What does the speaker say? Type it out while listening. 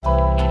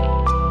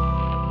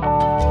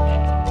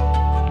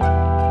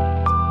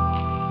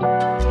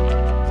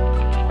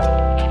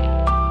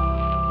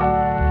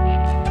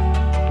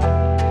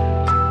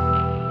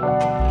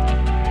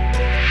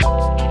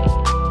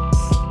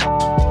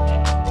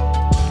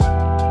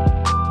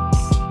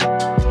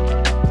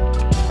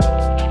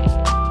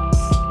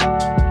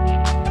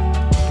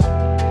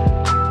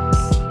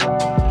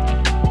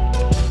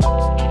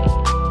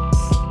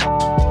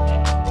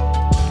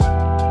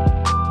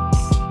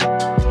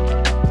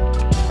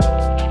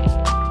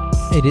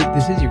Hey,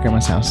 this is your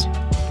grandma's house.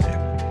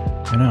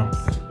 I know.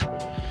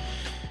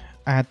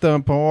 At the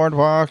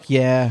boardwalk,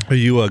 yeah. Are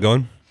you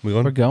going?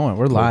 We're going.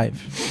 We're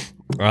live.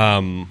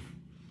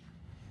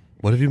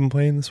 What have you been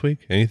playing this week?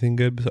 Anything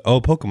good? Oh,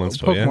 Pokemon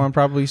still, yeah? Pokemon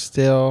probably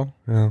still.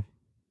 Yeah.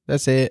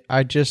 That's it.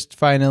 I just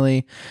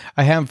finally...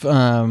 I have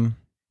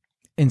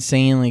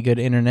insanely good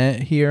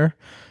internet here.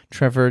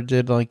 Trevor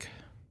did like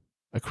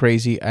a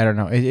crazy... I don't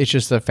know. It's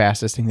just the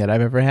fastest thing that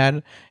I've ever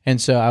had. And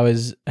so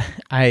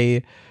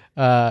I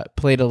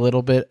played a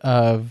little bit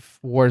of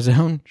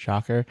Warzone,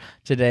 shocker,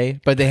 today.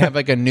 But they have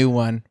like a new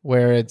one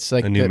where it's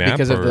like... A new map?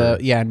 Because of the...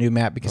 Yeah, new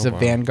map because of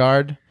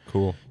Vanguard.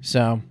 Cool.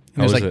 So...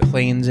 there's like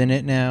planes in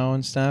it now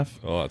and stuff.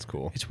 Oh, that's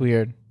cool. It's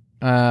weird.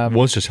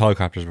 Well, it's just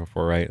helicopters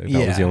before, right? Like,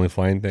 that was the only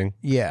flying thing.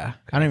 Yeah.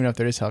 I don't even know if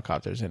there is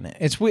helicopters in it.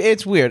 It's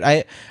weird.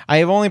 I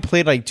have only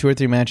played like 2 or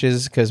 3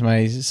 matches because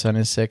my son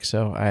is sick,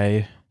 so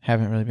I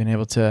haven't really been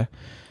able to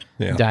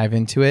dive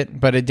into it.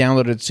 But it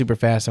downloaded super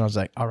fast, and I was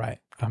like, all right,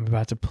 I'm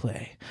about to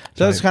play.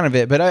 So that's kind of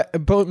it.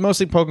 But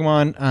mostly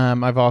Pokemon.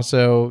 I've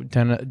also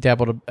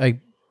dabbled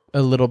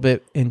a little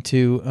bit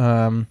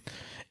into...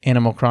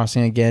 Animal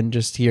Crossing again,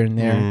 just here and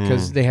there,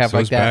 because they have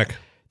like that. Back.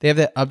 They have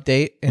that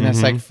update, and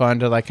that's like fun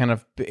to like kind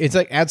of. It's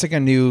like adds like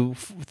a new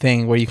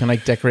thing where you can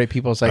like decorate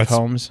people's like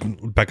homes.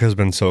 Becca's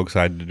been so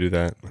excited to do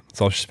that. That's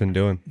all she's been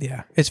doing.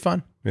 Yeah, it's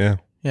fun. Yeah,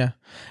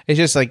 it's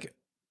just like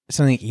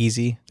something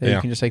easy that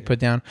you can just like put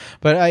down.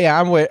 But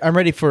I'm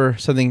ready for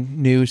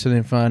something new,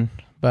 something fun.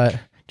 But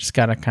just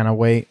gotta kind of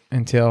wait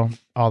until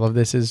all of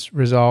this is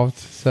resolved.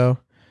 So.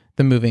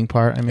 The moving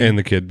part, I mean. And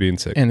the kid being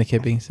sick.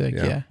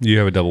 Yeah. You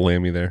have a double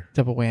whammy there.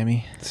 Double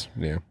whammy.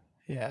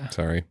 Yeah.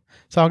 Sorry.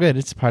 It's all good.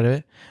 It's a part of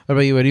it. What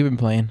about you? What have you been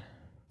playing?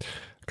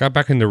 Got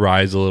back into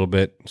Rise a little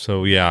bit.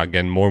 So, yeah,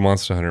 again, more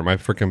Monster Hunter. My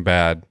freaking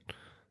bad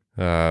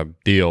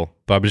deal.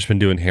 But I've just been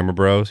doing Hammer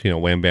Bros.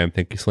 Wham Bam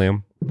Thank You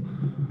Slam.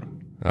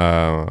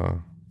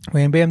 Wham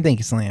Bam Thank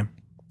You Slam.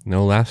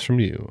 No laughs from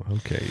you.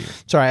 Okay.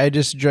 Sorry, I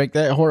just drank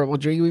that horrible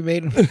drink we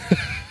made.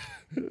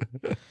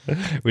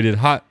 We did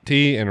hot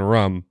tea and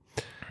rum.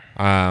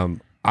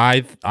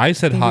 I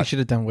said hot. You should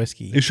have done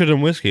whiskey. You should have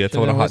done whiskey. That's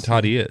what a hot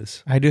toddy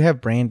is. I do have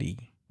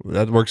brandy.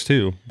 That works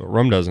too, but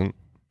rum doesn't.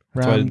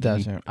 Rum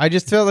doesn't. I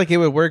just felt like it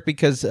would work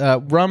because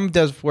rum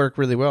does work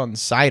really well in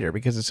cider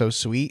because it's so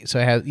sweet. So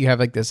you have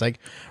like this like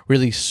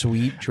really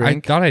sweet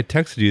drink. I thought I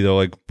texted you though,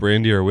 like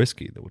brandy or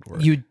whiskey that would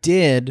work. You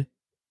did,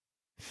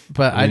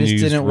 but I just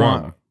didn't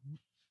want.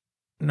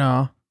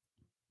 No.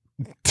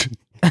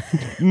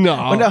 No.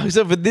 Well, no.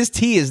 So, but this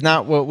tea is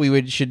not what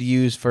we should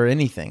use for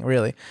anything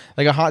really.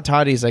 Like a hot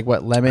toddy is like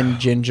what lemon,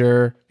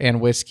 ginger, and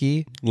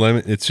whiskey.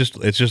 Lemon. It's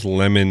just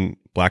lemon,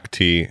 black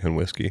tea, and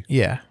whiskey.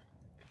 Yeah.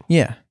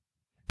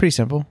 Pretty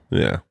simple.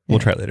 Yeah. We'll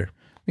try it later.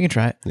 We can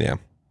try it. Yeah.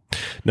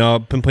 No,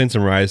 I've been playing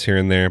some Rise here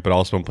and there, but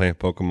also been playing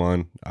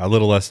Pokemon a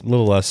little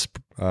less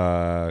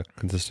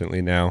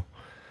consistently now.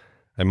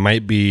 I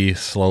might be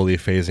slowly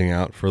phasing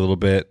out for a little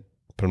bit,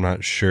 but I'm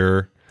not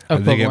sure. I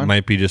think it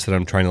might be just that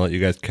I'm trying to let you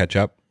guys catch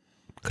up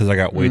because I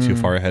got way too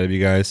far ahead of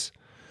you guys.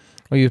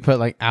 Well, you put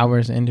like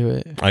hours into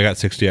it. I got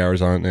 60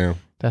 hours on it now.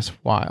 That's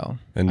wild.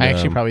 And I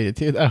actually probably did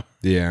too, though.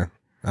 Yeah.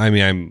 I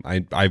mean,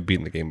 I've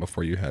beaten the game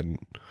before you hadn't.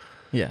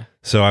 Yeah.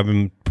 So I've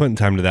been putting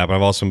time to that, but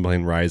I've also been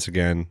playing Rise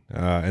again.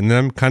 And then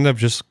I'm kind of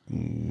just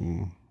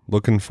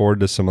looking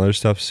forward to some other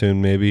stuff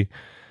soon, maybe.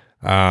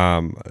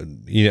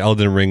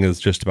 Elden Ring is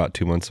just about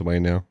 2 months away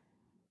now.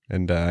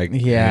 And I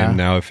am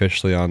now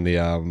officially on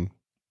the...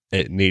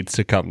 it needs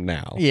to come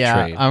now. Yeah,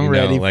 train, I'm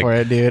ready for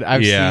it, dude.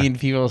 I've seen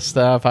people's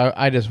stuff.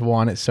 I just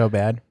want it so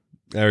bad.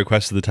 I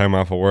requested the time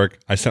off of work.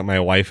 I sent my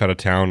wife out of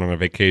town on a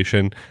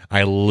vacation.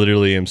 I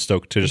literally am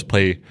stoked to just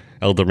play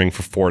Elden Ring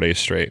for 4 days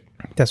straight.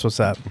 That's what's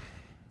up.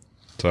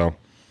 So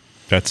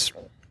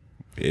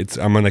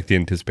I'm on like the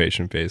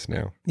anticipation phase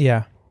now.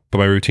 Yeah. But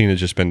my routine has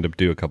just been to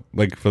do a couple,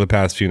 like for the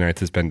past few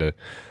nights, it's been to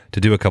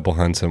do a couple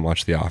hunts and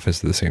watch The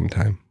Office at the same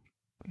time.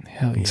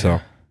 Hell yeah.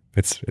 So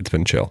it's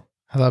been chill.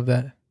 I love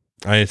that.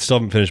 I still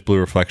haven't finished Blue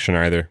Reflection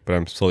either, but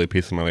I'm slowly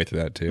piecing my way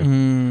through that too.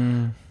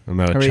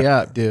 Hurry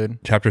up, dude.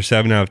 Chapter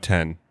 7 out of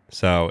 10.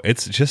 So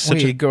it's just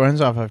such it runs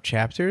off of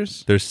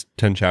chapters? There's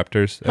 10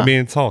 chapters. Huh.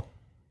 It's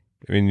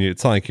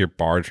not like you're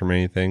barred from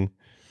anything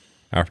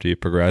after you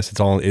progress.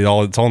 It's all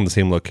in the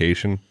same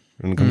location.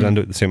 When it comes down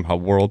to it, the same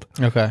hub world.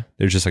 Okay.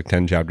 There's just like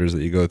 10 chapters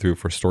that you go through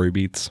for story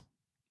beats.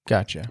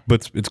 Gotcha.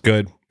 But it's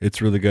good.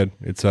 It's really good.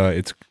 It's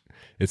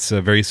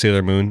very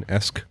Sailor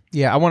Moon-esque.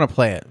 Yeah, I want to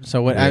play it.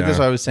 So that's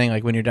what I was saying.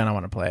 Like when you're done, I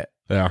want to play it.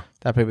 Yeah,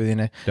 that probably be the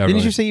next.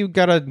 Didn't you say you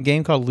got a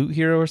game called Loot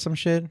Hero or some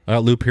shit?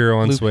 Loop Hero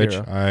on Switch.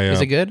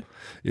 Is it good?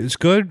 It's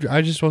good.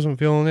 I just wasn't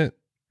feeling it.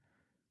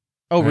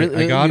 Oh,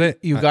 really? I got it.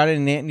 You got it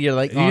in it, and you're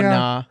like, oh,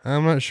 nah.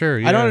 I'm not sure.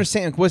 Yeah. I don't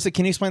understand.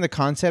 Can you explain the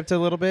concept a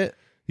little bit?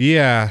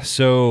 Yeah.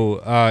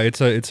 So it's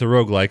a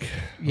roguelike.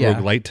 Yeah.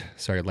 Roguelite.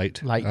 Sorry,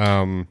 light.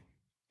 Light.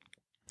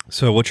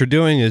 So what you're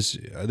doing is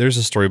there's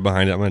a story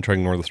behind it. I'm going to try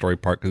to ignore the story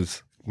part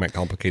because might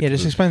complicate. Yeah,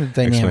 just explain the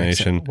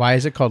dynamics. Why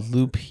is it called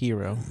Loop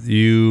Hero?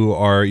 You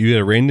get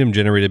a random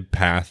generated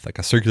path, like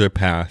a circular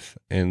path,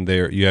 and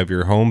there you have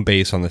your home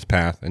base on this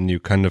path, and you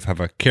kind of have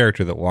a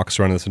character that walks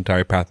around this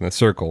entire path in a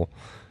circle,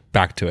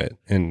 back to it,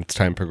 and it's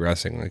time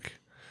progressing, like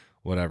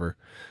whatever.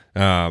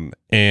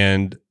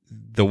 And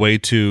the way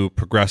to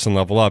progress and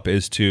level up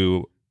is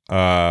to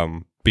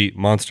beat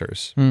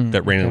monsters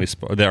that randomly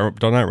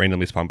not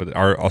randomly spawn, but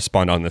are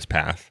spawned on this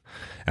path.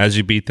 As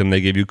you beat them,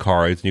 they give you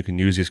cards, and you can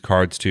use these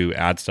cards to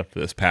add stuff to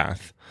this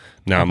path.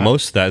 Now,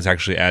 most of that is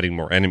actually adding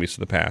more enemies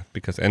to the path,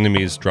 because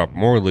enemies drop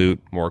more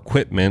loot, more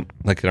equipment,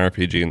 like an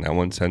RPG in that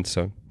one sense.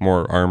 So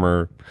more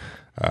armor,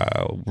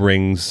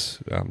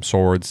 rings,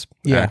 swords,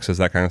 axes,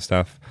 that kind of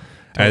stuff.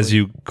 Totally. As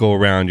you go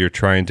around, you're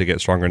trying to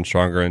get stronger and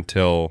stronger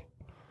until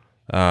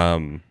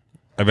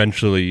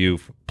eventually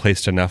you've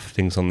placed enough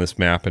things on this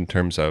map in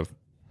terms of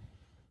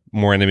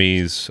more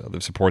enemies,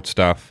 other support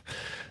stuff,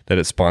 that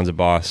it spawns a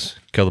boss,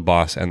 kill the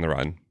boss, and the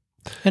run.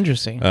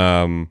 Interesting.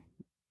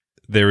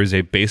 There is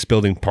a base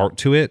building part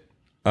to it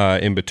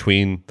in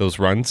between those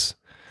runs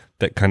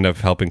that kind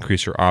of help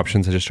increase your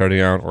options as you're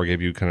starting out, or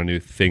give you kind of new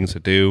things to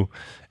do.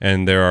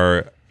 And there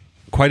are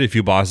quite a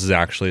few bosses,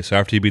 actually. So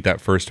after you beat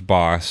that first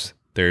boss,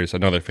 there's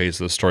another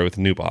phase of the story with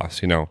a new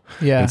boss,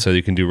 Yeah. And so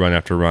you can do run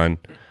after run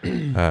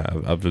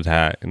of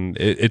that. And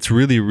it's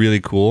really,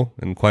 really cool.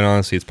 And quite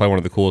honestly, it's probably one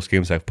of the coolest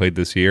games I've played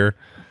this year.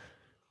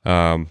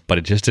 But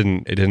it just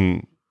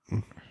didn't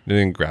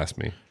grasp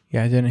me.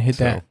 Yeah, it didn't hit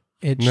that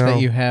itch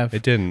that you have.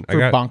 It didn't. For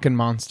bonking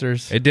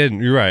monsters. It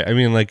didn't. You're right. I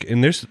mean, like,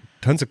 and there's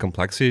tons of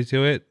complexity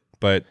to it,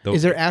 but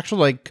is there actual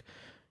like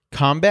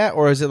combat,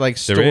 or is it like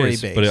story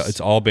based? But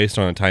it's all based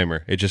on a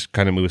timer. It just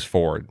kind of moves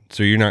forward,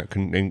 so you're not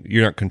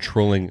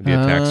controlling the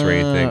attacks or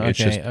anything. It's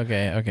just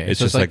okay. It's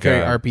so just it's like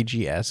very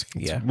RPG-esque.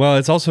 Yeah. Well,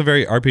 it's also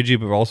very RPG,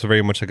 but also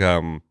very much like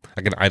an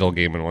idle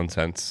game in one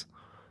sense.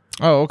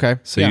 Oh, okay.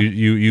 So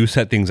you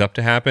set things up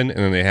to happen, and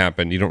then they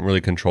happen. You don't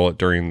really control it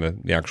during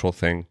the actual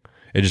thing.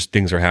 It just,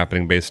 things are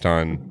happening based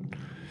on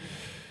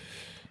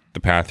the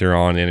path you're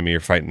on, the enemy you're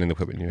fighting, and the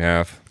equipment you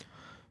have.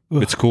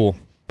 Ugh. It's cool,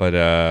 but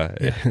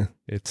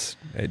it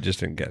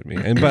just didn't get me.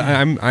 But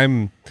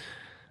I'm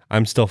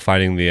still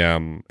fighting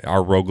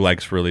our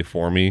roguelikes really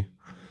for me,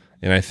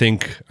 and I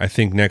think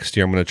next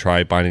year I'm going to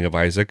try Binding of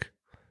Isaac,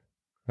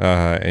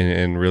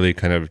 and really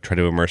kind of try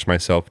to immerse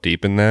myself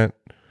deep in that.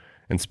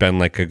 And spend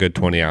like a good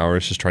 20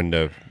 hours just trying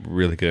to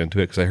really get into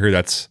it, because I heard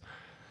I've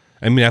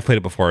played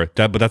it before,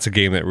 but that's a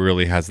game that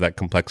really has that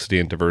complexity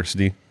and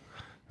diversity,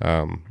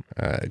 kind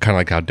of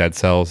like how Dead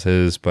Cells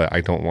is. But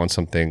I don't want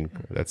something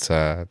that's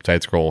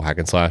side scroll hack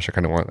and slash. I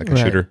kind of want like a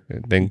shooter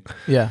thing.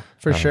 Yeah,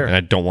 for sure. And I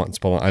don't want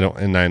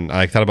Spelunky.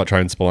 I thought about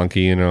trying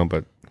Spelunky,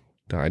 but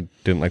I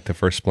didn't like the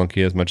first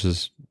Spelunky as much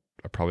as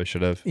I probably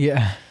should have.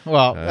 Yeah.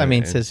 Well,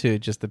 says who?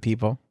 Just the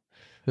people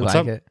who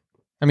like it.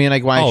 I mean,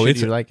 like, why should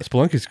you like it?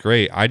 Spelunky's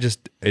great. That's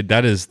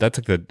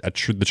like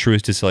the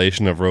truest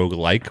distillation of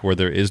roguelike, where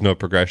there is no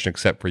progression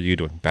except for you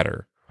doing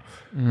better.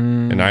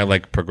 And I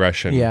like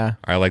progression. Yeah.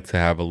 I like to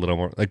have a little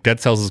more. Like, Dead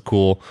Cells is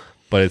cool,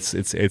 but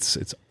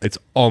it's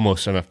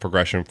almost enough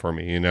progression for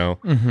me.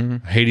 Mm-hmm.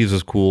 Hades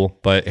was cool,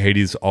 but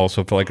Hades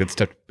also felt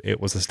like it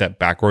was a step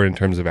backward in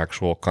terms of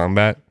actual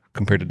combat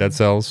compared to Dead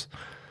Cells.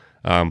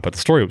 But the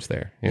story was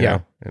there. You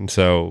know? And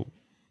so.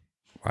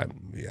 I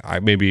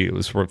maybe it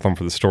was fun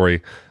for the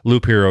story.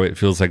 Loop Hero, it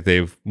feels like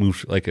they've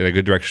moved like in a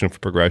good direction for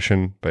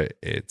progression, but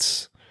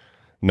it's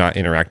not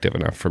interactive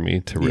enough for me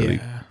to really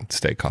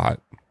stay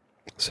caught.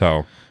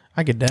 So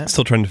I get that.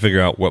 Still trying to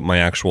figure out what my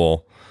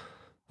actual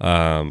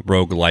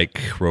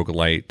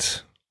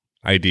roguelite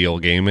ideal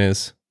game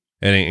is.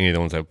 It ain't any of the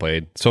ones I've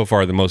played so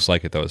far. The most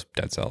like it though is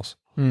Dead Cells,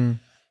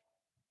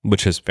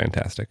 which is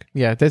fantastic.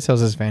 Yeah, Dead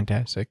Cells is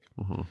fantastic.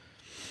 Mm-hmm.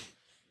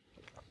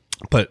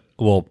 But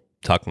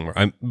talk more.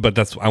 I want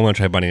to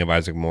try Binding of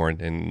Isaac more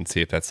and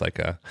see if that's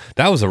that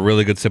was a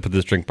really good sip of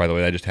this drink, by the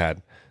way, that I just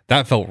had.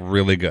 That felt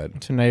really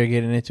good. So now you're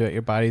getting into it.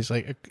 Your body's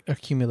like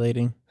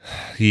accumulating.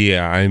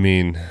 Yeah, I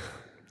mean,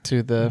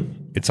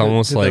 it's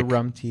almost like the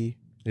rum tea.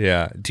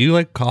 Yeah. Do you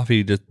like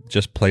coffee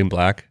just plain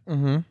black?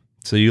 Mm-hmm.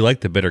 So you like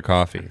the bitter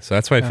coffee. So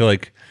that's why I feel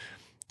like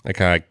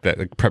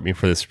that prepped me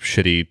for this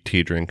shitty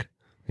tea drink.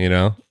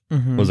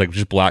 Mm-hmm. It was like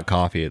just black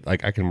coffee.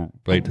 Like, I can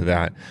relate to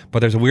that. But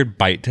there's a weird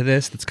bite to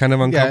this that's kind of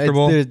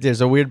uncomfortable. Yeah,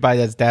 there's a weird bite.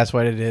 That's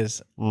what it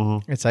is.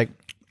 Mm-hmm. It's like,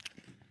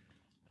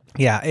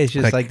 it's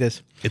just like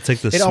this. It's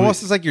like this. It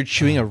almost is like you're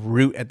chewing a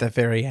root at the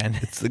very end.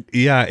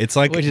 It's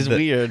like which is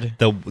weird.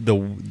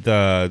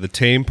 The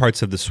tame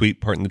parts of the sweet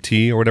part in the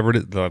tea, or whatever it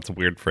is. That's a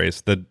weird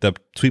phrase. The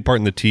sweet part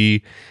in the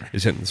tea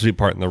is hitting the sweet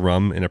part in the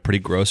rum in a pretty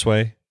gross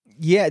way.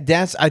 Yeah,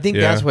 I think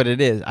that's what it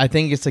is. I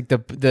think it's like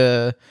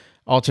the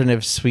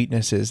alternative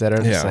sweetnesses that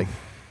are just like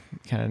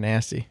kind of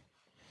nasty.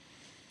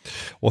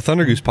 Well,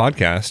 Thunder Goose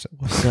Podcast.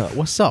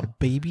 What's up,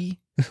 baby?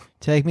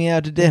 Take me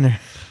out to dinner.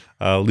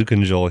 Luke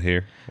and Joel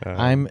here.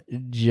 I'm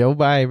Joe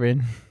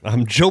Byron.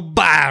 I'm Joe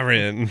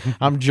Byron.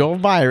 I'm Joel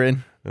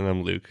Byron. And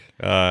I'm Luke.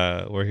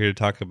 We're here to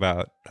talk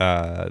about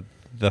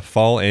the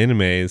fall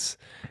animes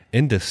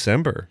in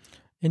December.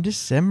 In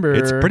December.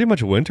 It's pretty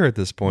much winter at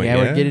this point. Yeah,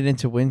 we're getting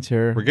into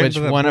winter. We're getting which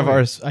to that one of point.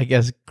 ours, I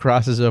guess,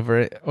 crosses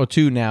over. Oh,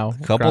 two now.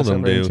 A couple of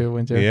them do. Into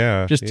winter.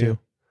 Yeah. Just two,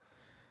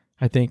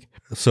 I think.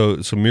 So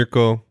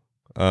Mirko,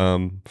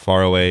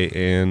 Far Away,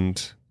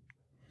 and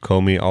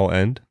Komi all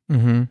end?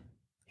 Mm-hmm.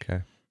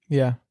 Okay.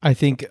 Yeah. I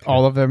think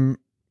all of them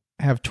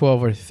have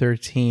 12 or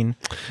 13.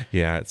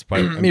 Yeah, it's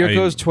by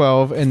Mirko's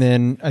 12, and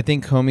then I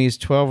think Komi's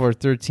 12 or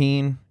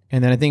 13.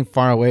 And then I think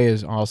Far Away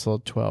is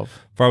also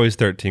 12. Far Away is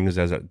 13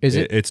 because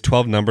it's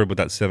 12 numbered with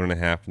that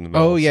 7.5 in the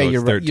middle. Oh, yeah, so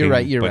you're right. You're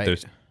right. You're but right.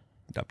 There's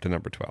up to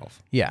number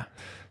 12. Yeah.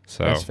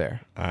 So that's fair.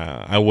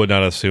 I would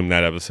not assume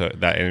that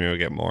anime would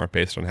get more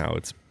based on how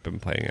it's been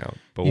playing out.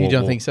 But you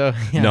don't think so?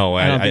 Yeah, no,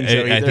 I don't think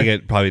so I think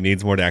it probably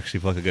needs more to actually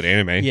feel like a good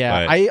anime.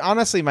 Yeah, but I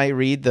honestly might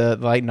read the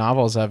light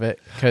novels of it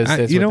because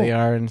that's what they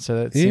are, and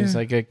so that seems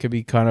like it could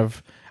be kind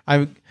of.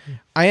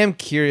 I am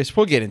curious.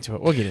 We'll get into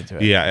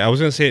it. Yeah, I was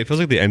gonna say it feels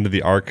like the end of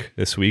the arc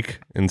this week,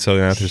 and so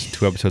now there's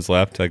 2 episodes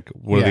left. Like,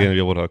 what are they gonna be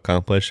able to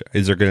accomplish?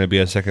 Is there gonna be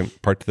a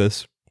second part to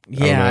this?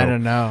 I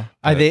don't know.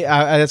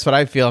 That's what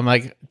I feel. I'm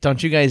like,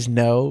 don't you guys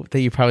know that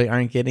you probably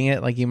aren't getting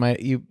it? Like,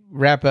 you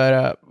wrap it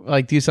up,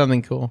 like do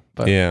something cool.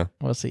 But yeah,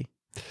 we'll see.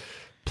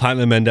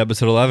 Platinum End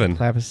episode 11.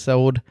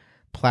 Plapisode.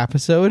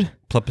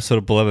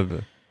 Episode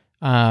 11.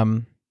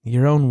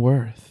 Your own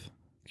worth.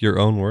 Your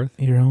own worth.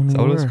 Your own. Is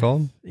that worth. what it's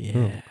called?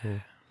 Yeah.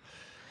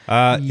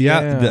 Oh,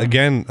 cool.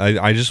 Again,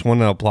 I just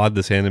want to applaud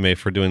this anime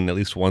for doing at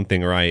least one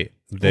thing right.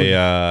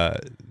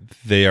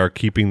 They are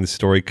keeping the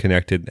story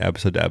connected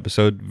episode to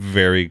episode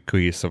very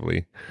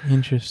cohesively.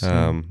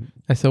 Interesting.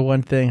 That's the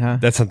one thing, huh?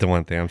 That's not the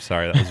one thing. I'm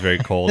sorry. That was very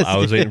cold. I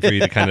was waiting for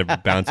you to kind of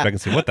bounce back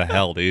and say, "What the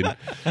hell, dude?"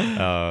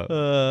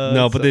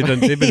 No, but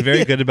they've been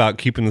very good about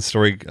keeping the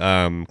story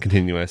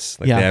continuous.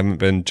 Like they haven't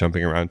been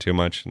jumping around too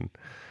much, and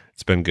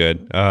it's been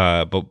good.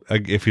 But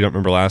if you don't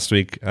remember last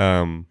week,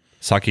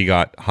 Saki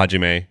got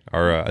Hajime,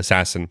 our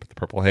assassin with the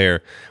purple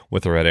hair,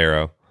 with a red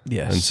arrow.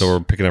 Yes. And so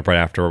we're picking up right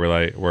after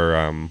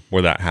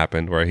where that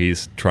happened, where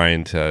he's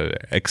trying to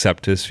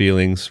accept his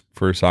feelings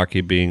for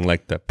Saki being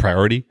like the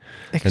priority,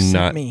 and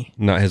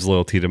not his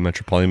loyalty to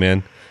Metropolitan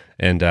Man.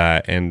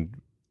 And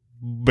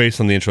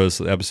based on the intro of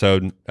this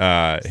episode,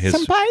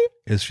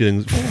 his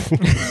feelings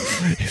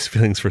his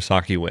feelings for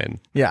Saki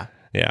win. Yeah.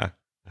 Yeah.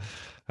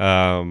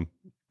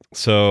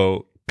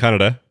 So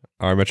Kaneda,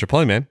 our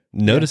Metropolitan Man,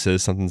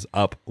 notices something's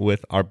up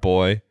with our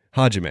boy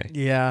Hajime.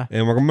 Yeah.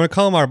 And we're going to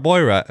call him our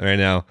boy right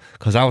now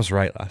because I was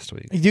right last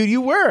week. Dude,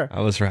 you were.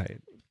 I was right.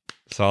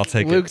 So I'll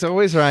take Luke's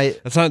always right.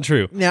 That's not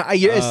true. Now,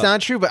 it's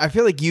not true, but I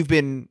feel like you've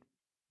been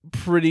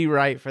pretty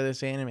right for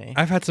this anime.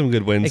 I've had some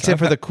good wins. Except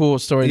for the cool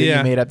story that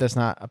you made up that's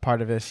not a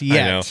part of this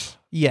yet.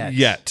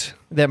 Yet.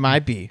 That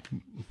might be.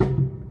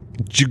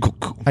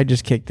 I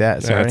just kicked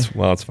that. Sorry.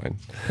 It's fine.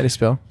 Did I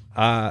spill?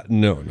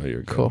 No,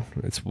 you're good. Cool.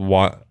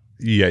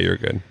 Yeah, you're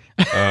good.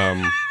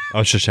 I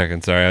was just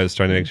checking. Sorry, I was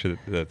trying to make sure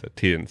that the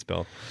tea didn't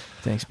spill.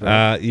 Thanks, bro.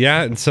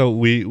 And so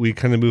we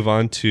kind of move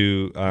on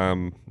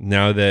to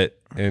now that,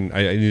 and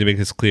I need to make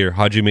this clear,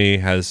 Hajime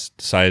has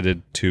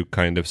decided to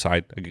kind of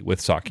side with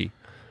Saki.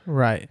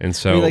 Right. And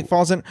so he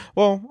falls in.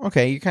 Well,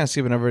 okay, you're kind of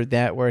skipping over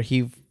that where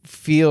he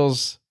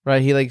feels.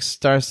 Right, he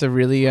starts to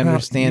really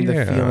understand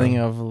the feeling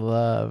of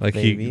love. Like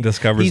baby. He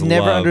discovers he's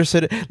never love.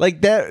 Understood it.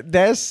 Like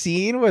that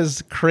scene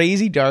was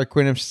crazy dark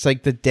when it's just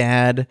like the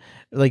dad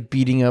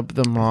beating up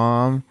the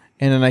mom,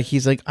 and then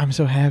he's like, "I'm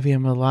so happy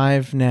I'm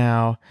alive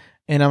now,"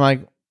 and I'm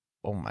like,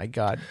 "Oh my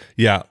god."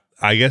 Yeah,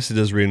 I guess it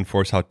does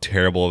reinforce how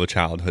terrible of a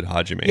childhood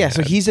Hajime. Yeah,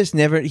 so he's just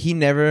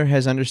never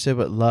has understood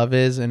what love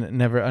is, and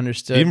never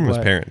understood even from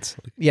his parents.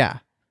 Yeah.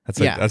 That's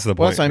the point.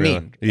 Well, that's what I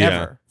mean.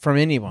 Ever from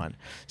anyone.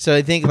 So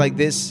I think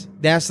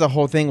that's the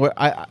whole thing. Where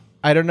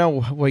I don't know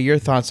what your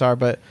thoughts are,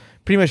 but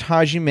pretty much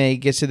Hajime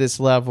gets to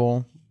this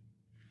level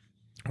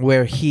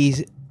where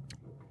he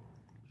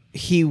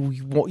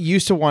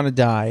used to want to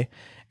die,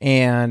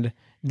 and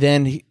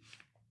then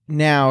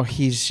now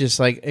he's just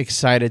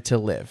excited to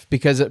live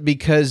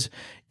because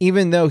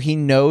even though he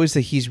knows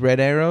that he's red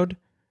arrowed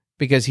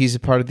because he's a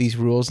part of these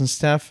rules and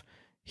stuff,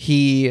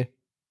 he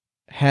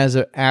has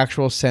an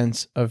actual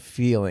sense of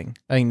feeling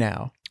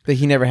now that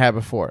he never had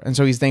before, and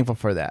so he's thankful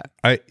for that.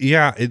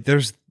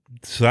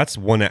 That's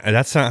one.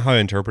 That's not how I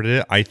interpreted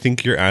it. I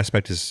think your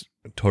aspect is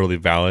totally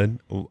valid.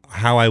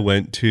 How I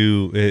went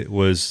to it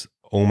was,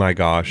 oh my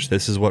gosh,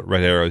 this is what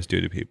red arrows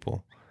do to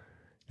people.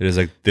 It is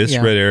like this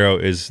red arrow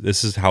this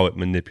is how it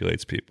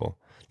manipulates people.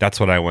 That's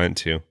what I went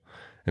to,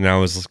 and I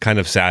was kind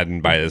of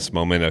saddened by this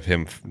moment of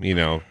him,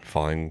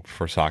 falling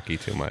for Saki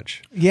too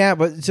much. Yeah,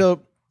 but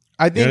so.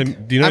 I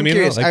think. Do you know what I mean?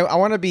 Curious. I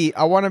want to be.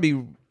 I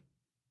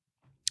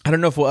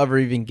don't know if we'll ever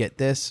even get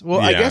this.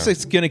 Well, I guess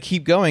it's gonna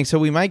keep going, so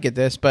we might get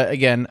this. But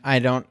again, I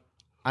don't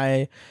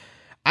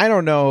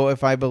know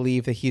if I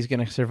believe that he's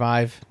gonna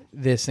survive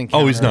this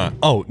encounter. Oh, he's not.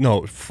 Oh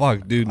no,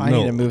 fuck, dude. I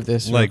need to move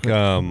this.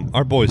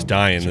 Our boy's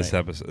dying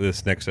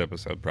this next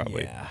episode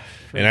probably. Yeah,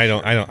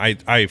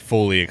 and I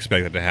fully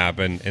expect that to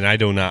happen, and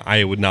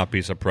I would not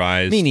be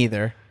surprised. Me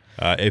neither.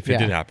 If it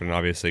did happen,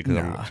 obviously, because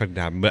I'm expecting it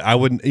to happen. But I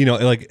wouldn't,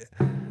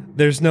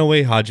 there's no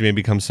way Hajime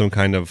becomes some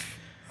kind of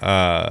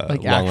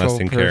Like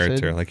long-lasting actual person?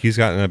 character. Like he's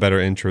gotten a better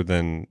intro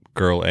than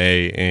Girl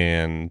A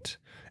and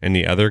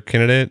any other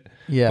candidate.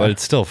 Yeah. But it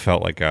still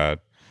felt like a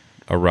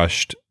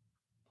rushed.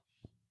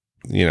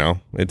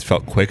 It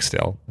felt quick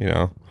still.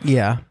 Yeah.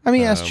 I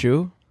mean, that's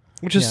true.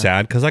 Which is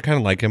sad because I kind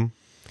of like him,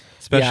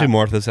 especially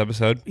more for this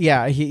episode.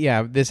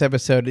 Yeah. This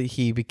episode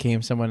he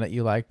became someone that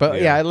you like.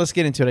 But let's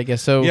get into it, I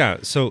guess. So yeah.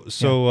 So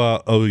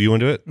you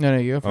want to do it? No,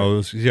 you go for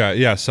it.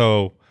 Yeah.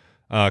 So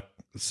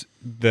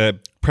the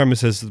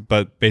premise is,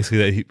 but basically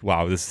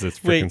that this is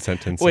a freaking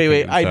sentence.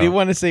 Wait. I do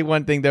want to say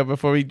one thing though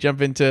before we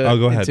jump into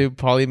go ahead. into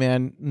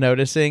Polyman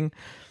noticing.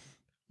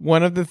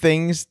 One of the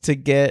things to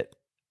get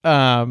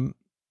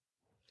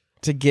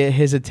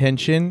his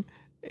attention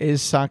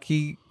is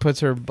Saki puts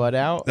her butt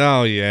out.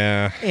 Oh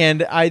yeah.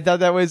 And I thought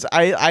that was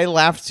I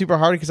laughed super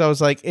hard because I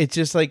was like, it's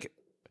just like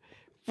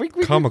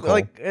comical.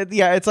 Like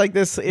it's like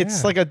this.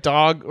 It's like a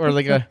dog or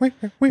like a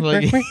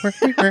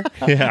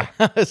yeah.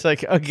 It's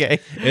like okay.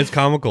 It's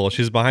comical.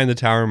 She's behind the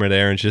tower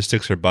midair and she just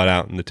sticks her butt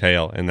out in the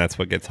tail, and that's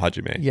what gets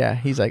Hajime. Yeah,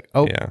 he's like,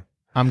 oh yeah.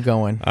 I'm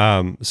going.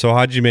 So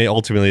Hajime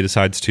ultimately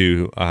decides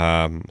to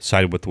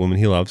side with the woman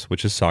he loves,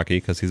 which is Saki,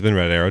 because he's been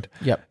red arrowed.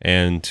 Yep.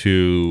 And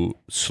to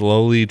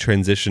slowly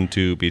transition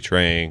to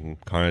betraying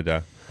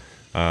Kaneda.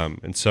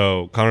 And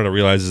so Kaneda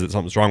realizes that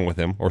something's wrong with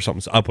him, or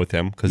something's up with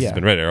him, because he's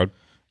been red arrowed.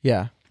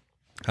 Yeah.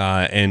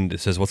 And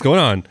says, "What's going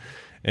on?"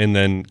 And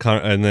then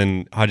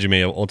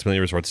Hajime ultimately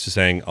resorts to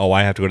saying, "Oh,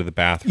 I have to go to the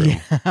bathroom,"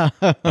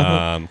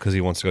 because he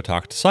wants to go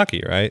talk to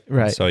Saki, right?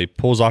 Right. So he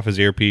pulls off his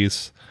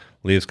earpiece,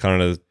 leaves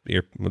Kaneda's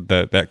ear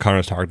that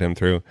Kaneda's talking to him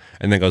through,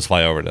 and then goes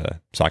fly over to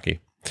Saki.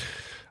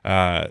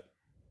 Then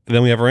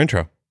we have our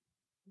intro.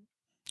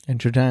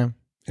 Intro time.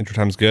 Intro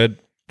time's good.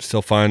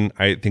 Still fun.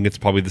 I think it's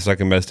probably the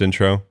second best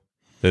intro.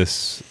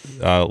 This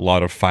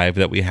lot of 5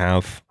 that we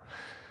have.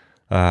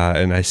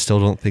 And I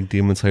still don't think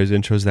Demon Slayer's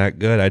intro is that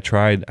good. I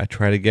tried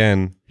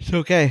again. It's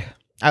okay.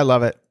 I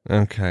love it.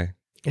 Okay.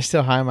 It's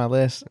still high on my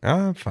list.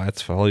 Fine.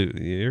 It's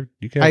fine.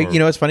 You can. You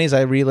know what's funny is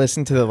I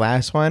re-listened to the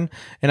last one,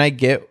 and I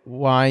get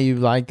why you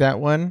like that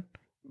one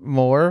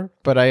more,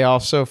 but I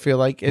also feel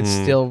like it's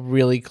still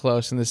really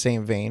close in the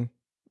same vein.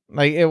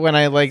 Like when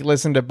I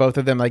listen to both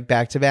of them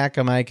back to back,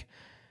 I'm like,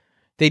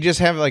 they just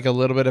have a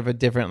little bit of a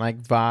different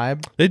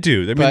vibe. They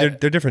do. I mean,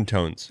 they're different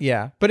tones.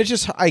 Yeah, but it's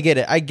just I get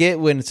it. I get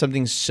when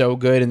something's so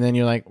good, and then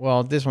you're like,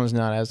 well, this one's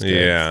not as good.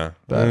 Yeah,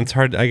 but and it's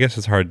hard. I guess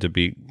it's hard to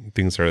beat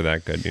things that are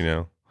that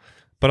good,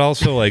 But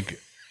also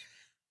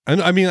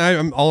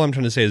I'm all I'm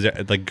trying to say is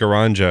that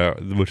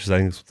Garanja, which is I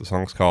think the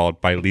song's called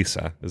by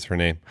Lisa, is her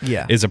name.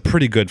 Yeah, is a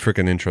pretty good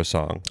freaking intro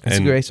song. It's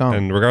a great song,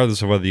 and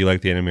regardless of whether you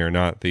like the anime or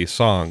not, the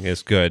song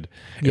is good.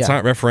 It's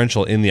not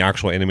referential in the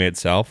actual anime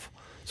itself,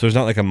 so there's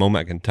not a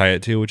moment I can tie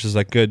it to, which is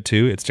good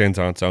too. It stands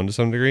on its own to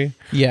some degree.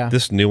 Yeah,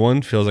 this new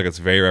one feels like it's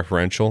very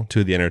referential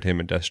to the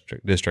entertainment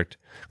district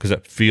because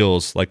it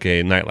feels like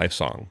a nightlife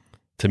song.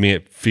 To me,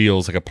 it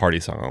feels like a party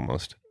song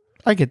almost.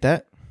 I get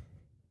that.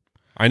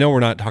 I know we're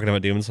not talking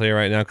about Demon Slayer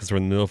right now because we're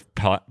in the middle of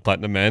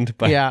Platinum End,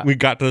 but we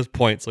got to this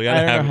point, so we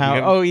gotta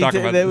have. Oh, you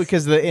did that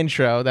because the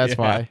intro. That's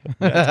why.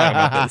 Talk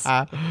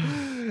about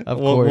this. Of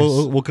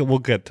course, we'll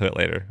get to it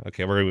later.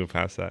 Okay, we're gonna move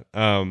past that.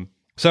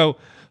 So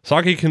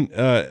Saki can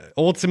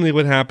ultimately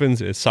what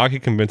happens is Saki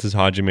convinces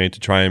Hajime to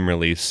try and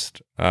release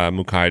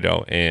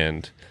Mukaido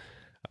and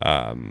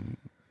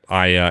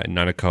Aya, and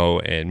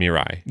Nanako, and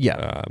Mirai.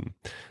 Yeah.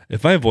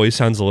 If my voice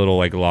sounds a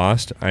little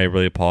lost, I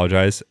really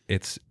apologize.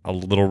 It's a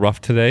little rough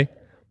today.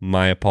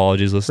 My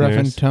apologies, listeners.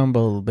 Rough and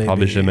tumble, baby.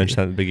 Probably should have mentioned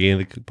that at the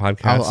beginning of the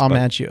podcast. I'll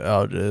match you.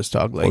 I'll just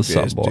talk like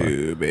this,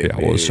 dude, baby.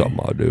 Yeah, what's up,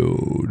 my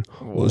dude?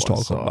 Let's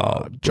talk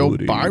about Joe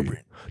booty. Byron.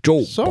 Joe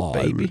what's up,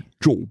 Byron. baby?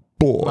 Joe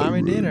Byron. Buy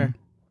me dinner.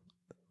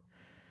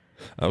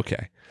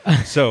 Okay.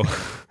 So,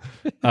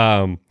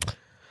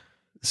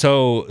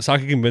 so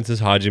Saki convinces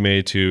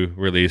Hajime to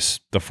release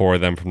the 4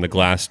 of them from the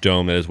glass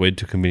dome that is way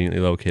too conveniently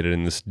located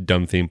in this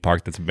dumb theme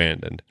park that's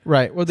abandoned.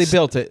 Right. Well, they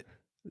built it.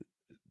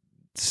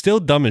 Still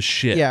dumb as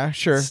shit. Yeah,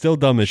 sure. Still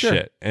dumb as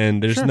shit.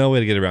 And there's no way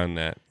to get around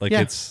that.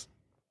 It's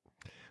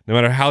no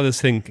matter how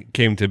this thing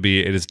came to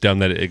be, it is dumb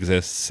that it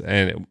exists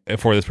and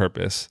for this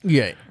purpose.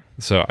 Yeah.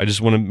 So I just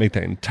want to make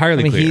that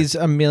entirely clear. He's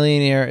a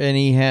millionaire and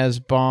he has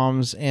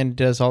bombs and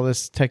does all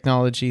this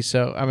technology.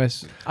 So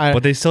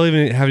but they still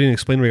haven't even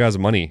explained where he got his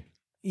money.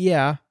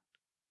 Yeah.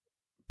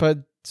 But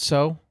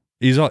so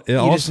you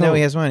just know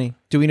he has money.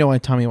 Do we know why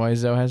Tommy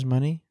Wiseau has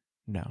money?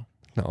 No.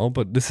 No,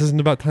 but this isn't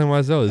about Tommy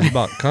Wiseau. This is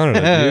about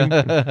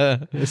Canada,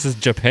 dude. This is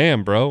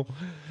Japan, bro.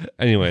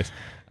 Anyways,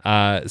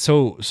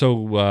 so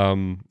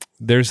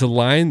there's a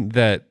line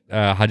that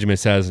Hajime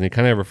says, and he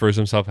kind of refers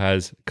to himself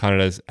as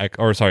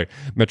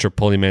Metro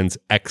Polyman's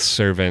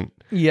ex-servant,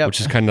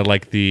 which is kind of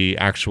like the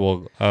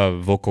actual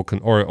vocal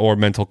or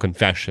mental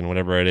confession,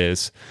 whatever it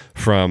is,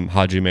 from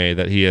Hajime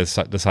that he has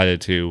decided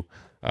to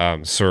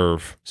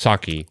serve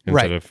Saki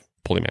instead of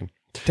Polyman.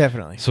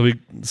 Definitely. So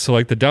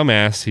like the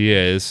dumbass he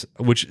is,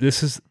 which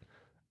this is,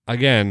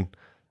 again,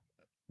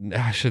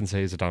 I shouldn't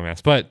say he's a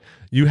dumbass, but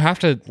you have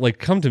to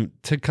come to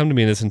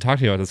me in this and talk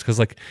to me about this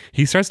because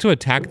he starts to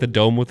attack the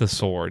dome with a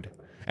sword,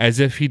 as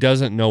if he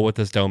doesn't know what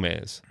this dome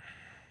is.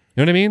 You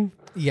know what I mean?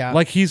 Yeah.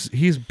 Like he's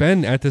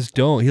been at this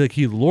dome.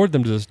 He lured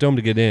them to this dome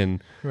to get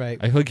in. Right.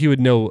 I feel like he would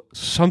know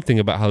something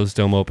about how this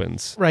dome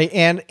opens. Right.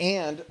 And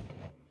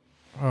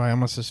oh, I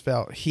almost just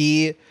fell.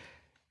 He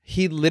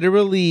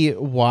literally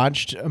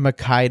watched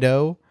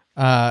Mikaido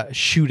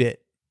shoot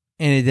it,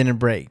 and it didn't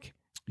break.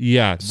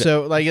 Yeah.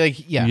 So like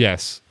yeah.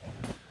 Yes.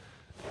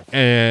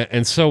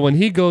 And so when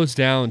he goes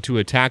down to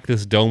attack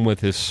this dome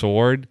with his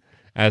sword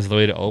as the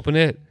way to open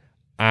it,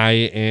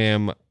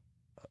 I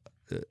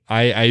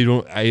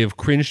have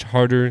cringed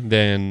harder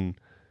than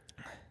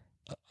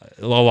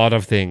a lot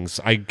of things.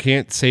 I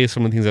can't say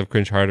some of the things I've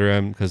cringed harder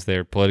at because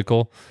they're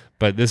political,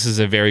 but this is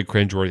a very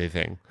cringeworthy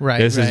thing. Right.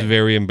 This is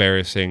very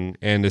embarrassing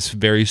and this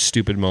very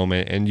stupid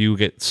moment, and you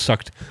get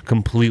sucked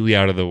completely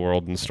out of the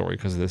world and story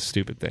because of this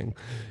stupid thing.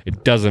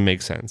 It doesn't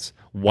make sense.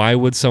 Why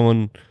would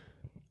someone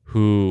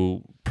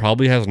who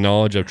probably has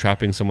knowledge of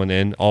trapping someone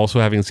in,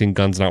 also having seen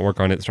guns not work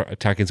on it, start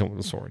attacking someone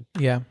with a sword?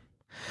 Yeah.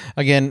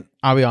 Again,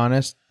 I'll be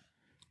honest.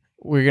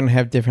 We're going to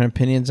have different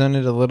opinions on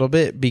it a little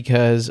bit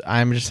because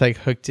I'm just like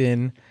hooked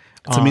in.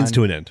 It's a means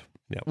to an end.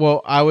 Yeah.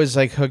 Well, I was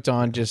like hooked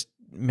on just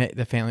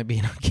the family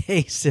being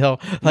okay still.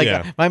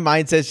 Like my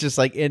mindset's just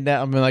like in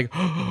that. I'm like,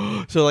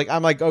 so like,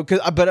 I'm like, oh,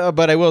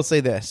 but I will say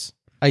this.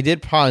 I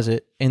did pause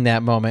it in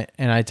that moment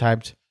and I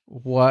typed,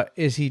 what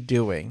is he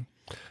doing?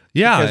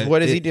 Yeah. Because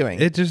what is he doing?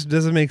 It just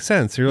doesn't make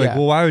sense. You're like,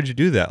 well, why would you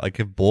do that?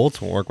 Like if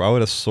bullets won't work, why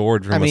would a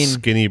sword from a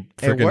skinny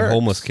freaking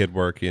homeless kid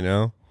work, you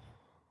know?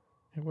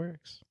 It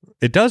works.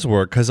 It does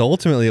work because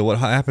ultimately what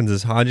happens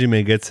is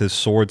Hajime gets his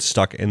sword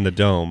stuck in the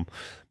dome,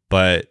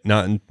 but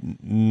not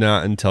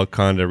until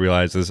Kaneda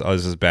realizes, oh,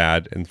 this is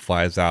bad, and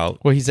flies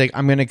out. Well, he's like,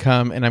 I'm going to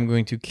come and I'm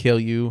going to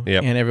kill you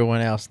and everyone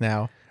else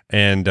now.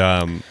 And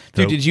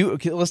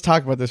dude, let's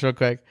talk about this real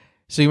quick.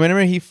 So you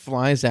remember he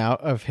flies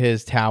out of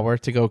his tower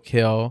to go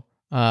kill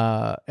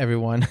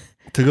everyone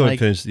to go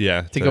finish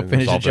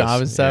the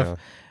job and stuff,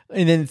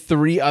 and then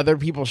 3 other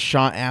people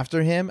shot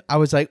after him. I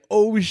was like,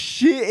 oh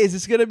shit, is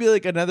this gonna be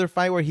like another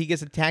fight where he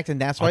gets attacked and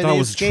that's why they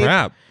escape? A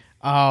trap.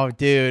 Oh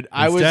dude,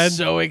 I was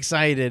so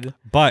excited,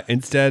 but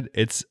instead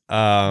it's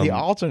the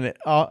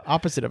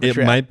opposite of a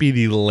trap. It might be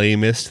the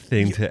lamest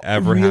thing to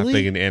ever happen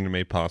in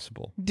anime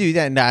possible, dude.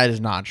 That is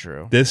not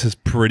true. This is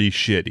pretty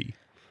shitty.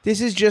 This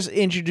is just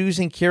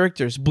introducing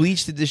characters.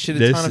 Bleach did this shit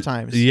a ton of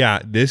times. Yeah,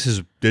 this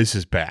is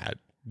bad.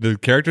 The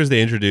characters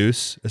they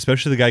introduce,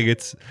 especially the guy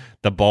gets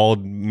the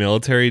bald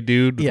military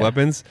dude with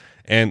weapons,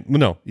 and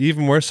no,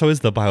 even worse so is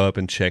the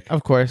bioweapon chick.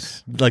 Of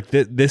course. Like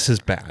this is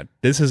bad.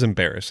 This is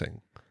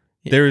embarrassing.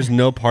 Yeah. There is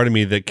no part of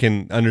me that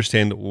can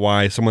understand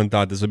why someone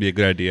thought this would be a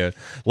good idea.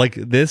 Like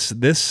this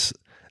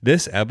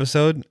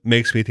episode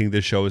makes me think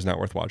this show is not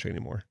worth watching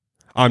anymore.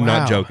 I'm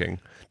not joking.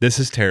 This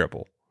is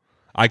terrible.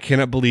 I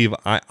cannot believe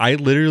I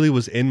literally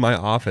was in my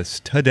office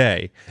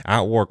today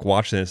at work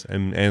watching this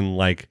and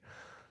like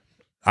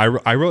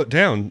I wrote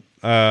down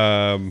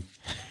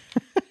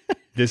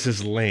this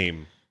is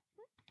lame.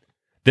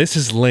 This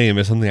is lame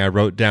is something I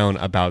wrote down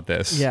about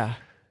this. Yeah.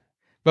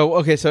 But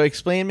okay, so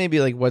explain maybe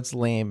like what's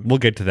lame. We'll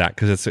get to that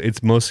because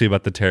it's mostly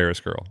about the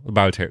terrorist girl, the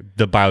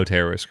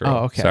bioterrorist girl.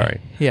 Oh, okay.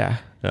 Sorry. Yeah.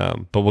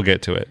 But we'll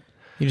get to it.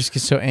 You just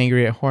get so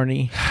angry at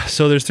horny.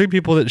 So there's 3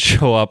 people that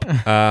show up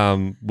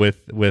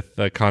with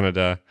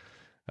Kaneda.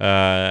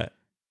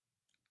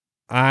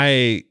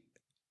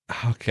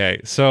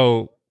 Okay.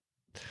 So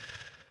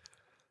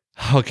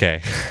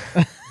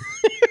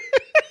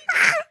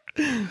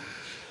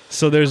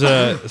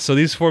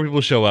these 4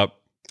 people show up,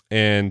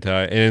 and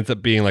it ends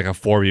up being like a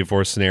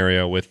 4v4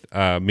 scenario with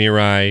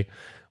Mirai,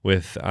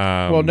 with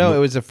well, no, it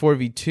was a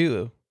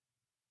 4v2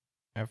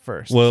 at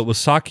first. Well, it was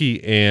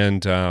Saki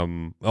and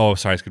sorry,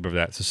 I skipped over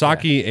that. So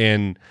Saki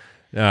and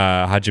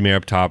Hajime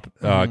up top.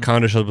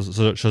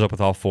 Kaneda shows up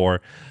with all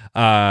 4,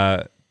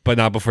 but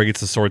not before he gets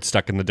the sword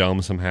stuck in the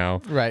dome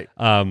somehow. Right.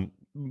 I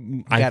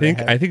think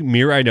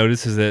Mirai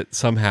notices it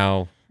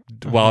somehow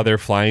while they're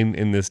flying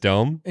in this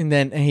dome,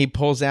 and he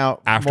pulls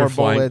out after more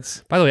flying.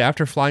 bullets. By the way,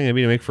 after flying, it'd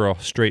be to make for a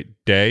straight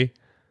day,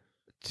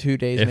 2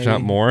 days, if maybe.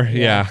 not more.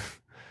 Yeah.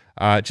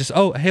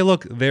 Hey,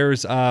 look,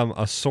 there's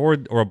a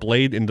sword or a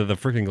blade into the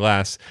freaking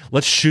glass.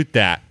 Let's shoot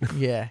that.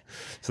 Yeah.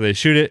 So they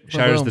shoot it,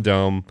 shatters Boom. the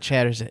dome,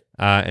 shatters it,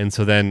 and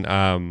so then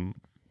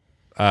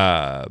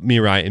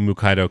Mirai and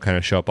Mikaido kind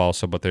of show up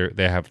also, but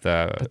they have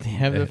the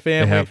family.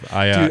 They have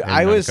Aya. Dude,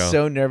 I was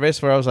so nervous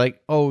where I was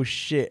like, "Oh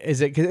shit, is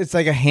it?" Because it's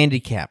like a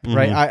handicap,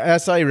 right?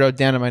 That's all I wrote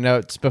down in my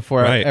notes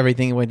before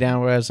everything went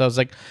down. Whereas I was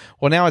like,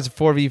 "Well, now it's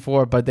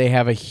 4v4, but they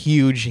have a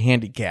huge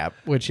handicap,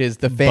 which is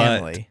the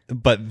family."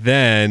 But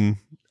then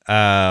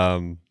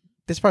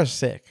this part's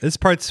sick. This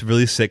part's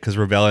really sick because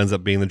Ravel ends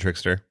up being the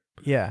trickster.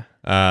 Yeah.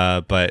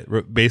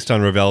 But based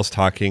on Ravel's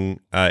talking,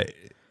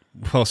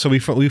 so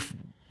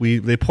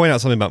they point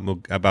out something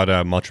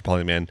about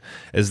Metropolitan Man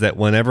is that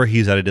whenever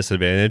he's at a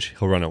disadvantage,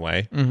 he'll run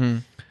away.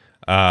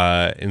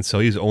 And so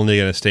he's only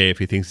going to stay if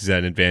he thinks he's at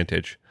an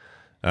advantage.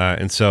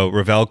 And so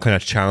Ravel kind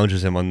of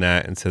challenges him on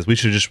that and says, we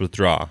should just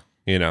withdraw,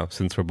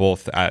 since we're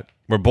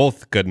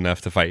both good enough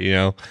to fight,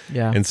 Yeah.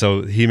 And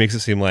so he makes it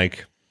seem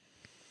like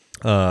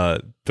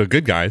the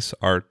good guys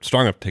are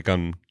strong enough to take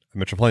on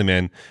Metro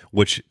Polyman,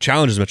 which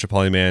challenges Metro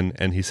Polyman,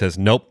 and he says,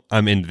 "Nope,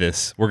 I'm into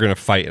this. We're gonna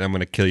fight, and I'm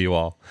gonna kill you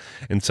all."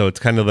 And so it's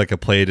kind of like a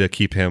play to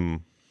keep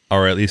him,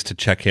 or at least to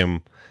check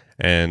him,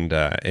 and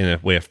in a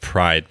way of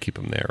pride, keep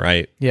him there,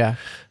 right? Yeah.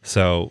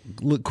 So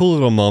cool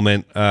little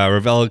moment.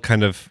 Ravel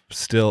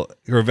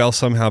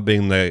somehow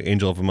being the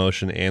angel of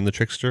emotion and the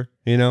trickster,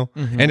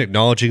 and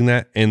acknowledging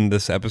that in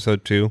this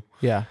episode too.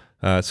 Yeah.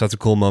 So that's a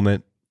cool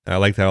moment. I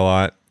like that a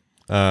lot.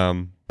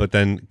 But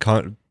then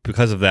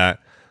because of that,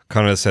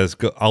 Kaneda says,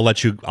 I'll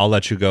let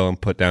you go and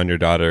put down your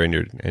daughter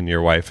and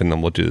your wife, and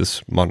then we'll do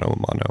this mano a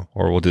mano,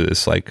 or we'll do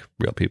this like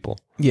real people."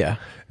 Yeah.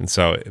 And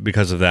so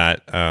because of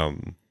that,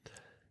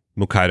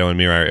 Mukaido and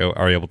Mirai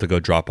are able to go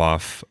drop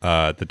off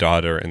the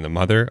daughter and the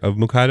mother of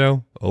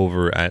Mukaido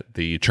over at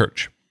the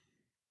church,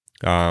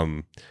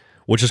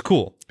 which is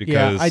cool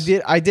because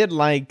I did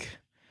like,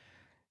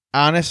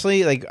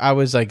 honestly, like I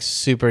was like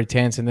super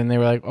tense, and then they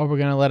were like, "Oh, we're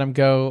gonna let him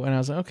go," and I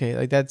was like, "Okay,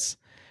 like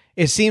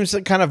it seems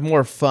kind of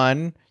more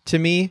fun to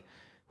me."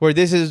 Where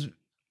this is,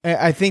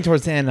 I think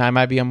towards the end I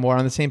might be more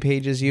on the same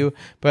page as you,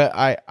 but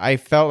I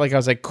felt like I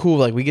was like, cool,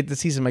 like we get to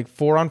see some like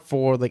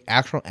 4-on-4 like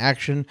actual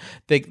action,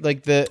 we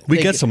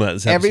get some of that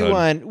this episode.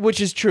 Everyone,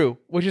 which is true,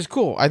 which is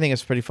cool. I think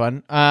it's pretty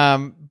fun.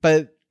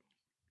 But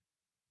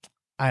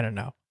I don't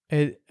know.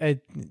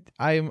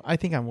 I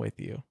think I'm with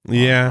you.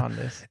 On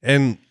this.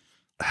 And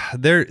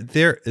there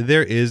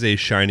is a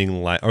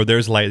shining light, or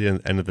there's light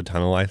at the end of the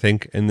tunnel, I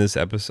think, in this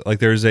episode. Like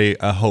there's a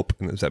hope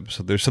in this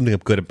episode. There's something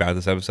good about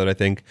this episode, I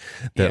think,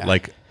 that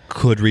like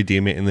could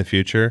redeem it in the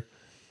future.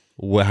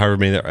 However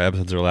many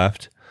episodes are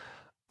left,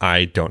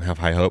 I don't have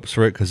high hopes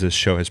for it because this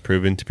show has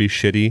proven to be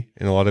shitty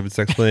in a lot of its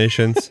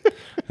explanations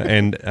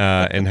and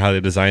how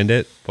they designed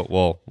it. But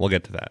we'll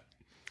get to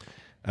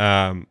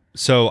that.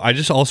 So I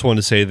just also want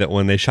to say that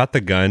when they shot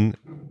the gun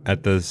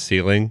at the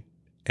ceiling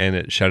and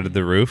it shattered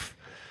the roof,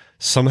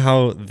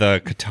 somehow the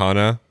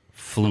katana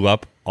flew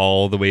up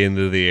all the way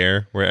into the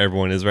air where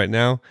everyone is right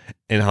now,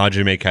 and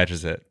Hajime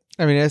catches it.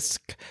 I mean, it's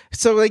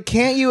so like,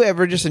 can't you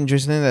ever just enjoy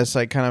something that's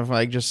like kind of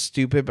like just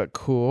stupid but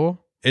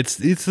cool? It's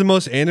the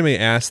most anime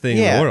ass thing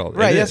in the world,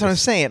 right? That's what I'm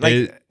saying.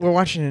 Like we're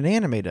watching an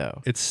anime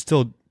though. It's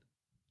still,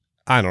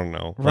 I don't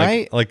know,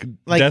 right? Like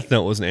Death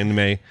Note was an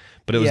anime,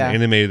 but it was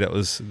an anime that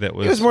was it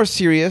was more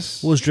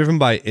serious. Was driven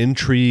by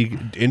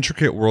intrigue,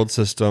 intricate world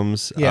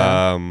systems.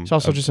 Yeah, it's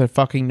also just a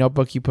fucking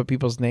notebook you put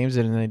people's names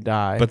in and they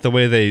die. But the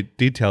way they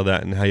detail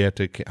that and how you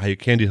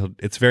can detail,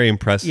 it's very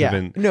impressive.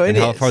 And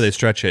how far they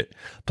stretch it.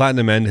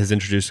 Platinum End has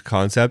introduced a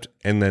concept,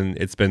 and then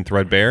it's been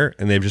threadbare,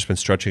 and they've just been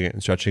stretching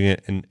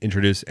it and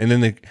introduce, and then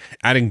they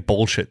adding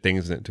bullshit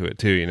things into it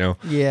too.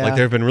 Yeah. Like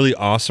there have been really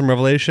awesome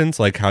revelations,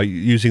 like how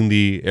using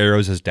the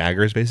arrows as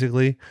daggers,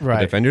 basically, to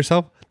defend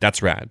yourself.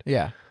 That's rad.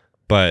 Yeah.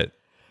 But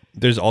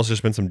there's also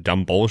just been some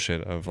dumb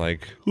bullshit of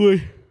like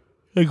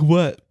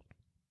what?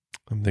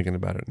 I'm thinking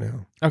about it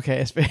now.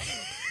 Okay,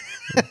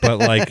 but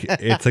like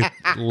it's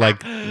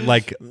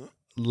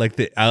like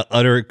the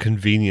utter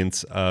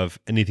convenience of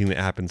anything that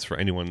happens for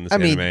anyone in this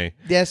anime.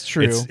 That's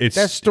true. It's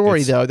that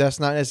story though. That's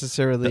not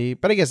necessarily.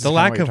 But I guess the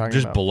lack of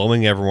just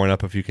blowing everyone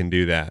up if you can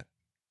do that.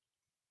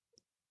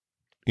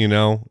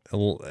 And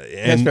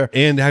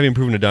having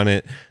proven to done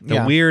it,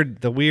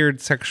 the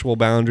weird sexual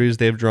boundaries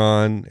they've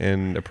drawn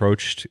and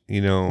approached,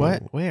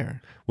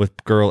 where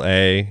with girl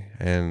A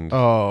and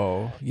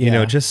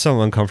just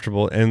so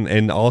uncomfortable,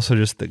 and also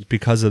just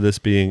because of this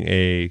being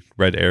a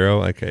red arrow,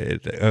 like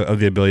of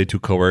the ability to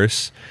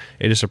coerce,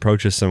 it just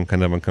approaches some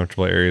kind of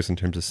uncomfortable areas in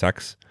terms of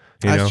sex.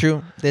 That's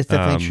true. That's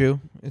definitely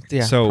true.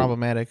 It's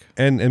problematic.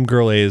 And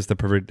girl A is the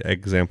perfect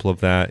example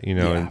of that.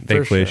 And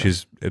thankfully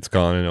it's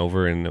gone and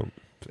over, and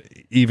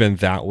even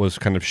that was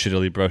kind of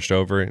shittily brushed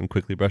over and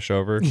quickly brushed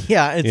over.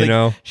 Yeah, it's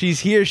like she's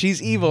here,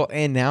 she's evil,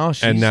 and now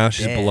she's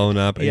dead. Blown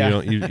up, and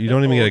you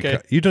don't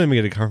even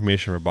get a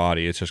confirmation of her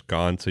body. It's just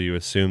gone, so you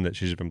assume that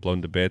she's been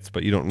blown to bits,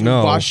 but you don't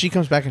know. Well, she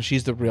comes back and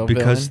she's the real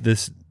villain.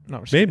 This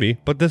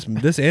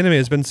anime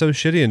has been so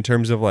shitty in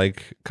terms of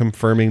like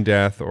confirming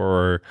death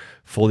or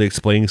fully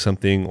explaining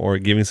something or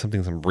giving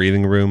something some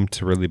breathing room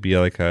to really be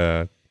like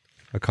a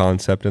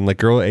concept. And like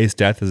Girl A's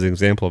death is an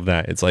example of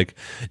that. It's like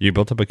you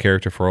built up a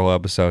character for a whole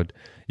episode,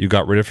 you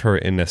got rid of her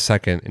in a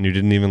second, and you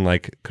didn't even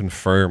like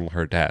confirm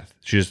her death.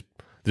 She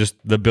just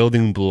the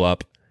building blew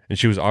up and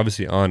she was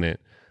obviously on it,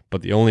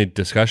 but the only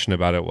discussion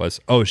about it was,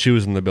 oh, she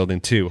was in the building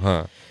too,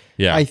 huh?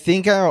 Yeah. I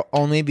think I'll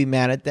only be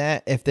mad at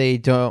that if they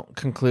don't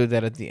conclude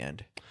that at the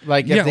end.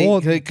 Like,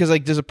 because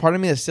like there's a part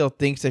of me that still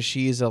thinks that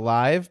she's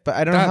alive, but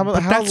I don't know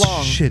how that's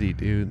long. Shitty,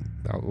 dude.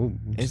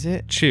 Is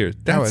it? Cheers.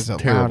 That's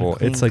terrible.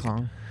 It's like,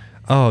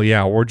 oh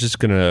yeah, we're just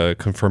gonna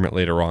confirm it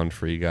later on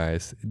for you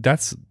guys.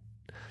 That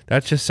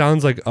just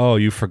sounds like, oh,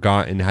 you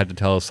forgot and had to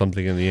tell us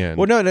something in the end.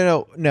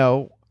 Well,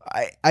 no.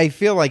 I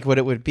feel like what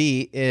it would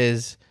be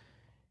is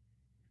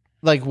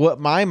like what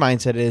my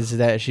mindset is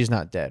that she's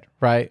not dead,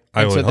 right?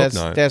 I would hope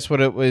not. That's what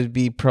it would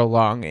be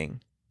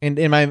prolonging. And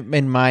in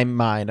my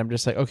mind, I'm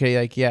just like, okay,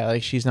 like yeah,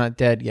 like she's not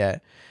dead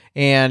yet.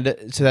 And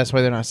so that's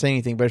why they're not saying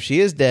anything. But if she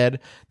is dead,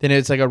 then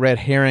it's like a red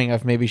herring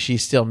of maybe she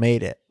still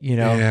made it, you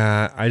know?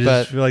 Yeah, I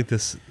just feel like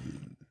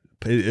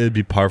it'd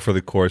be par for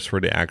the course for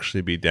her to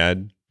actually be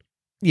dead.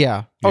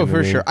 Yeah. Oh,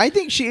 for sure. I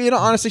think she,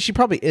 honestly, she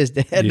probably is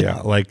dead.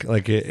 Yeah, like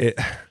it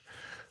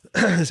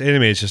this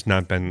anime has just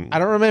not been... I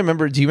don't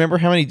remember. Do you remember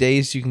how many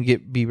days you can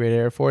be rated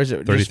R for? Is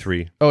it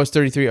 33. It's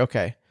 33.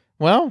 Okay.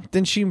 Well,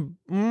 then she...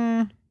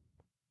 no,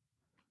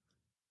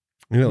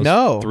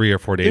 3 or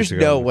 4 days There's ago.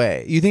 no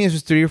way. You think it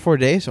was 3 or 4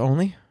 days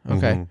only?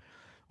 Okay. Mm-hmm.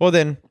 Well,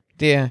 then,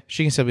 yeah,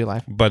 she can still be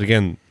alive. But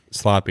again,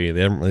 sloppy. They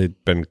haven't really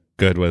been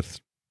good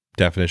with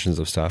definitions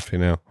of stuff, you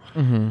know?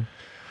 Mm-hmm.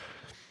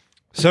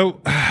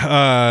 So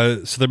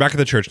they're back at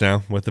the church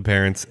now with the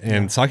parents,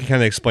 and Saki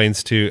kind of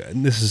explains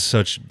and this is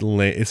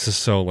it's just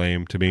so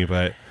lame to me,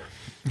 but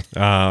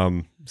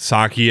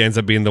Saki ends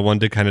up being the one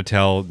to kind of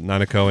tell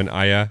Nanako and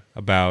Aya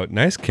about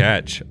nice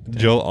catch.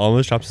 Joel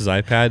almost drops his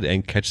iPad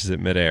and catches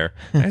it midair.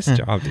 Nice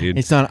job, dude.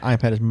 It's not an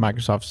iPad, it's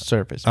Microsoft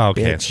Surface. Oh,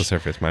 okay, bitch. it's the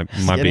Surface. My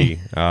B.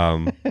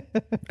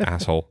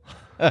 Asshole.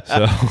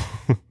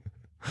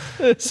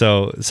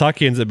 So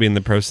Saki ends up being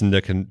the person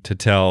to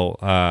tell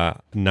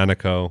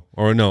Nanako,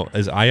 or no,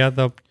 is Aya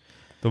the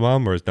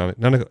mom, or is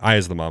Nanako?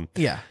 Aya's the mom.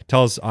 Yeah.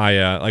 Tells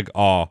Aya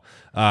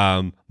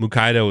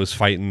Mukaido was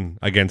fighting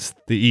against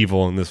the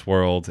evil in this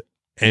world,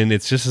 and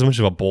it's just as much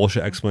of a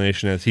bullshit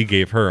explanation as he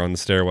gave her on the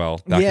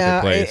stairwell back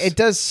at the place. It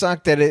does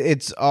suck that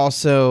it's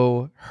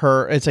also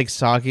her. It's like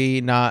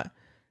Saki, not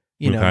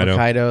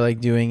Mukaido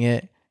like doing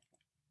it.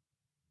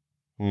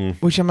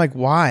 Which I'm like,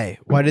 why?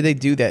 Why did they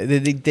do that?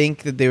 Did they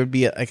think that they would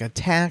be like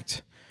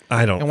attacked?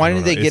 I don't. And why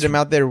didn't they know. get them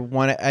out there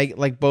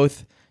like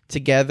both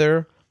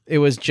together? It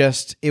was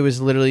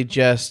literally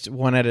just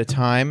one at a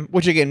time.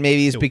 Which again,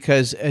 maybe is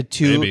because a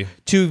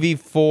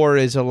 2v4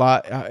 is a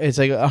lot. It's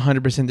like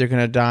 100% they're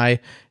gonna die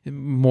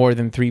more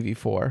than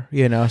 3v4.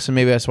 You know, so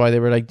maybe that's why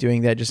they were like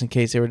doing that just in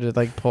case they were to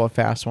like pull a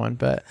fast one.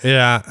 But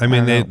yeah, I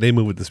mean they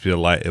move with the speed of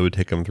light. It would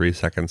take them 3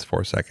 seconds,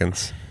 4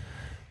 seconds.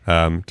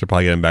 To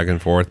probably get him back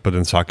and forth, but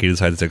then Saki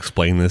decides to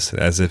explain this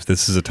as if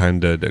this is a time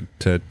to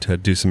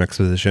do some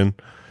exposition,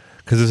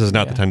 because this is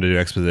not the time to do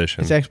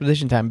exposition. It's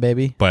exposition time,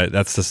 baby. But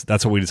that's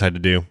what we decided to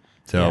do.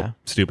 So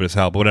stupid as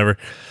hell, but whatever.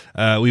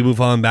 We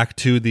move on back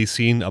to the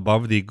scene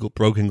above the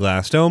broken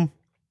glass dome.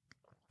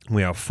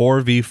 We have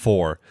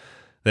 4v4.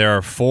 There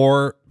are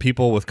 4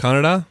 people with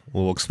Kaneda.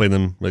 We'll explain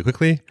them really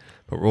quickly,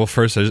 but real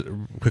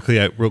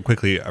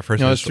quickly.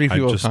 First, no, it's 3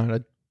 people with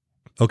Kaneda.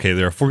 Okay,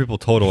 there are 4 people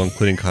total,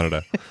 including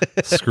Kaneda.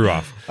 Screw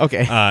off.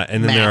 Okay.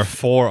 And then there are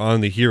 4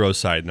 on the hero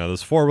side. Now,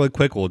 those 4 really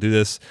quick. We'll do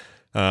this.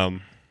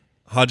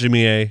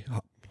 Hajime,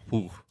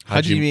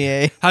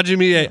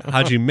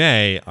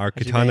 our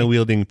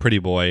katana-wielding pretty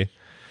boy.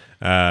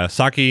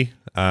 Saki,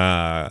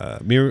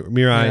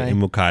 Mirai,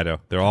 and Mukaido.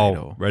 They're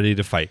all ready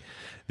to fight.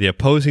 The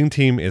opposing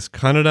team is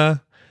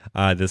Kaneda,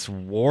 this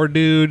war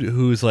dude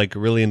who's like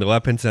really into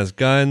weapons and has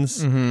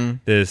guns. Mm-hmm.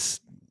 This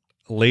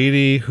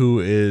lady who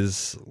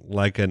is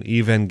like an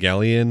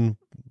Evangelion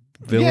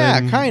villain.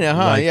 Yeah, kind of,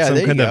 huh? Like yeah, some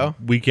there you kind go.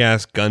 of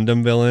weak-ass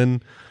Gundam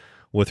villain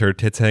with her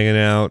tits hanging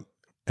out.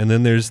 And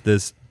then there's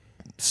this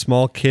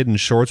small kid in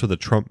shorts with a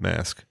Trump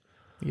mask.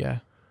 Yeah.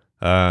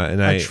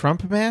 A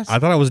Trump mask? I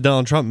thought it was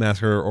Donald Trump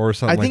mask or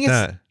something like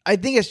that. I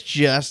think it's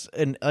just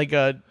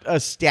a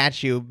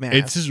statue mask.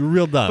 It's just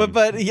real dumb.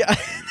 But yeah,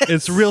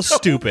 it's real so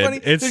stupid. Funny.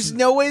 There's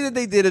no way that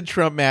they did a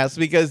Trump mask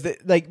because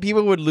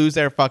people would lose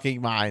their fucking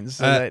minds.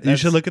 So you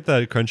should look at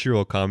the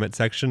Crunchyroll comment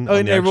section. Oh,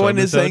 and everyone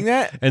is saying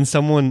that? And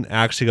someone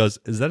actually goes,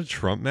 "Is that a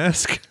Trump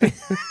mask?"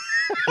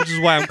 Which is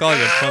why I'm calling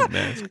it a Trump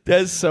mask.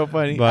 That's so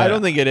funny. But I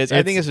don't think it is.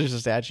 I think it's just a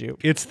statue.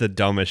 It's the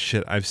dumbest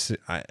shit I've seen.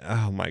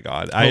 Oh my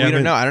god! We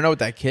don't know. I don't know what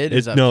that kid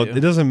is up to. It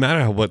doesn't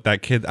matter what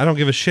that kid. I don't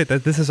give a shit.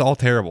 This is all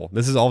terrible.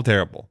 This is all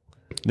terrible.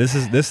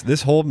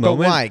 This whole moment.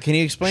 But why? Can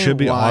you explain? Should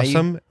be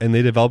awesome. And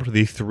they developed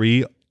the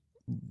three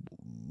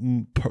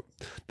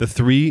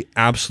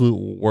absolute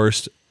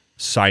worst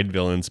side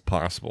villains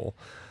possible.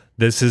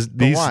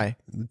 Why?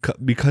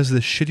 Because of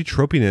the shitty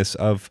tropiness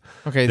of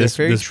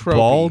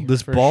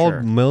this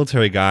bald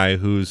military guy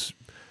who's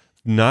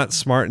not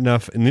smart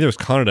enough, and neither is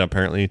Kaneda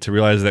apparently, to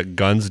realize that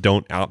guns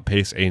don't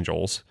outpace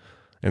angels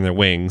and their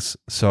wings.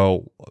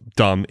 So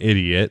dumb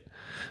idiot.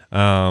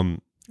 Well,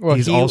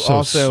 he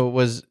also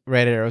was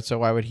Red Arrow, so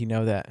why would he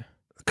know that?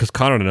 Because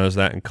Kaneda knows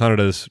that, and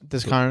Does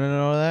Kaneda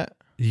know that?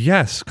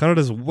 Yes,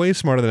 Kaneda's way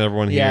smarter than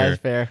everyone here. Yeah,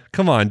 that's fair.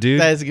 Come on, dude.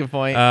 That is a good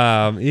point.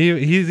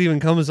 He's even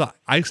comes.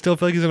 I still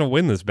feel like he's gonna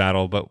win this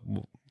battle, but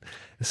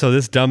so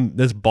this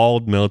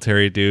bald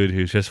military dude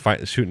who's just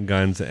shooting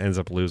guns ends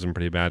up losing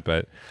pretty bad.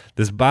 But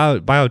this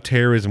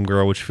bioterrorism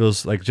girl, which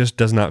feels like just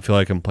does not feel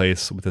like in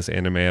place with this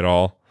anime at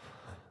all.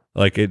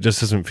 Like it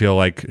just doesn't feel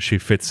like she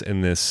fits in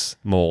this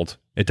mold.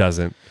 It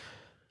doesn't.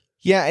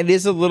 Yeah, it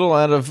is a little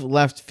out of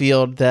left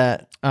field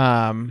that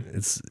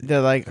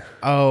they're like,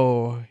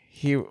 oh.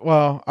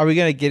 Well, are we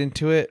going to get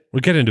into it? We'll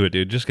get into it,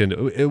 dude. Just get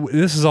into it.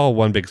 This is all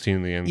one big scene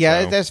in the end.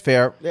 Yeah, that's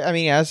fair. I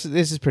mean, this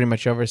is pretty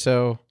much over.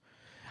 So,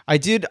 I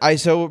did.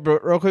 So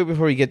real quick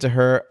before we get to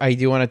her, I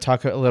do want to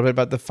talk a little bit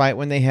about the fight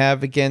when they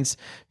have. I do want to talk a little bit about the fight when they have against,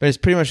 but it's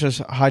pretty much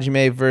just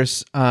Hajime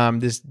versus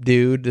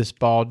this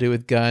bald dude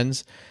with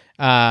guns,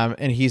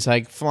 and he's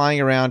like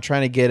flying around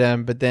trying to get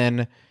him, but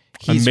then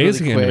he's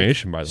amazing really quick.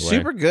 Animation, by the way,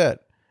 super good.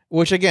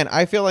 Which again,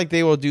 I feel like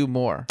they will do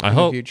more in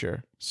the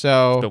future.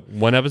 So the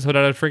one episode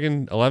out of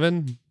freaking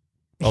 11?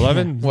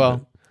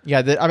 Well, yeah.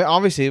 I mean,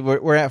 obviously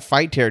we're at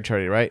fight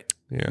territory, right?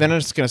 Yeah. Then I'm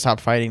just gonna stop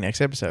fighting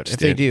next episode. If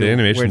they do, the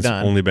animation's we're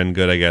done. only been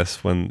good, I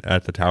guess, when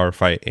at the tower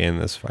fight and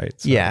this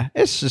fight. So. Yeah,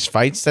 it's just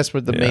fights. That's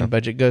what the main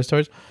budget goes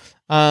towards.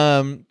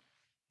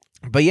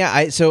 But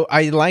yeah,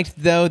 I liked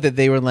though that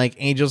they were like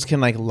angels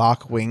can like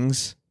lock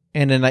wings,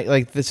 and then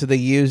so they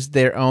used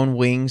their own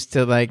wings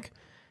to like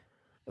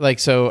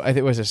so I think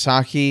it was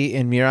Saki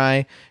and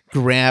Mirai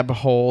grab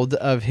hold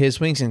of his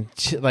wings and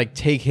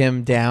take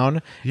him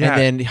down. Yeah.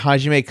 And then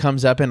Hajime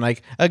comes up and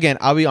again,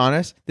 I'll be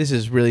honest, this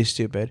is really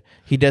stupid.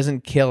 He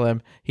doesn't kill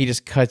him. He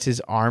just cuts his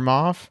arm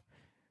off,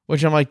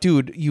 which I'm like,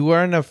 dude, you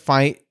are in a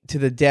fight to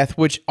the death,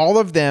 which all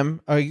of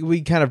them,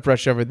 we kind of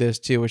brushed over this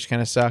too, which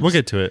kind of sucks. We'll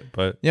get to it,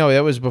 but... No,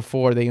 that was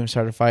before they even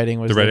started fighting.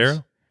 Was the Red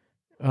Arrow?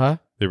 Huh?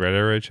 They Red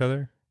Arrow each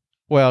other?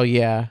 Well,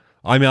 yeah.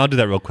 I mean, I'll do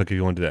that real quick if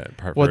you want to do that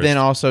part first. Then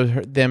also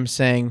them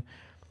saying,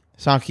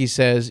 Saki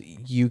says,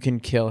 you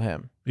can kill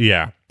him.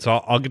 Yeah. So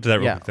I'll get to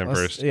that real quick then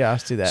first. Yeah,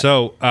 let's do that.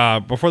 So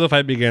before the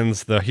fight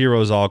begins, the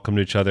heroes all come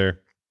to each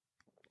other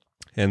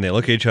and they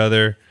look at each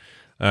other.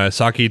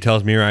 Saki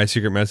tells Mirai a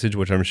secret message,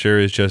 which I'm sure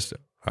is just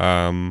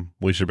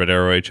we should Red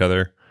Arrow each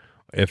other.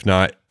 If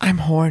not, I'm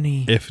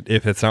horny. If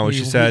it's not what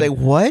she said, like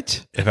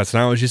what? If that's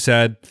not what she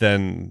said,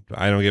 then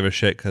I don't give a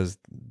shit because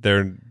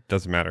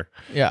doesn't matter.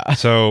 Yeah.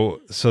 So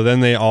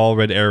then they all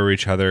Red Arrow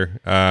each other.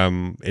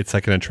 It's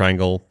like in a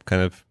triangle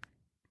kind of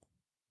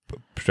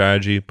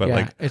strategy,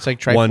 but it's like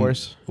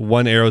Triforce.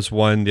 One arrow's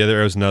one, the other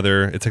arrow's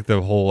another. It's like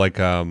the whole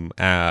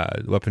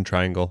weapon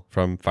triangle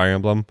from Fire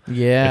Emblem.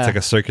 Yeah. It's like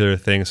a circular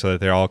thing so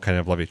that they all kind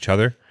of love each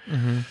other.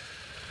 Mm-hmm.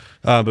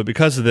 But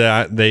because of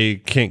that, they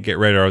can't get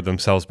Red Arrow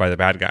themselves by the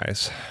bad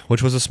guys,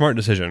 which was a smart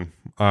decision,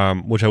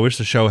 which I wish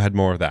the show had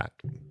more of that,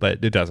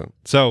 but it doesn't.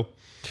 So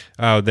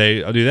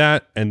they do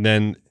that, and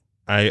then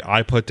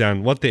I put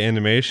down what the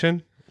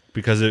animation,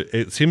 because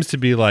it seems to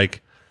be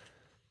like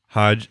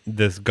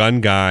this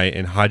gun guy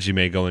and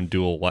Hajime go and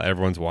duel while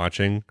everyone's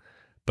watching,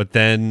 but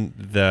then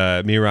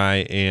the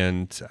Mirai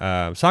and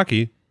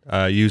Saki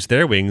use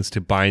their wings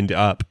to bind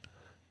up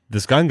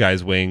this gun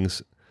guy's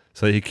wings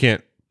so that he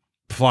can't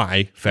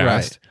fly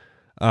fast,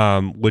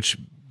 right. Which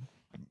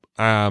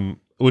then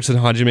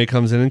Hajime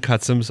comes in and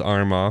cuts his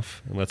arm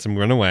off and lets him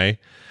run away.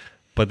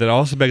 But that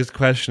also begs the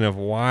question of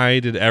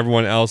why did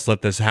everyone else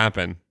let this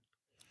happen?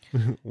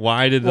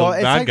 Why did the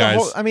bad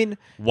guys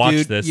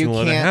watch this and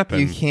let it happen?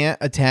 You can't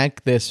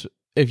attack this.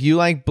 If you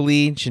like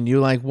Bleach and you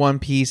like One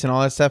Piece and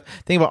all that stuff,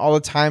 think about all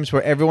the times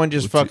where everyone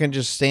just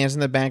stands in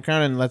the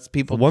background and lets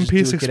people. One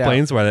Piece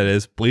explains why that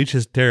is. Bleach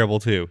is terrible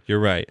too. You're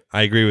right.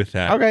 I agree with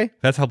that. Okay,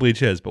 that's how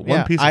Bleach is. But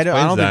One Piece explains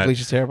I don't think Bleach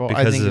is terrible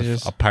because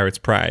of a pirate's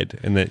pride,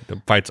 and that the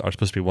fights are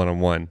supposed to be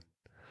one-on-one.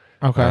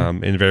 Okay.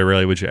 And very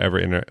rarely would you ever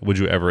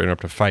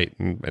interrupt a fight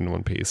in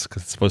One Piece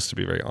because it's supposed to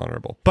be very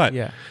honorable. But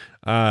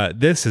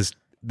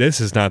this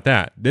is not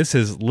that. This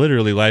is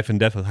literally life and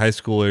death with high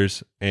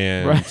schoolers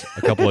and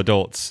a couple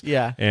adults.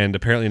 Yeah. And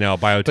apparently now a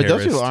bioterrorist. But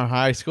those people aren't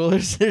high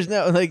schoolers. There's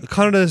no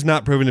Kaneda is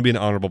not proven to be an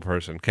honorable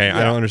person. Okay. Yeah.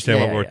 I don't understand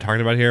what we're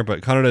talking about here,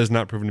 but Kaneda is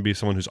not proven to be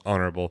someone who's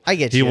honorable. I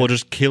get you. He will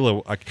just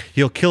kill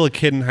he'll kill a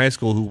kid in high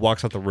school who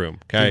walks out the room.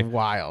 Okay. He's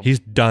wild. He's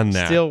done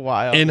that. Still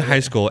wild. In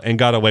high school and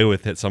got away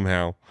with it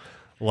somehow.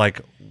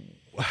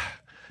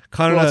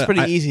 Kaneda, it's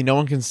pretty easy. No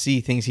one can see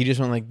things. He just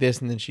went like this,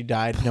 and then she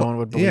died. No one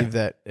would believe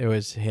that it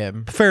was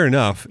him. Fair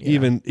enough.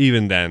 Yeah.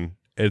 Even then,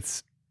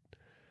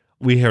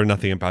 we hear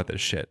nothing about this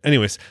shit.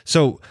 Anyways,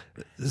 so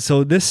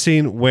this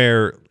scene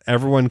where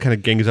everyone kind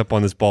of gangs up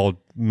on this bald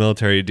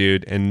military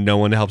dude, and no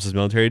one helps this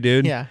military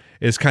dude,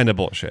 is kind of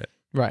bullshit.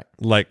 Right.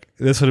 Like,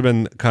 this would have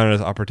been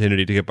Kaneda's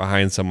opportunity to get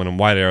behind someone and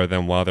wide arrow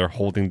them while they're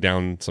holding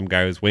down some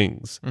guy's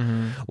wings.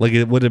 Mm-hmm. Like,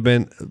 it would have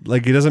been,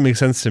 like, it doesn't make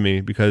sense to me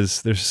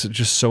because there's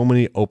just so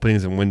many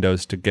openings and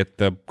windows to get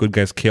the good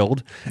guys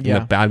killed, and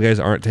the bad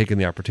guys aren't taking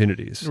the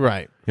opportunities.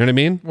 Right. You know what I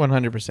mean?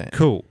 100%.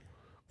 Cool.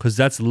 Because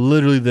that's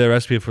literally the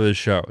recipe for this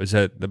show, is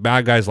that the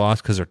bad guys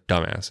lost because they're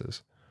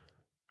dumbasses.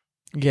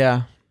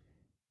 Yeah.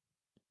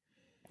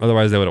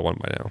 Otherwise, they would have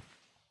won by now.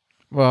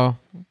 Well...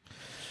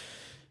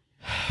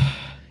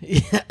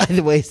 Yeah,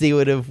 otherwise they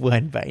would have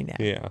won by now.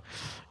 Yeah,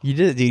 you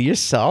did, dude. You're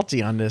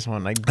salty on this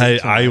one. Like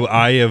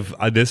I have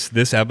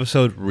this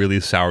episode really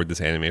soured this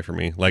anime for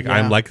me. Like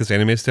I'm like this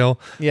anime still.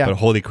 Yeah. But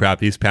holy crap,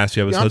 these past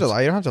few episodes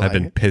have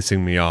been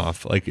pissing me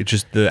off. Like it's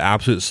just the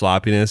absolute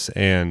sloppiness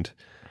and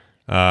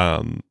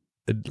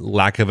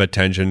lack of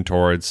attention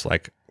towards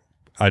like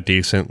a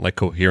decent like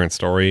coherent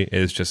story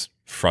is just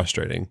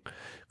frustrating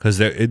because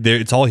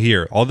it's all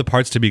here. All the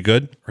parts to be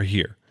good are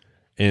here,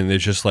 and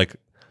it's just like.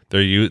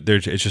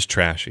 It's just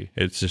trashy.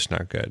 It's just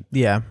not good.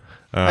 Yeah,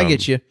 I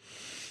get you.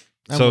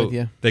 I'm with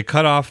you. They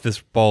cut off this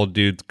bald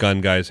dude's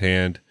gun guy's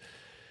hand.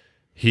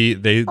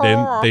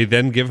 They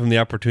then give him the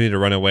opportunity to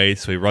run away,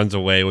 so he runs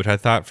away, which I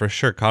thought for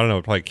sure Katana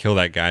would probably kill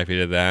that guy if he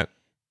did that.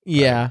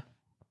 Yeah.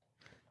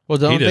 Well,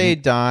 don't they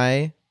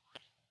die?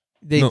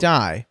 They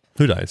die.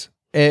 Who dies?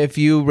 If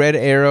you red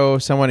arrow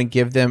someone and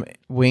give them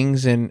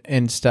wings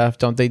and stuff,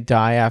 don't they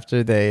die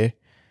after they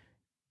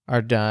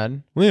are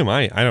done? What am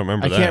I? I don't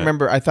remember. I can't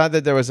remember. I thought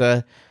that there was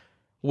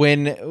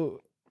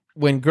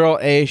when Girl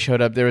A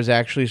showed up, there was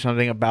actually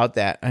something about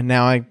that, and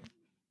now I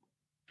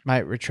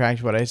might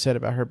retract what I said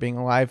about her being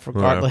alive,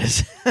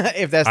 regardless.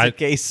 If that's the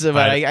case, but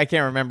I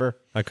can't remember.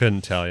 I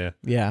couldn't tell you.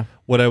 Yeah.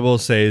 What I will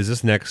say is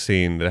this next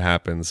scene that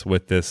happens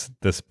with this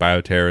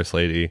bioterrorist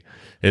lady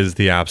is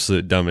the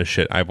absolute dumbest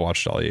shit I've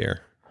watched all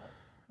year.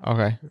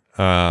 Okay.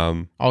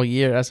 All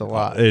year, that's a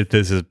lot.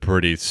 This is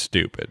pretty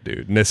stupid,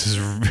 dude. And this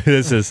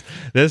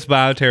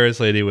bioterrorist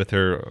lady with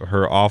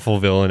her awful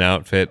villain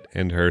outfit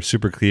and her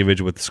super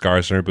cleavage with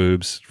scars on her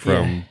boobs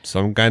from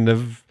some kind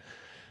of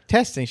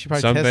testing. She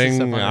probably tested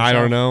something. I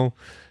don't know.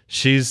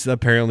 She's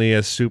apparently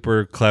a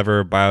super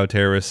clever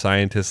bioterrorist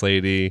scientist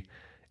lady,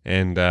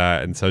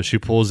 and so she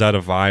pulls out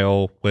a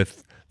vial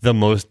with the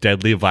most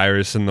deadly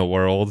virus in the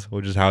world,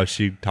 which is how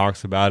she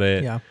talks about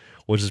it. Yeah.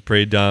 Which is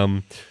pretty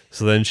dumb.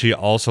 So then she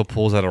also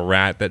pulls out a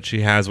rat that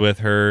she has with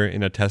her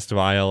in a test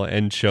vial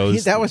and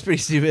shows that was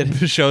pretty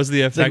stupid. Shows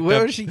the effect like,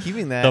 where of was she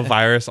keeping that? The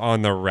virus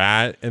on the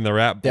rat, and the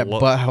rat that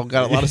butthole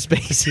got a lot of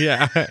space.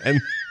 Yeah, and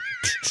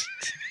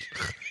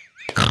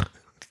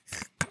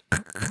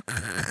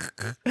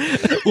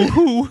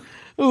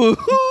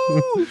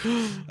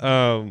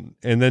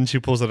and then she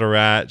pulls out a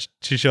rat.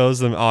 She shows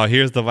them, oh,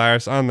 here's the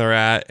virus on the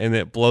rat, and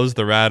it blows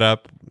the rat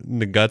up in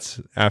the guts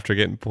after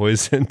getting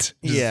poisoned.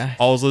 Yeah,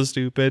 also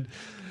stupid.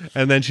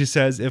 And then she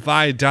says, if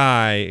I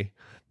die,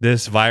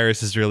 this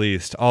virus is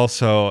released.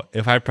 Also,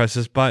 if I press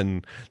this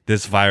button,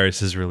 this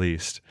virus is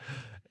released.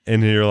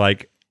 And you're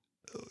like,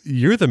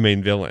 you're the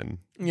main villain.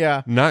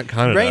 Yeah. Not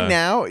Canada. Right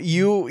now,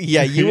 you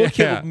will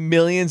kill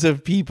millions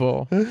of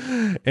people.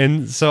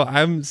 And so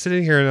I'm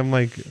sitting here and I'm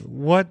like,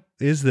 what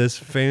is this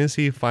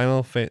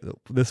Final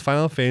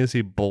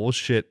Fantasy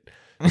bullshit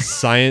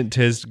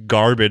scientist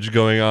garbage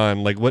going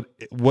on? Like, what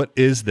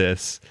is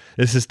this?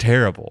 This is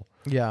terrible.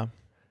 Yeah.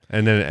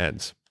 And then it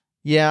ends.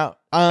 Yeah.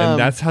 And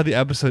that's how the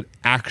episode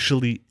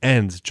actually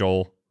ends,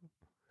 Joel.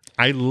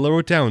 I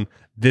wrote down,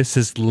 this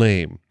is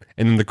lame.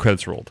 And then the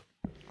credits rolled.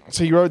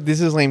 So you wrote, this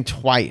is lame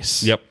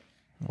twice. Yep.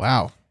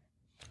 Wow.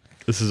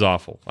 This is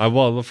awful.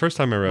 The first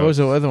time I wrote. What was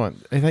the other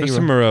one? I thought first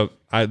time I wrote,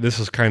 this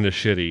was kind of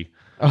shitty.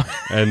 Oh.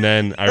 And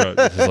then I wrote,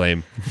 this is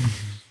lame.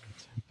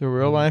 The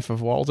real life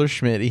of Walter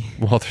Schmitty.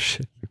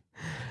 Walter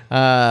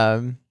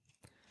Schmitty.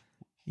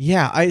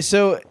 Yeah.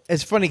 So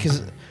it's funny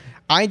because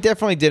I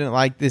definitely didn't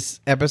like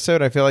this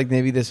episode. I feel like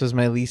maybe this was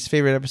my least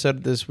favorite episode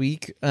of this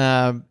week.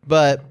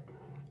 But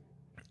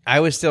I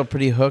was still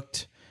pretty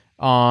hooked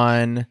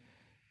on,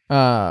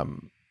 I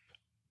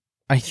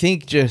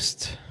think,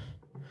 just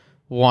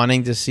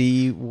wanting to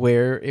see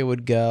where it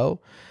would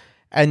go.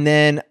 And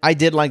then I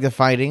did like the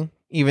fighting,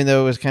 even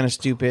though it was kind of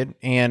stupid.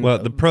 And well,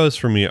 the pros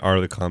for me are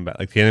the combat.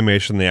 Like the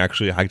animation, they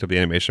actually hiked up the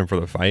animation for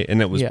the fight,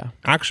 and it was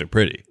actually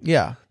pretty.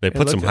 Yeah. They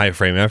put some high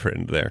frame effort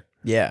into there.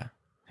 Yeah.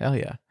 Hell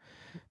yeah.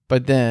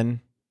 But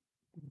then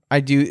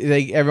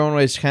everyone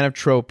was kind of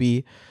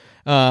tropey.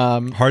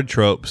 Hard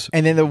tropes.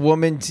 And then the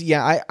woman,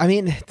 I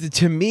mean,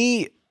 to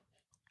me,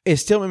 it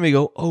still made me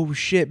go, oh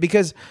shit.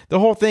 Because the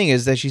whole thing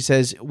is that she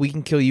says, we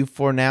can kill you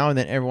for now and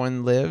then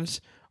everyone lives.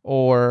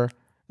 Or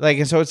like,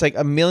 and so it's like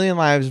 1,000,000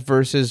 lives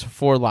versus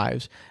 4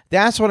 lives.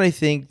 That's what I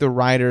think the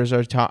writers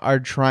are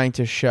trying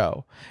to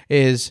show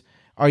is,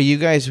 are you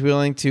guys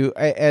willing to,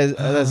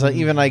 as like,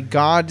 even like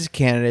God's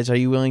candidates, are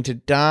you willing to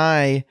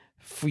die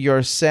for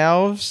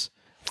yourselves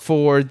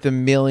for the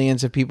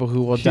millions of people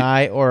who will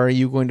die, or are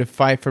you going to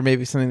fight for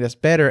maybe something that's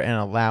better and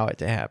allow it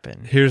to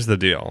happen? Here's the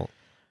deal.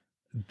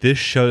 This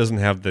show doesn't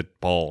have the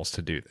balls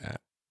to do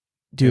that.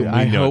 Dude,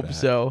 I hope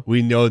so.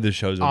 We know this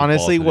show's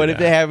honestly, what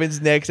if it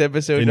happens next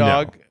episode,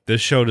 dog? No,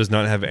 this show does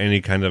not have any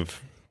kind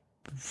of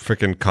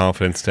freaking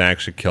confidence to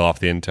actually kill off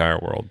the entire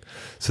world.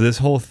 So this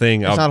whole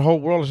thing, it's not a whole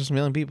world, it's just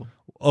 1,000,000 people.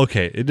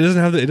 Okay, it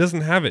doesn't have it.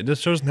 This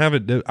show doesn't have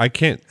it.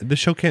 This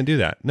show can't do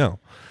that. No.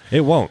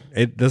 It won't.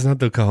 It doesn't have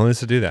the cojones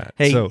to do that.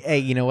 Hey,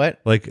 you know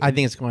what? Like, I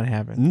think it's going to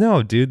happen.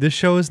 No, dude, this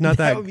show is not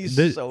that. Would be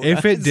so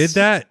if it did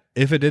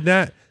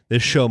that,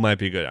 this show might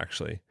be good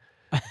actually.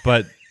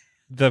 But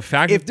the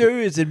fact if there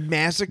is a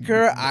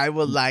massacre, I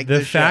will like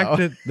the show. fact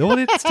that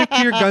stick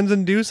to your guns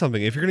and do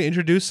something. If you're going to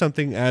introduce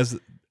something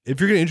if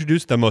you're going to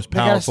introduce the most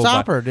powerful,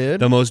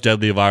 the most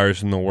deadly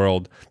virus in the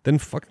world, then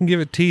fucking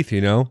give it teeth.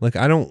 You know, like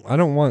I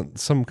don't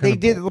want some kind. They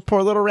did. The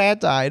poor little rat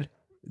died.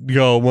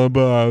 Yo,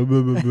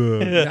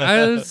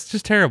 it's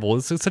just terrible.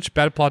 It's such a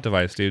bad plot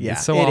device, dude. Yeah,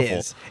 it's so awful.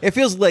 Is. It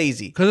feels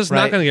lazy because it's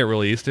not going to get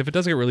released. If it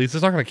does get released,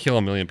 it's not going to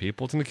kill 1,000,000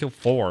 people. It's going to kill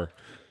 4,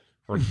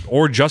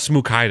 or just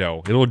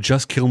Mukaido. It'll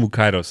just kill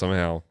Mukaido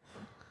somehow.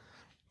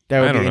 That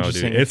would I don't be know,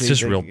 interesting. dude. It's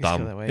just real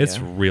dumb. It's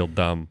real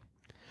dumb.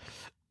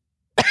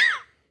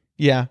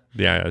 Yeah.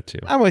 Yeah, that too.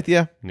 I'm with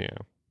you. Yeah.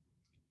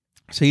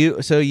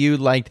 So you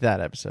liked that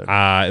episode?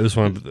 It was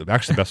one of the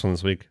best one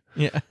this week.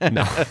 Yeah.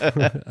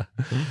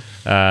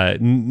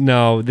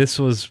 No, this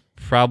was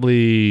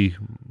probably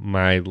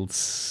my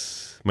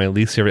least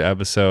favorite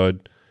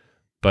episode,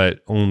 but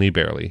only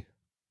barely.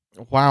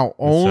 Wow,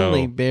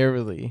 only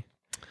barely.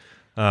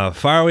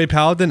 Faraway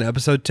Paladin,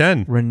 episode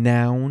 10.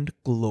 Renowned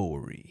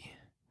Glory.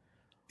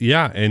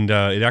 Yeah, and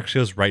it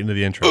actually goes right into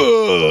the intro.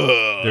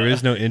 There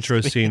is no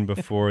intro scene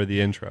before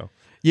the intro.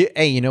 Yeah.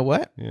 Hey, you know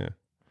what? Yeah.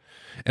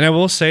 And I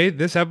will say,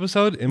 this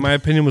episode, in my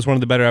opinion, was one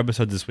of the better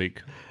episodes this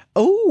week.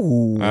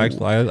 Oh. I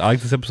like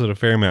this episode a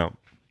fair amount.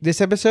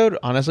 This episode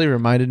honestly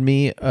reminded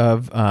me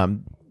of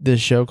this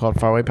show called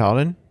Faraway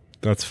Paladin.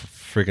 That's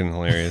freaking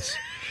hilarious.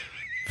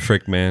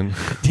 Frick, man.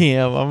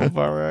 Damn, I'm a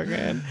Faraway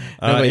man.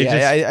 No, I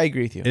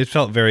agree with you. It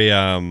felt very...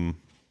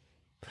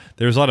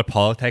 there was a lot of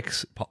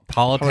politics.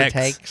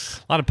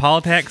 Politics. A lot of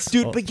politics.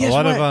 Dude, but guess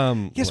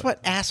what? Guess what,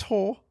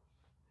 asshole?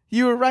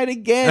 You were right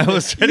again. I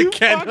was right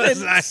again.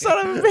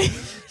 Son of a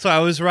bitch. So I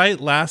was right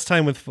last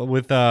time with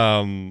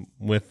Platinum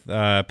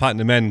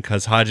Men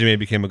because Hajime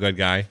became a good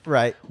guy.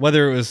 Right.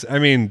 Whether it was,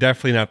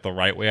 definitely not the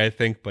right way, I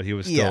think, but he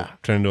was still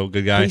turning into a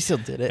good guy. But he still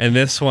did it. And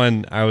this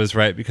one, I was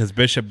right because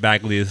Bishop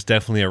Bagley is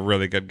definitely a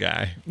really good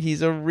guy.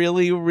 He's a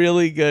really,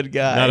 really good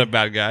guy. Not a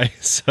bad guy.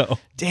 So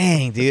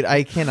dang, dude,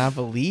 I cannot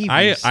believe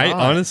I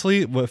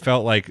honestly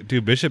felt like,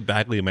 dude, Bishop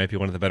Bagley might be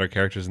one of the better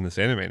characters in this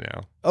anime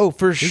now. Oh,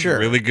 for He's sure.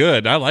 really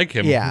good. I like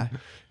him. Yeah.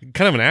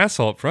 Kind of an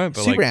asshole up front,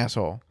 but super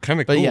asshole.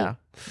 Kind of cool. But yeah.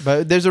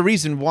 But there's a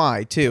reason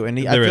why too, and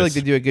I feel like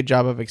they do a good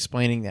job of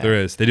explaining that. There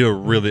is. They do a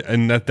really,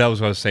 and that was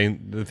what I was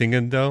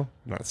thinking.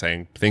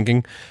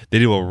 They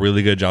do a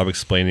really good job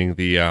explaining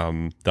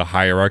the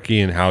hierarchy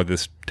and how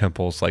this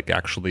temple's like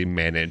actually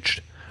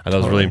managed. I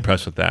was really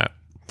impressed with that.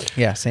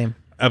 Yeah, same.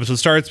 Episode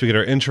starts. We get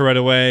our intro right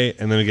away,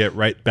 and then we get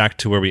right back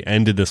to where we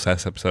ended this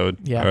last episode.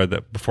 Yeah. Or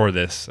before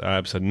this,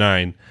 episode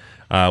 9,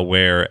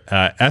 where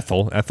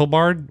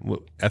Ethelbard,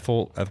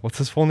 what's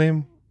his full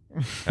name?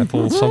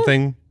 Ethel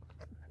something.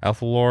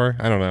 Ethelor?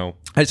 I don't know.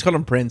 I just called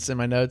him Prince in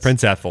my notes.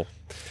 Prince Ethel.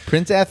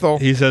 Prince Ethel.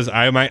 He says,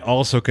 I might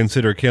also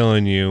consider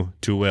killing you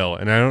to Will.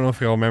 And I don't know if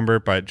you'll remember,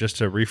 but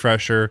just a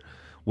refresher,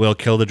 Will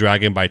killed the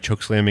dragon by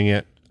chokeslamming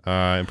it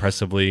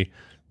impressively.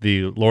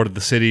 The Lord of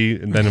the City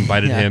and then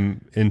invited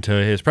him into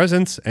his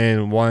presence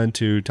and wanted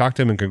to talk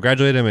to him and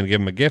congratulate him and give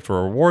him a gift or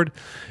a reward.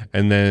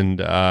 And then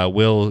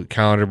Will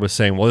countered with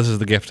saying, well, this is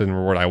the gift and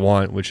reward I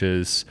want, which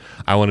is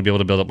I want to be able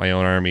to build up my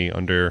own army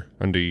under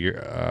your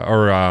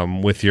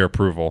with your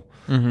approval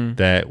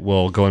that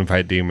will go and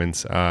fight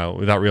demons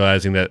without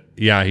realizing that,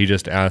 he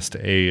just asked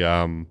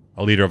a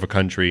leader of a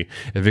country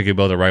if he could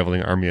build a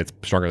rivaling army that's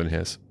stronger than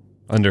his.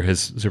 Under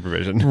his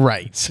supervision.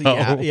 Right.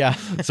 So, yeah.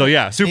 So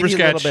super maybe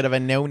sketch. A little bit of a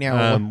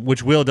no-no.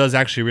 Which Will does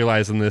actually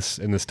realize in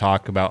this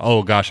talk about,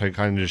 oh gosh, I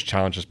kind of just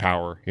challenge his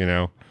power, you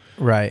know?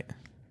 Right.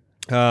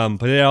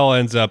 But it all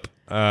ends up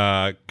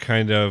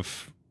kind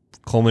of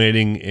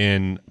culminating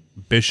in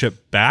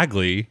Bishop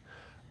Bagley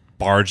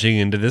barging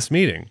into this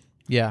meeting.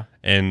 Yeah.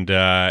 And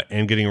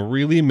getting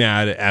really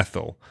mad at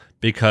Ethel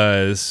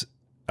because,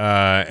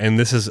 and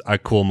this is a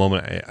cool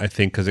moment, I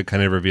think, because it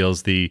kind of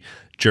reveals the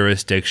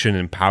jurisdiction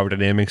and power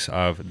dynamics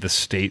of the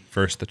state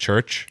versus the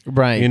church,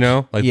 right? You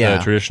know, like the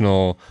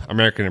traditional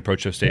American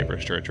approach of state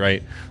versus church,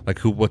 right? Like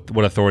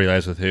what authority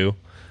lies with who?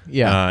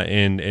 Yeah.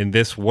 In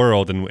this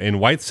world, in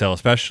White Cell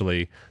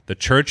especially, the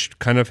church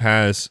kind of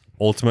has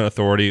ultimate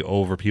authority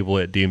over people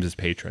it deems as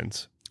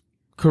patrons.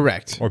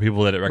 Correct. Or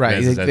people that it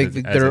recognizes as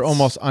they're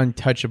almost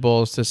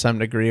untouchables to some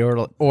degree,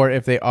 or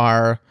if they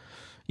are,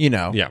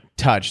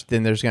 touched,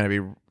 then there's going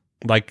to be.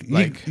 That's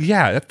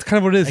kind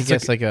of what it is. I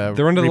guess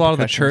they're under the law of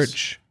the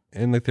church,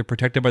 and they're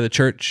protected by the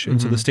church,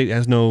 and so the state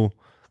has no.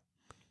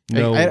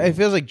 It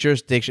feels like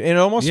jurisdiction. It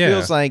almost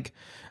feels like,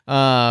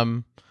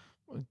 I'm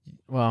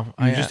no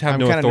kind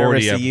of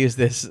nervous to use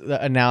this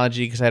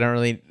analogy because I don't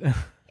really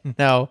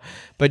know,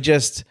 but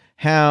just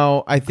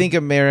how I think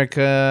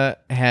America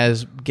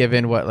has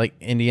given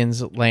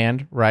Indians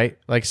land, right?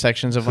 Like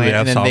sections of land,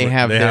 and then they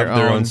have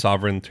their own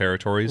sovereign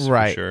territories,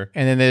 right? For sure.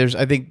 And then there's,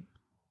 I think,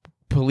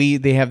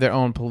 they have their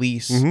own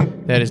police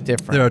that is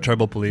different. They're a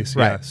tribal police,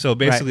 right? Yeah. So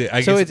basically, I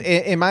guess, so it's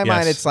in my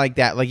mind, it's like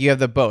that. Like you have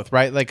the both,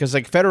 right? Like because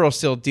federal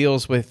still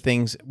deals with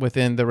things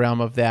within the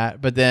realm of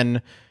that, but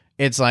then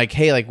it's like,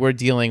 hey, we're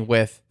dealing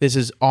with this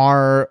is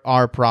our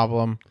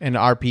problem and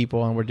our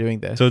people, and we're doing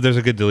this. So there's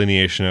a good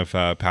delineation of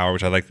power,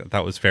 which I like.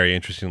 That was very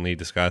interestingly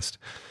discussed,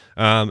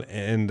 or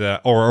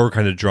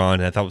kind of drawn.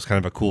 I thought was kind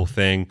of a cool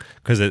thing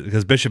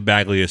because Bishop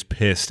Bagley is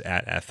pissed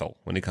at Ethel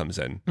when he comes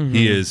in.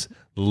 He is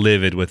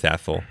livid with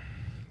Ethel.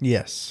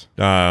 Yes.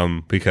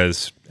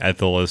 Because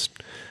Ethel has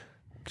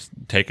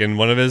taken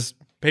one of his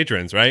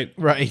patrons, right?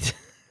 Right.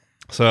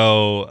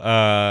 So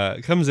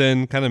comes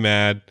in kind of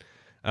mad.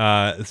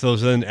 So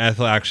then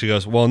Ethel actually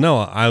goes, well,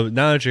 no,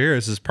 now that you're here,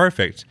 this is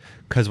perfect.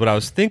 Because what I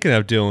was thinking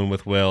of doing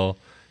with Will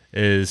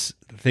is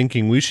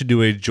thinking we should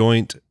do a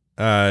joint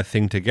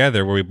thing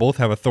together where we both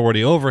have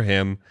authority over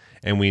him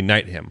and we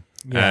knight him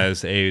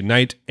as a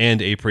knight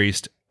and a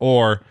priest,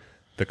 or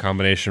the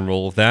combination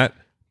role of that.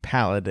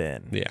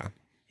 Paladin. Yeah.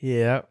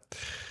 Yeah.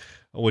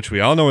 Which we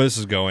all know where this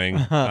is going.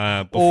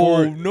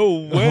 Oh, no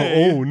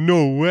way. Oh,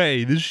 no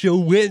way. This show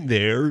went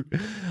there.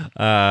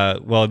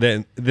 Well,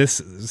 then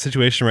this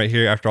situation right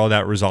here, after all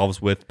that,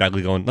 resolves with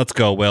Bagley going, let's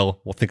go, Will.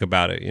 We'll think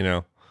about it, you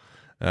know.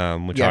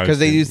 Which because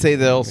they do say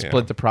they'll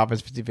split the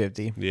profits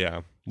 50-50.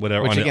 Yeah.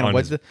 Whatever. Which, again,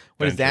 what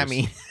does that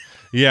mean?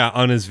 Yeah,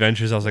 on his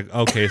ventures, I was like,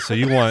 okay, so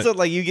you want... so,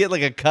 like, you get,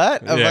 like, a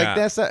cut of, like,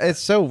 that stuff? It's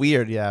so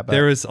weird, yeah. But...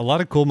 There was a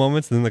lot of cool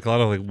moments and then, like, a lot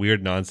of, like,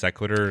 weird non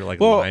sequitur, like,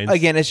 lines. Well,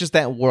 again, it's just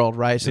that world,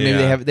 right? So maybe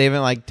they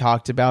haven't, like,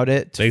 talked about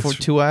it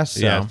to us. So.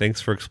 Yeah,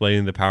 thanks for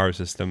explaining the power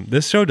system.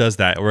 This show does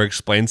that, where it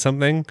explains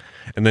something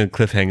and then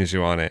cliffhangers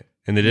you on it.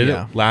 And they did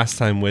it last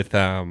time with...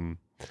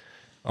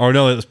 Or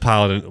no, it was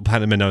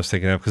Platinum I was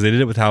thinking of, because they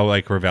did it with how,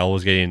 like, Ravel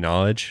was getting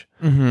knowledge.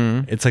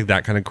 Mm-hmm. It's like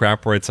that kind of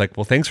crap where it's like,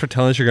 well, thanks for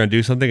telling us you're going to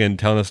do something and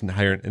telling us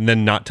how you're, and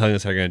then not telling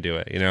us how you're going to do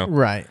it, you know?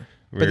 Right.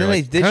 Where but then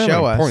like, they did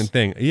show us. Important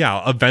thing.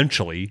 Yeah,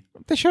 eventually.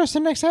 They show us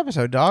the next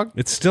episode, dog.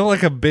 It's still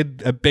like a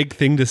big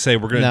thing to say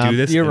we're going to do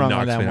this and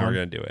not explain how we're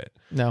going to do it.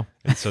 No.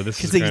 And so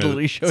this is because they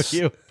literally showed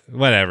you.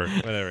 Whatever.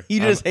 You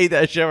just hate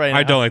that show right now.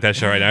 I don't like that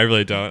show right now. I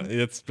really don't.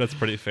 That's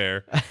pretty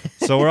fair.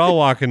 So we're all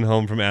walking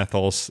home from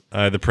Ethel's,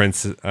 the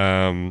prince,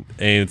 and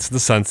it's the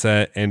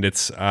sunset, and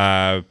it's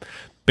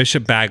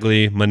Bishop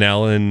Bagley,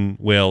 Manel, and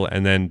Will,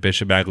 and then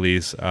Bishop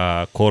Bagley's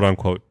quote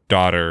unquote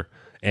daughter,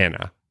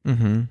 Anna.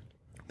 Mm-hmm.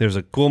 There's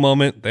a cool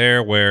moment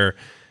there where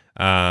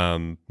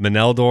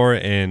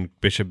Maneldor and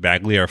Bishop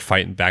Bagley are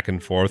fighting back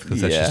and forth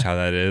because that's just how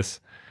that is.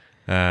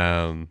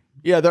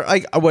 Yeah, they're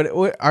like,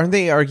 what aren't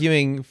they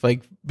arguing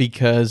like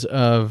because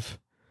of,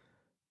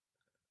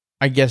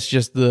 I guess,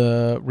 just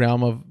the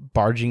realm of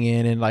barging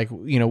in and like,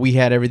 you know, we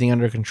had everything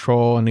under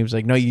control, and he was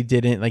like, no, you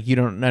didn't, like, you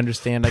don't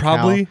understand, like,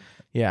 probably.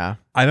 Yeah,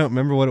 I don't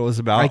remember what it was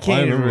about.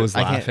 I remember was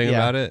laughing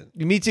about it.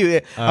 Me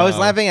too. I was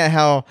laughing at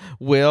how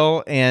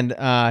Will and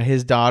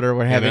his daughter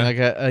were having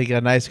like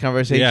a nice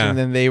conversation, and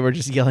then they were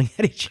just yelling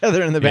at each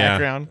other in the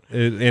background.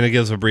 And it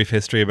gives a brief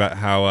history about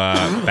how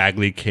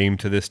Bagley came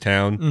to this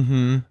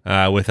town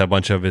with a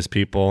bunch of his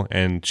people,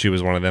 and she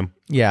was one of them.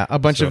 Yeah, a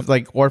bunch of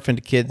like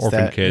orphaned kids.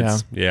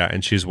 Kids. Yeah,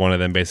 and she's one of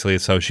them basically.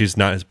 So she's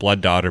not his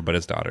blood daughter, but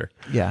his daughter.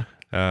 Yeah.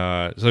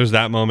 So there's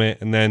that moment,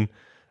 and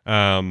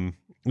then.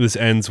 This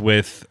ends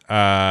with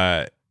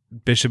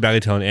Bishop Bagley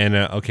telling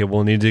Anna, okay,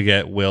 we'll need to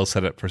get Will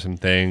set up for some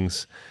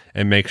things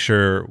and make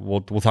sure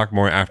we'll talk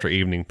more after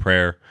evening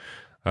prayer.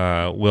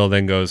 Will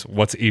then goes,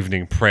 what's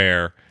evening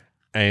prayer?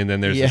 And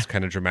then there's this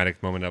kind of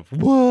dramatic moment of,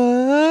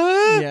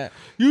 what? Yeah.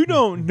 You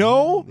don't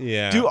know?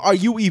 Yeah. Dude, are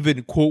you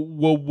even, quote,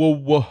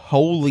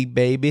 holy,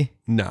 baby?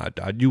 Nah,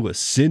 dog, you a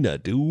sinner,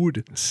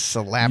 dude.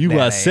 Slap you that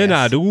a ass.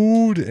 sinner,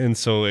 dude. And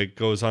so it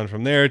goes on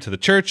from there to the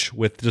church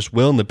with just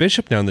Will and the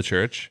bishop down the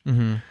church.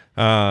 Mm-hmm.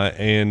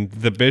 And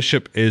the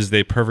bishop is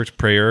the perfect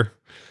prayer.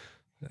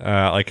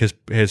 Like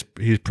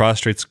he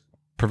prostrates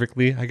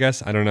perfectly, I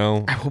guess. I don't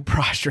know. I will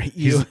prostrate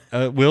you.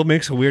 Will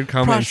makes a weird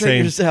comment Prostrate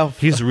saying yourself.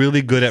 He's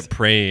really good at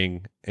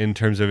praying in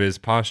terms of his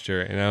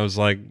posture. And I was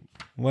like,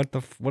 what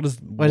does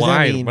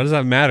that mean? What does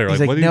that matter?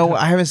 He's like no,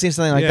 I haven't seen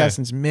something like that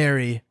since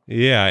Mary.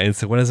 Yeah. And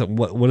so what does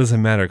it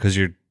matter? Because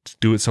you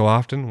do it so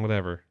often?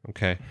 Whatever.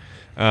 Okay.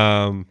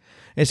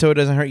 And so it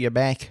doesn't hurt your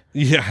back.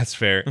 Yeah, that's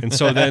fair. And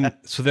so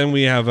then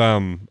we have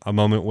a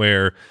moment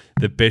where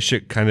the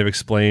bishop kind of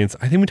explains.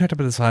 I think we talked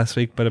about this last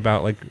week, but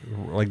about like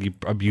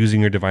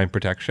abusing your divine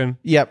protection.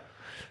 Yep.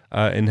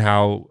 And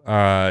how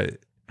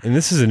and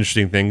this is an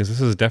interesting thing because this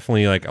is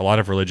definitely like a lot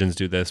of religions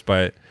do this,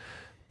 but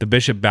the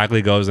Bishop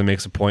Bagley goes and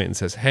makes a point and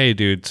says, "Hey,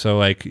 dude, so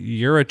like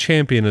you're a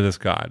champion of this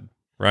god,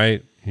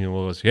 right?" He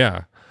goes,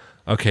 "Yeah."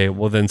 Okay,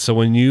 well then, so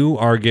when you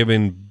are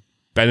given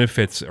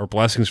benefits or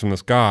blessings from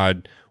this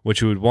god, what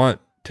you would want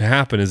to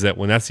happen is that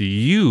when that's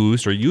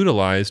used or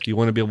utilized, you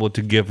want to be able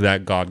to give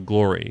that God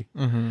glory.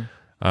 Mm-hmm.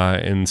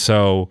 And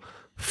so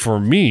for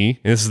me,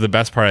 and this is the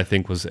best part, I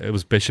think, was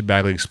Bishop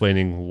Bagley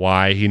explaining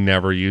why he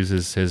never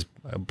uses his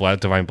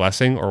divine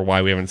blessing or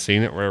why we haven't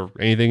seen it or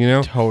anything, you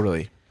know?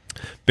 Totally.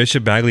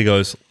 Bishop Bagley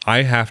goes,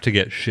 I have to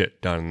get shit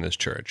done in this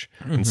church.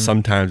 And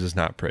sometimes it's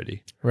not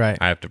pretty. Right.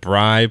 I have to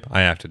bribe.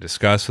 I have to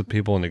discuss with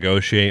people,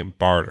 negotiate, and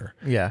barter.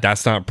 Yeah.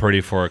 That's not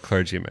pretty for a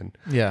clergyman.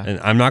 Yeah. And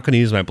I'm not going to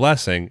use my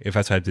blessing if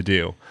that's what I have to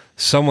do.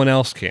 Someone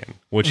else can,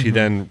 which he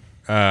then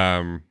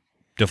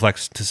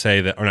deflects to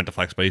say that, or not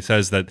deflects, but he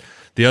says that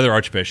the other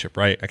archbishop,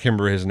 right? I can't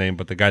remember his name,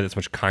 but the guy that's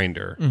much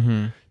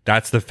kinder,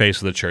 that's the face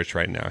of the church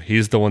right now.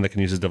 He's the one that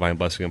can use his divine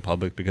blessing in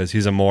public because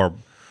he's a more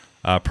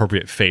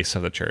appropriate face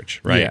of the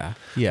church, right?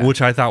 Yeah.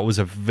 Which I thought was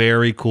a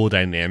very cool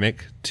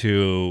dynamic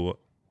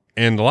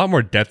and a lot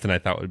more depth than I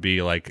thought would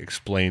be like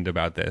explained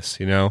about this,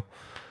 you know?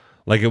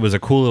 Like it was a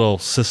cool little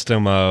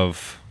system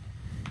of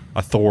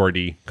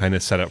authority kind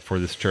of set up for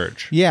this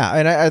church. Yeah,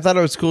 and I thought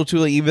it was cool too,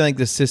 like even like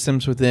the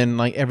systems within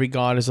like every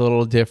god is a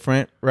little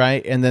different,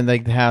 right? And then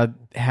like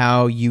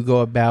how you go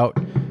about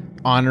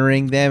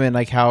honoring them and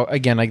like how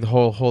again like the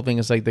whole thing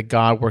is like the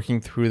God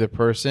working through the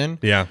person.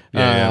 Yeah.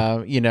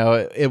 You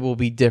know, it will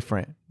be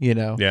different You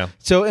know? Yeah.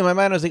 So in my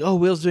mind, I was like, oh,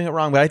 Will's doing it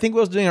wrong. But I think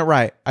Will's doing it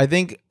right. I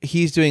think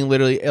he's doing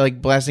literally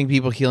like blessing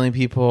people, healing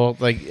people.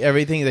 Like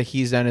everything that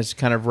he's done is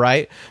kind of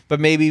right. But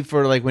maybe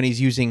for like when he's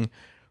using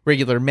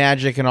regular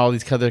magic and all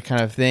these other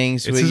kind of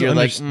things, where you're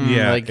like,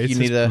 like you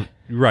need to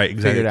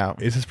figure it out.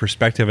 It's his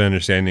perspective and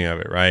understanding of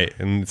it, right?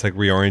 And it's like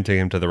reorienting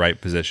him to the right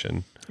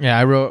position. Yeah,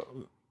 I wrote,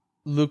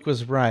 Luke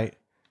was right.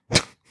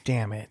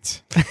 Damn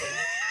it.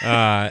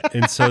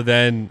 And so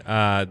then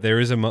there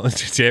is a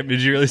moment. Damn,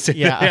 did you really say that?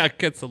 Yeah,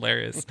 it's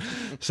hilarious.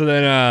 So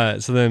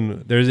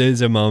then there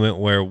is a moment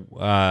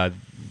where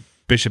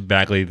Bishop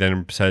Bagley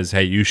then says,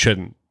 "Hey, you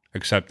shouldn't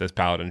accept this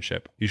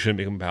paladinship. You shouldn't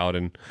become a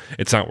paladin.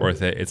 It's not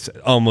worth it. It's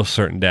almost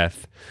certain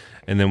death."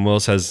 And then Will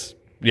says,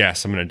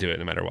 "Yes, I'm going to do it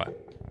no matter what."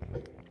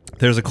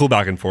 There's a cool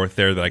back and forth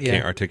there that I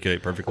can't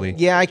articulate perfectly.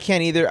 Yeah, I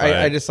can't either.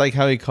 I just like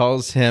how he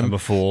calls him I'm a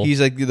fool.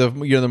 He's like,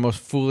 you're the most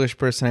foolish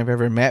person I've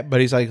ever met,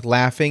 but he's like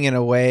laughing in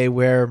a way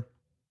where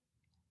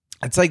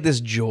it's like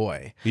this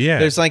joy. Yeah.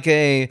 There's like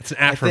it's an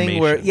affirmation.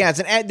 Thing where,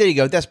 there you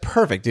go. That's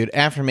perfect, dude.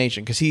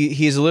 Affirmation. Because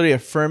he's literally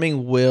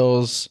affirming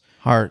Will's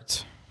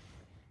heart.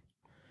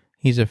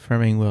 He's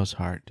affirming Will's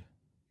heart.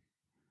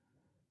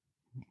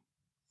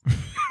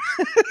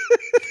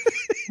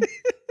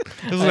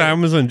 This is what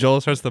happens when Joel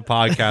starts the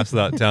podcast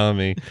without telling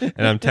me,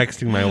 and I'm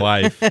texting my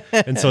wife,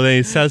 and so then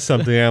he says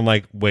something, and I'm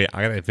like, "Wait,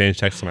 I gotta finish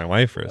texting my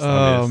wife first."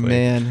 Oh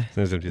man,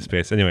 there's empty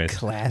space. Anyways,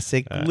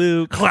 classic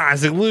Luke.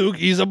 Classic Luke.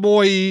 He's a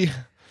boy.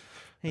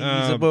 He's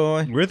a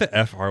boy. Where the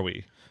F are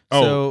we?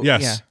 Oh,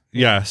 yes,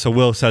 yeah. So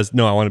Will says,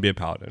 "No, I want to be a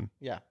paladin."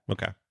 Yeah.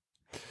 Okay.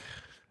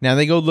 Now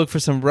they go look for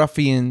some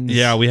ruffians.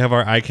 Yeah, we have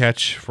our eye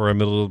catch for a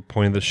middle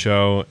point of the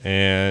show,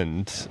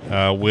 and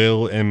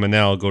Will and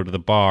Manel go to the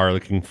bar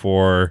looking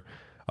for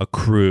a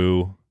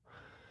crew.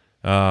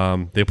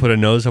 They put a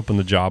nose up on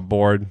the job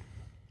board.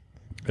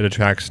 It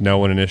attracts no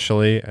one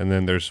initially, and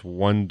then there's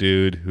one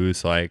dude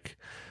who's like,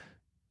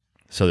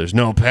 "So there's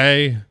no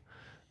pay,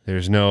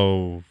 there's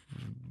no,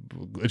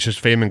 it's just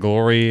fame and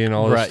glory and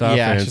all this stuff."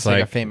 Yeah, and it's just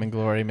like a fame and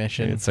glory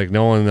mission. It's like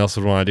no one else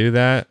would want to do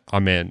that.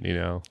 I'm in, you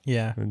know.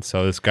 Yeah. And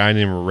so this guy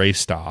named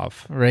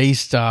Rastov,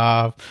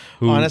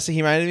 honestly,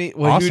 he reminded me.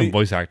 Awesome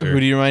voice actor. Who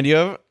do you remind you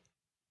of?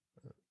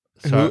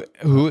 So,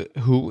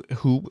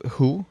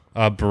 Who?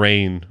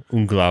 Brain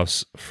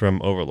Unglaus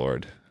from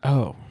Overlord.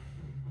 Oh.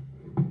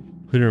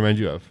 Who did it remind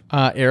you of?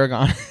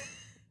 Aragorn.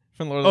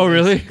 From Lord of the Oh,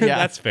 Rings. really? Yeah.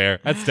 That's fair.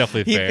 That's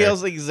definitely fair. He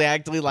feels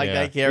exactly like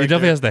that character. He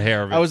definitely has the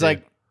hair of it. I was too.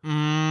 like,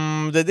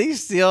 did they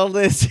steal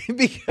this?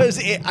 Because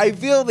I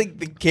feel like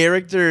the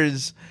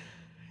characters,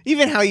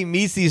 even how he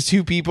meets these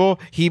two people,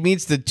 he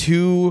meets the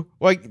two,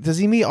 like, does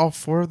he meet all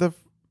four of the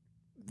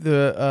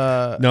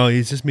no,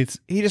 he just meets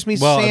Sam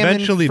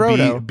eventually and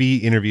Frodo. B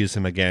interviews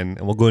him again,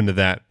 and we'll go into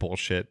that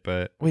bullshit.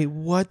 But wait,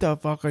 what the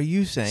fuck are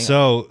you saying?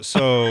 So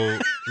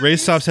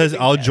Rastov says,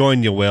 "I'll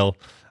join you, Will."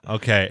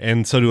 Okay,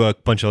 and so do a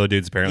bunch of other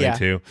dudes apparently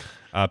too.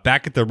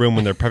 Back at the room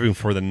when they're prepping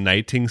for the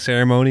knighting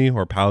ceremony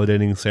or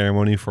paladining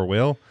ceremony for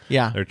Will.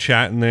 Yeah, they're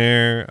chatting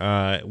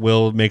there.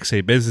 Will makes a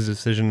business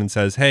decision and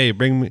says, "Hey,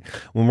 bring me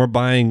when we're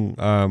buying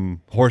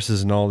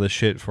horses and all this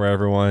shit for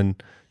everyone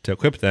to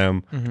equip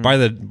them. Buy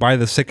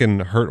the sick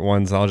and hurt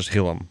ones. I'll just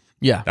heal them."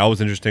 Yeah, that was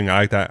interesting. I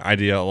like that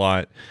idea a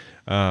lot.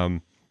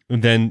 And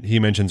then he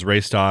mentions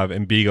Rastov,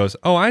 and B goes,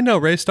 "Oh, I know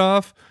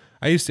Rastov.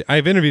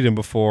 I've interviewed him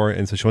before,"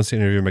 and so she wants to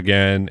interview him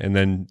again. And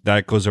then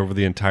that goes over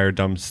the entire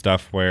dumb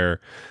stuff where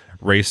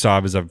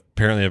Rastov is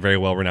apparently a very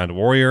well-renowned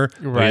warrior,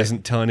 but he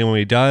doesn't tell anyone what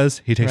he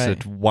does. He takes a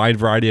wide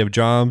variety of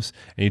jobs,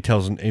 and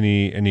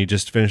he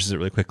just finishes it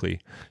really quickly.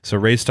 So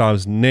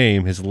Rastov's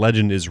name, his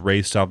legend, is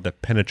Rastov the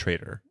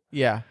Penetrator.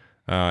 Yeah.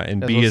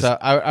 And B is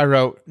I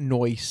wrote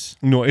noise,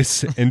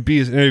 and B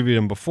has interviewed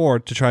him before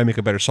to try and make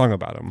a better song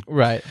about him.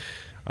 Right.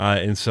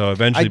 And so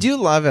eventually, I do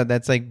love it.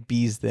 That's like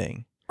B's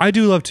thing. I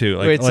do love too.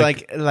 Where it's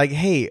like,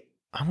 hey,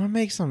 I'm gonna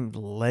make some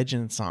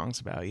legend songs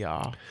about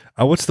y'all.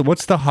 What's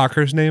the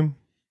hawker's name?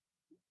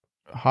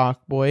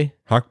 Hawk Boy.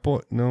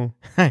 No,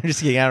 I'm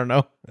just kidding. I don't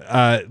know.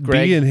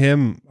 B and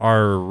him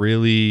are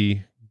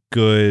really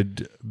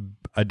good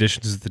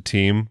additions to the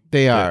team.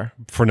 They are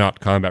for not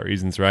combat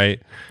reasons,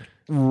 right?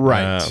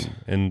 Right.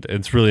 And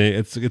it's really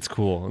it's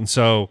cool. And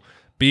so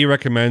B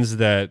recommends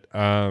that,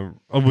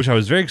 which I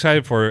was very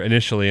excited for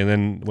initially, and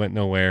then went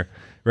nowhere.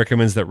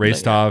 Recommends that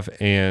Rastov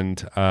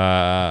and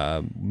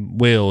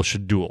Will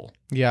should duel.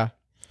 Yeah.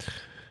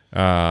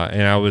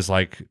 And I was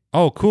like,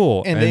 "Oh,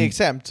 cool!" And they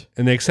accept.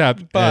 And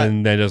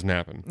that doesn't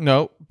happen.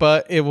 No,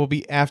 but it will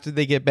be after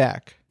they get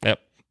back. Yep.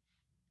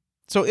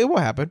 So it will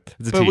happen,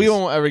 but we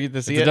won't ever get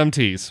to see it. It's a dumb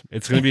tease.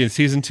 It's going to be in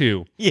season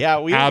 2. Yeah,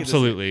 we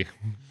absolutely.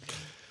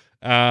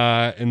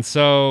 And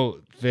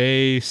so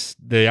the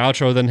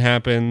outro then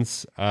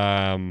happens,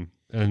 and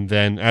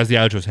then as the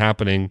outro is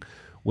happening,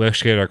 we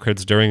actually get our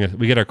credits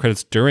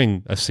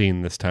during a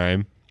scene this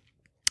time,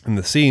 and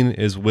the scene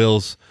is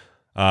Will's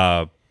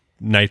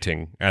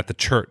knighting at the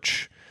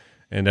church,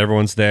 and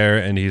everyone's there,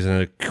 and he's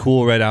in a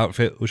cool red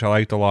outfit, which I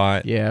liked a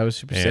lot. Yeah, it was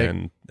super sick.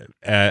 And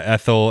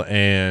Ethel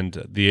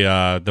and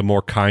the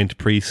more kind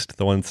priest,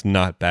 the one that's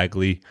not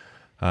Bagley,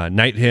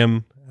 knight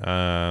him.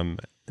 And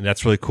and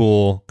that's really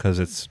cool because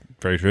it's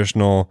very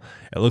traditional.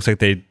 It looks like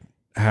they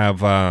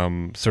have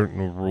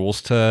certain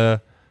rules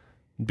to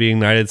being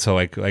knighted, so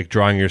like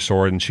drawing your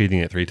sword and sheathing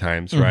it 3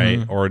 times,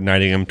 right? Or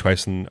knighting him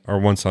twice or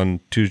once on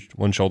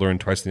one shoulder and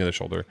twice on the other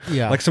shoulder.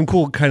 Yeah, like some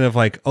cool kind of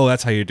like, oh,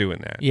 that's how you're doing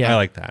that. Yeah, I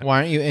like that. Why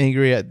aren't you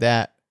angry at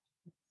that?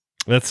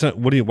 That's not,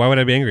 why would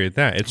I be angry at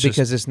that? It's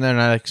because just, they're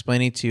not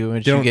explaining to you,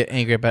 and you get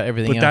angry about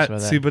everything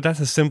else. But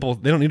that's a simple.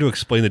 They don't need to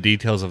explain the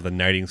details of the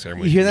knighting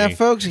ceremony. You hear that,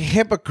 folks?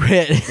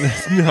 Hypocrite.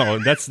 No,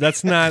 that's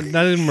not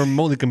even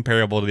remotely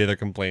comparable to the other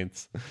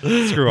complaints.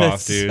 Screw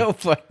off, dude. So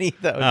funny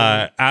though.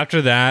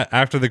 After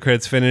the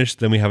credits finish,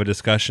 then we have a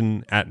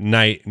discussion at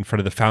night in front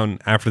of the fountain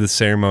after the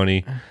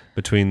ceremony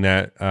between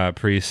that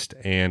priest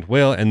and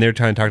Will, and they're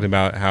talking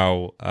about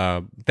how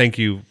thank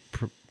you,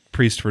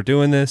 priest, for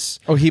doing this.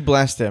 Oh, he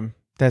blessed him.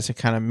 That's a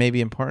kind of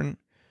maybe important.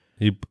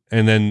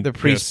 And then the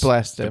priest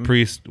blessed him. The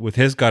priest with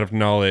his god of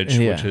knowledge,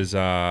 which is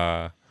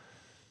I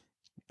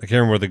can't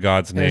remember the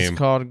god's name. It's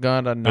called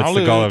God of Knowledge. It's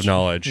the god of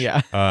knowledge.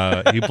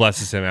 Yeah. He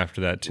blesses him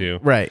after that too.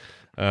 Right.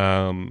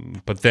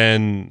 But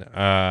then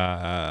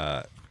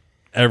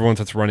everyone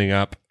starts running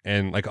up,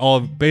 and like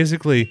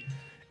basically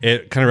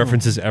it kind of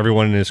references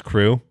everyone in his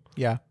crew.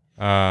 Yeah.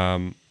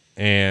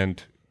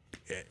 And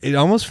it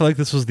almost felt like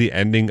this was the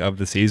ending of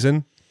the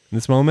season in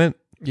this moment.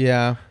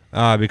 Yeah.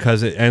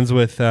 Because it ends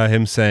with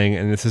him saying,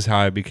 and this is how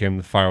I became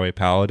the faraway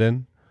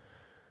paladin.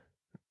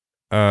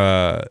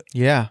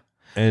 Yeah.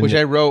 Which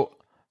I wrote,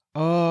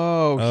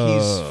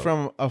 he's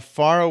from a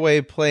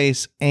faraway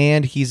place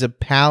and he's a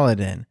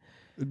paladin.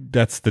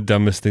 That's the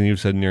dumbest thing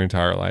you've said in your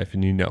entire life,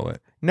 and you know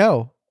it.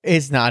 No,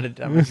 it's not a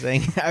dumbest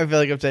thing. I feel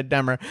like I've said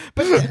dumber.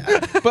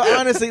 But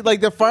honestly,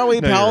 like the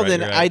faraway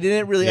paladin, you're right. I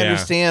didn't really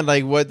understand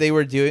like what they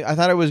were doing. I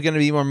thought it was going to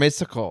be more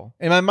mystical.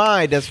 In my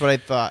mind, that's what I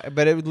thought.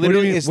 But it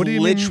literally is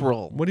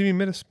literal. What do you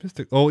mean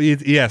mystical? Oh,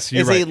 yes,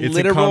 you're right. It's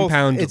a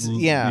compound.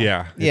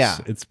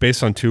 It's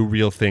based on 2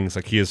 real things.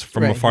 Like he is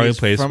from a faraway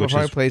place. From a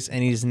faraway place,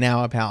 and he's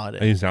now a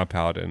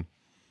paladin.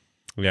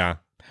 Yeah.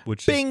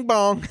 Which Bing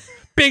bong.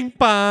 Bing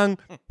bong,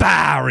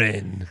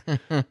 Baron.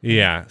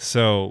 Yeah,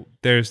 so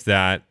there's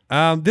that.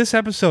 This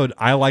episode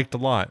I liked a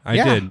lot. I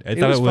did. I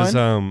thought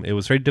it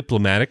was very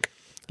diplomatic.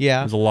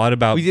 Yeah, it was a lot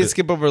about. We did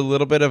skip over a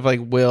little bit of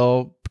like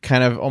Will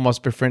kind of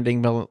almost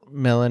befriending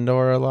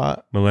Melendor a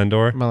lot.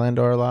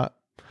 Melendor a lot.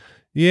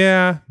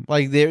 Yeah,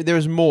 like there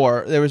was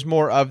more. There was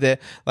more of the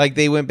like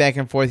they went back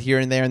and forth here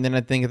and there, and then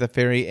I think at the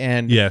very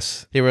end,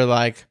 yes, they were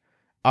like,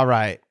 all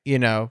right,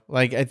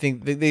 like I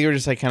think they were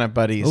just like kind of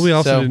buddies. Well, we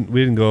also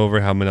didn't go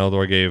over how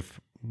Manaldor gave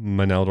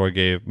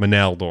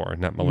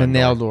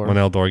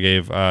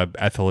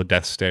Ethel a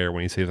death stare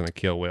when he says on the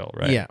kill Will,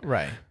 right? Yeah,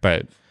 right.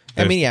 But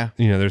I mean, yeah,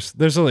 there's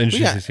little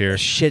intricacies here.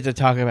 Shit to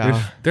talk about.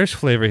 There's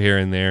flavor here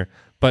and there,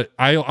 but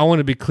I want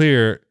to be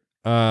clear.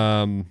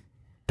 That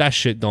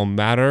shit don't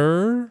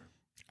matter.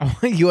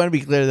 You want to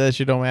be clear that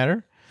shit don't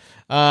matter?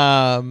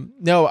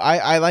 No,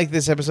 I like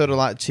this episode a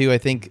lot too. I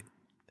think.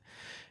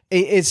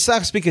 It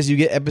sucks because you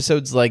get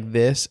episodes like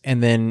this,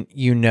 and then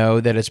you know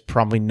that it's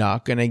probably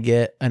not going to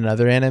get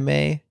another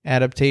anime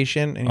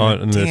adaptation. And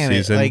another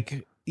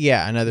season,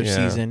 another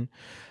season,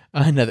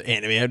 another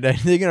anime.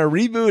 They're going to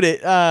reboot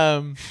it.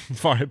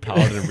 Faraway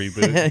Paladin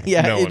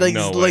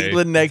reboot. Like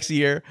the next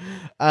year.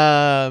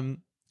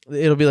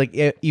 It'll be like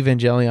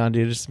Evangelion,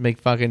 dude. Just make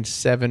fucking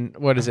 7.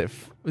 What is it?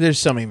 There's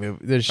so many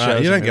movies. There's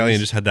shows. Evangelion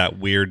just had that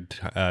weird.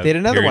 They had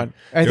another one.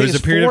 There was a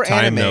period of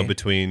time though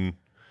between.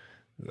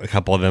 A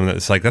couple of them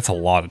that's like that's a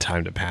lot of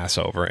time to pass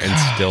over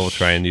and still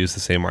try and use the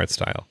same art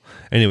style.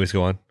 Anyways,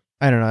 go on.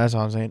 I don't know. That's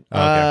all I'm saying.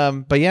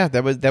 Okay. But yeah,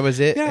 that was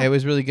it. Yeah. It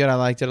was really good. I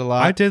liked it a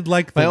lot. I did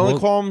like my only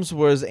qualms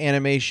was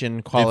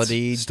animation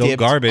quality. It's still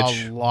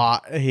garbage. A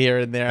lot here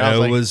and there.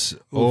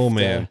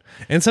 Man.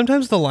 And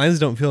sometimes the lines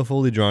don't feel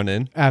fully drawn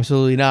in.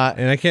 Absolutely not.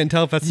 And I can't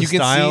tell if that's the style.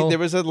 You can see there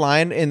was a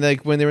line in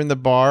like when they were in the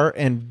bar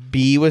and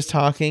B was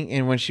talking,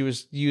 and when she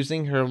was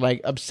using her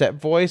like upset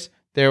voice.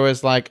 There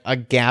was like a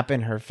gap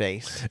in her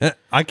face.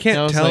 I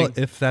can't tell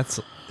if that's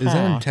is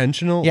that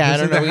intentional. Yeah, I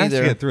don't know either. It has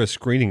to get through a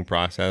screening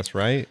process,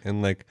 right?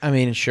 And like, I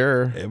mean,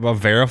 sure, a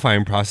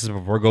verifying process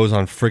before it goes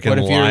on freaking live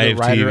TV.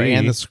 What if you're the writer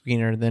and the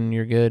screener? Then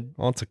you're good.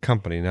 Well, it's a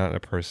company, not a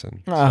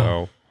person.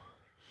 So,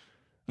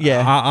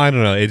 yeah, I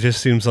don't know. It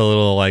just seems a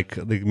little like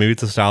maybe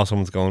it's a style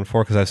someone's going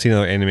for because I've seen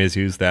other animes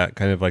use that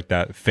kind of like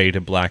that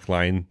faded black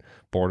line.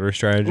 Border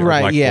strategy,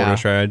 right? Border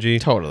strategy,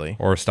 totally,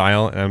 or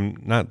style. And I'm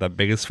not the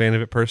biggest fan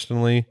of it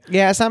personally.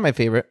 Yeah, it's not my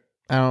favorite.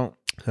 I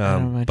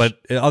don't but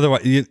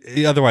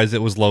otherwise,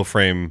 it was low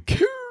frame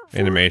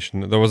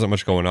animation. There wasn't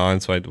much going on,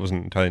 so it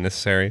wasn't entirely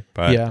necessary.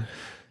 But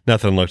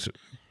nothing looked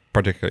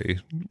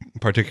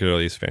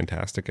particularly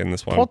fantastic in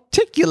this one.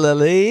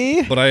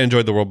 But I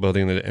enjoyed the world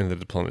building and the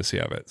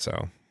diplomacy of it.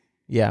 So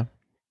yeah,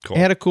 cool.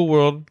 It had a cool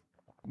world,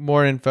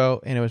 more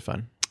info, and it was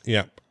fun.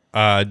 Yeah.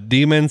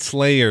 Demon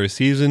Slayer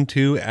season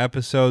 2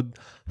 episode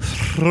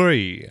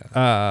 3.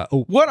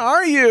 What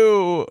are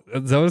you?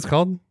 Is that what it's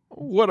called?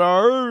 What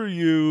are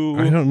you?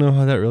 I don't know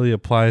how that really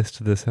applies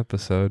to this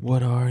episode.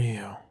 What are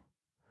you?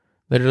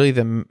 Literally,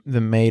 the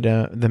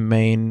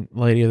main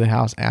lady of the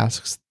house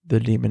asks the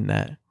demon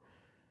that.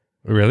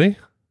 Really?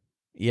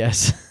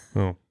 Yes.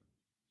 Oh.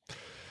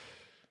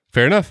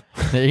 Fair enough.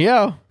 There you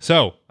go.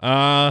 So,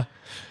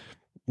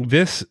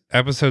 this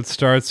episode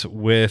starts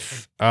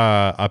with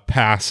a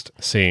past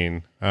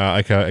scene,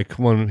 like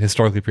one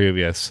historically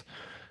previous.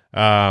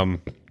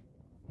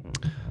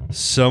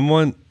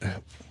 Someone.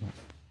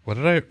 What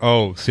did I?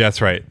 Oh, see,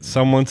 that's right.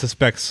 Someone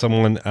suspects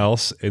someone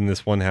else in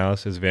this one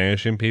house is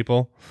vanishing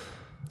people.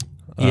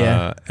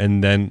 Yeah.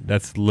 And then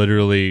that's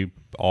literally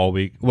all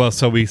we. Well,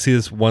 so we see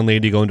this one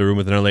lady go into a room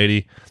with another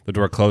lady. The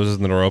door closes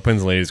and the door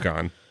opens. And the lady's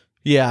gone.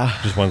 Yeah.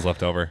 Just one's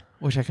left over.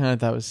 Which I kind of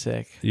thought was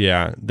sick.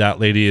 Yeah, that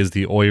lady is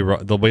the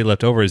Oiron. The lady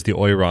left over is the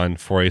Oiron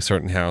for a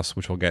certain house,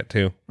 which we'll get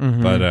to.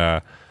 Mm-hmm.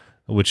 But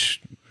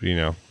which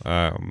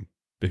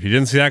if you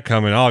didn't see that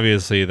coming,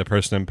 obviously the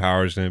person in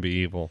power is going to be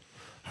evil.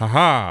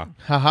 Haha.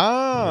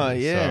 Haha.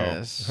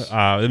 Yes.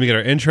 So, then we get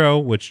our intro,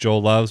 which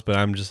Joel loves, but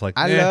I'm just like,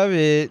 I love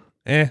it.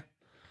 And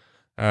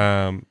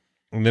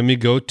then we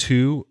go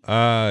to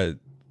the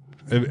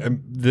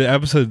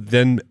episode.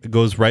 Then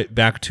goes right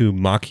back to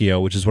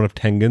Makio, which is one of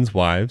Tengen's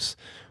wives.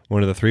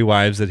 One of the 3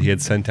 wives that he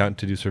had sent out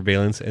to do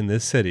surveillance in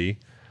this city.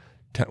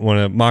 One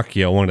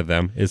of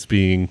them, is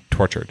being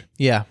tortured.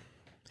 Yeah.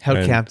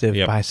 Held captive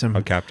by some...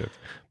 Held captive.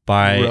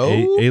 By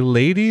a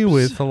lady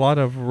with a lot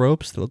of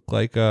ropes that look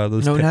like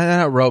those... No,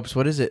 not ropes.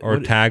 What is it? Or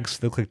tags.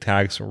 They look like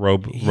tags.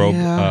 Rope,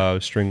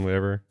 string,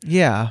 whatever.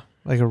 Yeah.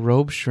 Like a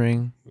rope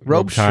string.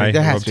 Rope string.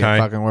 There has to be a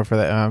fucking word for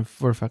that.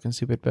 We're fucking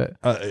stupid, but...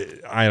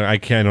 I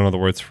don't know the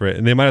words for it.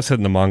 And they might have said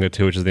in the manga,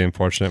 too, which is the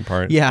unfortunate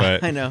part. Yeah,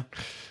 but, I know.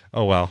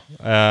 Oh, well.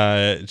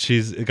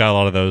 She's got a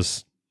lot of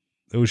those.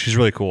 She's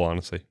really cool,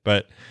 honestly.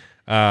 But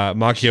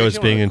Makio is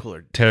being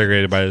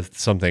interrogated by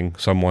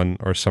someone,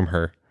 or some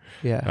her.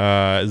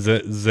 Yeah.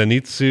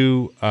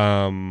 Zenitsu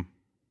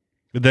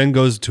then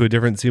goes to a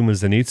different scene with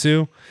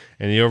Zenitsu,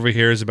 and he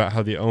overhears about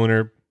how the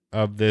owner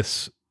of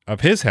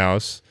his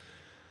house,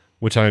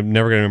 which I'm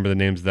never going to remember the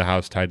names of the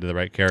house tied to the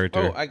right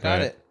character. Oh, I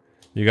got it.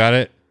 You got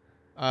it?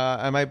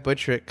 I might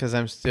butcher it because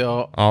I'm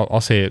still...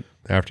 I'll say it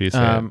after you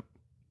say it.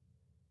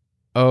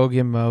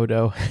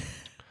 Ogimoto.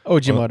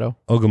 Ogimoto?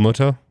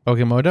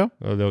 Ogimoto?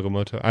 Oh, the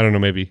Ogimoto. I don't know,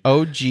 maybe.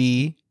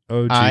 Ogimoto.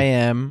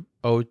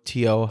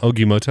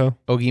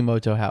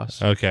 Ogimoto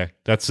house. Okay.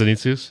 That's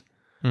Zenitsu's?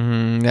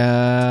 Mm-hmm.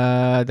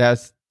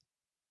 That's...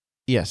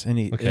 Yes.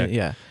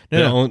 Yeah.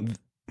 No.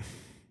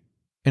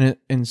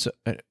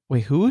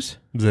 Wait, who's?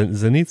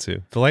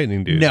 Zenitsu. The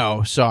lightning dude.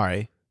 No,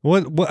 sorry.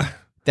 What?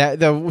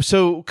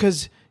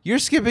 Because you're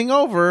skipping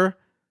over,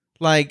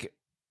 like...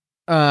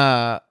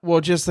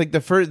 just like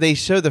they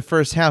show the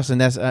first house, and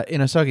that's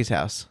Inosuke's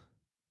house.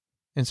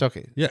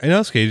 Inosuke. Yeah,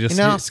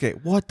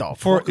 Inosuke. What the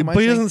fuck? But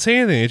he doesn't say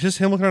anything. It's just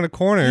him looking around a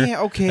corner.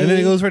 Yeah, okay. And then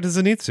he goes right to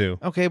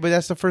Zenitsu. Okay, but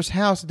that's the first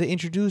house they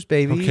introduced,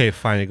 baby. Okay,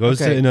 fine. It goes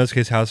to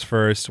Inosuke's house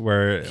first,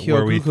 where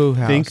we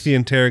think the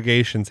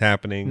interrogation's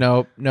happening.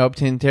 Nope.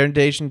 The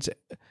interrogation's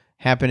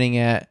happening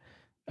at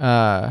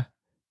the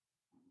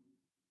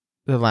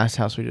last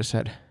house we just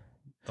said.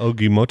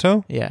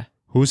 Ogimoto? Yeah.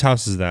 Whose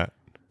house is that?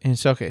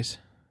 Inosuke's.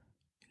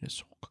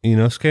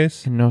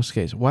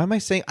 Inosuke's? Why am I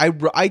saying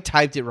I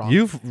typed it wrong?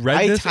 You've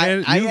read this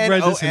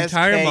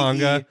entire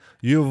manga.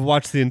 You've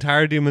watched the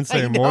entire Demon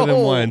Slayer more than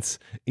once.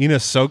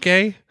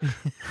 Inosuke?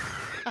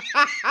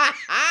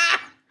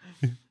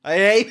 I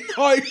hate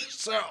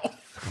myself.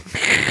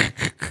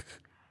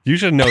 You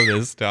should know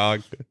this,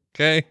 dog.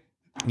 Okay?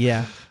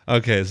 Yeah.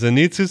 Okay,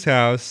 Zenitsu's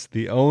house.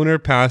 The owner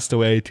passed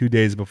away 2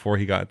 days before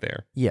he got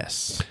there.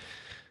 Yes.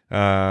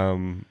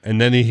 And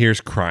then he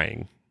hears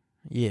crying.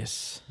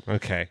 Yes.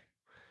 Okay.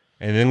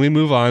 And then we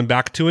move on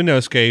back to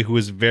Inosuke, who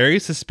is very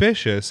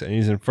suspicious, and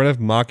he's in front of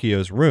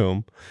Makio's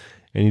room,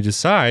 and he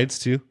decides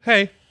to,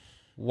 hey,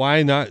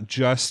 why not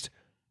just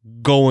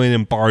go in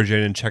and barge in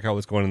and check out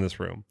what's going on in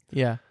this room?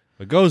 Yeah.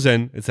 It goes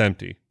in, it's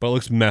empty, but it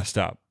looks messed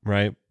up,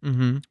 right?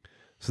 Mm-hmm.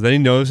 So then he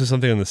notices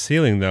something on the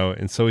ceiling, though,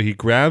 and so he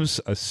grabs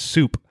a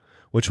soup,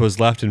 which was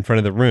left in front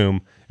of the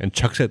room, and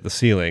chucks it at the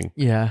ceiling.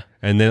 Yeah.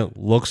 And then it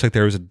looks like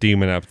there was a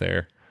demon up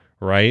there,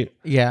 right?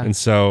 Yeah. And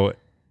so...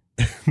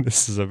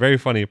 this is a very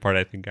funny part,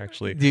 I think,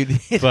 actually. Dude,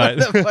 it's but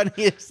the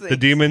funniest thing. The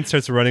demon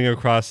starts running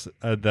across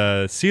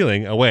the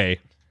ceiling away.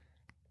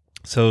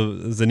 So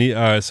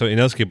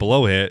Inosuke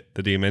below it,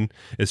 the demon,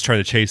 is trying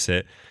to chase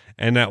it.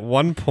 And at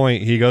one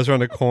point, he goes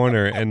around a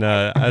corner, and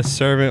a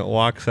servant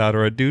walks out,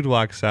 or a dude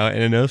walks out,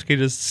 and Inosuke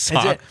just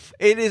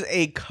It is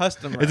a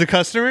customer. It's a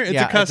customer? It's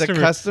a customer. It's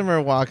a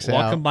customer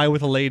walking by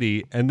with a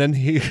lady, and then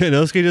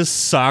Inosuke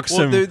just socks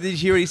him. Did you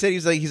hear what he said?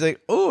 He's like,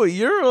 oh,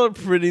 you're a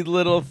pretty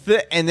little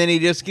thing. And then he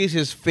just gets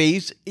his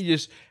face, he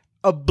just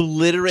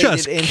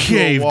obliterated into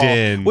a wall.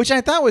 In. Which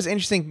I thought was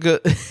interesting,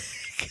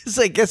 because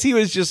I guess he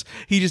just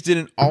did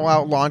an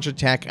all-out launch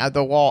attack at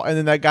the wall, and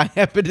then that guy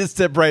happened to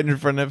step right in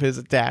front of his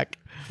attack.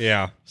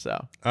 Yeah.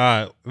 So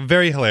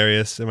very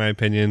hilarious in my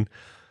opinion.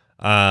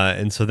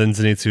 And so then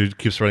Zenitsu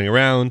keeps running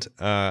around,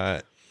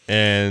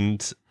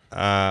 Inosuke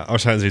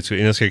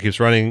keeps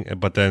running,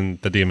 but then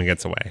the demon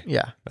gets away.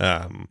 Yeah.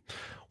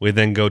 We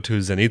then go to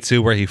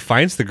Zenitsu, where he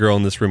finds the girl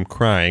in this room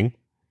crying,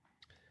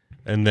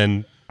 and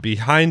then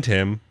behind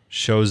him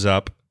shows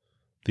up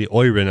the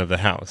Oirin of the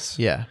house.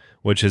 Yeah.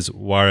 Which is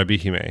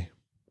Warabihime.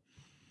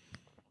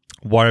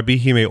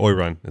 Warabihime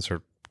Oiran is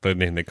the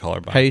name they call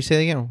her by. How do you say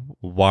it again?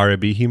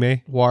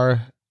 Warabihime.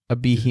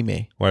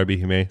 Warabihime.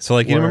 Warabihime. So,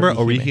 like, you remember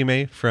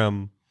Orihime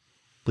from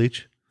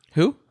Bleach?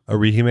 Who?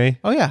 Orihime.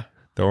 Oh, yeah.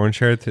 The orange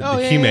hair. The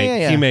Hime.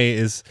 Yeah. Hime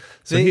is...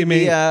 So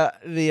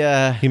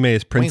Hime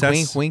is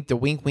princess. Wink. The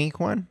wink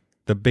one?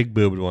 The big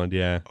boobed one,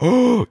 yeah.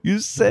 Oh, you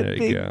said there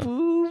big you go.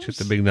 boobs. She's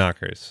the big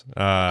knockers.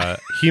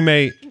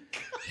 Hime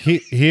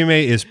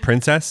is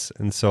princess,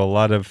 and so a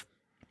lot of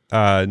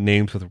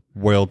names with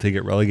royalty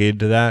get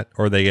relegated to that,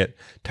 or they get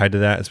tied to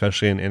that,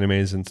 especially in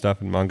animes and stuff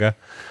and manga.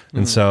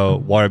 And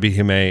so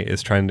Warabihime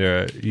is trying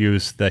to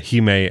use the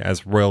Hime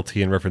as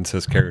royalty and reference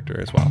his character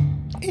as well.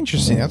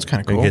 Interesting. That's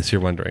kind of cool. In case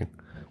you're wondering.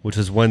 Which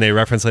is when they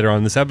reference later on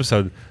in this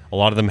episode, a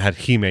lot of them had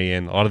Hime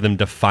in. A lot of them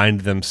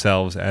defined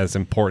themselves as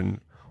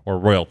important or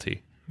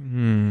royalty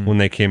when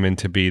they came in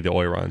to be the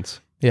Oirons.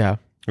 Yeah.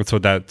 That's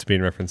what that's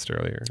being referenced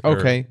earlier.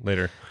 Okay.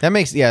 Later. That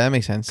makes sense.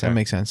 Okay. That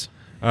makes sense.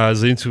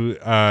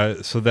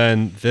 Zenitsu, so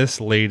then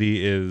this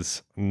lady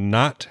is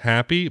not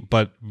happy,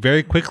 but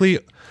very quickly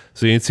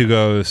Zenitsu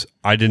goes,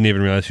 I didn't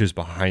even realize she was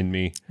behind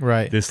me.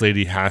 Right. This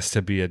lady has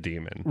to be a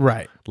demon.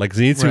 Right. Like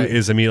Zenitsu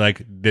is to me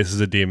like, this is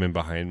a demon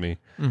behind me.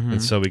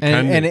 And so we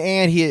kind of...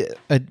 And he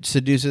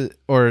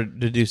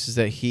deduces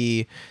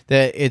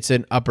that it's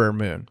an upper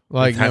moon.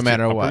 Like, no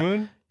matter what.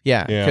 Moon?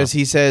 Yeah, because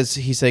he's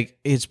like,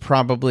 it's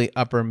probably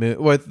upper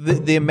moon. With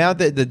the amount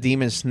that the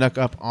demon snuck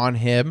up on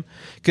him,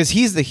 because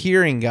he's the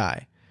hearing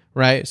guy,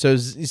 right? So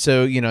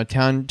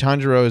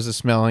Tanjiro is the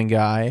smelling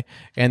guy,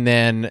 and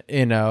then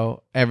Zen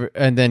is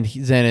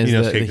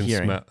the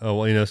hearing.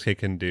 Inosuke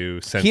can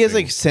do sensing. He has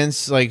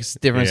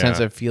different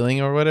sense of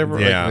feeling or whatever.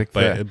 Yeah,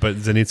 but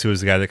Zenitsu is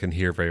the guy that can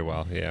hear very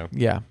well. Yeah.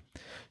 Yeah.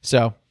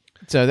 So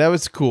that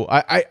was cool.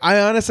 I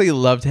honestly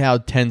loved how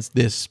tense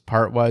this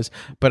part was,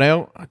 but I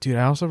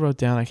also wrote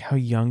down like how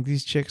young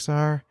these chicks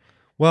are.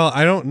 Well,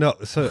 I don't know.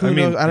 So I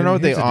don't know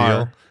what they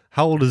are.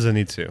 How old is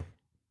Zenitsu?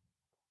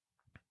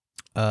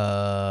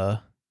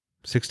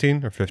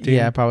 16 or 15?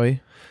 Yeah,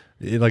 probably.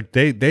 Like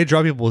they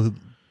draw people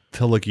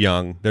to look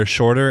young. They're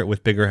shorter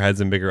with bigger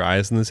heads and bigger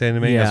eyes in this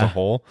anime as a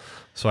whole.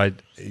 So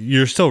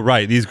you're still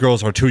right. These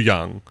girls are too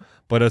young.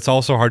 But it's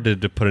also hard to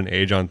put an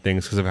age on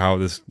things because of how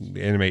this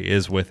anime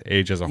is with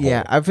age as a whole.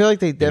 Yeah, I feel like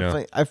they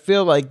definitely. I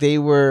feel like they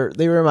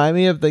remind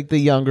me of like the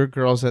younger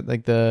girls at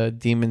like the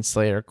Demon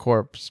Slayer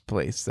corpse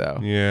place, though.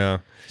 Yeah.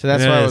 So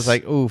that's why I was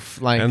like,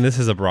 oof. Like, and this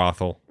is a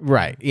brothel,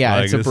 right? Yeah,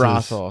 like, it's a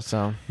brothel.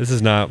 So this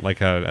is not like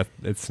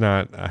it's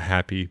not a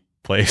happy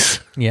place.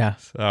 Yeah.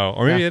 So,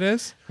 or maybe it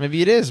is.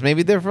 Maybe it is.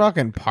 Maybe they're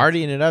fucking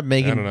partying it up,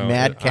 making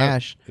mad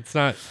cash. It's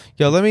not.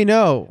 Yo, let me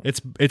know.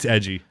 It's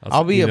edgy.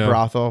 I'll be a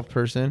brothel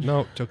person.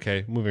 No, it's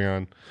okay. Moving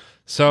on.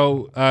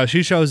 So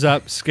she shows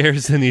up,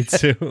 scares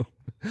Zenitsu,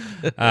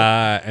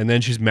 and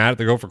then she's mad at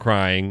the girl for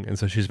crying, and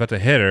so she's about to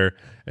hit her,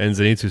 and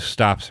Zenitsu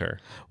stops her.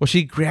 Well,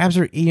 she grabs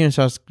her ear and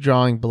starts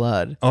drawing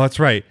blood. Oh, that's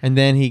right. And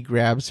then he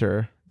grabs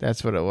her.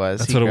 That's what it was.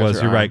 That's what it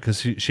was. You're right, because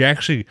she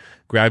actually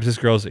grabs this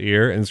girl's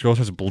ear, and this girl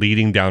starts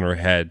bleeding down her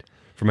head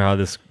from how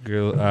this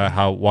girl,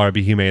 how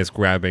Warabihime is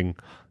grabbing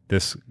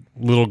this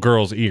little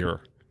girl's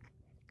ear.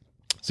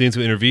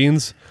 Zenitsu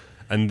intervenes,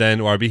 and then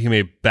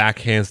Warabihime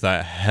backhands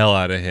the hell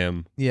out of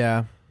him.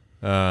 Yeah.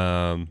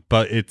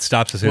 But it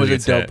stops as soon as it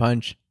was it a dope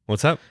punch.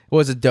 What's up? It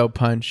was a dope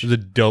punch. It was a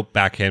dope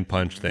backhand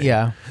punch thing.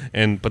 Yeah.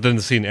 But then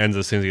the scene ends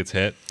as soon as he gets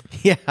hit.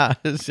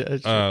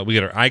 Yeah. We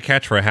get our eye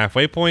catch for a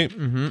halfway point.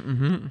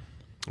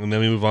 And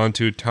then we move on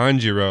to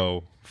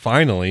Tanjiro,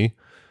 finally,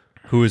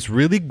 who is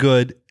really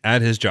good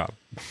at his job.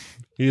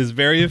 He is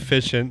very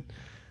efficient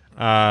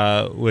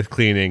with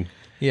cleaning.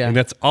 Yeah. And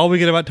that's all we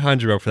get about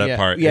Tanjiro for that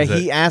part. Yeah,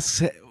 he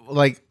asks,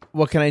 like,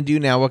 what can I do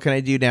now? What can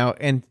I do now?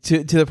 And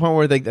to the point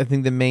where, like, I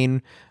think the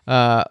main,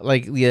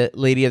 the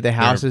lady of the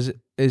house is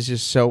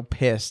just so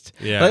pissed.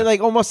 Yeah. Like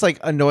almost, like,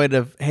 annoyed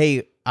of,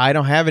 hey, I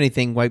don't have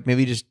anything. Like,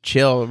 maybe just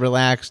chill,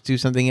 relax, do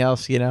something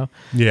else, you know?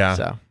 Yeah.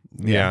 So,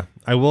 yeah.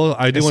 I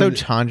do. It's so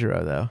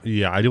Tanjiro, though.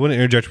 Yeah, I do want to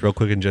interject real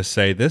quick and just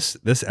say this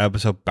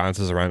episode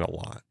bounces around a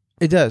lot.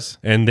 It does.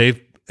 And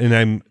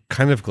I'm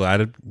kind of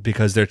glad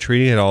because they're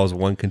treating it all as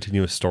one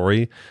continuous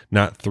story,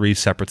 not three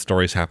separate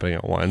stories happening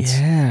at once.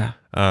 Yeah.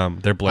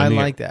 They're blending.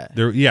 I like that.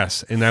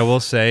 Yes, and I will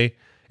say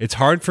it's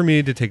hard for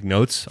me to take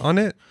notes on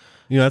it.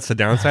 You know, that's the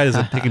downside is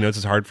that taking notes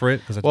is hard for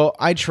it. Well,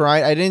 I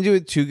tried. I didn't do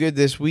it too good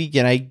this week,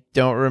 and I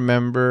don't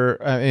remember.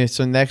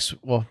 So next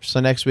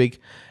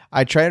week,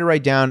 I tried to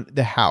write down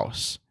the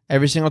house.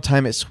 Every single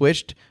time it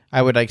switched,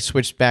 I would like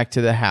switch back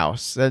to the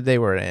house that they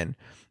were in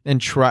and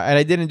try. And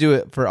I didn't do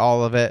it for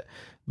all of it,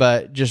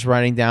 but just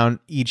writing down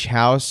each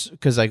house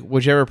because like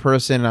whichever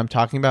person I'm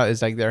talking about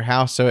is like their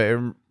house, so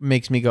it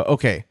makes me go,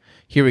 okay,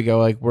 here we go.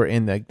 Like we're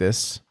in like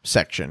this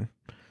section,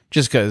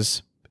 just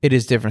because it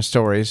is different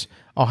stories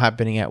all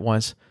happening at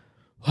once,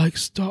 like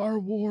Star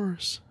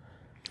Wars.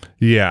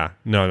 Yeah,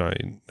 no,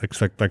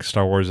 like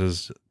Star Wars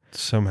is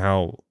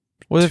somehow.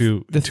 Well,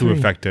 too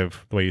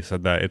effective the way you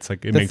said that. It's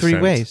like it makes sense.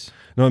 3 ways.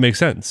 No, it makes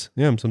sense.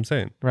 Yeah, that's what I'm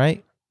saying.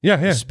 Right?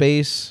 Yeah.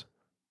 space.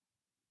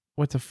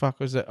 What the fuck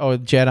was it? Oh,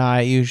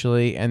 Jedi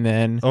usually, and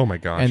then Oh my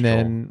gosh. and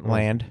then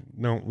land.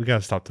 No, we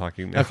gotta stop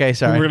talking now. Okay,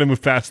 sorry. We're gonna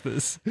move past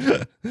this.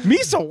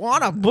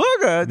 Misawana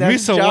Booger.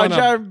 That's Misawana-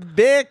 Jar Jar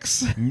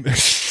Bix.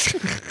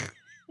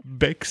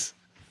 Bix.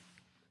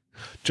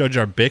 Jar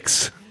Jar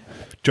Bix.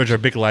 Jar Jar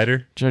Bic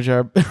lighter. Jar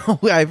Jar.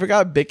 I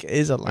forgot Bic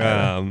is a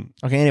lighter.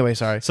 Okay, anyway,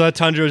 sorry. So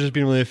Tanjiro is just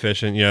being really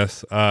efficient.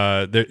 Yes.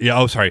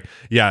 Sorry.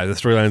 Yeah, the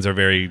storylines are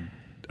very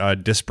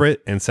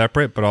disparate and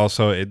separate, but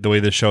also the way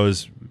the show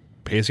is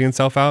pacing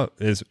itself out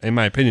is, in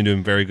my opinion,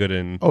 doing very good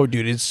in. Oh,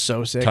 dude, it's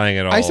so sick. Tying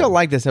it all. I still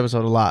like this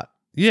episode a lot.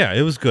 Yeah,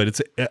 it was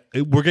good.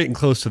 We're getting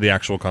close to the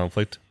actual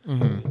conflict.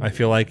 I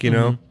feel like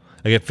like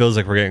it feels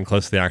like we're getting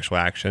close to the actual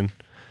action,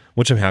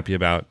 which I'm happy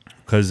about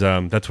because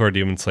that's where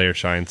Demon Slayer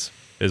shines.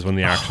 Is when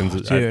the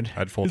action's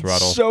at full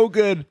throttle. So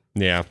good.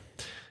 Yeah.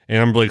 And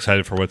I'm really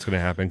excited for what's going to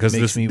happen because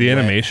the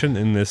animation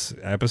in this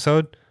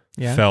episode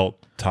felt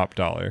top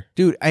dollar.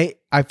 Dude, I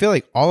feel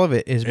like all of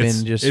it has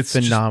been just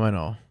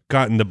phenomenal. Just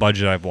gotten the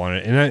budget I've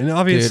wanted. And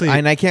obviously... Dude,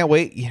 and I can't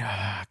wait.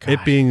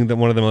 It being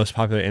one of the most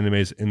popular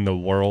animes in the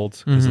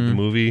world because of the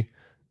movie,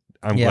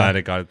 I'm glad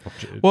it got it.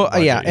 Well,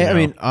 I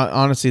mean,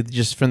 honestly,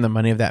 just from the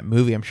money of that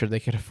movie, I'm sure they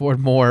could afford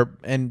more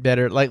and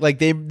better. Like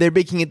they're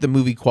making it the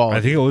movie quality.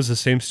 I think it was the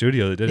same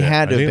studio that did it. It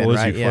had to have been, it was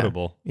right?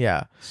 Ufotable.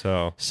 Yeah.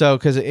 So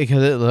because it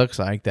looks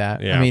like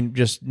that. Yeah. I mean,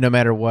 just no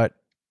matter what,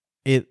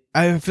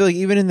 I feel like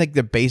even in like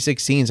the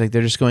basic scenes, like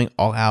they're just going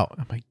all out.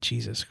 I'm like,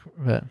 Jesus,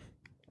 but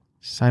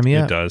sign me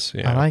up. It does.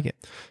 Yeah. I like it.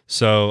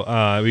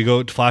 So we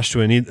go to flash to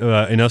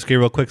Inosuke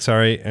real quick.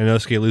 Sorry,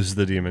 Inosuke loses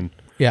the demon.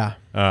 Yeah.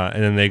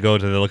 And then they go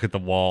to look at the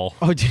wall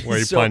where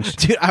he punched.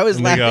 Dude, I was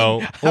laughing.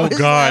 Go, I was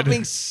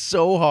laughing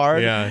so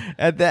hard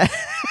at that.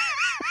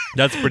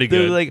 That's pretty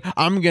good. They're like,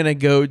 I'm going to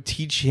go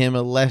teach him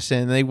a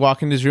lesson. And they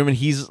walk in his room and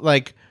he's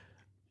like,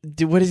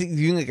 dude, what is he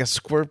doing? Like a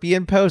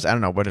scorpion pose? I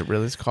don't know what it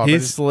really is called. But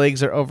his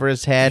legs are over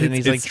his head and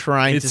he's like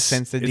trying to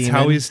sense the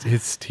demon.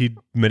 It's how he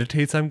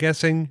meditates, I'm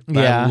guessing.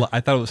 Yeah. I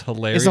thought it was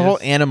hilarious. It's the whole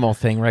animal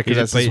thing, right?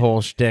 Because that's his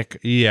whole shtick.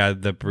 Yeah,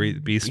 the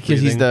beast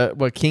because he's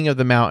the king of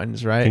the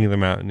mountains, right? King of the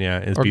mountain, yeah.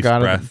 His or beast God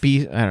breath. Of the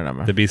beast, I don't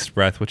know. The beast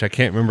breath, which I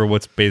can't remember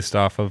what's based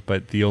off of,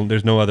 but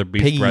there's no other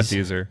beast breath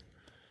user.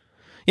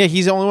 Yeah,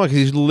 he's the only one because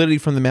he's literally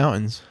from the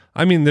mountains.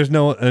 I mean, there's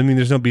no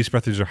beast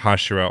breath user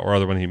Hashira or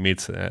other one he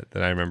meets that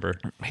I remember.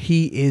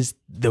 He is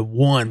the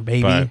one,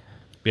 baby. But,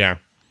 yeah.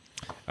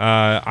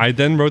 I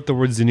then wrote the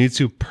word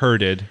Zenitsu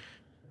purted.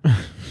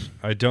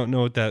 I don't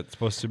know what that's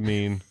supposed to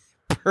mean.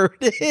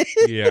 Purted?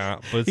 Yeah.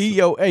 But he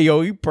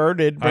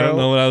purted, bro. I don't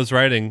know what I was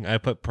writing. I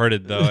put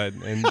purted, though.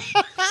 and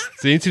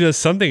Zenitsu does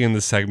something in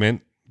this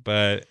segment,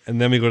 and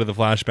then we go to the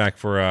flashback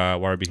for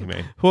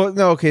Warabi-hime. Well,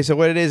 no, okay, so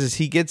what it is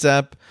he gets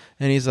up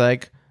and he's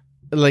like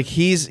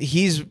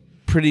he's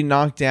pretty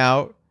knocked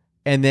out,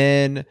 and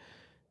then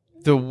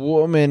the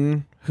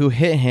woman who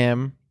hit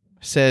him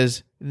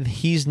says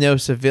he's no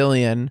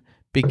civilian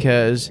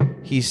because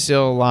he's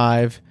still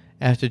alive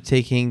after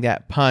taking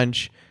that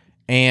punch,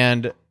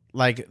 and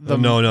like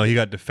no, he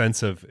got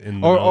defensive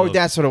in the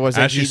that's what it was.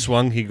 As she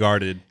swung, he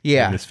guarded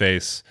in his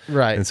face,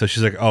 right? And so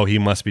she's like, "Oh, he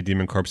must be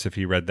Demon Corpse if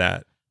he read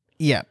that."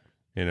 Yeah.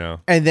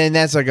 And then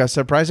that's like a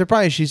surprise.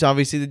 She's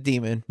obviously the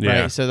demon,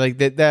 right? So like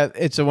that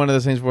it's one of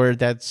those things where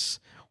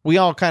we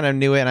all kind of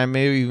knew it, and I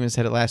maybe even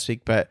said it last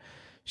week, but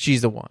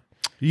she's the one.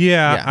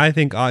 Yeah. I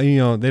think they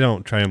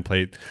don't try and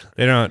play.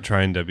 They're not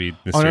trying to be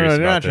mysterious. No,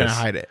 they're not trying to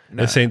hide it.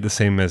 No. This ain't the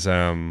same as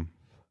I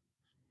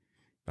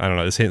don't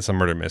know. This ain't some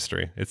murder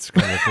mystery. It's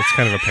kind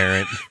of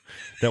apparent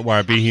that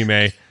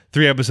Warabi-hime.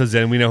 3 episodes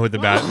in, we know who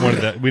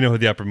we know who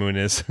the upper moon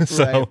is.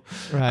 So,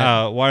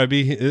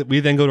 Warabi. We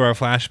then go to our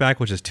flashback,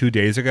 which is 2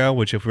 days ago.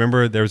 Which, if you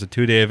remember, there was a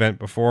 2-day event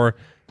before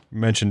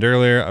mentioned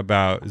earlier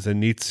about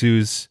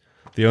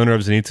the owner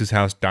of Zenitsu's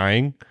house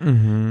dying,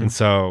 and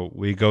so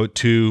we go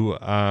to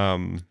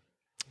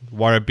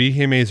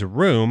Warabi-hime's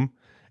room,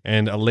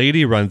 and a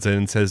lady runs in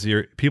and says,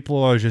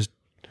 people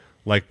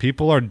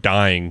are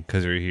dying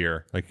because you're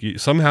here. Like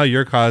somehow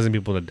you're causing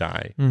people to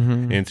die,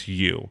 and it's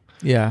you."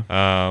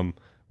 Yeah.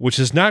 Which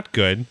is not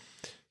good,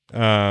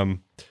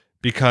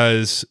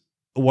 because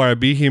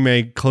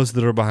Warabi-hime closes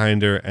the door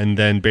behind her and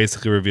then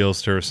basically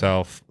reveals to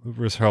herself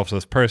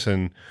this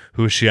person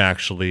who she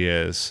actually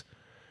is,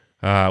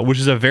 which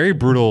is a very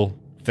brutal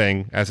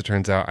thing, as it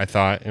turns out, I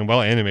thought, and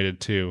well animated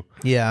too.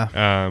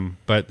 Yeah.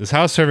 But this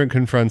house servant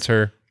confronts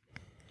her,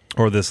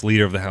 or this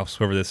leader of the house,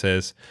 whoever this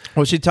is.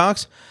 Well, she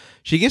gets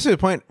to the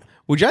point,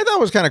 which I thought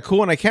was kind of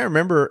cool, and I can't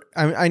remember.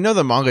 I know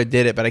the manga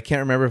did it, but I can't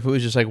remember if it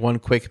was just like one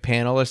quick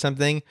panel or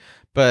something.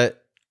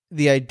 But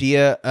the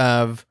idea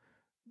of,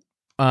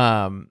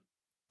 her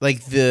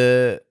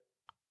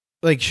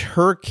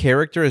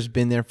character has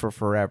been there for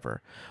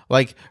forever.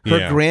 Like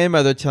her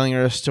grandmother telling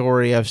her a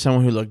story of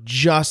someone who looked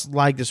just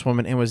like this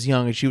woman and was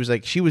young, and she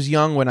was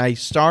young when I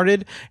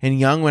started and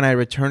young when I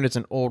returned as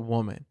an old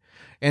woman.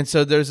 And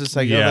so there's this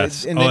like,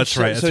 yes. That's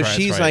right. So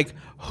she's like,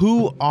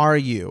 "Who are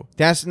you?"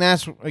 That's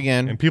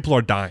again. And people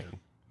are dying.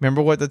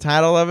 Remember what the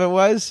title of it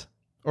was,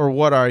 or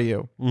what are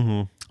you?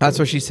 Mm-hmm. That's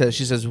what she says.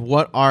 She says,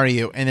 "What are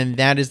you?" And then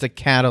that is the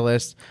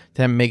catalyst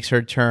that makes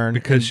her turn.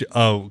 Because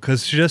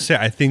she just said,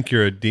 "I think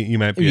you're you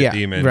might be a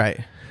demon." Right.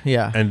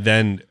 Yeah. And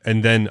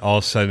then all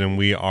of a sudden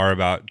we are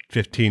about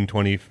 15,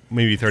 20,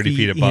 maybe 30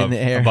 feet above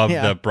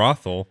the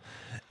brothel,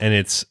 and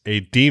it's a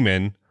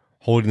demon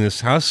holding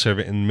this house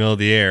servant in the middle of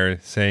the air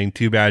saying,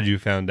 "Too bad you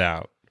found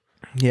out."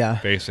 Yeah.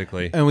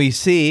 Basically. And we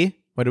see,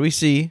 what do we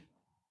see?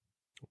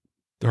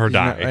 Her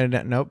die.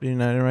 Nope, you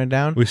not write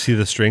down. We see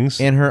the strings.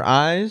 In her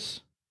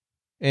eyes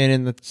and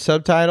in the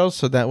subtitles,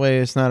 so that way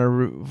it's not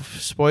a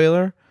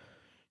spoiler.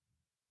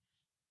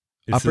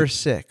 Upper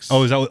 6.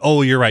 Oh, is that?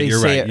 Oh, you're right.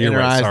 You're right. You're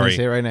right. Sorry. They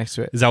say it right next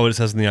to it. Is that what it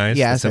says in the eyes?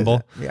 Yeah, the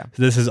symbol. Yeah.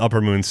 So this is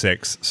upper moon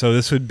 6. So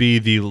this would be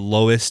the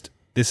lowest.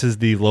 This is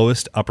the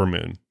lowest upper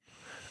moon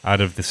out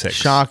of the 6.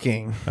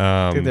 Shocking.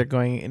 They're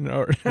going in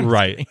order.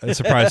 Right.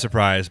 Surprise,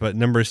 surprise. But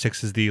number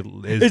 6 is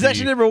it's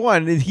actually number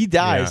 1. He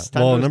dies. Yeah.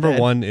 Well, number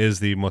 1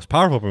 is the most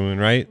powerful upper moon,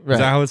 right? Is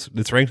that how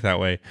it's ranked that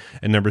way?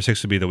 And number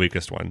 6 would be the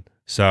weakest one.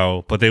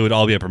 So, but they would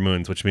all be upper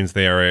moons, which means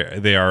they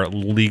are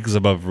leagues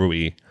above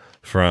Rui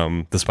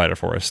from the Spider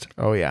Forest.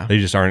 Oh yeah. They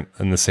just aren't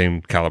in the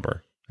same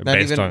caliber. Not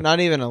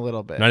even a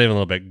little bit. Not even a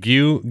little bit.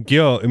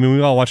 Gyo, I mean,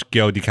 we all watched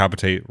Gyo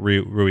decapitate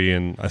Rui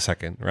in a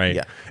second, right?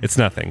 Yeah. It's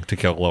nothing to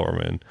kill lower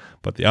moon.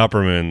 But the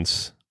upper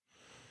moons,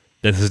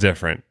 this is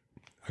different.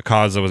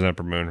 Akaza was an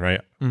upper moon,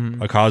 right?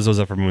 Mm-hmm. Akaza was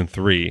upper moon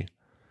 3,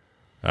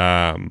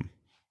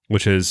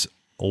 which is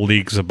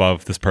leagues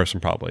above this person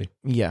probably.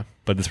 Yeah.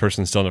 But this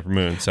person's still an upper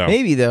moon, so.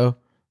 Maybe, though.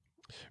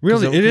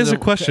 Really, it is a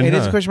question. It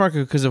is a question mark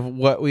because of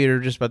what we were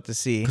just about to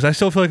see. Because I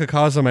still feel like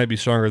Akaza might be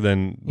stronger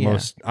than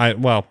most.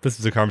 Well,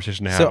 this is a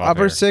conversation to have. So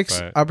upper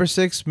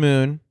 6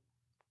 moon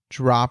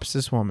drops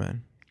this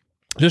woman.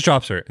 Just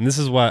drops her, and this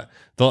is what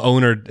the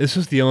owner. This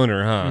is the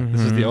owner, huh? Mm-hmm.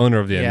 This is the owner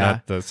of the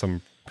not the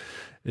some.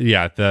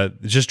 Yeah,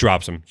 it just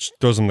drops them, just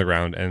throws them to the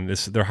ground, and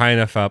they're high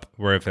enough up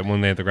where when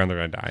they hit the ground, they're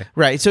gonna die.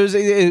 Right. So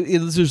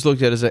it's just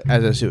looked at as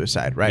a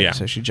suicide, right? Yeah.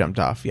 So she jumped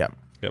off. Yep.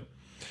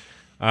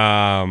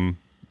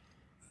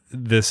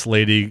 This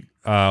lady,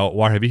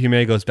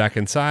 Watabe goes back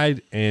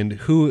inside, and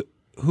who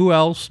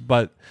else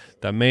but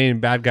the main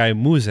bad guy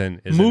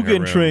Muzan is Mugen in her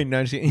room. Train.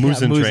 No,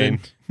 Muzan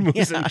Train.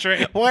 Muzan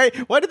Train.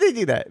 Why did they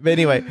do that? But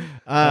anyway,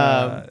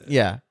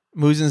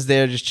 Muzan's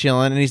there just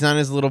chilling, and he's not in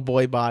his little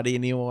boy body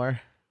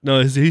anymore.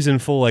 No, he's in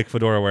full like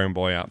fedora wearing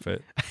boy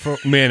outfit,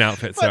 man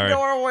outfit. Sorry,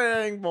 fedora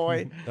wearing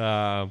boy.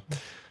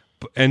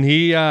 And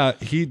he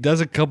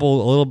does a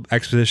little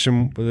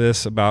exposition with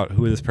this about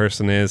who this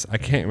person is. I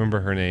can't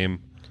remember her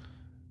name.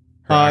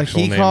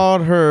 He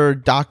called her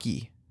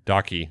Daki.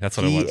 Daki, that's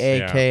what it was.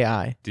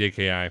 Daki.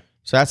 Daki.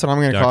 So that's what I'm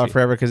going to call it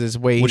forever because it's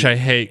way. Which I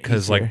hate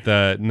because like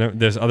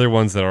there's other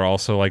ones that are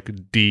also like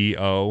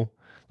Do,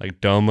 like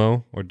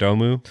Domo or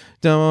Domu.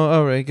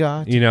 Domo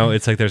Arigato. You know,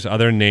 it's like there's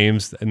other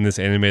names in this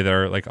anime that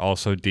are like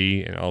also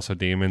D and also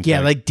demons. Yeah,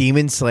 like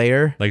Demon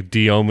Slayer. Like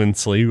Diomen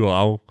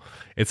Slayer.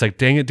 It's like,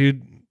 dang it,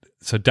 dude.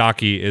 So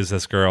Daki is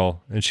this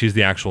girl, and she's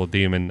the actual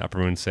demon, Upper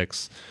Moon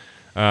 6.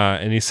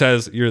 And he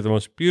says, "You're the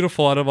most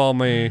beautiful out of all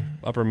my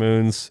upper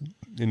moons,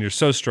 and you're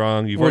so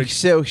strong."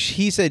 So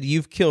he said,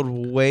 "You've killed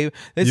way."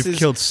 You've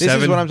killed 7.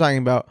 This is what I'm talking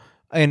about,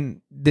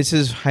 and this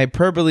is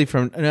hyperbole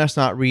from us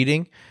not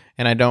reading,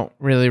 and I don't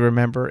really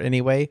remember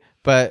anyway.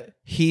 But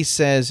he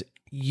says,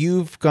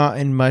 "You've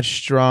gotten much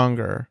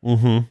stronger,"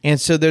 and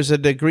so there's a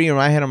degree in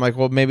my head. I'm like,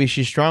 well, maybe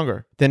she's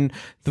stronger. Then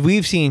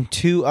we've seen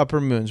 2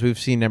 upper moons. We've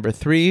seen number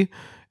 3.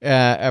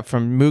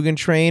 From Mugen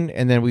Train,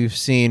 and then we've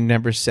seen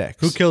number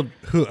 6.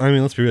 Who? I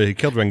mean, let's be real. He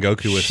killed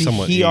Rengoku with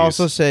somewhat ease. He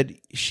also said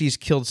she's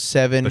killed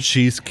 7. But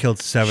she's killed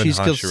 7 She's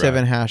Hashira. killed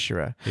 7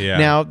 Hashira. Yeah.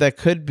 Now, that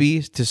could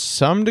be, to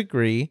some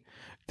degree,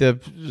 the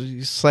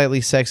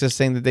slightly sexist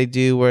thing that they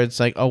do where it's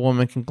like a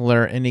woman can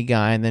lure any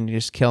guy and then you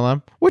just kill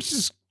him, which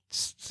is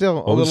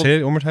still a little... Say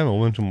it one more time. A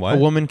woman can what? A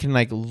woman can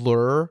like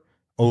lure.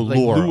 Oh, like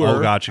lure. Oh,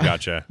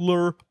 gotcha.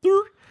 Lure.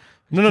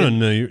 No.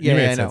 You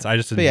made sense. I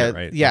just didn't get it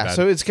right. Yeah,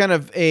 so it's kind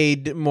of a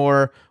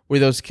more where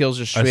those kills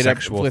are straight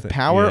up with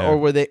power,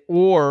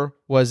 or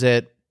was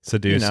it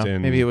seduced?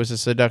 Maybe it was a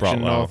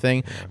seduction whole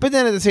thing. Yeah. But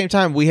then at the same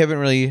time, we haven't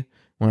really.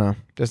 Well,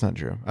 that's not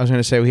true. I was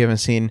going to say we haven't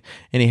seen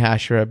any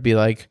Hashira be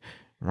like,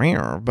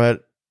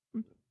 but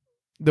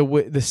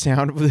the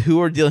sound of who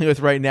we're dealing with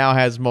right now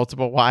has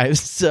multiple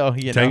wives. So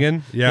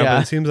Tengen,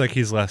 but it seems like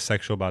he's less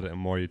sexual about it and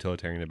more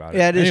utilitarian about it.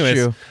 Yeah, it is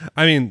true.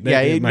 I mean,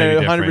 it might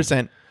be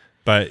 100%.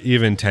 But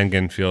even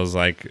Tengen feels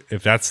like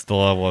if that's the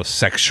level of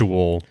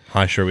sexual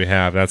Hashira we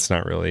have, that's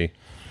not really,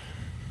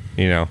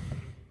 I'm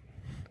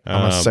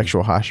a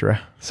sexual Hashira.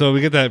 So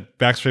we get that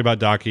backstory about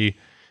Daki.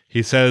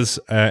 He says,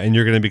 and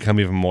you're going to become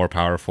even more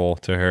powerful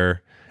to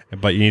her,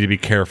 but you need to be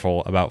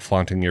careful about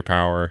flaunting your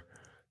power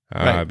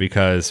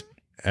because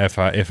if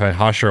a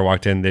Hashira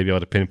walked in, they'd be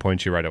able to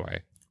pinpoint you right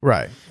away.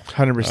 Right,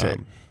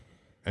 100%.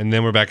 And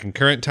then we're back in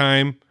current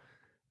time.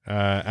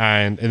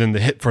 And then the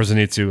hit for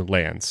Zenitsu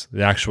lands,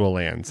 the actual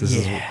lands.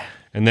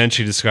 And then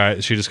she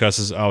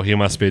discusses, oh, he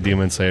must be a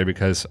demon slayer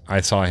because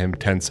I saw him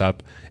tense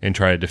up and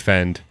try to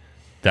defend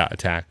that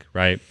attack,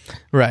 right?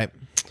 Right.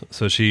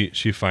 So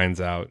she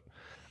finds out.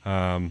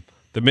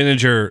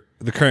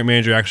 the current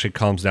manager actually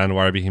calms down to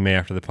Watabe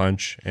after the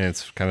punch, and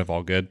it's kind of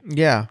all good.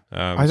 Yeah.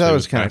 I thought it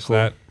was kind of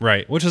cool.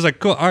 Right. Which is like,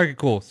 cool. All right,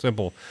 cool.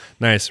 Simple.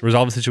 Nice.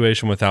 Resolve the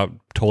situation without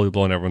totally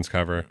blowing everyone's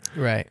cover.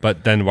 Right.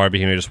 But then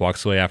Watabe just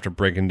walks away after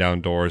breaking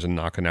down doors and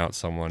knocking out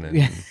someone.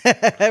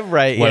 And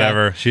right.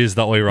 Whatever. Yeah. She's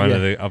the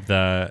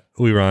Uiran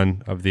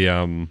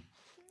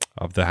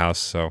of the house.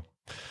 So,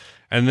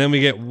 and then we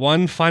get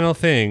one final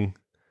thing,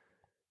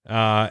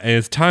 and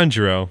it's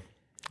Tanjiro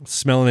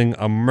smelling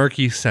a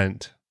murky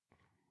scent.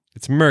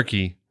 It's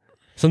murky.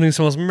 Something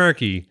smells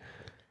murky.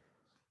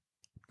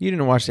 You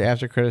didn't watch the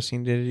after credit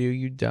scene, did you?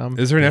 You dumb.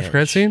 Is there an after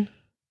credit scene?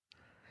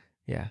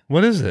 Yeah.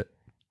 What is it?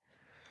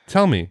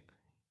 Tell me.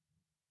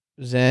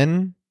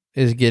 Zen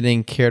is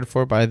getting cared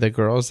for by the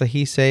girls that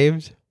he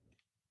saved,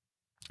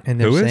 and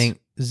they're saying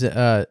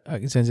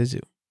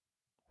Zenitsu.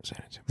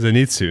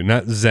 Zenitsu,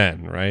 not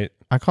Zen, right?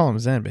 I call him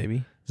Zen,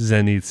 baby.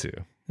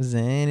 Zenitsu.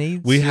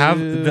 Zenitsu. We have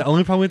the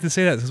only problem we have to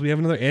say that is because we have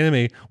another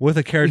anime with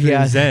a character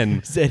named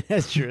Zen. Zen.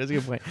 That's true. That's a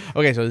good point.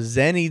 Okay, so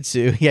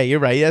Zenitsu. Yeah, you're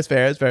right. That's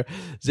fair. That's fair.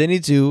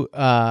 Zenitsu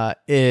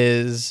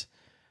is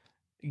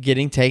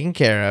getting taken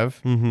care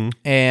of,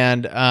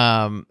 and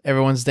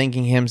everyone's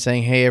thanking him,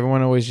 saying, "Hey,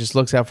 everyone always just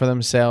looks out for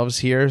themselves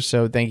here.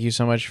 So thank you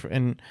so much."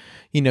 And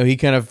he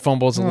kind of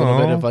fumbles a little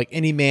bit of like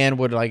any man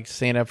would like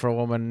stand up for a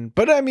woman,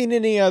 but I mean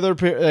any other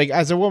like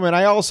as a woman,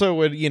 I also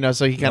would,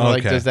 So he kind of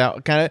like does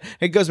that kind of.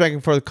 It goes back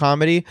and forth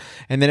comedy,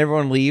 and then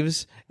everyone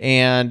leaves,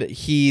 and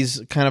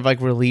he's kind of like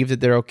relieved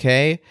that they're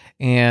okay,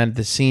 and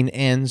the scene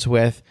ends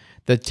with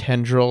the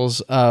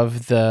tendrils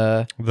of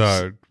the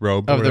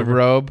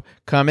robe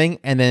coming,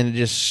 and then it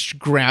just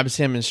grabs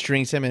him and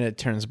strings him, and it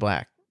turns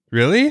black.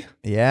 Really?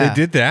 Yeah. They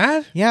did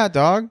that? Yeah,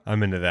 dog.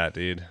 I'm into that,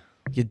 dude.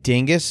 You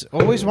dingus.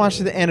 Always watch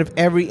to the end of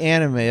every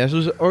anime.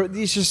 Or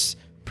you just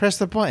press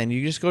the button.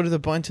 You just go to the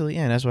button till the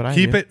end. That's what I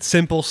do. Keep it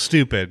simple,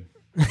 stupid.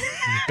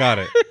 Got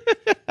it.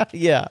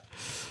 Yeah.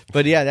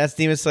 But yeah, that's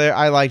Demon Slayer.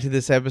 I liked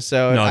this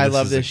episode. I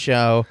love this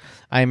show.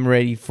 I'm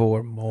ready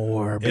for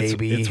more,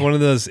 baby. It's one of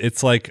those,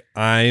 it's like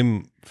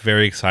I'm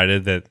very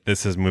excited that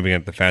this is moving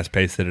at the fast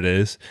pace that it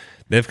is.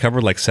 They've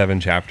covered like 7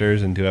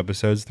 chapters in 3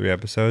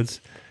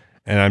 episodes.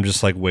 And I'm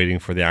just like waiting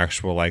for the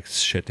actual like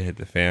shit to hit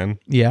the fan.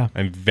 Yeah.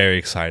 I'm very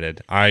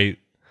excited.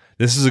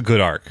 This is a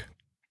good arc.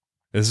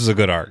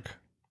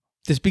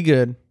 Just be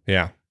good.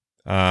 Yeah.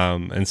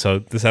 And so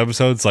this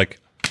episode's like,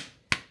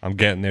 I'm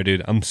getting there,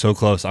 dude. I'm so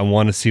close. I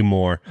want to see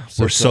more.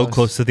 We're so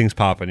close to things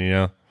popping,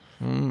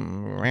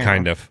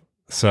 kind of.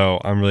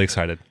 So I'm really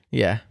excited.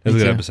 Yeah. It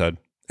was a good episode.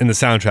 And the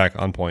soundtrack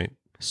on point.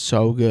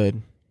 So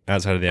good.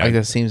 Outside of the like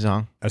the theme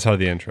song. Outside of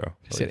the intro.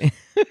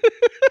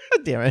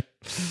 Damn it.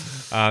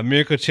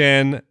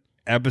 Miracle-chan,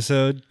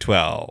 episode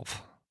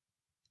 12.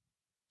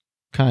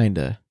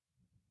 Kinda.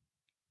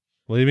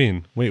 What do you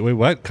mean? Wait,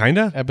 what?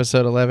 Kinda?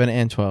 Episode 11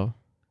 and 12.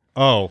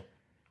 Oh,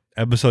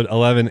 episode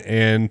 11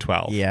 and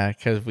 12. Yeah,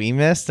 because we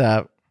messed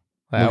up.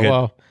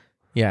 Well,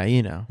 yeah,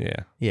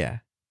 Yeah.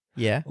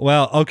 Yeah.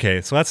 Well,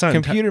 okay, so that's not...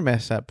 Computer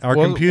messed up.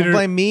 Computer... We'll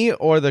blame me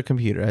or the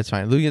computer. That's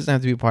fine. Luke doesn't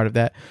have to be a part of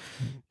that.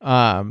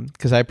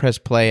 Because I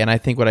pressed play, and I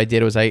think what I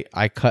did was I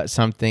cut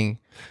something,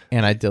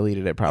 and I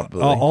deleted it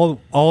probably. All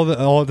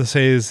I have to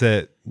say is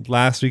that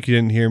last week you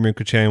didn't hear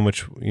Miracle-chan,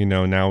 which,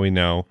 now we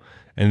know.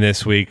 And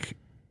this week,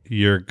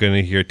 you're going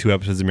to hear 2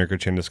 episodes of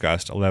Miracle-chan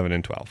discussed, 11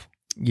 and 12.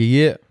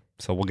 Yeah.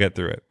 So we'll get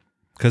through it.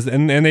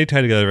 And they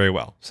tie together very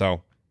well.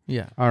 So...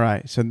 Yeah. All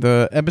right. So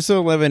the episode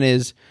 11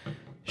 is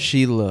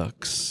She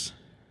Looks.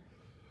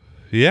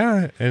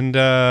 Yeah. And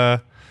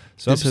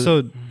so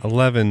episode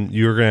 11,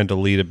 you were going to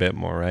delete a bit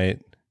more, right?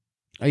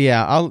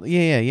 Yeah.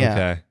 Yeah.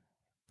 Okay.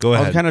 Go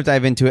ahead. I'll kind of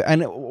dive into it.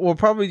 And we'll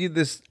probably do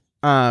this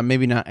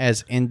maybe not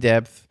as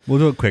in-depth. We'll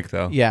do it quick,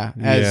 though. Yeah.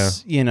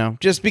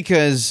 Just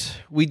because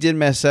we did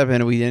mess up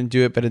and we didn't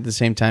do it, but at the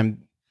same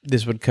time,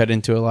 this would cut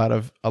into a lot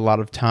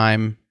of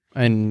time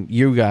and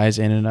you guys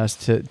and us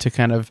to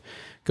kind of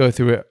go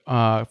through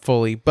it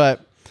fully,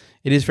 but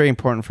it is very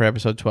important for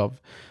episode 12.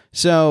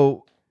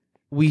 So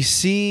we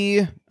see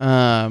it's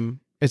kind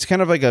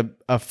of like a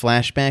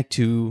flashback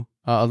to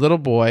a little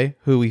boy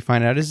who we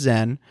find out is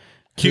Zen.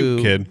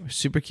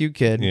 Super cute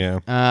kid. Yeah.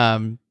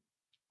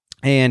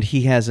 And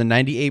he has a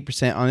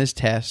 98% on his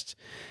test.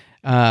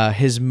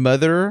 His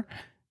mother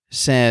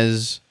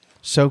says,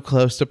 "So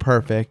close to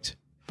perfect,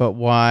 but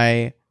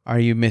why are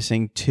you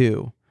missing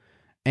 2?"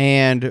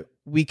 And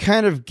we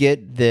kind of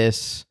get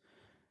this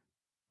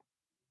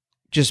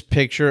just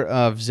picture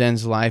of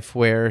Zen's life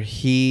where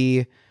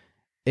he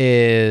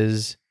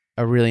is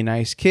a really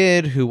nice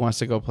kid who wants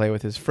to go play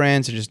with his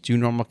friends and just do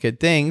normal kid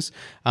things.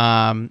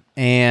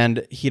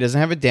 And he doesn't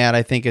have a dad.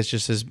 I think it's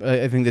just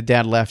I think the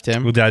dad left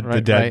him. Well,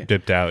 the dad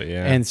dipped out.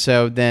 Yeah. And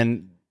so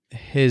then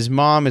his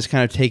mom is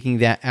kind of taking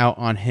that out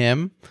on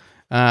him.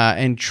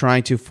 And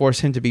trying to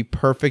force him to be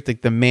perfect,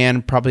 like the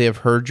man probably of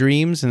her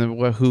dreams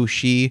and who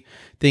she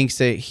thinks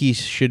that he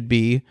should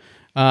be.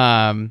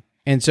 And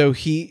so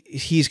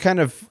he's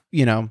kind of,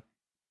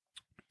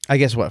 I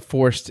guess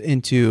forced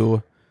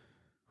into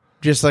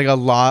just like a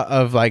lot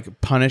of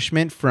like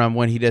punishment from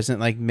when he doesn't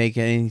like make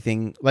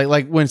anything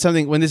like when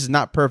this is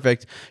not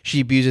perfect, she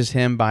abuses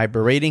him by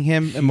berating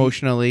him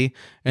emotionally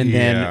and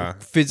then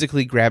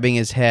physically grabbing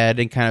his head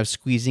and kind of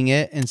squeezing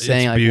it and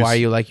saying like, why are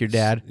you like your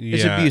dad?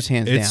 It's abuse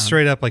hands down. It's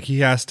straight up like he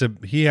has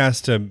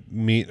to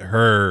meet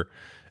her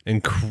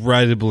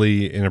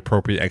incredibly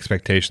inappropriate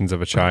expectations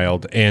of a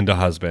child and a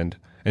husband.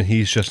 And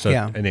he's just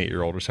an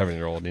 8-year-old or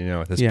 7-year-old,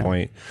 at this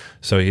point.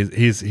 So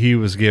he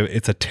was given.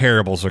 It's a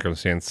terrible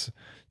circumstance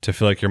to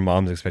feel like your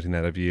mom's expecting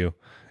that of you,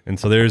 and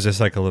so there's this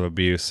cycle of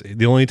abuse.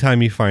 The only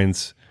time he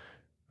finds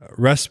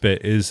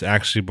respite is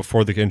actually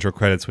before the intro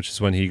credits, which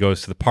is when he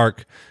goes to the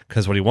park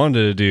because what he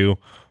wanted to do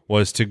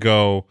was to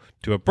go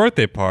to a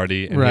birthday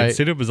party, and he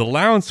exceeded his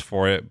allowance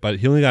for it, but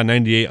he only got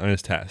 98 on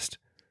his test,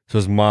 so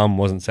his mom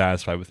wasn't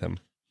satisfied with him.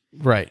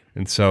 Right,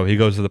 and so he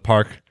goes to the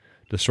park,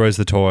 destroys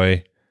the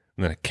toy.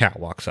 And then a cat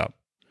walks up.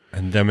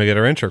 And then we get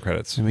our intro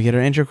credits. What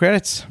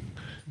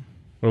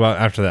about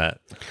after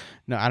that?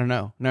 No, I don't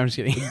know. No, I'm just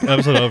kidding.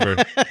 Episode over.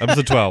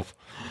 Episode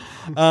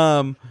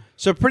 12.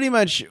 So pretty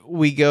much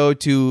we go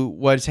to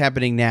what's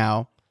happening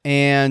now.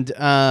 And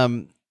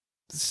it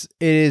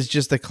is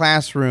just a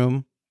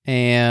classroom.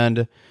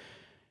 And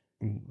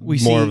we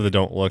see more of the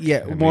don't look.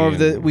 Yeah,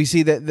 we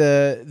see that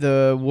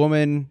the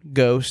woman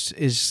ghost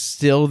is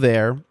still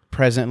there.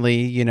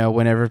 Presently,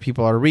 whenever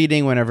people are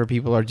reading, whenever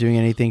people are doing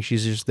anything,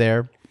 she's just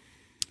there.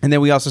 And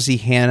then we also see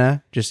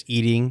Hannah just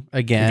eating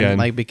again.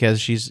 Like because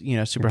she's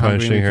super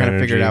hungry. And we kind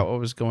of figured out what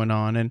was going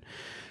on,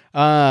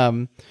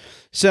 and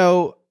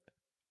so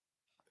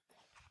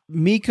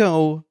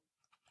Miko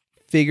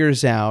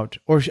figures out,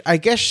 or I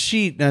guess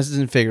she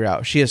doesn't figure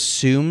out. She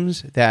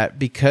assumes that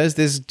because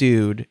this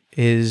dude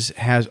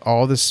has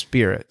all the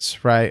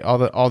spirits, right, all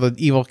the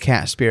evil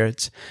cat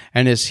spirits,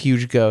 and this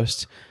huge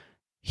ghost.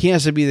 He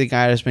has to be the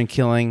guy that's been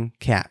killing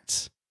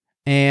cats.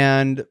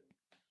 And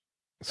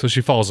so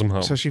she follows him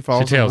home. She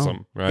tails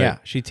him, right? Yeah,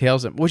 she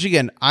tails him. Which,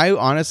 again, I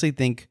honestly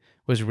think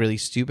was really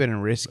stupid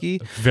and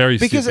risky. Very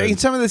stupid. Because in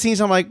some of the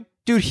scenes, I'm like,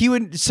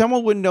 dude,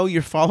 someone would know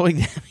you're following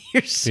them.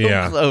 You're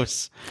so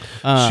close.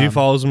 She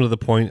follows him to the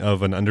point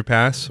of an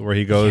underpass where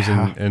he goes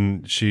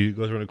and she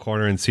goes around a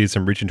corner and sees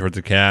him reaching towards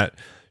the cat.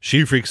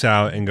 She freaks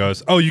out and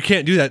goes, "Oh, you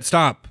can't do that.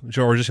 Stop."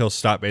 Or just he'll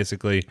stop,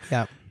 basically.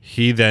 Yeah.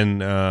 He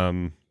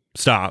then...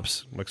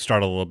 stops, like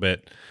startled a little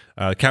bit.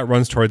 The cat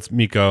runs towards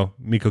Miko.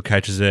 Miko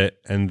catches it,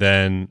 and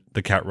then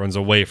the cat runs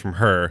away from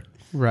her.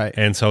 Right.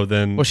 And so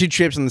then... Well, she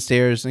trips on the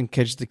stairs and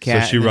catches the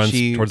cat. So she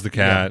runs towards the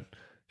cat. Yeah.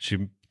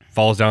 She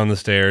falls down the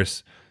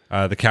stairs.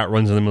 The cat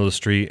runs in the middle of the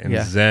street, and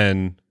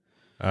Zen...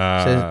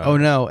 says, "Oh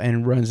no,"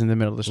 and runs in the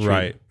middle of the street.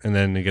 Right. And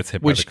then it gets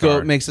hit by the car.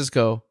 Which makes us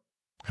go,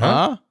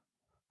 huh?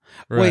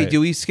 Right. Wait,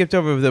 we skipped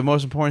over the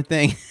most important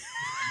thing.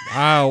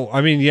 Oh,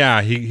 I mean,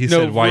 yeah. He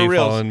said, "Why are you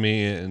following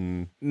me?"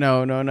 And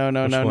no.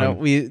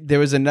 There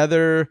was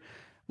another.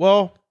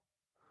 Well,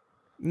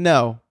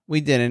 no,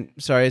 we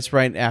didn't. Sorry, it's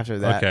right after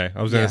that. Okay,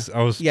 I was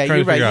trying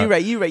you're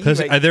right. You're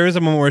right. There is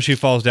a moment where she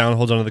falls down,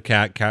 holds onto the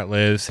cat. Cat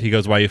lives. He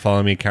goes, "Why are you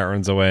following me?" Cat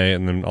runs away,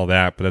 and then all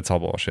that. But that's all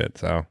bullshit.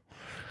 So,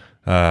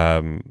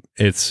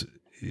 it's.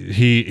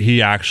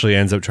 He actually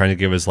ends up trying to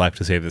give his life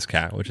to save this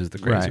cat, which is the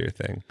crazier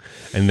thing.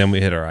 And then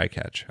we hit our eye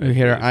catch. And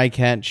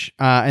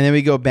then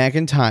we go back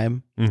in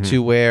time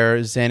to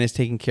where Zen is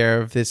taking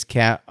care of this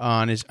cat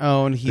on his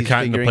own. He's the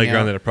cat in the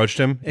playground that approached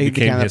him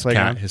became his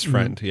cat, his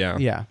friend. Yeah.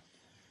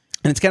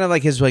 And it's kind of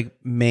like his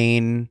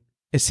main.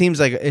 It seems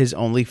like his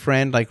only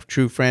friend, like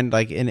true friend,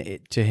 like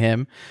to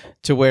him,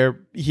 to where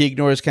he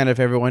ignores kind of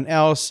everyone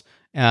else.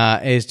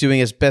 Is doing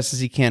as best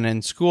as he can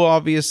in school,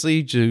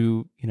 obviously,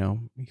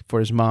 for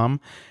his mom.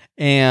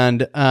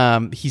 And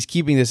he's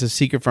keeping this a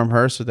secret from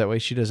her so that way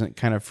she doesn't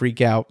kind of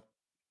freak out.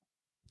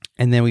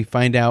 And then we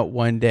find out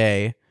one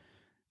day,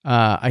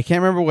 I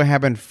can't remember what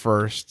happened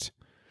first,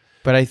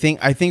 but I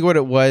think what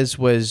it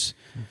was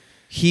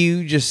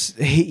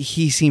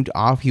he seemed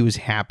off. He was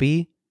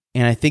happy.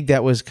 And I think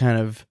that was kind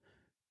of,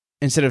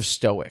 instead of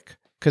stoic.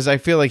 Because I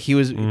feel like he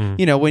was,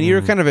 when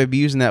you're kind of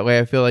abusing that way,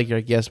 I feel like you're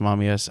like, yes,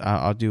 mom, yes,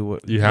 I'll do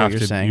what you're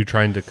saying. You're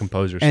trying to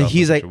compose yourself. And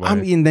he's like,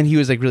 and then he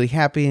was like really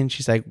happy, and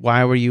she's like,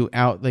 why were you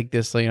out like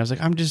this? Like, I was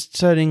like, I'm just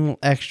studying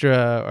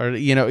extra, or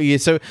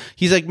so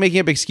he's like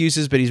making up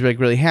excuses, but he's like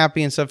really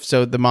happy and stuff.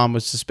 So the mom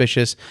was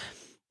suspicious.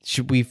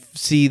 We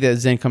see that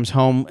Zen comes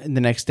home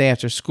the next day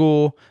after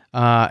school,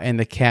 and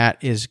the cat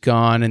is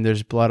gone, and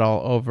there's blood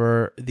all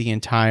over the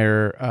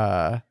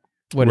entire.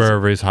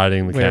 Wherever he's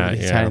hiding the cat.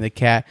 He's hiding the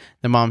cat.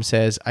 The mom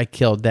says, "I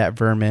killed that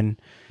vermin."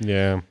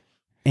 Yeah.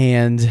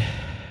 And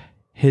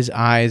his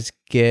eyes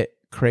get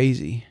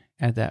crazy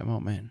at that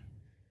moment.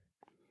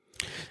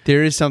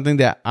 There is something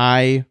that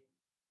I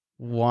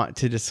want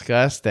to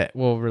discuss that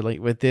will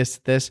relate with this.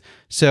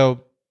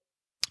 So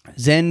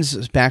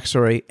Zen's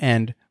backstory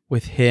end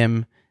with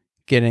him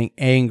getting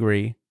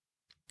angry,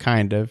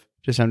 kind of,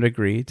 to some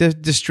degree,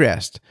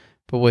 distressed,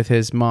 but with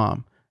his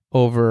mom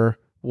over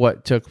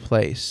what took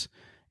place.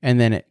 And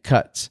then it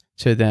cuts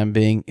to them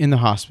being in the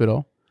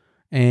hospital,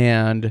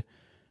 and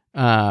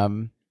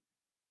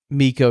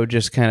Miko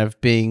just kind of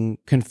being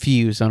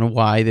confused on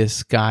why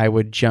this guy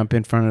would jump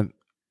in front of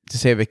to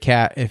save a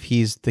cat if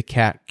he's the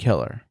cat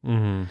killer.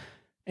 Mm-hmm.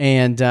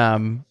 And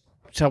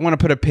so I want to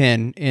put a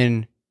pin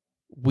in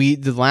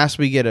the last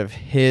we get of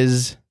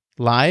his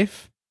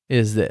life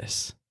is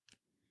this.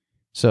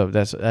 So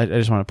that's I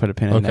just want to put a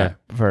pin in that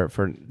for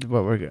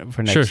what we're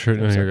for next. Sure.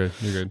 No,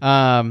 you're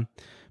good.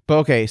 But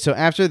okay, so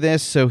after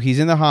this, so he's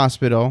in the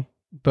hospital.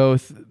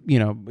 Both,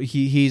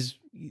 he's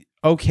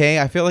okay.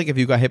 I feel like if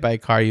you got hit by a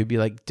car, you'd be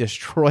like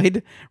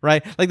destroyed,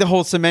 right? Like the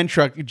whole cement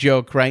truck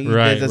joke, right?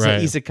 That's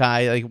an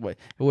isekai. Like,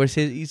 where's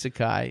his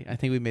isekai? I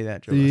think we made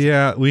that joke.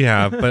 Yeah, we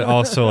have. But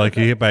also, like,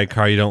 you get hit by a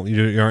car,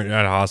 you aren't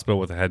at a hospital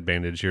with a head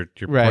bandage. You're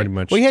right. pretty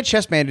much. Well, he had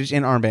chest bandage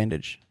and arm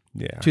bandage.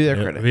 Yeah, to their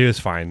credit, he was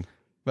fine.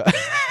 But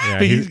yeah,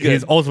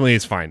 he's ultimately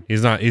he's fine.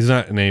 He's not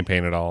in any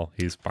pain at all.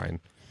 He's fine.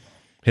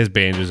 His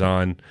bandage is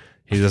on.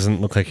 He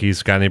doesn't look like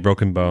he's got any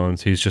broken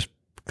bones. He's just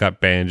got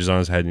bandages on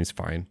his head and he's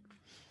fine.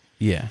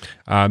 Yeah.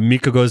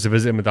 Miko goes to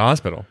visit him at the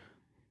hospital.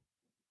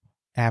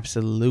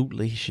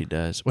 Absolutely, she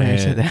does. Wait, I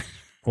said that.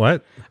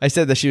 What? I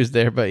said that she was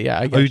there, but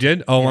yeah. Oh, you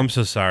did? Oh, yeah. I'm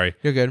so sorry.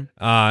 You're good.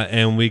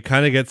 And we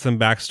kind of get some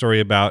backstory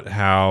about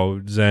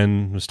how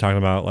Zen was talking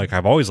about, like,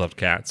 I've always loved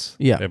cats.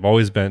 Yeah. They've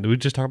always been. Did we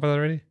just talk about that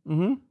already?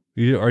 Mm-hmm.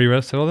 Are you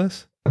ready to settle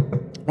this?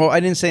 Well, I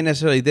didn't say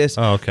necessarily this.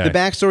 Oh, okay. The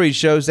backstory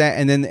shows that,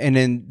 and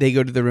then they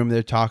go to the room,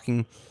 they're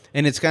talking,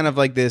 and it's kind of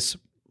like this.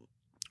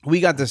 We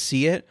got to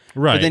see it,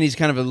 right? But then he's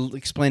kind of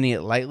explaining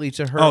it lightly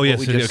to her. Oh, yes.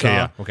 We just saw.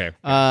 Yeah. Okay.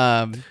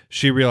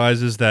 She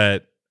realizes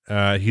that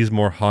he's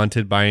more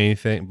haunted by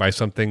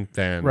something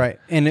than right,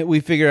 and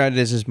we figure out it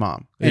is his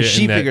mom, and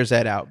she figures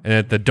that out. And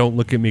that the "Don't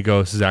look at me"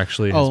 ghost is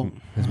actually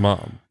his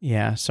mom.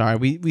 Yeah, sorry,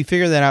 we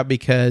figure that out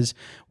because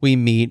we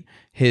meet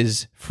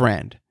his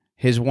friend.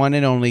 His one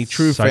and only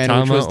true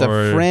friend, which was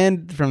the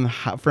friend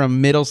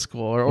from middle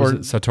school, or was it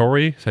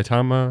Satori,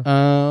 Saitama,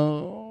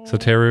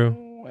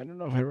 Satoru. I don't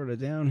know if I wrote it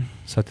down.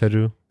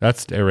 Satoru.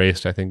 That's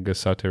erased, I think, is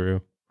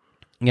Satoru.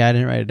 Yeah, I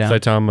didn't write it down.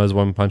 Saitama is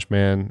One Punch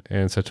Man,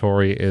 and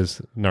Satori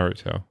is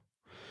Naruto.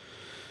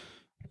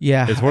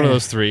 Yeah, it's one of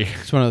those three.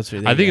 It's one of those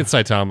three. I think it's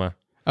Saitama.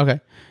 Okay,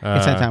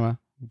 it's Saitama.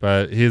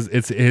 But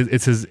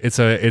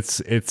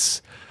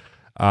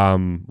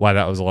wow,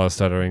 that was a lot of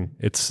stuttering.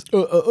 It's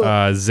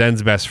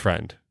Zen's best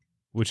friend,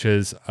 which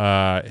is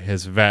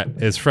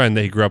his friend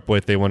that he grew up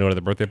with. They went to go to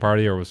the birthday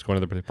party, or was going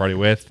to the birthday party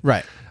with.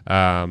 Right.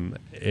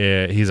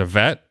 He's a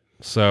vet,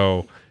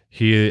 so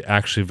he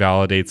actually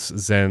validates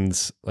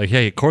Zen's, like,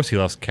 hey, of course he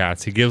loves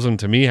cats. He gives them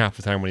to me half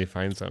the time when he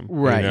finds them.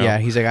 Right. Yeah.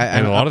 He's like,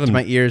 I'm a lot of them,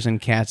 my ears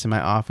and cats in my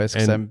office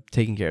because I'm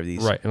taking care of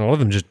these. Right. And a lot of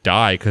them just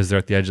die because they're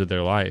at the edge of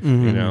their life.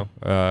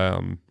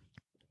 Mm-hmm.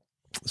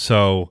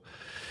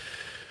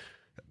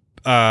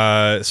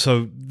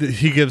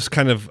 He gives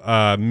kind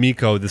of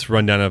Miko this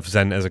rundown of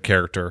Zen as a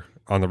character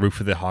on the roof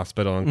of the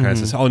hospital, and kind of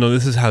says, "Oh no,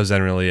 this is how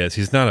Zen really is.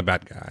 He's not a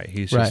bad guy.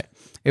 He's just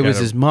it was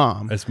his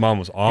mom. His mom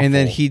was awful." And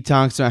then he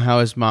talks about how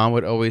his mom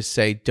would always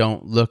say,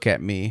 "Don't look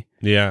at me,"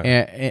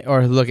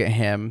 or look at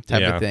him,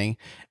 type of thing.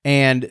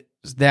 And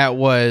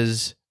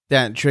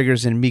that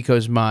triggers in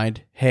Miko's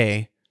mind,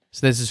 "Hey,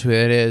 so this is who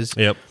it is."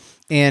 Yep.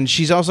 And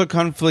she's also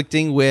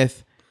conflicting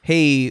with,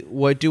 "Hey,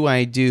 what do?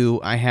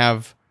 I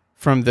have."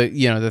 From the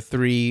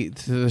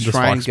the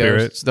shrine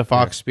ghosts, the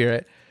fox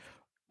spirit,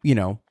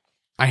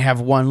 I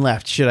have one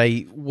left.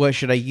 What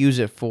should I use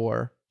it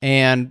for?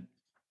 And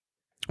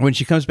when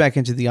she comes back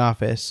into the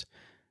office,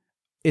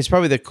 it's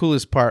probably the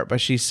coolest part,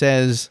 but she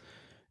says,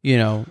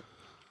 she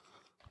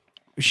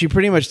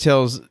pretty much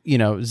tells,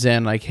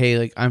 Zen, like, hey,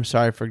 like, I'm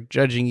sorry for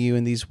judging you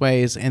in these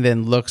ways, and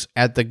then looks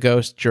at the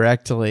ghost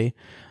directly,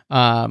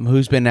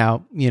 who's been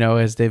out,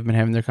 as they've been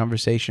having their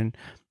conversation,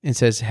 and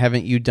says,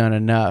 haven't you done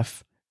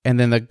enough? And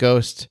then the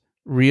ghost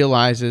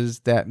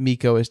realizes that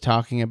Miko is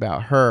talking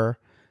about her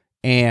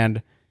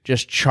and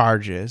just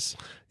charges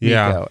Miko.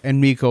 Yeah. And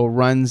Miko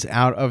runs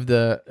out of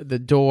the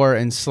door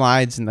and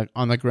slides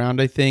on the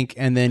ground, I think.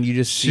 And then you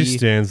just see... She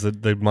stands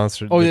the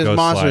monster. Oh, the the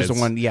monster is slides.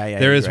 the one. Yeah.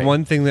 There is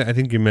one thing that I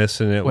think you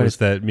missed, and it was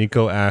that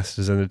Miko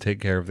asked Zen to take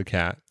care of the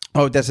cat.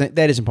 Oh,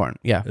 that is important.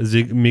 Yeah.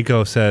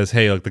 Miko says,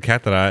 hey, look, the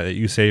cat that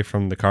you saved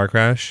from the car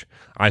crash,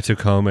 I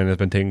took home and has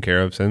been taken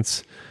care of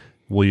since.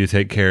 Will you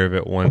take care of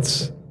it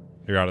once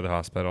you're out of the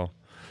hospital?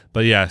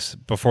 But yes,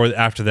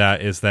 after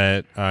that is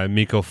that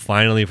Miko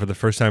finally, for the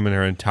first time in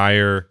her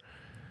entire,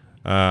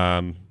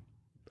 at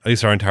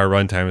least our entire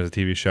runtime as a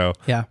TV show,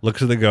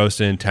 looks at the ghost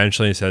and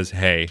intentionally says,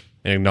 hey,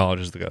 and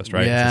acknowledges the ghost,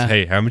 right? Yeah. Says,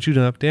 hey, haven't you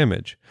done enough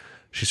damage?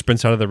 She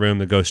sprints out of the room,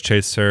 the ghost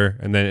chases her,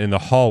 and then in the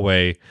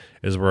hallway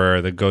is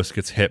where the ghost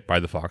gets hit by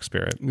the fox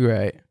spirit.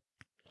 Right.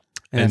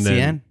 And that's the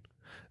end.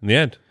 In the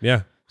end,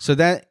 yeah. So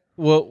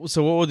what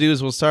we'll do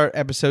is we'll start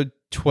episode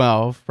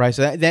 12, right?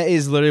 So that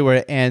is literally where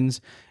it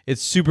ends.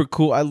 It's super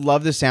cool. I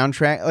love the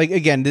soundtrack. Like,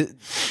 again,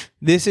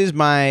 this is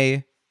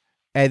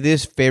at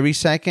this very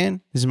second,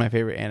 this is my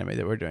favorite anime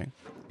that we're doing.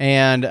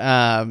 And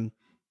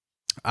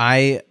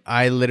I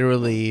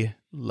literally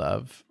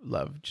love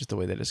just the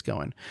way that it's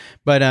going.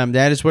 But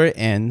that is where it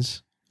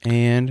ends.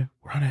 And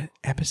we're on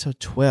episode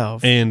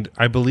 12. And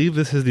I believe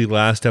this is the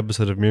last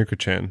episode of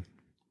Miracle-chan.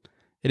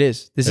 It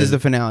is. This is the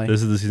finale.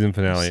 This is the season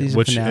finale.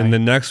 And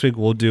then next week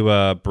we'll do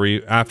a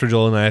brief, after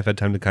Joel and I have had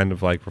time to kind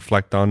of like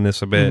reflect on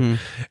this a bit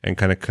and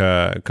kind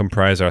of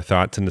comprise our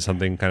thoughts into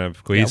something kind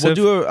of cohesive.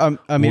 Yeah, we'll do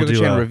a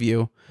Miyako-chan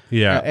review.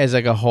 Yeah. As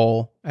like a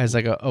whole, as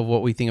like of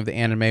what we think of the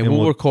anime. And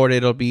we'll record it.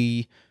 It'll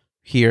be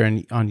here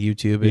and on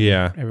YouTube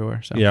and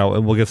everywhere. So. Yeah,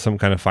 and we'll get some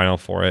kind of final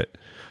for it.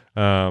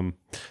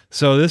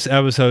 So this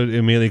episode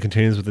immediately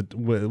continues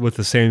with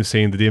the same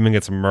scene. The demon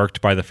gets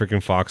murked by the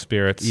freaking fox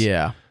spirits.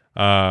 Yeah.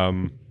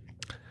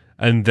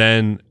 And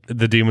then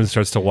the demon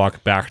starts to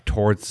walk back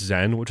towards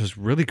Zen, which was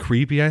really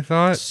creepy, I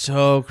thought.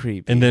 So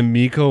creepy. And then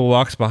Miko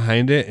walks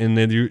behind it, and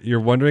then you're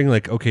wondering,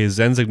 like, okay,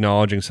 Zen's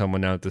acknowledging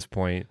someone now at this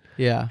point.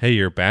 Yeah. Hey,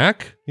 you're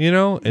back, you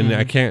know? And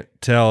I can't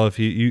tell if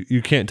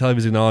you can't tell if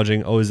he's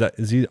acknowledging,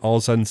 is he all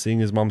of a sudden seeing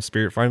his mom's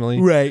spirit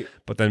finally? Right.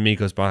 But then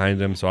Miko's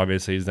behind him, so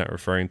obviously he's not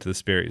referring to the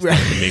spirit. He's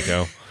talking to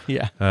Miko.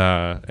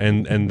 Yeah.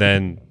 And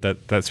then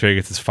that spirit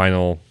gets its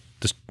final,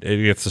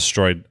 it gets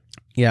destroyed.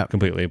 Yeah,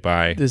 completely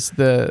by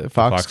the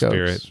fox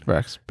spirit.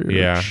 Fox spirit.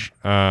 Yeah,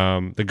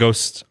 the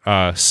ghost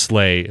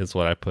slay is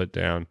what I put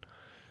down.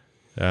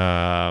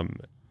 And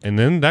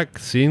then that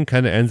scene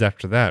kind of ends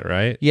after that,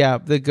 right? Yeah,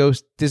 the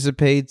ghost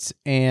dissipates,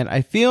 and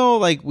I feel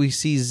like we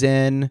see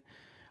Zen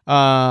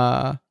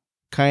kind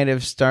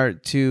of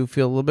start to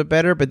feel a little bit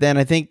better. But then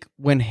I think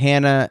when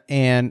Hana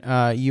and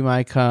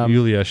Yumai come,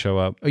 Yulia show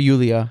up.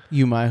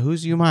 Yumai.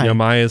 Who's Yumai?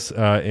 Yumai is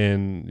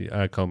in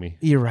Komi.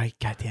 You're right.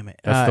 God damn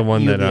it. That's the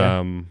one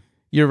that.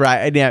 You're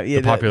right. Yeah,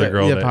 the popular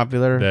girl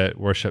that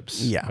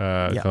worships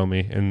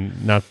Komi,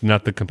 and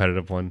not the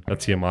competitive one.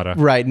 That's Yamada.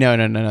 Right. No.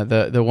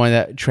 The one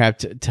that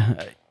trapped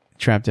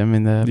him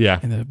in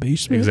the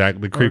basement.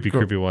 Exactly. The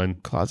creepy one.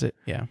 Closet.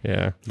 Yeah.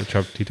 Yeah. The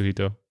trapped Tito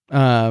Hito.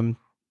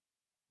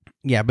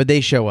 Yeah, but they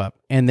show up,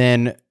 and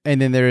then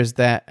there is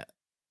that.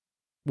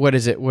 What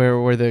is it?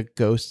 Where the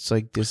ghosts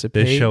like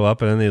dissipate? They show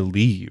up and then they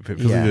leave. It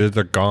feels like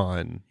they're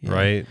gone,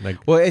 right? Like,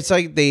 well, it's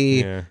like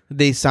they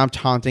stopped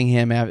haunting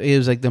him. It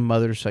was like the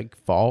mother's like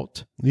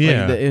fault.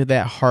 Yeah, like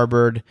that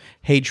harbored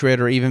hatred,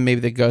 or even maybe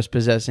the ghost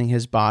possessing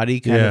his body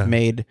kind of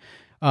made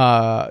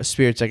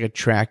spirits like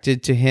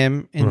attracted to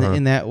him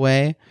in that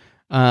way.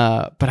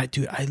 But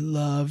I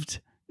loved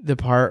the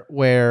part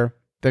where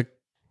the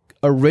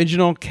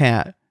original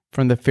cat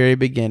from the very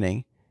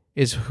beginning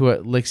is who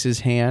licks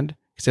his hand.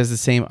 Has the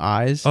same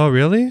eyes. Oh,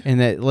 really? And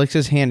that licks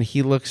his hand.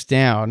 He looks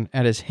down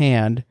at his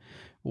hand,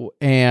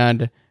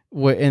 and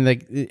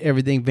like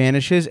everything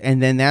vanishes.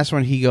 And then that's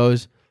when he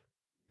goes,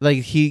 like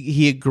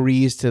he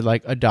agrees to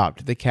like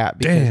adopt the cat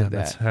because of that.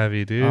 That's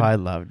heavy, dude. Oh, I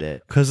loved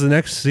it. Because the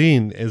next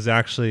scene is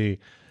actually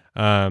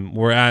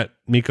we're at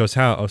Miko's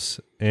house,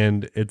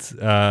 and it's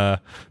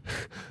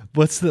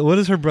what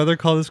does her brother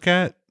call this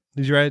cat?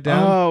 Did you write it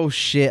down? Oh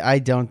shit! I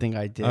don't think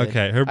I did.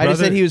 Okay, her brother. I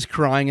just said he was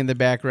crying in the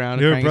background.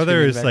 Her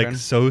brother is like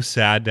so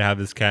sad to have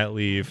this cat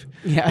leave.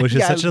 Yeah, which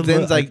is such a.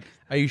 Zen's like,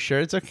 "Are you sure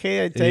it's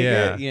okay? I take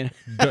it." You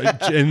know?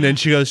 And then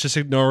she goes, "Just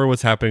ignore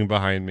what's happening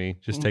behind me.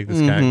 Just take this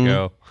cat and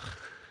go."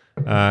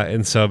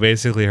 And so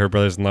basically, her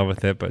brother's in love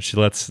with it, but she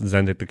lets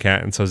Zen take the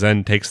cat, and so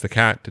Zen takes the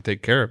cat to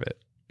take care of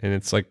it, and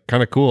it's like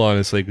kind of cool,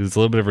 honestly, because it's a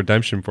little bit of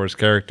redemption for his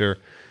character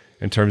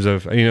in terms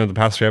of the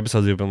past 3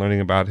 episodes we've been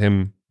learning about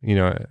him,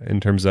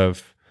 in terms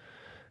of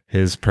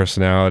his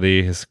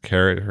personality, his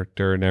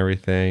character, and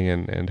everything,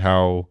 and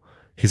how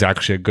he's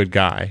actually a good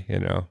guy,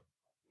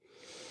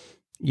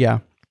 Yeah.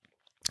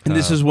 And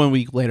this is 1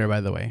 week later,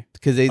 by the way,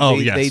 because they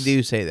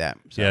do say that.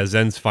 So. Yeah,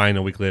 Zen's fine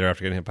a week later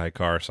after getting hit by a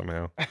car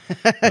somehow.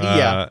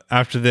 Yeah.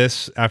 After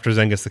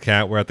Zen gets the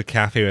cat, we're at the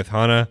cafe with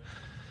Hana.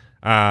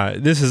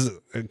 This is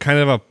kind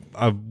of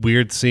a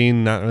weird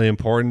scene, not really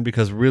important,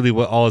 because really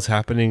what all is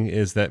happening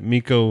is that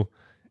Miko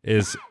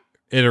is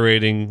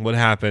iterating what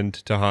happened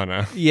to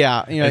Hana.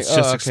 Yeah. It's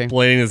just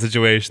explaining the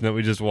situation that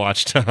we just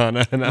watched to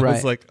Hana. And I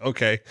was like,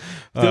 okay.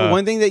 The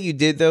one thing that you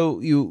did, though,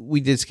 we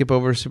did skip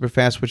over super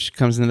fast, which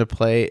comes into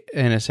play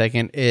in a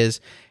second,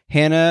 is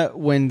Hana,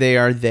 when they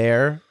are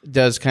there,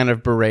 does kind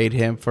of berate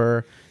him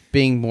for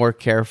being more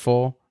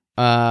careful.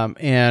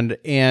 And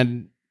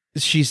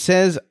she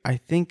says, I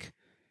think...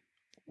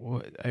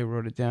 I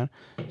wrote it down.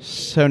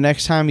 So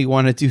next time you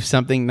want to do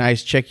something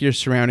nice, check your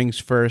surroundings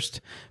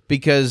first,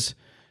 because...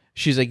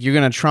 She's like, you're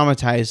gonna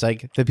traumatize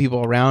like the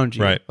people around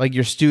you, right? Like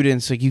your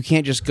students. Like you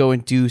can't just go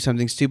and do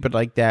something stupid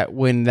like that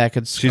when that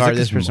could scar like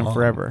this person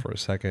forever. For a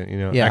second,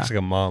 acts like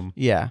a mom.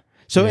 Yeah.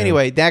 So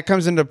anyway, that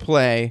comes into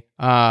play,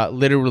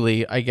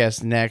 literally, I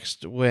guess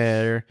next,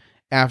 where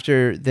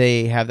after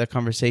they have the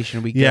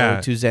conversation, we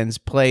go to Zen's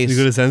place. We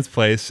go to Zen's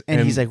place,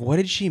 and he's like, "What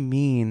did she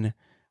mean?"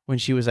 When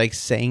she was like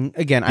saying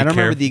again, I don't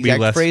remember the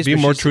exact phrase. Be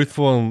more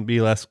truthful and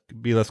be less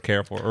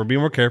careful, or be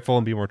more careful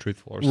and be more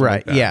truthful, or something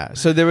right? Like that. Yeah.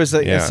 So there was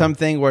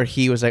something where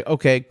he was like,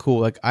 "Okay, cool.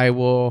 Like I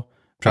will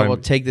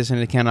take this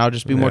into account. I'll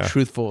just be more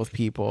truthful with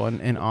people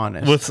and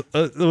honest."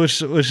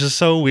 Which is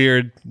so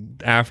weird.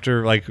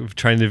 After like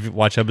trying to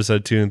watch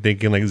episode 2 and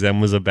thinking like Zen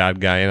was a bad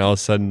guy, and all of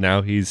a sudden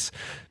now he's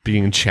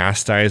being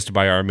chastised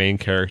by our main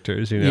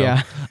characters.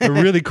 Yeah. A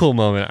really cool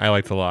moment. I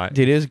liked a lot.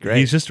 Dude, it was great.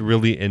 He's just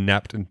really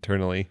inept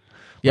internally.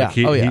 Yeah.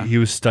 He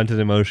was stunted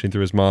emotionally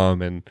through his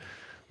mom, and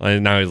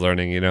now he's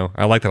learning.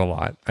 I like that a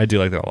lot. I do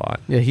like that a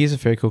lot. Yeah, he's a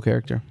very cool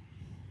character.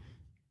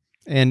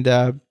 And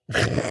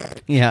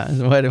yeah,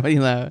 what do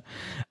you laugh?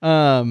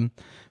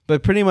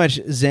 But pretty much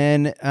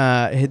Zen,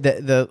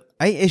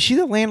 is she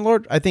the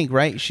landlord? I think,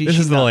 right? This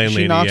is the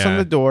landlady. She knocks on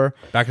the door,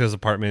 back at his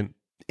apartment,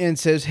 and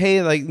says,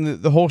 "Hey, like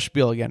the whole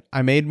spiel again.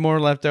 I made more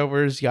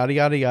leftovers. Yada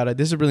yada yada."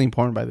 This is really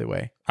important, by the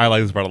way. I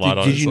like this part a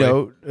lot. Did you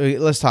know?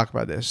 Let's talk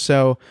about this.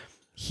 So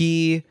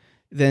he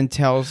then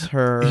tells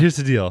her. Here's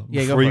the deal.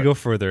 Before you go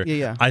further,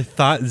 I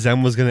thought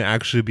Zen was going to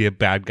actually be a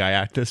bad guy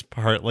at this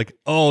part. Like,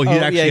 he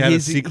actually had a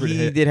secret.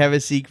 He did have a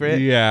secret.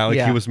 Yeah,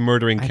 he was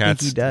murdering cats. I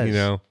think he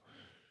does.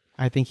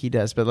 I think he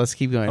does, but let's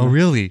keep going. Oh,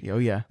 really? Oh,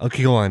 yeah.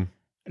 Okay, go on.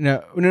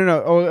 No.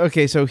 Oh,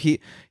 okay. So he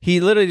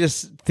literally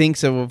just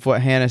thinks of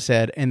what Hannah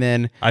said, and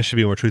then I should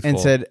be more truthful. And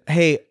said,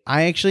 "Hey,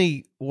 I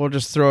actually will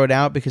just throw it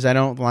out because I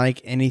don't like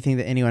anything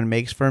that anyone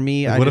makes for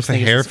me. What if the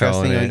hair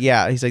fell in it?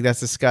 Yeah, he's like, that's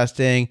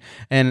disgusting,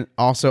 and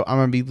also I'm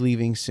gonna be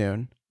leaving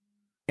soon."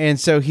 And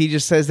so he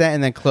just says that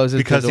and then closes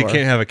because the door. He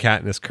can't have a cat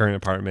in his current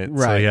apartment,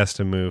 so he has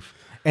to move.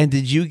 And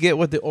did you get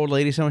what the old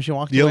lady said when she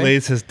walked away? The old lady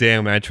says,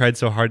 "Damn, I tried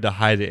so hard to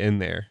hide it in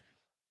there,"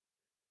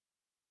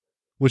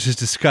 which is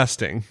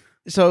disgusting.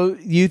 So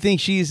you think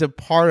she's a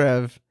part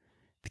of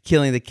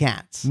killing the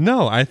cats?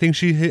 No, I think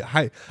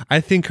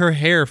I think her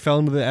hair fell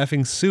into the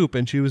effing soup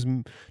and she was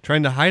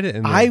trying to hide it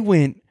in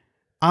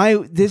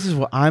there. This is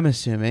what I'm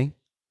assuming.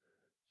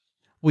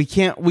 We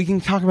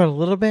can talk about it a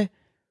little bit.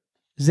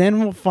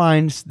 Zen will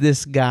find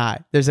this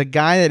guy. There's a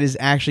guy that is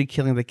actually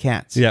killing the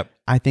cats. Yep.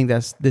 I think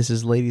this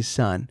is Lady's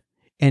son.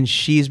 And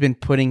she's been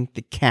putting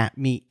the cat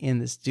meat in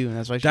the stew, and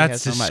that's why she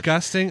has so much. That's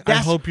disgusting. I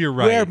hope you're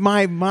right. Where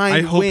my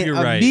mind went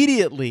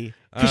immediately.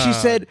 Because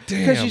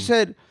she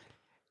said,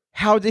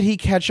 "How did he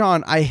catch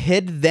on? I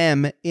hid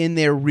them in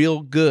there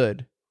real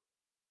good."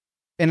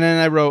 And then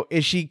I wrote,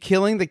 "Is she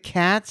killing the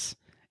cats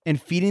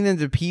and feeding them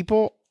to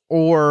people,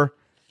 or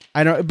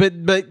I don't?"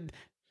 But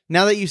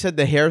now that you said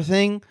the hair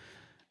thing,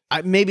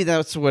 maybe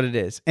that's what it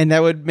is, and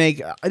that would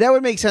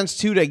make sense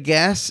too to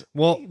guess.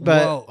 We'll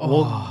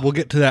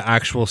get to that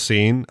actual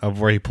scene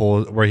of where he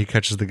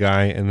catches the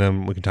guy, and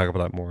then we can talk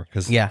about that more.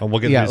 Because we'll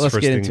get into let's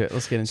first get thing. into it.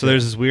 Let's get into it. So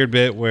there's this weird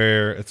bit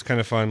where it's kind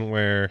of fun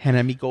where Hannah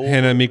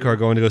and Miko are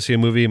going to go see a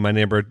movie. My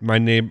neighbor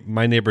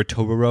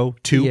Totoro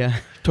 2. Yeah,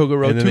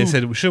 Totoro 2. And then they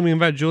said, "Shouldn't we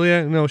invite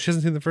Julia?" No, she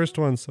hasn't seen the first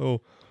one,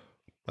 so.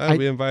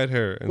 We invite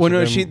her. And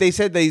they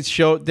said they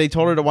told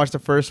her to watch the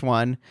first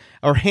one,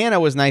 or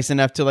Hannah was nice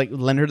enough to like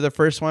lend her the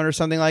first one or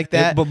something like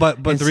that.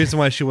 But the reason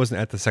why she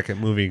wasn't at the second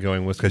movie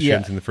going was because she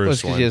hadn't seen the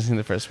first one. She hadn't seen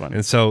the first one,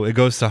 and so it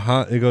goes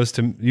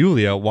to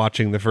Yulia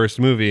watching the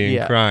first movie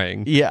and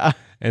crying,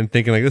 and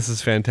thinking like, this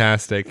is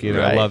fantastic.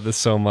 I love this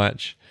so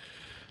much.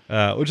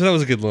 Which I thought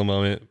was a good little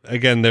moment.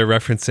 Again, they're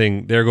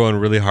going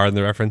really hard in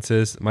the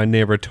references. My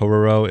Neighbor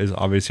Totoro is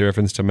obviously a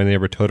reference to My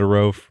Neighbor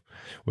Totoro,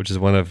 which is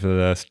one of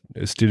the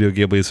Studio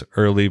Ghibli's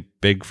early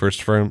big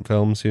first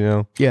films,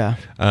 Yeah.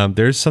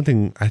 There's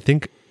something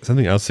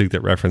else that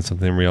referenced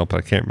something real, but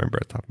I can't remember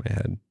at the top of my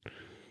head.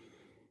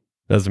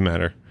 Doesn't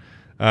matter.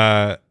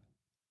 I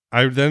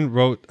then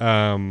wrote,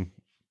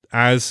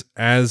 as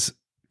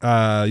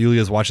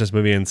Yulia's watching this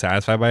movie and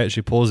satisfied by it,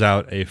 she pulls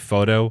out a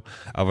photo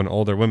of an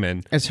older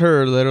woman. It's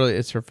her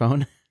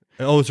phone.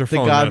 Oh, it's her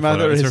phone. The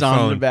godmother is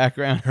on the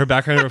background. Her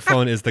background of her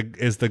phone is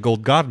the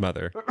gold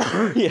godmother.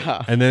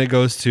 Yeah. And then it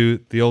goes to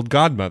the old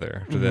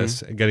godmother after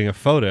this, getting a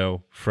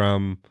photo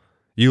from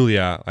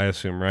Yulia, I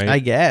assume, right? I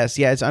guess.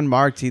 Yeah, it's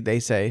unmarked, they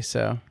say,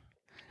 so.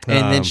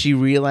 And then she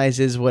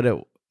realizes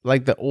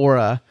the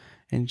aura,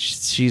 and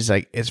she's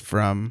like, it's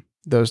from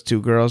those two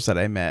girls that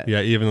I met.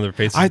 Yeah, even though their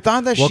faces. I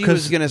thought that she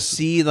was gonna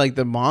see like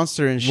the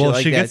monster and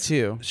shit that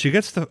too. She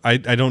gets I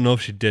don't know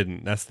if she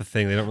didn't. That's the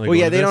thing. They don't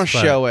really. They don't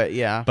show it.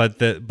 Yeah. But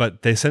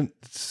they sent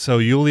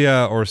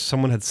Yulia or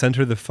someone had sent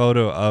her the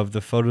photo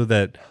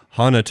that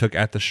Hana took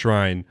at the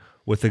shrine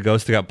with the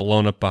ghost that got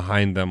blown up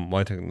behind them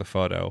while taking the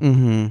photo.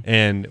 Mm-hmm.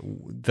 And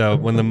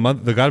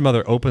when the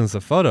godmother opens the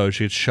photo,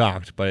 she's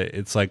shocked. But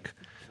it's like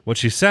what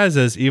she says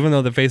is, even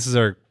though the faces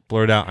are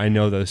blurred out, I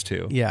know those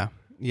two. Yeah.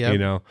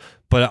 Yeah.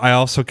 But I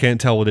also can't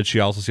tell. Well, did she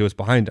also see what's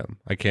behind him?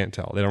 I can't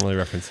tell. They don't really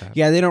reference that.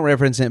 Yeah, they don't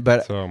reference it,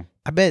 but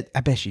I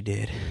bet she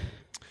did.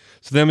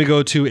 So then we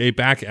go to a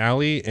back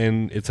alley,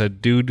 and it's a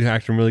dude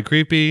acting really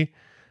creepy,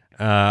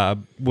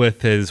 with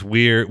this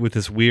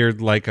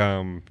weird like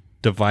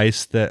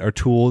device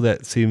tool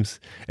that seems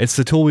it's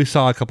the tool we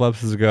saw a couple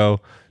episodes ago.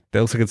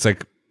 That looks like it's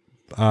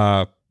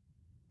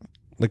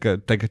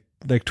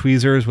like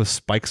tweezers with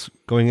spikes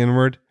going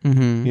inward.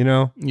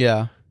 Mm-hmm.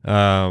 Yeah.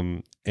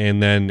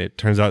 And then it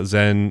turns out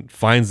Zen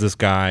finds this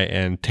guy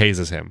and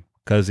tases him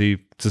because he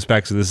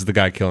suspects that this is the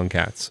guy killing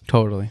cats.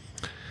 Totally.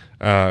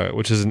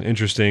 Which is an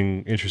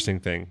interesting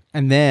thing.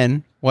 And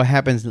then what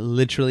happens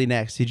literally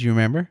next? Did you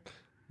remember?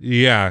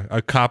 Yeah,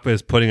 a cop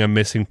is putting a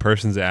missing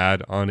persons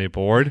ad on a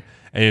board,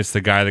 and it's the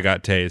guy that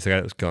got tased, the guy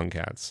that was killing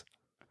cats.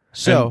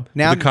 So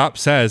now the cop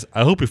says,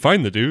 "I hope you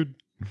find the dude."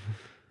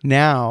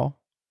 Now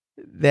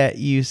that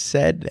you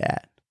said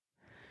that,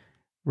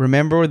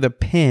 remember the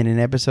pin in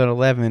episode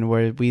 11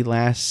 where we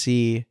last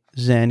see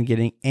Zen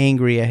getting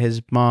angry at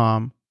his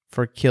mom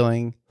for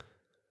killing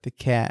the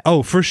cat?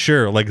 Oh, for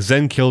sure. Like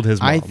Zen killed his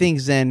mom. I think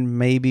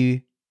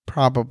Zen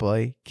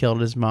probably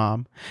killed his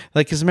mom.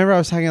 Like, because remember I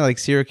was talking like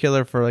serial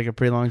killer for like a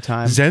pretty long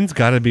time. Zen's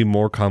got to be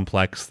more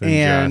complex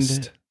than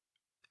just...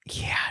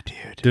 Yeah,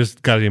 dude. There's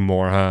got to be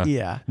more, huh?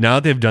 Yeah. Now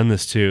that they've done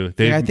this too,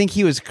 I think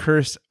he was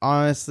cursed,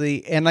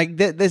 honestly. And like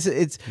this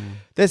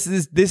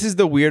is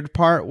the weird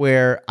part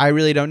where I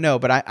really don't know,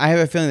 but I have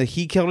a feeling that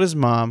he killed his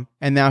mom,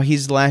 and now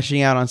he's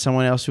lashing out on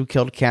someone else who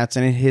killed cats.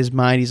 And in his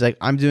mind, he's like,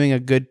 I'm doing a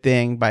good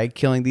thing by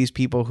killing these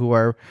people who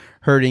are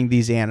hurting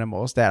these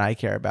animals that I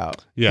care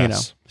about. Yes. You know?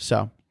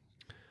 So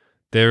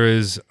there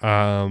is.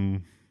 I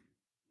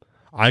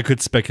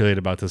could speculate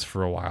about this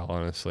for a while,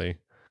 honestly.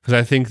 Because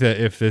I think that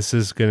if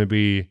he's going to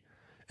be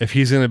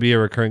a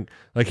recurring,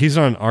 like he's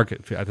on an arc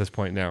at this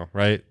point now,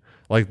 right?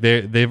 Like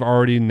they've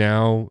already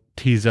now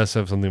teased us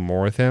of something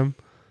more with him.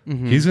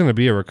 Mm-hmm. He's going to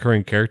be a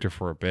recurring character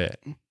for a bit.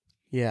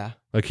 Yeah.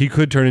 Like he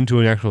could turn into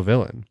an actual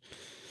villain.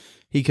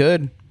 He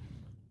could,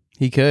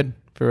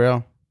 for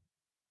real.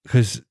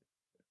 Because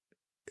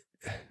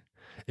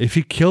if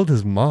he killed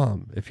his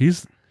mom,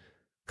 because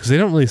they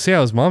don't really say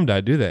how his mom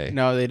died, do they?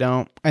 No, they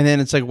don't. And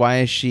then it's like, why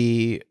is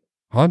she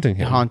haunting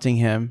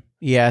him?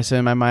 Yeah, so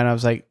in my mind, I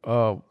was like,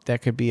 oh,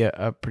 that could be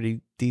a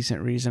pretty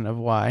decent reason of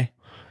why.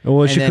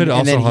 Well, she could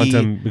also haunt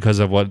him because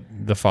of what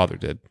the father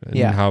did and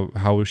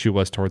how she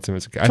was towards him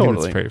as a kid. I think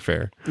that's very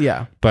fair.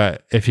 Yeah.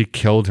 But if he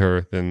killed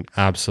her, then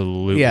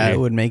absolutely. Yeah, it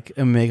would make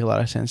a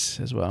lot of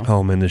sense as well.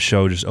 Oh, man, the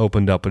show just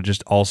opened up. It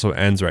just also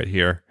ends right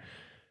here.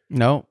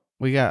 No,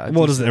 we got...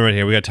 Well, it doesn't end right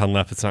here. We got a ton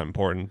left. It's not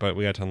important, but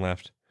we got a ton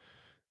left.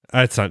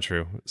 That's not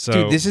true. So,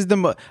 dude, this is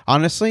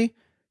honestly,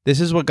 this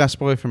is what got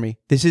spoiled for me.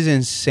 This is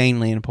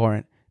insanely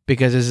important.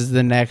 Because this is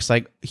the next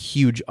like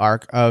huge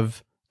arc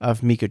of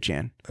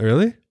Miko-chan.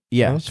 Really?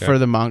 Yeah, okay. For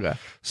the manga,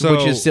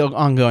 which is still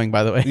ongoing,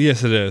 by the way.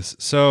 Yes, it is.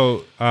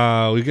 So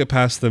we get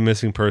past the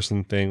missing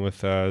person thing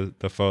with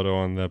the photo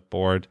on the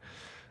board,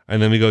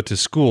 and then we go to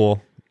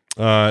school.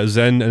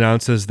 Zen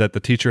announces that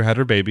the teacher had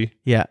her baby.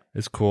 Yeah,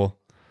 it's cool.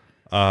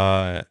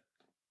 While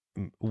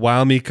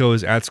Miko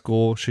is at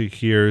school, she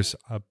hears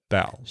a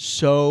bell.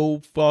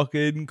 So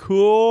fucking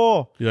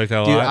cool! You like that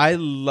a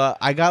lot? Dude,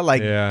 I got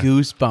like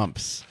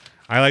goosebumps.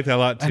 I like that a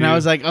lot too. And I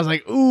was like,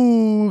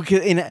 ooh,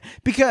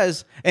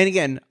 because, and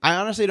again, I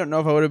honestly don't know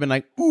if I would have been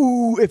like,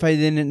 ooh, if I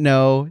didn't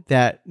know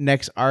that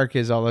next arc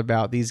is all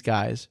about these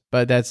guys.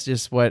 But that's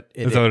just what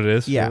it is. Is that what it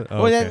is? Yeah.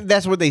 Oh, okay.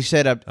 That's what they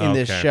set up in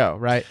this show,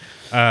 right?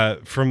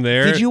 From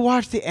there, did you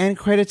watch the end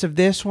credits of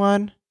this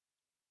one?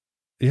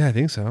 Yeah, I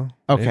think so.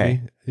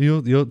 Okay.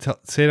 Maybe. You'll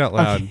say it out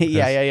loud. Okay.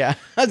 Yeah.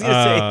 I was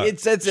gonna say it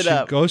sets it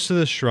up. She goes to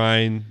the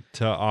shrine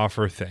to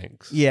offer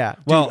thanks. Yeah.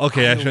 Well, dude,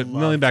 okay.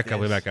 Let me back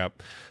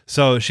up.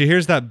 So she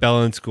hears that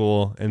bell in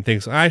school and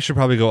thinks, I should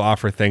probably go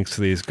offer thanks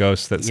to these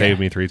ghosts that saved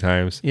me 3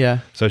 times. Yeah.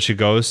 So she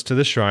goes to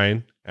the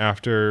shrine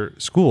after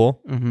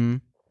school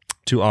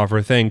to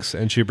offer thanks,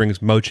 and she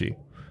brings mochi.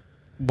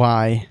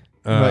 Why?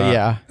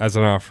 As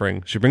an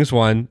offering. She brings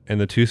one,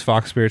 and the 2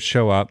 fox spirits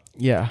show up.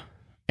 Yeah.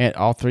 And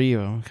all 3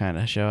 of them kind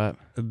of show up.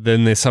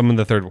 Then they summon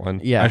the 3rd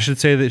one. Yeah. I should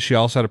say that she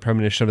also had a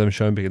premonition of them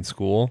showing up in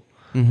school.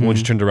 Mm-hmm. When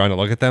she turned around to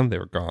look at them, they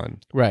were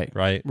gone. Right.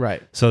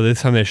 So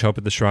this time they show up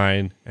at the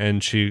shrine,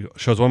 and she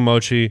shows 1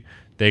 mochi.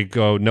 They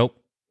go, nope.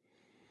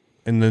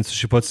 And then so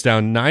she puts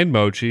down 9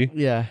 mochi.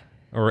 Yeah.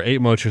 Or 8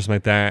 mochi or something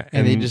like that.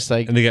 And they just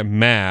like... And they get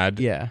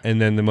mad. Yeah.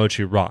 And then the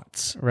mochi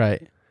rots.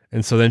 Right.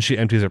 And so then she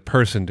empties her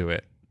purse into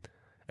it.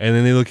 And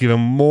then they look even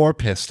more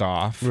pissed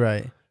off.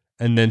 Right.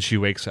 And then she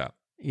wakes up.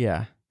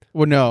 Yeah.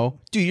 Well, no,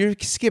 dude, you're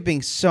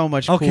skipping so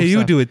much. Okay, cool you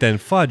stuff. do it then.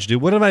 Fudge,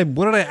 dude. What did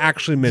I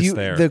actually miss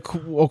there?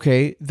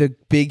 The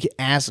big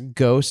ass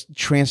ghost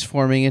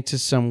transforming into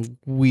some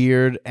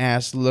weird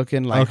ass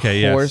looking like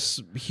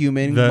horse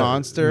human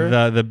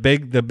monster. The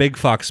big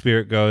fox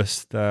spirit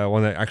ghost, the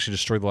one that actually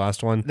destroyed the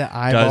last one, the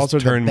eyeballs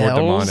does turn more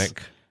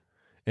demonic.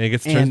 And it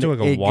gets turned into like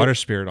a water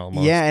spirit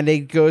almost. Yeah, and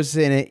it goes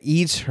and it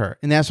eats her.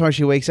 And that's why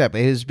she wakes up.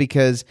 It is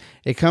because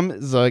it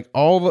comes like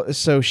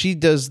so she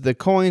does the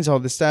coins, all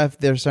the stuff.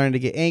 They're starting to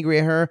get angry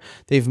at her.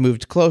 They've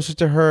moved closer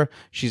to her.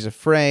 She's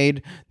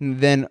afraid. And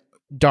then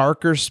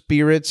darker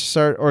spirits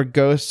or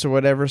ghosts or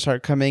whatever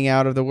start coming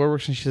out of the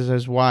woodworks, and she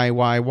says, why?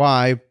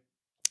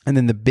 And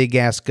then the big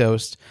ass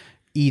ghost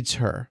eats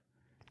her.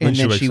 And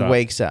then she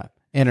wakes up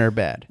in her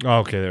bed.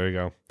 Oh, okay, there we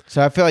go.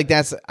 So I feel like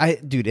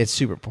dude, it's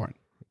super important.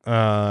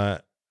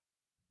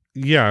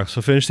 Yeah,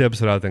 so finish the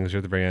episode out then because you're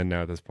at the very end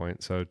now at this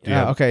point. So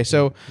okay,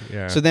 so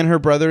then her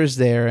brother is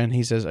there and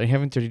he says, "Are you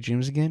having 30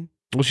 dreams again?"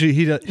 Well,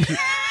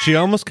 she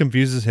almost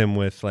confuses him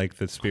with like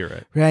the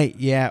spirit, right?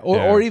 Yeah,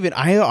 or even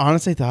I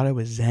honestly thought it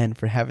was Zen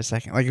for half a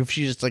second. Like if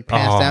she just like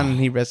passed down and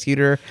he rescued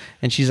her,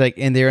 and she's like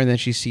in there, and then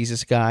she sees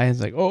this guy, and it's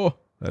like, oh,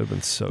 that'd have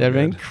been so. That'd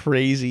have been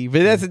crazy.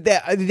 But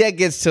that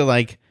gets to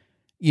like,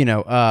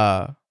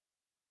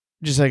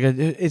 just like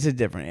it's a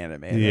different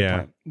anime. At that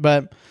point.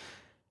 But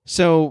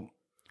so.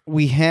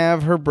 We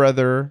have her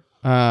brother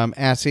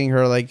asking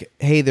her like,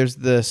 "Hey, there's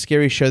the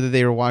scary show that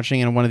they were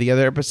watching in one of the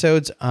other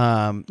episodes."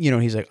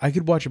 He's like, "I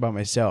could watch it by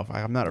myself.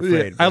 I'm not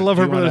afraid." I love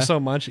her brother so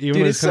much, even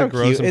Dude, when it's it's kind of so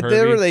gross cute. and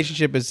Their pervy.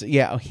 relationship is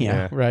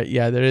right.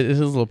 Yeah, it is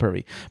a little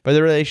pervy, but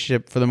the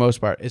relationship for the most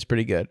part is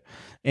pretty good.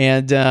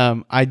 And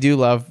I do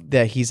love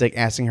that he's like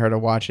asking her to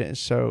watch it.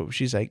 So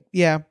she's like,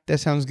 "Yeah, that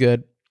sounds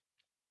good."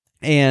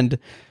 And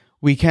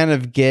we kind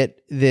of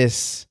get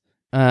this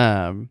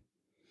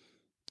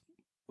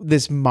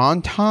this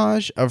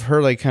montage of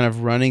her like kind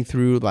of running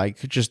through like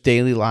just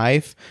daily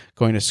life,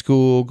 going to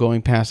school,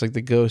 going past like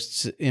the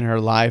ghosts in her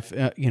life,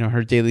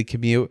 her daily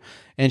commute.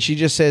 And she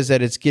just says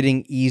that it's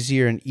getting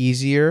easier and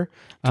easier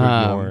to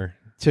ignore.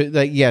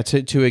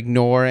 to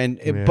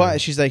ignore. But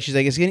she's like,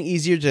 it's getting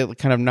easier to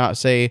kind of not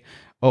say,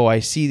 "Oh, I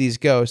see these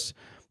ghosts."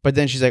 But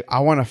then she's like, "I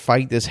want to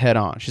fight this head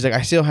on." She's like,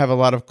 "I still have a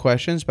lot of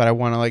questions, but I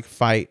want to like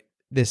fight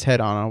this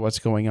head on what's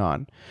going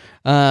on."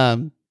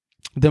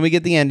 Then we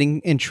get the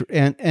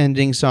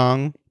ending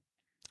song,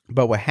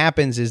 but what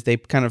happens is they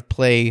kind of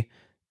play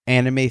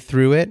anime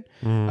through it,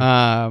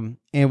 and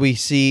we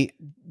see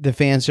the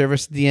fan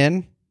service at the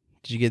end.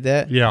 Did you get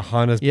that? Yeah,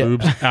 Hana's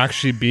boobs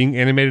actually being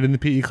animated in the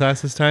PE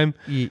class this time,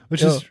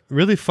 which is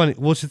really funny.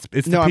 Well, it's the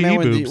PE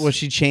boobs.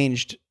 She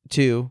changed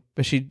too,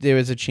 but there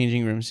was a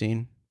changing room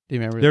scene. Do you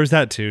remember? There was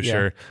that too,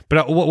 sure.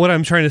 But what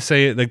I'm trying to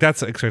say, like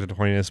that's expected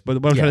horniness.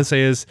 But what I'm trying to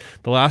say is,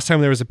 the last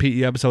time there was a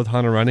PE episode with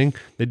Hana running,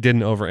 they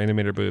didn't over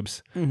animate her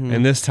boobs,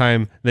 and this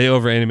time they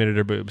over animated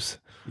her boobs.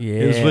 Yeah,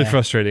 it was really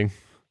frustrating.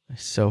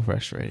 So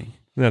frustrating.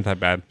 Not that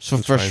bad. So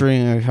it's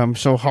frustrating. I'm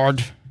so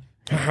hard.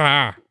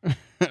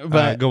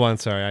 But go on.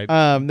 Sorry.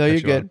 No, you're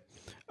good.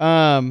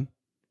 So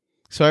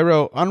I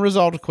wrote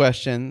unresolved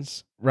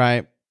questions,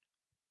 right?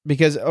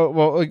 Because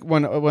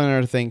one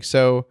other thing.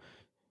 So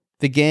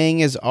the gang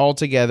is all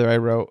together. I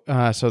wrote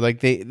so like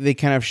they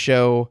kind of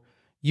show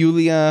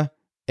Yulia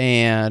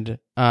and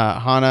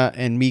Hana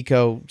and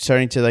Miko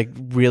starting to like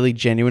really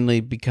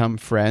genuinely become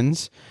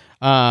friends.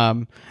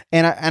 And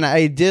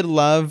I did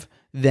love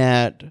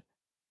that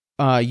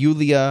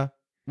Yulia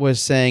was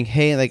saying,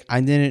 "Hey, like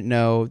I didn't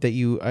know that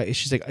you."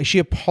 She's like, she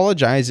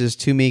apologizes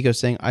to Miko,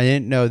 saying, "I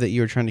didn't know that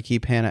you were trying to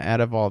keep Hana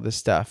out of all this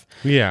stuff."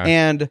 Yeah,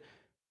 and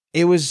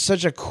it was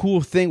such a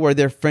cool thing where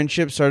their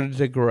friendship started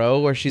to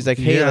grow. Where she's like,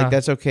 "Hey, like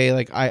that's okay."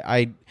 Like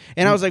I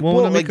was like,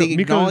 "Well, like they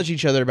acknowledge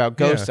each other about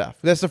ghost stuff."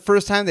 That's the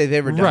first time they've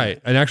ever done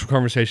it. An actual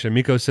conversation.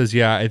 Miko says,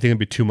 "Yeah, I think it'd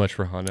be too much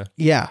for Hana."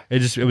 Yeah,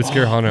 it would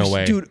scare Hana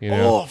away, dude.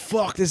 Oh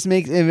fuck, this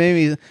made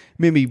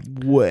me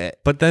wet.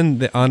 But then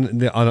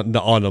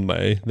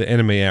the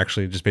anime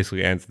actually just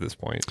basically ends at this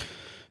point.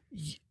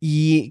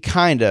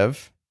 Kind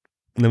of.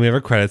 And then we have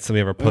our credits. And we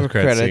have our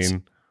post-credit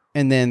scene.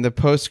 And then the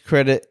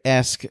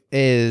post-credit-esque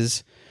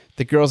is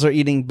the girls are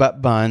eating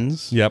butt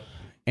buns. Yep.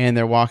 And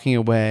they're walking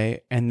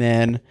away. And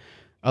then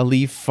a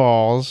leaf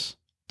falls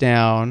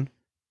down.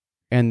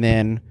 And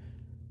then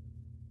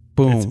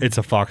boom. It's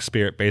a fox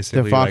spirit,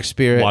 basically. The fox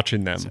spirit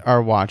watching them.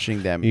 Are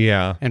watching them.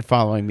 Yeah. And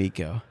following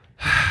Miko.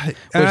 Which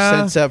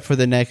sets up for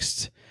the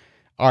next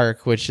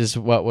arc, which is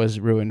what was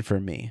ruined for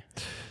me.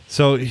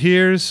 So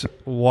here's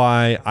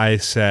why I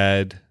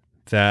said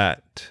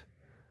that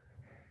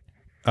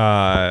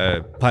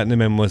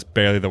Platinum M was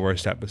barely the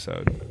worst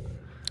episode.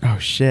 Oh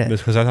shit!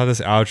 Because I thought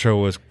this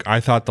outro was. I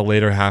thought the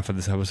later half of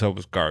this episode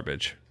was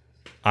garbage.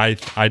 I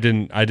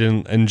didn't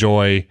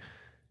enjoy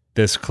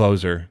this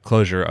closure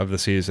of the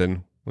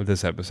season with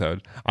this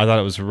episode. I thought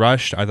it was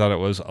rushed. I thought it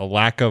was a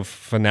lack of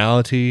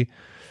finality.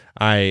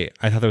 I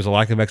thought there was a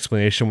lack of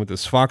explanation with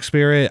this fox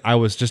spirit. I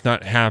was just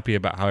not happy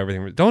about how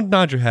everything was. Don't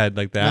nod your head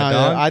like that,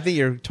 dog. No, I think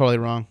you're totally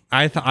wrong.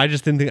 I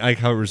just didn't think like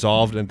how it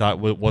resolved and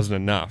thought it wasn't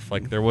enough.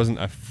 Like there wasn't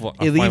a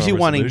it leaves you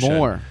wanting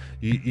more.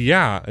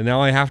 Yeah, and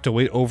now I have to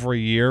wait over a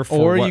year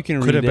for what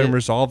could have been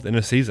resolved in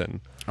a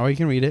season. Or you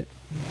can read it.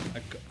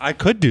 I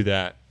could do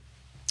that.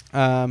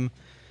 But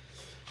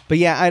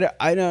yeah,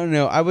 I don't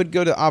know. I would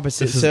go to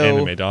opposite. This is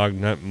anime, dog,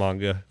 not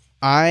manga.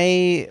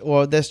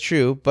 Well, that's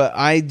true, but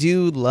I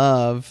do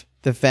love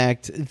the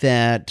fact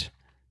that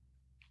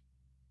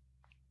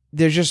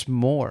there's just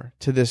more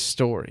to this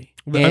story.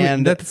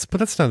 And that's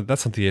not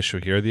the issue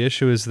here. The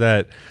issue is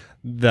that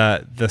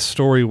the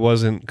story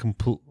wasn't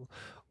complete.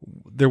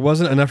 There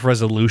wasn't enough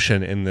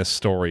resolution in this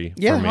story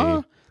for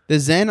me. The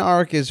Zen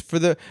arc is for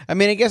the. I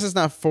mean, I guess it's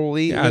not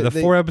fully. Yeah, the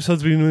 4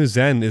 episodes we knew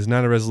Zen is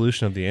not a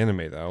resolution of the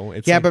anime, though.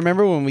 It's but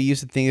remember when we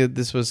used to think that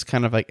this was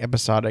kind of like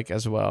episodic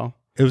as well?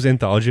 It was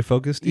anthology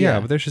focused.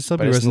 Yeah, but there should still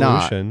be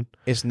resolution.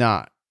 It's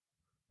not.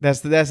 That's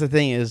the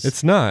thing is.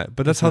 It's not.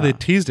 But that's how they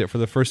teased it for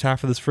the first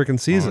half of this freaking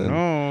season.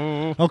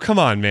 Oh, come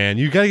on, man!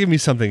 You got to give me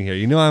something here.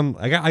 You know,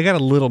 I got a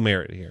little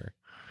merit here.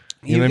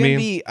 You know what I mean?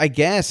 Be, I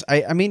guess.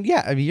 I mean,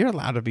 you're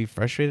allowed to be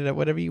frustrated at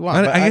whatever you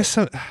want. I guess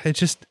so. It's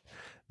just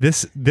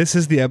this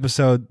is the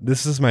episode.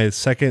 This is my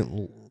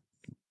second.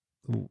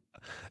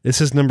 This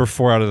is number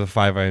 4 out of the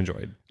 5 I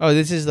enjoyed. Oh,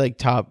 this is like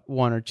top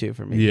 1 or 2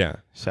 for me. Yeah.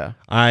 So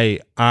I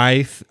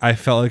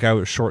felt like I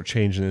was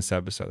shortchanged in this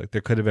episode. Like there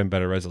could have been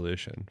better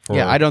resolution.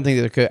 I don't think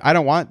there could. I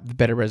don't want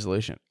better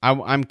resolution.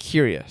 I'm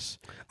curious.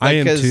 I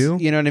am too.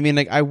 You know what I mean?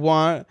 Like I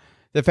want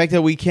the fact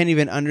that we can't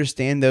even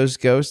understand those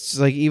ghosts,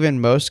 like even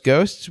most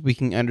ghosts, we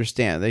can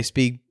understand. They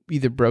speak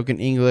either broken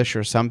English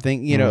or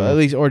something, you know, at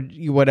least, or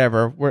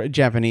whatever. We're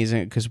Japanese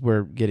because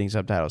we're getting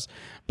subtitles,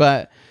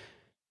 but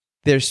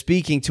they're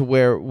speaking to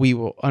where we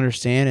will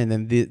understand. And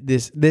then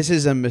this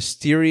is a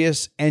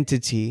mysterious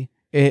entity.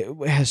 It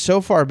has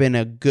so far been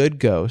a good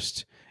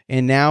ghost,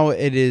 and now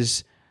it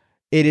is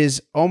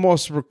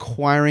almost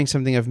requiring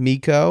something of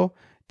Miko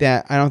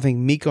that I don't think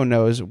Miko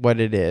knows what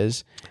it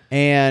is,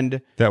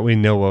 and that we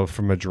know of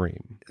from a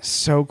dream.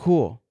 So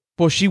cool.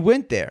 Well, she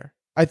went there.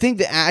 I think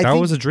that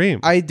was a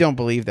dream. I don't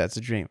believe that's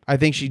a dream. I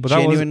think she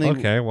genuinely.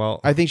 Okay, well,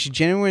 I think she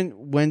genuinely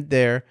went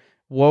there,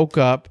 woke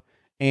up,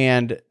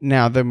 and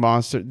now the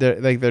monster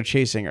they're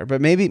chasing her.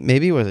 But maybe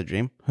it was a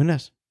dream. Who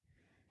knows?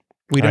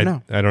 We don't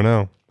know. I don't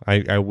know.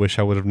 I wish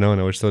I would have known.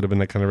 I wish there would have been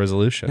that kind of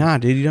resolution. Nah,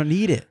 dude, you don't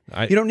need it.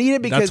 You don't need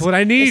it because that's what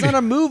I need. It's not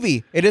a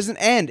movie. It doesn't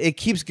end. It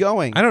keeps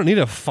going. I don't need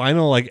a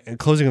final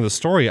closing of the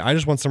story. I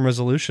just want some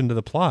resolution to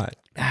the plot.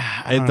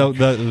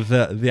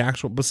 The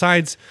actual,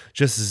 besides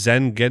just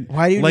Zen get.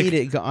 Why do you need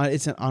it?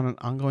 It's on an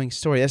ongoing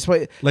story. That's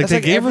why. They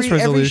gave us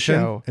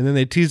resolution, and then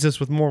they teased us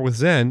with more with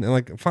Zen,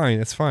 and fine,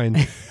 it's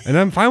fine, and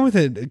I'm fine with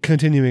it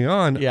continuing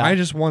on. Yeah. I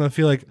just want to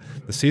feel like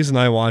the season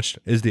I watched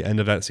is the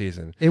end of that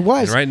season. It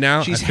was. And right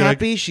now, she's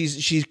happy.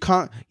 She's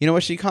you know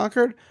what she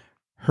conquered?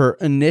 Her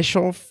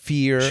initial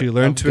fear. She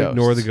learned to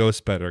ignore the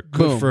ghosts better.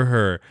 Good for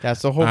her.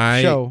 That's the whole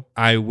show.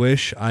 I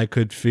wish I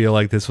could feel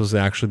like this was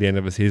actually the end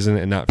of a season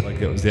and not feel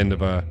like it was the end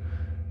of a.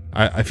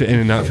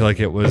 And not feel like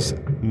it was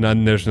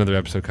none. There's another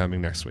episode coming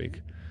next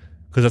week,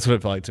 because that's what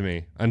it felt like to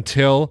me.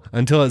 Until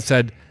it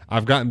said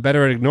I've gotten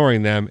better at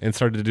ignoring them and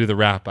started to do the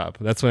wrap up.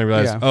 That's when I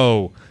realized,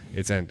 oh,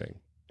 it's ending.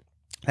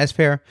 That's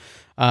fair.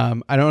 I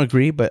don't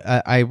agree, but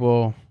I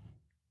will.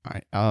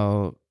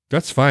 I'll.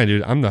 That's fine,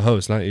 dude. I'm the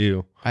host, not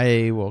you.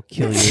 I will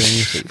kill you in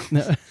your sleep.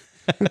 No.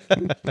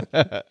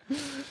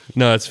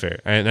 No, that's fair.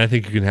 And I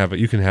think you can have it.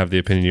 You can have the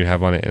opinion you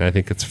have on it, and I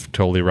think it's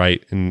totally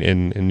right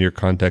in your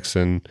context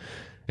and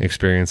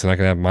experience. And I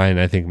can have mine.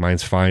 I think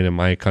mine's fine in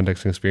my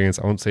context and experience.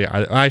 I won't say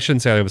I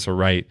shouldn't say I was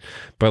right,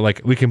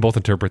 but we can both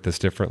interpret this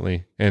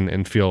differently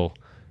and feel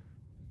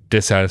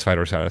dissatisfied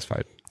or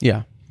satisfied.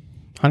 Yeah,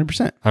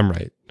 100%. I'm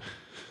right.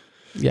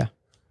 Yeah.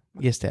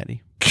 Yes,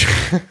 Daddy.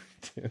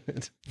 Damn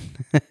it.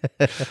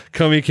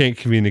 Comey Can't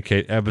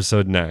Communicate,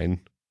 episode 9.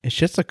 It's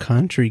just a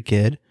country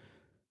kid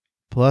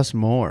plus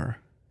more.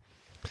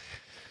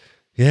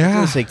 Yeah. I was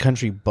gonna say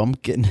country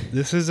bumpkin.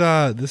 This is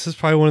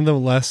probably one of the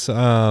less there's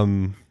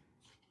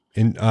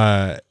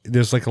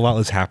a lot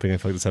less happening, I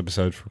feel like, this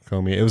episode for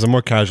Comey. It was a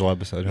more casual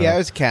episode. Huh? Yeah, it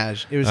was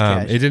cash.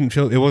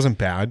 It wasn't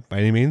bad by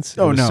any means.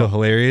 It was still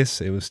hilarious.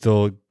 It was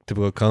still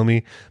typical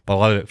Comey, but a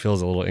lot of it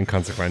feels a little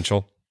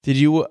inconsequential.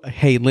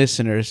 Hey,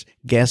 listeners,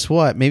 guess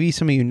what? Maybe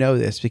some of you know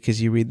this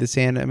because you read this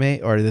anime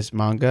or this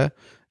manga.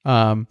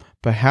 But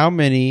how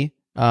many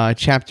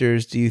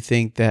chapters do you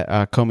think that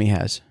Comey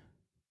has?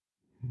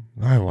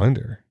 I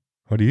wonder.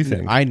 What do you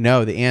think? I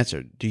know the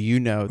answer. Do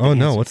you know the answer?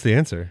 No, what's the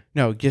answer?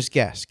 No, just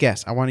guess.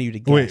 Guess. I want you to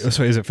guess. Wait,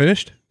 so is it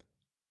finished?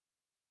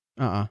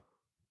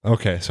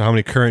 Okay, so how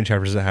many current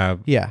chapters does it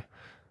have? Yeah.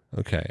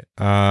 Okay.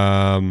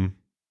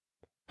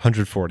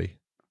 140.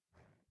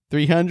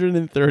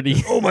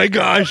 330. Oh my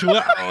gosh!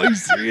 Wow, are you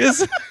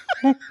serious?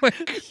 Oh my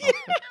god!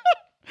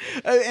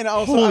 And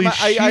also,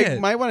 I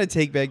might want to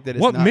take back that.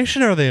 What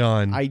mission are they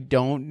on? I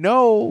don't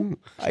know.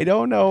 I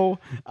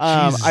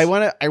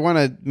want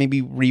to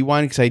maybe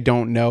rewind because I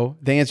don't know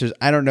the answers.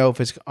 I don't know if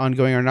it's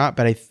ongoing or not,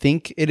 but I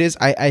think it is.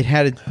 I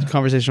had a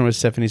conversation with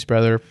Stephanie's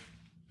brother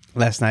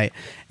last night,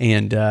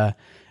 and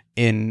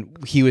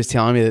he was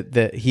telling me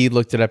that he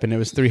looked it up and it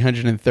was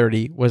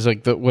 330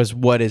 was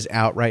what is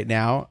out right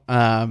now.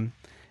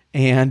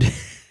 And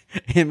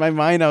in my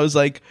mind, I was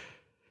like,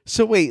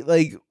 so wait,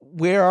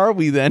 where are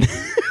we then?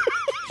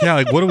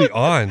 Yeah, what are we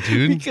on,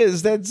 dude?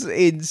 Because that's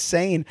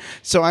insane.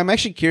 So I'm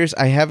actually curious.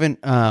 I haven't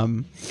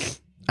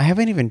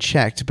even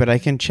checked, but I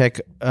can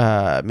check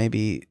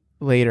maybe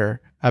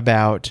later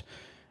about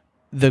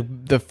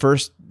the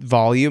first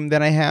volume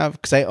that I have,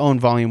 because I own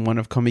volume 1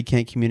 of Comey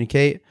Can't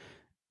Communicate,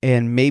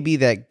 and maybe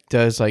that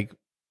does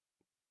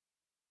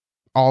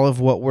all of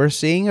what we're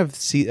seeing of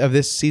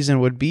this season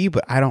would be,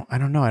 but I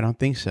don't know. I don't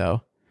think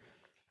so.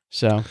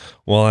 So,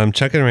 well, I'm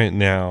checking right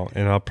now,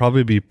 and I'll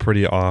probably be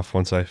pretty off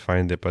once I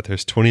find it. But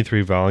there's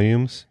 23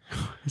 volumes.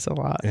 It's a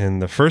lot.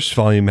 And the first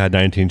volume had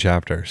 19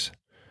 chapters.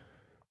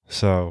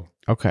 So,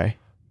 okay,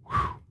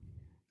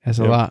 that's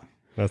a lot.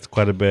 That's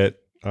quite a bit.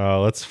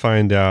 Let's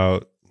find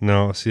out.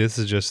 No, see, this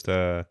is just.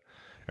 It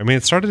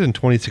started in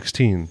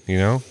 2016. You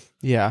know.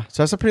 Yeah,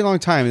 so that's a pretty long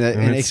time,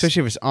 and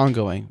especially if it's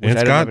ongoing, which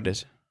I don't know if it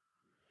is.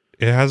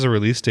 It has a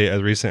release date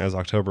as recent as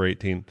October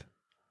 18th.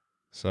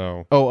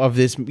 So of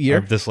this year?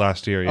 Of this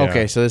last year, yeah.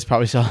 Okay, so it's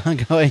probably still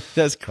ongoing.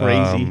 That's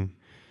crazy.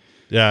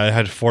 Yeah, it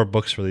had 4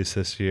 books released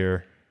this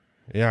year.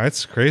 Yeah,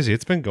 it's crazy.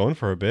 It's been going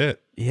for a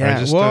bit.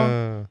 Yeah,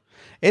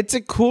 it's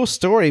a cool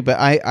story, but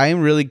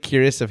I'm really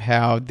curious of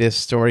how this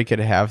story could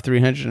have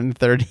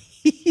 330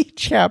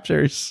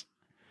 chapters.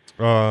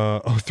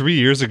 3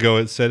 years ago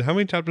it said, how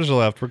many chapters are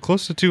left? We're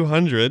close to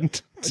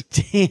 200.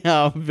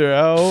 Damn,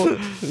 bro.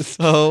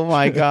 Oh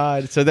my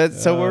god. So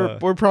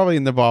we're probably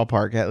in the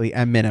ballpark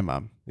at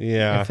minimum.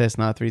 Yeah. If that's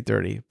not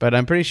 330. But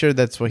I'm pretty sure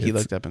that's what he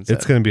looked up and said.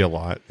 It's going to be a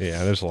lot.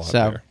 Yeah, there's a lot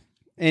there.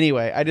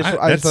 Anyway, I just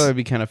thought it'd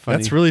be kind of funny.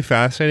 That's really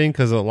fascinating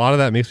because a lot of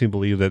that makes me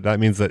believe that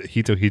means that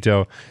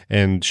Hito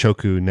and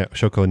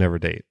Shoko never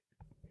date.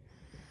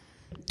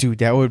 Dude,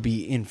 that would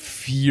be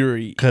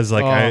infuriating. Because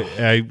like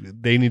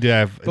they need to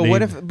have.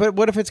 But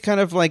what if it's kind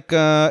of like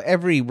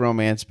every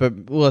romance?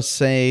 But let's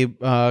say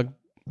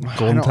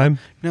Golden Time.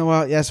 No,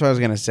 well, that's what I was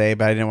gonna say,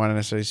 but I didn't want to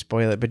necessarily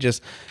spoil it. But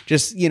just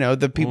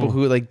the people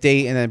who like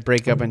date and then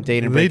break up and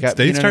date and break up.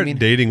 They start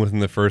dating within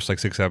the first like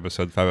 5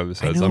 episodes.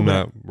 I'm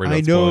not worried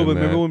about spoiling but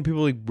remember that. when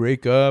people like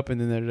break up and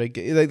then they're like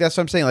that's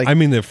what I'm saying. Like, I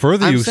mean, the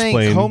further you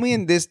explain, Comey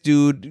and this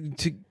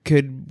dude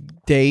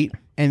could date.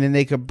 And then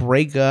they could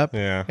break up,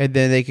 and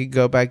then they could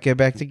get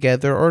back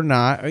together or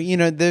not. Or,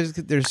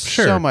 there's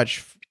so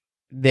much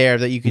there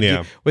that you can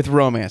do with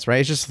romance, right?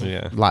 It's just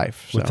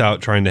life. So.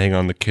 Without trying to hang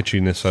on the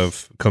kitschiness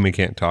of Comey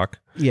can't talk.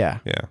 Yeah.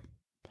 Yeah.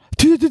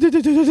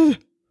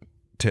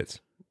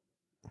 Tits.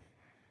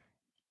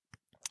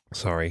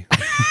 Sorry.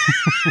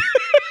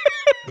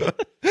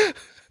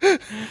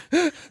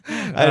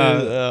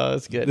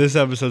 That's good. This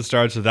episode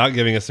starts without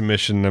giving us a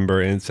mission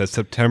number, and it says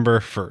September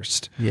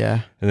 1st.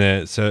 Yeah. And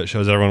then it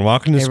shows everyone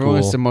walking to school.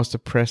 Everyone's the most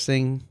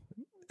depressing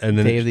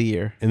day of the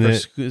year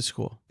for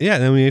school. Yeah,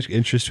 and then we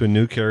introduced to a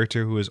new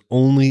character who is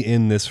only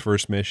in this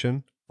first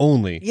mission.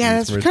 Yeah,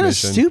 that's kind of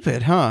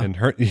stupid, huh? And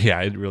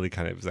it really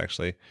kind of is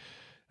actually.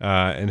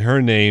 And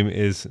her name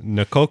is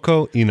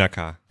Nakoko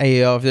Inaka.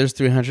 Hey, if there's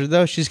 300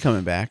 though, she's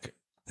coming back.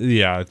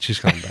 Yeah, she's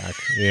coming back.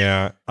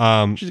 Yeah.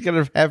 She's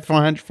going to have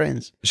 400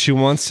 friends. She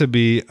wants to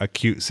be a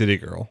cute city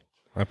girl.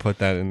 I put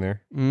that in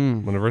there.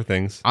 One of her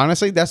things.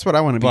 Honestly, that's what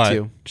I want to be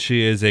too.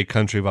 She is a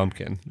country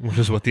bumpkin, which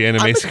is what the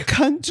anime I'm a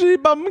country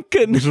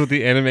bumpkin. Which is what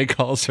the anime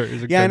calls her.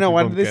 I know.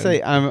 Why did they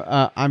say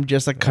I'm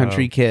just a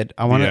country kid?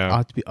 I want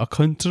to be a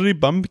country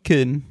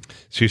bumpkin.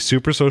 She's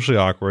super socially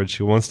awkward.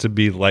 She wants to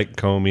be like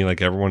Comey,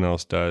 like everyone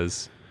else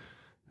does.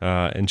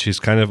 And she's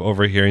kind of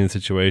overhearing the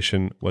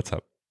situation. What's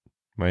up?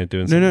 Am I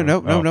doing something?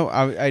 No.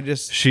 I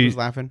just was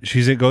laughing.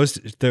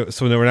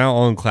 So we're now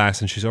all in class,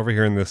 and she's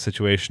overhearing the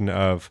situation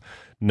of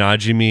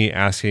Najimi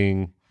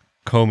asking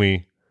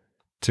Comey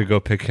to go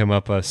pick him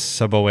up a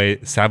Subway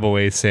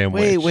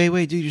sandwich.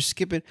 Wait, dude, you're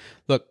skipping.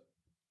 Look,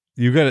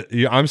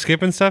 I'm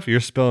skipping stuff. You're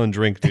spilling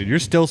drink, dude. You're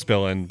still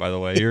spilling, by the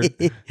way.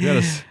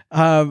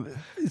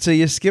 So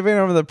you're skipping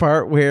over the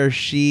part where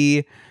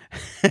she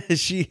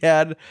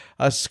had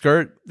a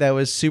skirt that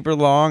was super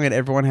long and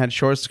everyone had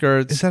short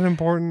skirts. Is that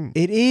important?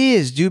 It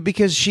is, dude,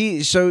 because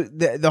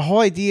the whole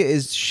idea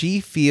is she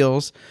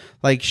feels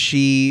like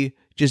she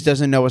just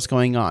doesn't know what's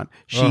going on.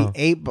 She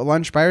ate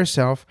lunch by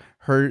herself.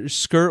 Her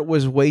skirt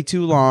was way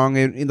too long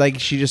and like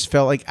she just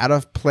felt like out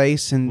of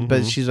place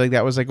but she's like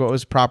that was like what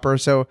was proper.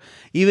 So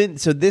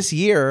this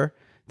year,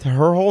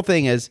 her whole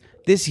thing is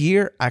this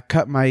year I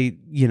cut my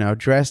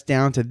dress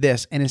down to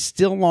this and it's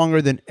still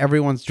longer than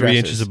everyone's dresses. 3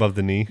 inches above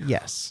the knee.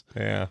 Yes.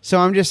 Yeah. So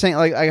I'm just saying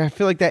like I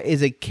feel like that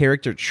is a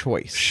character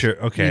choice. Sure.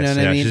 Okay. You know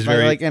what I mean? She's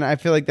very and I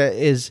feel like that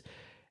is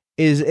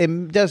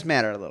it does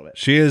matter a little bit.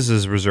 She is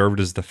as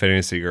reserved as the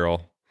fantasy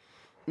girl.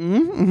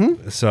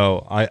 Mm-hmm.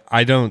 So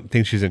I don't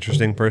think she's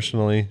interesting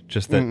personally.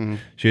 Just that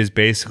she is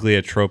basically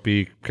a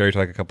tropey character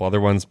like a couple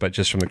other ones, but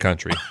just from the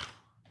country.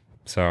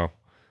 So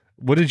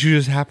what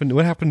happened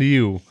to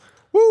you?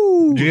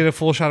 Woo! Did you get a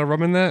full shot of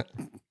rum in that?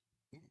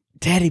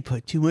 Daddy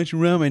put too much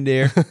rum in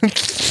there.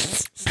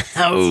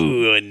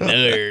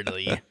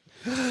 Nerdly.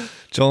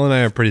 Joel and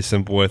I are pretty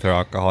simple with our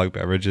alcoholic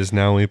beverages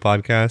now when we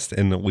podcast,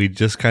 and we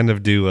just kind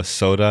of do a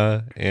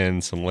soda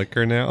and some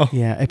liquor now.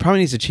 Yeah, it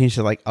probably needs to change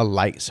to like a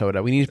light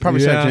soda. We need to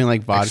probably start doing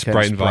like vodka,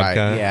 Sprite and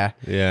vodka.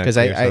 Yeah,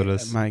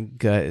 because my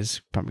gut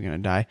is probably gonna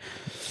die.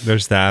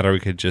 There's that, or we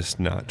could just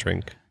not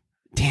drink.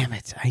 Damn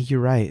it!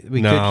 You're right.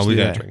 We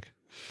gotta drink.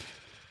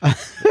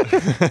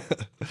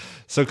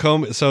 So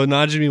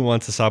Najimi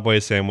wants a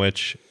Subway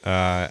sandwich.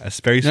 A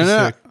very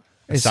specific.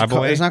 It's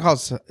not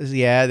called.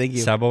 Yeah, thank you.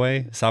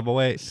 Subway. I don't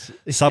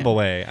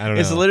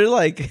know. It's literally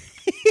like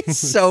it's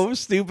so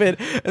stupid,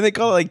 and they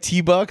call it like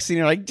T-Bucks, and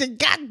you're like,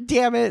 God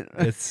damn it!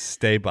 It's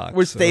Stay-Bucks.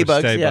 We're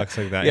Stay-Bucks, Stay-Bucks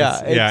like that.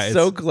 Yeah, it's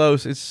so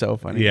close. It's so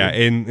funny. Yeah,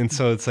 and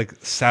so it's like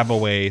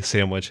Subway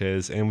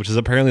sandwiches, and which is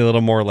apparently a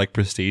little more like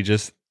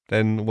prestigious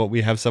than what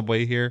we have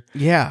Subway here.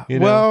 Yeah.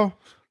 Well.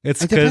 It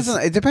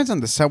depends on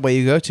the Subway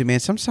you go to, man.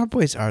 Some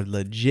Subways are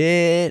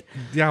legit.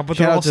 Yeah, but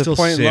they're all still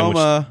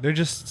sandwich.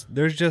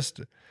 They're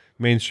just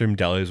mainstream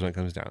delis when it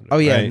comes down to it. Oh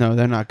yeah, right? no,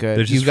 they're not good.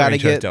 They're just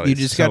delis. You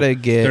just gotta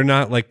get. They're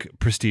not like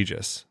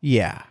prestigious.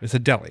 Yeah, it's a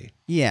deli.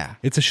 Yeah,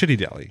 it's a shitty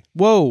deli.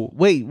 Whoa,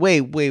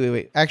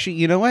 wait. Actually,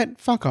 you know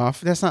what? Fuck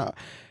off. That's not.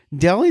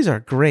 Delis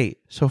are great.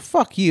 So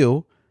fuck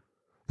you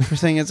for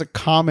saying it's a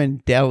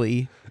common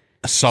deli.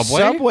 A Subway?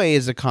 Subway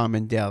is a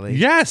common deli.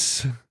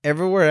 Yes.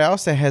 Everywhere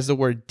else that has the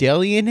word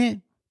deli in it,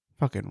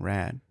 Fucking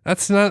rad.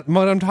 That's not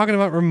what I'm talking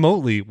about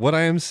remotely. What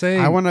I am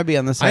saying. I want to be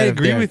on the side. I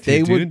agree with you,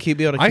 They dude. would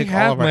be able to. I kick all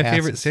have of our my asses.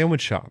 favorite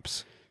sandwich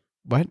shops.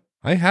 What?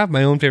 I have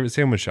my own favorite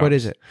sandwich shop. What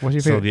is it? What's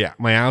your favorite? So yeah,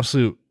 my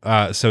absolute.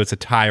 So it's a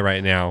tie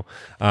right now.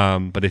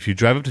 But if you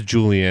drive up to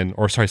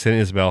St.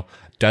 Isabel,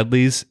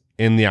 Dudley's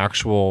in the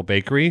actual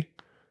bakery.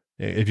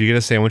 If you get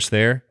a sandwich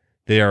there,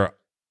 they are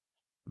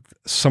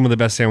some of the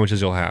best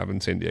sandwiches you'll have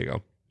in San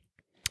Diego.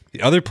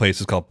 The other place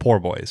is called Poor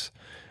Boys,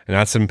 and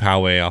that's in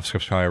Poway off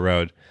Scripps Poway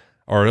Road,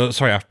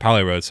 off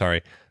Poway Road.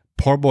 Sorry,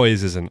 Poor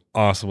Boys is an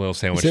awesome little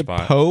sandwich Is it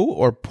spot. Po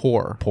or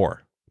Poor?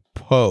 Poor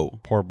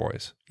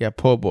Boys. Yeah,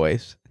 Po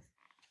Boys.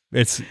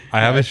 I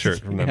have a shirt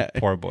from them. Yeah.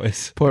 Poor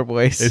Boys. Poor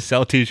Boys. They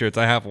sell T-shirts.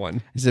 I have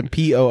one. Is it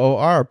Poor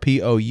or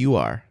Pour?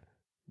 Poor.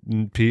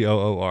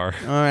 All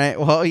right.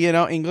 Well,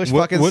 English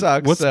fucking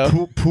sucks. What's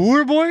so.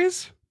 Poor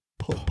Boys?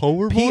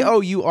 Poor Boys?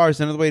 Pour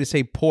is another way to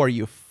say pour,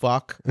 you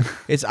fuck.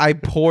 It's I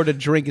poured a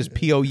drink is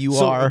Pour.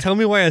 So tell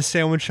me why a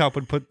sandwich shop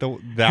would put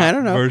that I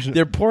don't know. version.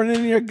 They're pouring it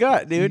in your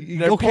gut, dude.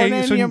 They're pouring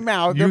it in your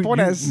mouth. They're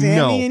pouring a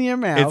Sammy in your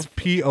mouth. It's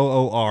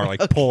Poor,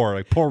 like poor,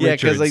 like Poor Yeah,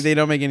 Richards. because they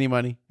don't make any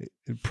money.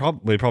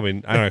 Probably.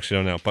 I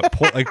don't know, but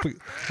poor,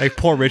 like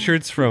Poor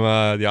Richards from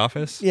The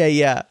Office.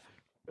 Yeah.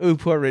 Ooh,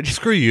 Poor Richard.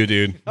 Screw you,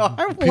 dude. Oh,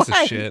 Piece of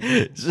why?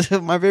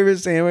 shit. My favorite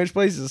sandwich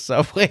place is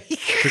Subway.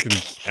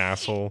 Freaking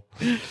asshole.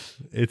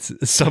 It's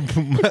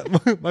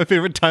my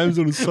favorite time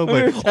zone is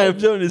Subway. Time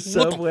zone is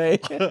Subway.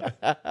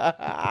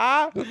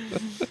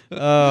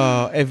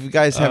 Oh, if you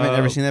guys haven't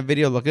ever seen that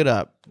video, look it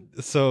up.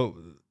 So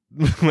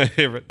my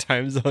favorite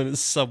time zone is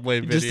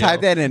Subway video. Just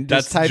type that in.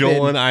 That's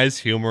Joel and I's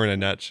humor in a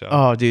nutshell.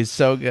 Oh, dude,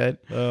 so good.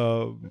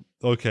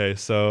 Okay,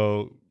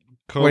 so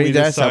Comey What do you do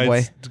at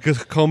Subway? Because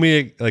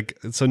Comey,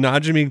 so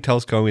Najimi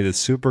tells Comey this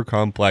super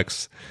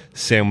complex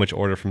sandwich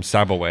order from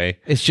Subway.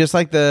 It's just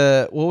like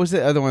what was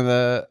the other one?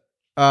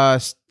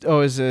 Is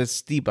it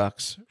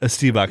Steebucks? A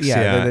Steebucks,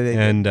 yeah.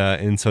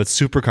 And so it's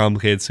super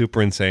complicated,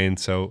 super insane.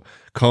 So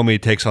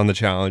Comey takes on the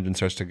challenge and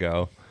starts to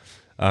go.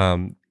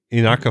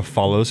 Inaka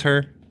follows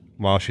her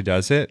while she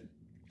does it.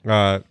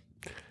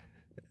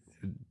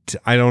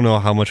 I don't know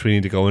how much we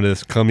need to go into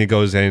this. Comey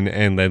goes in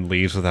and then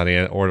leaves without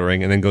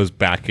ordering, and then goes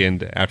back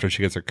in after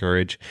she gets her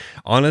courage.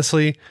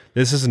 Honestly,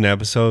 this is an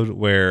episode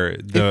where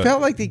it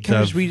felt like they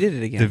kind of just redid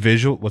it again. The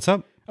visual, what's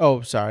up? Oh,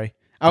 sorry.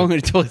 I went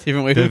a totally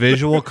different way. The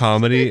visual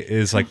comedy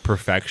is like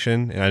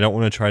perfection, and I don't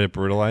want to try to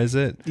brutalize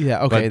it.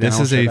 Yeah, okay. But this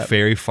is a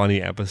very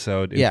funny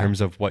episode in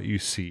terms of what you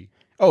see.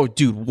 Oh,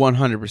 dude,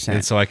 100%.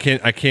 And so I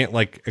can't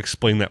like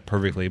explain that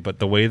perfectly, but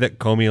the way that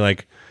Comey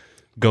like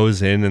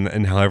goes in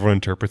and how everyone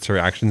interprets her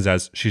actions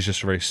as she's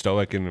just very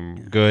stoic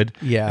and good.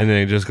 Yeah. And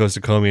then he just goes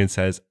to Comey and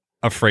says,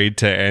 afraid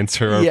to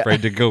answer,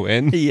 afraid to go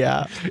in.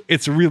 Yeah.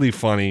 It's really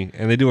funny,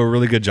 and they do a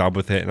really good job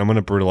with it, and I'm going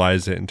to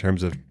brutalize it in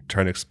terms of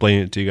trying to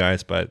explain it to you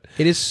guys, but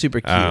it is super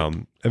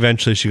cute.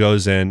 Eventually she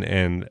goes in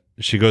and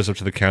she goes up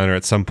to the counter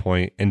at some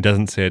point and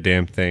doesn't say a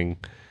damn thing.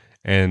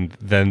 And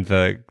then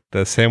the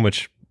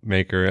sandwich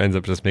maker ends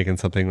up just making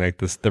something like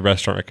this, the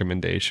restaurant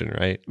recommendation,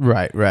 right?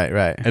 Right.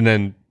 And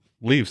then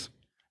leaves.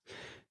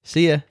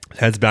 See ya.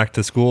 Heads back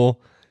to school,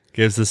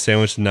 gives the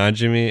sandwich to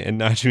Najimi, and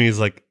Najimi is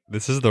like,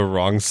 this is the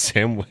wrong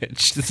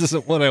sandwich. This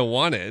isn't what I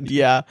wanted.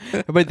 Yeah.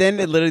 But then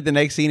literally the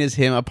next scene is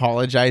him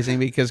apologizing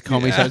because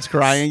Comey starts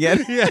crying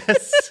again.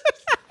 Yes.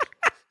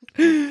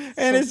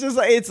 And it's just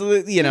like, it's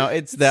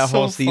that so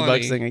whole Steve funny.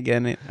 Bucks thing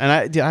again.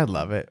 And I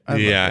love it. I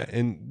love it.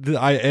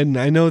 And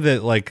I know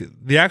that like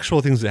the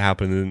actual things that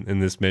happen in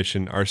this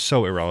mission are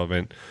so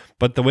irrelevant,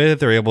 but the way that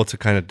they're able to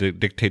kind of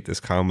dictate this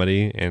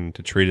comedy and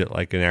to treat it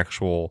like an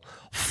actual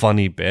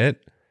funny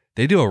bit,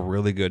 they do a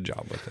really good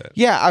job with it.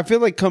 Yeah, I feel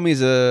like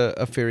Comey's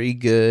a very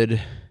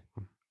good.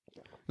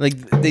 Like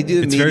they do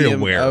the It's medium very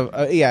aware. of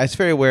it's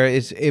very aware.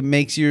 It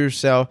makes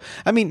yourself.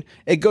 I mean,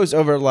 it goes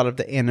over a lot of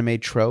the anime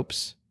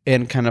tropes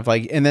and kind of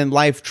like, and then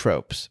life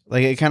tropes.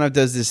 Like it kind of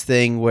does this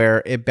thing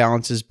where it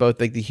balances both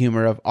like the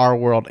humor of our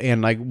world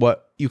and like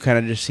what you kind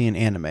of just see in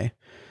anime.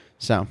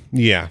 So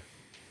yeah,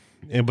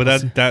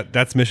 but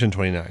that's Mission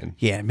 29.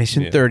 Yeah,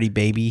 Mission 30,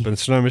 baby. But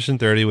it's not Mission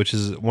 30, which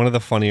is one of the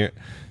funnier.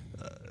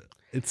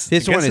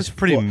 This one is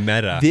pretty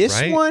meta.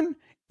 This right? one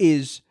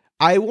is.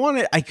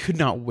 I could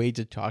not wait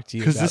to talk to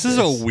you because this is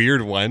a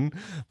weird one,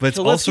 but it's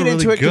So let's also get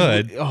into really it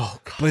 'cause good. God.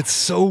 But it's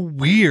so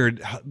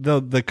weird.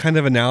 The kind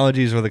of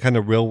analogies or the kind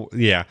of real,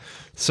 yeah.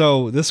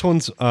 So this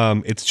one's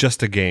it's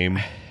just a game,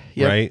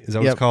 Yep. right? Is that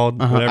what it's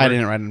called? Uh-huh. Whatever. I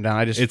didn't write them down.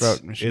 I just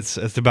wrote.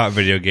 It's about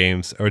video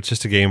games, or it's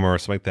just a game or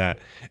something like that.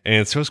 And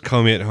it shows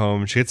Comey at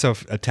home. She gets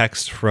a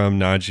text from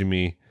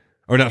Najimi,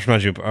 or not from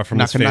Najimi, from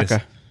this famous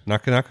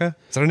Nakanaka.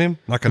 Is that her name?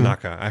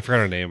 Nakanaka. I forgot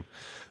her name.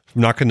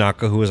 From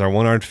Nakanaka, who is our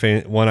one-eyed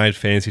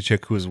fantasy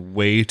chick who is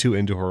way too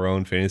into her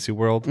own fantasy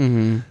world.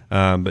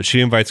 Mm-hmm. But she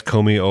invites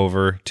Comey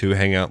over to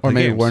hang out. Or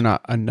maybe games. we're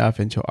not enough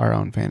into our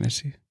own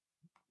fantasy.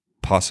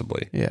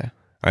 Possibly. Yeah.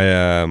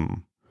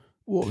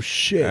 Whoa,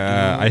 shit.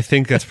 I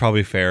think that's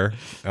probably fair.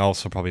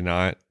 Also, probably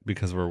not,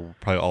 because we're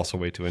probably also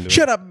way too into it.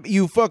 Shut up,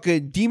 you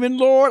fucking demon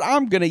lord.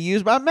 I'm going to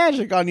use my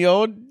magic on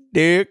your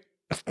dick.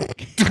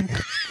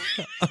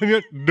 On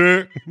your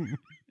dick.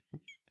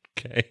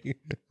 Okay.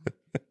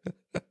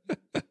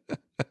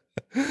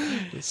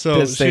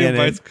 So she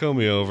invites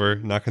Komi over.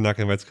 Naka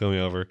invites Komi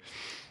over.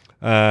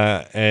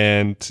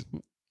 And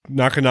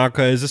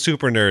Naka is a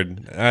super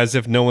nerd, as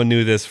if no one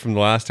knew this from the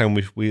last time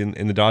we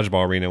in the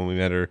dodgeball arena when we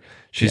met her.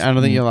 I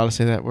don't think you're allowed to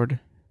say that word.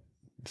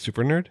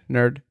 Super nerd?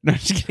 Nerd. No,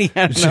 just kidding.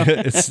 I don't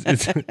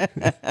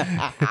know.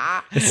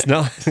 It's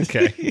not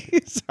okay.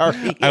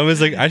 Sorry. I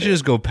was like, I should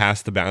just go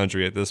past the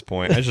boundary at this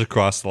point. I just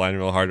crossed the line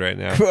real hard right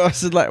now.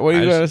 Cross the line. What are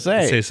you going to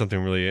say? Say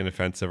something really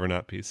inoffensive or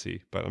not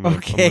PC, but I'm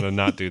going to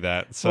not do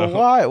that. So well,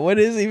 why? What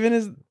is even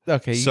is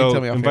okay? You can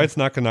tell me. Invites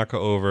Naka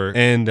over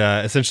and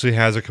essentially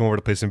has her come over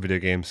to play some video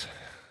games.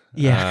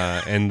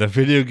 Yeah. And the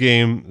video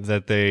game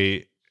that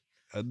they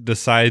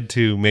decide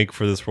to make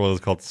for this world is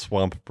called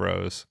Swamp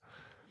Bros.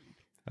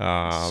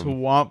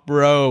 Swamp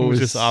Bros, which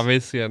is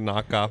obviously a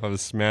knockoff of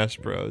Smash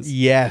Bros.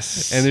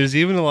 Yes, and there's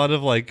even a lot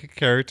of like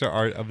character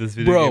art of this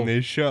video game they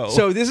show.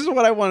 So this is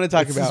what I want to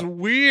talk about. This is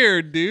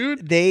weird,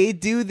 dude. They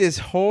do this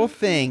whole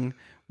thing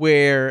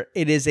where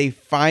it is a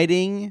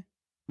fighting,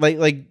 like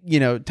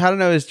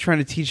Tadano is trying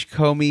to teach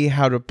Komi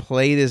how to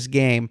play this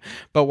game,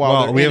 but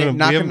while we don't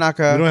have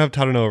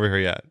Tadano over here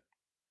yet.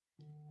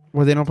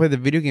 Well, they don't play the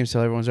video game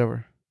till everyone's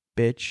over,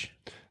 bitch.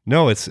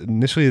 No, it's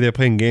initially they're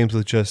playing games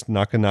with just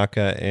Naka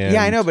and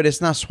yeah, I know, but it's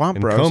not Swamp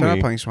Bros. They're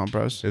not playing Swamp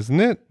Bros, isn't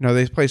it? No,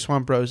 they play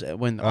Swamp Bros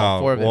when all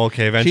four of them. Well,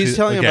 okay, eventually she's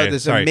telling about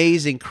this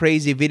amazing,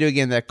 crazy video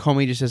game that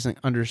Komi just doesn't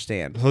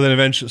understand. So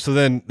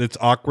then it's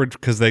awkward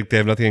because they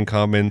have nothing in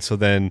common. So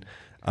then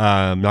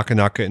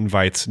Naka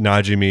invites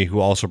Najimi,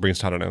 who also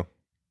brings Tadano,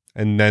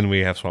 and then we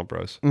have Swamp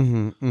Bros.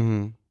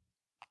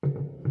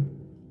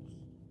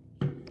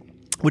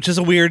 Which is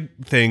a weird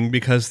thing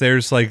because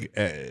there's like,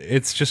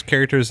 it's just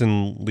characters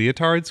in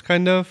leotards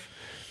kind of,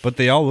 but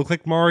they all look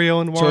like Mario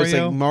and Wario. So it's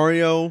like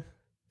Mario,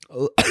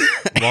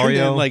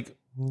 Wario, like,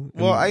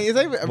 well, I feel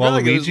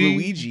like it was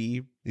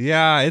Luigi.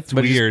 Yeah, it's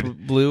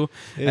weird. Blue.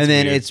 And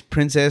then it's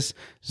Princess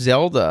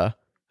Zelda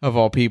of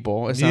all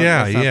people. It's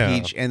not,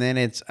 Peach. And then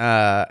it's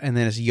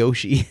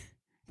Yoshi.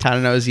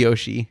 Tadano is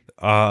Yoshi.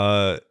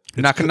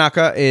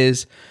 Naka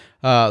is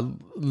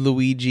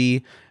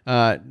Luigi.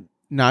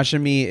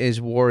 Najimi is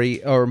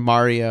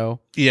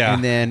Mario. Yeah.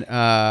 And then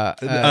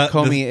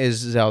Komi is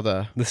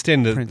Zelda. The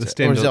standard.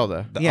 Or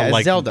Zelda.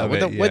 It's Zelda.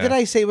 What did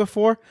I say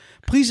before?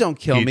 Please don't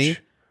kill Peach. me.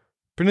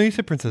 But no, you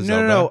said Princess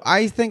Zelda. No.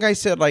 I think I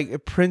said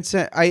like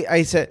Princess.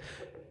 I said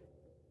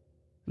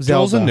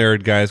Zelda. Joel's a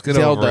nerd, guys. Get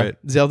over it.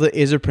 Zelda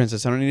is a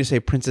princess. I don't need to say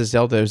Princess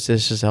Zelda. It's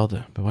just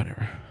Zelda, but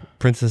whatever.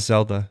 Princess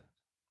Zelda.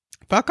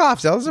 Fuck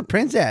off. Zelda's a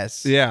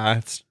princess.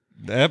 Yeah.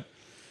 Yep.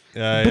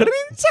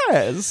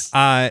 Princess.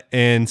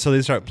 And so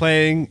they start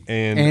playing,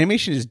 and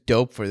animation is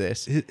dope for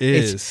this. It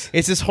is.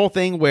 It's this whole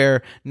thing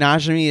where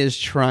Najimi is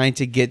trying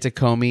to get to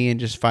Komi and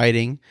just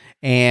fighting,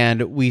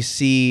 and we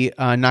see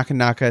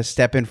Naka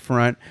step in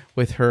front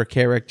with her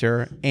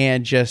character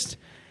and just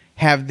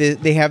have this.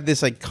 They have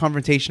this like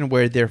confrontation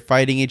where they're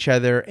fighting each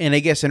other, and I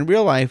guess in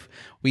real life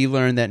we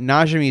learn that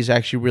Najimi is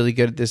actually really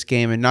good at this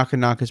game, and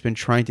Naka's been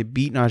trying to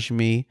beat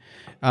Najimi,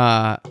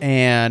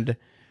 and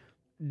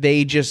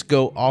they just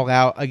go all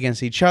out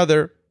against each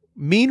other.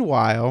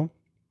 Meanwhile,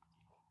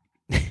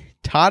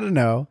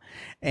 Tadano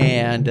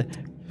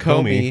and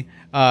Komi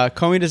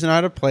doesn't know how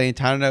to play, and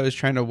Tadano is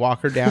trying to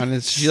walk her down,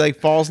 and she like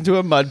falls into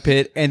a mud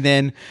pit,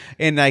 and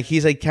like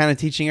he's like kind of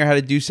teaching her how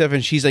to do stuff,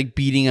 and she's like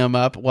beating him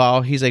up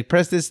while he's like,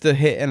 press this to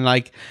hit, and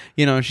like,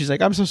 and she's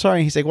like, I'm so sorry.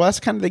 And he's like, well, that's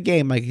kind of the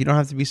game. Like, you don't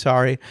have to be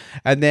sorry.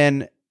 And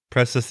then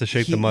press this to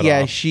shake the mud off.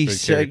 Yeah, she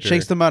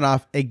shakes the mud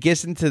off. It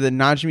gets into the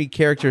Najimi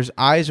character's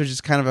eyes, which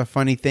is kind of a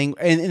funny thing.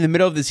 And in the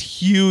middle of this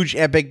huge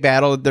epic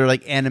battle, they're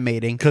like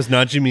animating. Because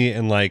Najimi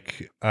and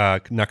like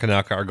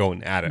Naka are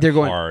going at it. They're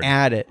going hard.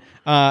 at it.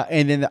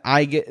 And then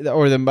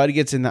the mud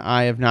gets in the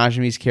eye of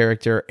Najimi's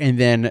character, and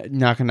then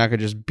Naka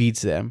just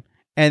beats them.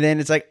 And then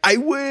it's like, I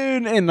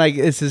win! And like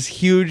it's this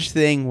huge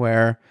thing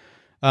where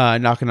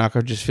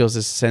Naka just feels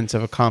this sense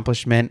of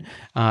accomplishment,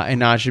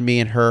 and Najimi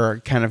and her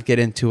kind of get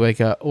into like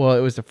it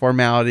was a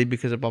formality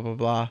because of blah blah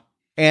blah,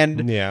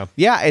 and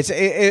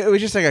it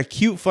was just like a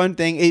cute fun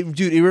thing. It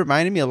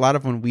reminded me a lot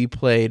of when we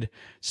played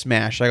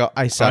Smash. Like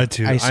I suck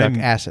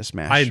ass at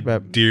Smash.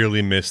 But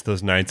dearly miss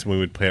those nights when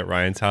we would play at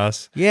Ryan's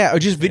house. Yeah, or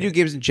just video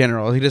games in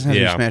general. He doesn't have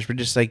to be Smash, but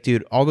just like,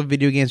 dude, all the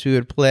video games we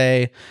would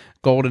play.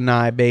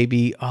 GoldenEye,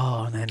 baby.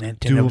 Oh, and then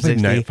Nintendo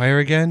 60. Nightfire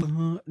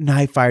again?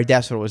 Nightfire,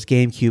 that's what it was.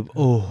 GameCube.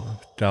 Oh.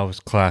 That was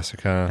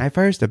classic, huh?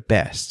 Nightfire's the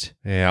best.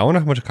 Yeah, I wonder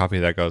how much a copy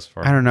of that goes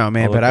for. I don't know,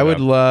 man, but I would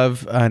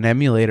love an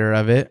emulator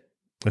of it.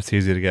 It's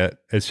easy to get.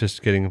 It's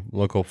just getting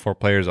local 4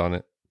 players on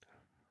it.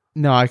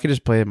 No, I could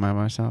just play it by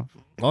myself.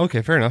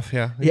 Okay, fair enough.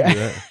 Yeah.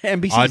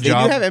 NPCs. They do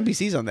have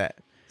NPCs on that.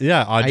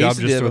 Yeah, Odd Job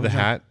just throw the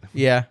hat.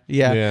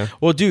 Yeah.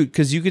 Well, dude,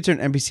 because you could turn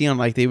NPC on,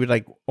 like, they would,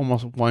 like,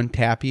 almost one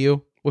tap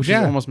you. Which is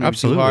almost maybe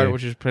too hard,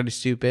 which is pretty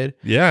stupid.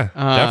 Yeah,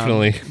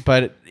 definitely.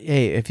 But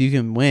hey, if you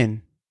can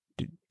win,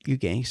 dude, you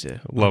gangsta.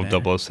 Love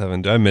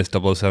 007. I miss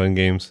 007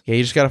 games. Yeah,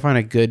 you just got to find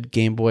a good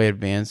Game Boy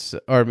Advance.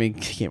 Or, I mean,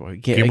 Game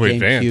Boy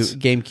Advance.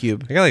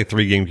 GameCube. I got like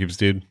 3 GameCubes,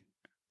 dude.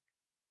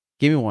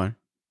 Give me one.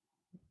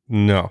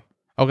 No.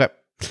 Okay.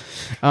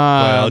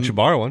 I'll let you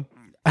borrow one.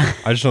 I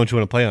just don't want you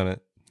want to play on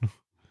it.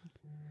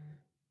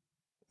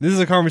 This is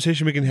a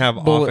conversation we can have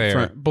off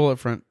air.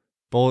 Bulletfront.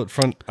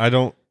 I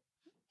don't.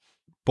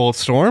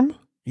 Bulletstorm?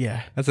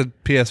 Yeah. That's a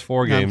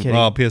PS4 No, I'm game. kidding.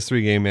 Well,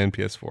 PS3 game and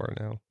PS4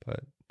 now,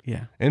 but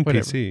Yeah. and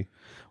Whatever. PC.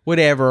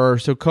 Whatever.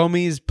 So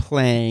Comey's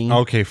playing.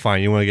 Okay,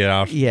 fine. You want to get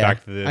out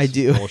back to this I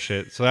do.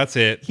 bullshit. So that's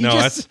it. He No,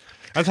 just-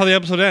 that's how the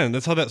episode ends.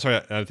 That's how that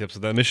sorry, not the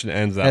episode. That mission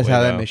ends that That's way.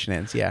 how though. that mission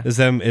ends. Yeah. Is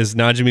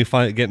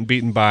Najimi getting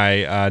beaten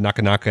by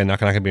Nakanaka and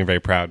Nakanaka being very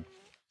proud.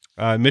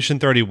 Mission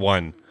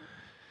 31.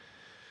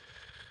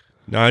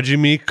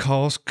 Najimi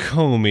calls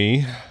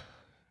Comey.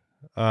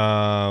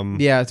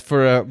 Yeah, it's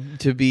for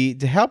to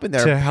help in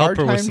their To help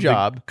her with part-time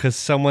job. because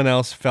someone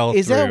else fell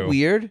Is through. that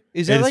weird?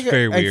 Is that It's like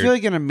very I weird. feel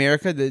like in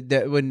America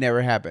that would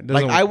never happen.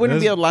 Like Doesn't- I wouldn't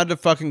be doesn't- allowed to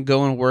fucking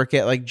go and work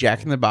at like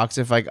Jack in the Box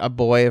if like a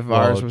boy of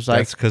ours was like,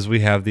 that's because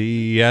we have the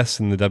EES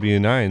and the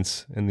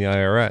W-9s and the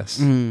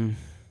IRS.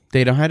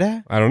 they don't have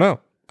that. I don't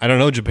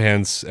know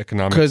Japan's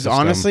economic Because system.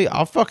 honestly,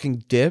 I'll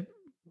fucking dip.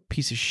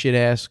 Piece of shit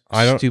ass,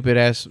 stupid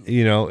ass.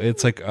 You know,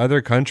 it's like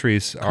other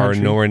countries are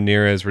nowhere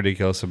near as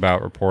ridiculous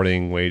about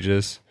reporting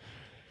wages.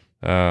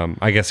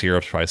 I guess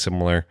Europe's probably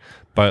similar,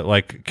 but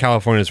like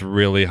California is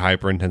really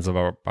hyper intensive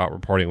about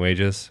reporting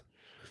wages.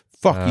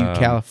 Fuck you,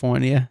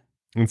 California.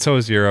 And so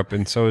is Europe,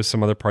 and so is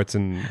some other parts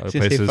in other I was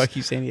gonna say, places. fuck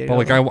you, San Diego.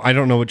 But like I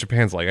don't know what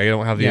Japan's like. I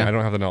don't have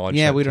the knowledge.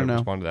 Yeah, to, we to don't know.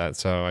 respond to that,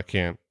 so I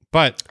can't.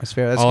 But That's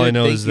fair. That's all good. I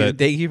know Thank is you. that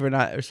Thank you for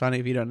not responding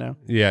if you don't know.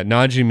 yeah,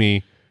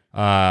 Najimi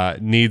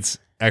needs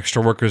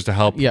extra workers to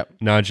help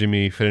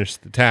Najimi finish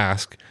the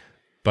task,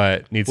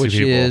 but needs Which two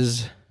people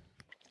is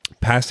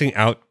passing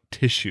out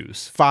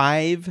tissues,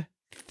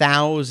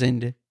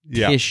 5,000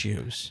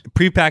 tissues.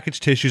 prepackaged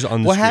tissues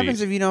on the What street.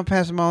 happens if you don't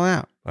pass them all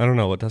out? I don't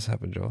know what does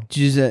happen, Joel.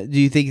 Do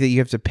you think that you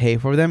have to pay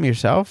for them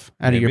yourself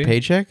out of your Maybe.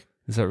 paycheck?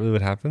 Is that really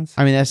what happens?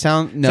 I mean, that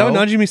sound Is that what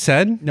Najimi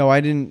said? No,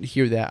 I didn't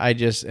hear that. I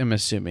just am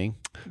assuming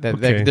that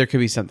Okay. there could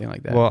be something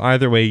like that. Well,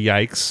 either way,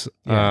 yikes.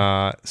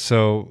 Yeah.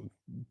 So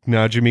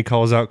Najimi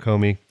calls out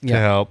Comey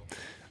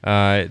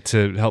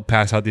to help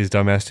pass out these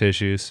dumbass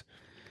tissues.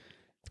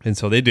 And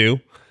so they do.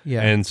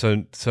 yeah. And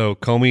so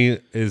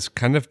Comey is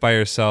kind of by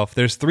herself.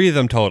 There's three of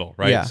them total,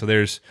 right? Yeah. So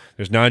there's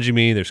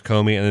Najimi, there's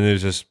Comey, and then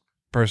there's this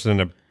person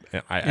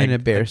in a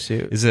bear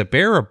suit. Is it a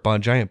bear or a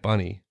giant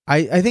bunny?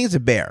 I think it's a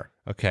bear.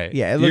 Okay.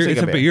 Yeah, it looks like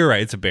a bear. You're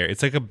right. It's a bear.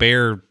 It's like a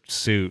bear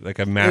suit, like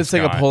a mascot. It's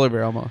like a polar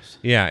bear almost.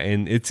 Yeah,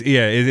 and it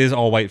is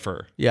all white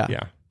fur. Yeah.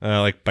 Yeah.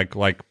 Like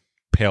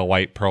pale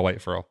white, pearl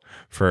white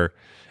fur.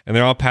 And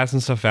they're all passing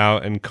stuff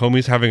out, and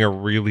Comey's having a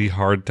really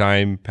hard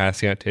time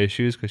passing out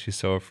tissues because she's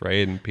so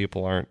afraid, and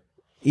people aren't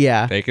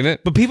Yeah. taking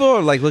it. But people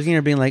are like looking at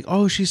her being like,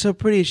 oh, she's so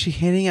pretty. Is she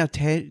handing out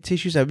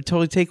tissues? I would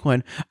totally take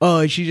one.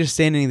 Oh, is she just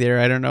standing there?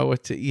 I don't know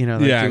what to,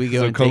 like, Yeah, do we go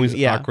so and Comey's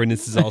take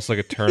awkwardness is also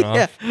like a turn off.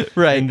 Yeah,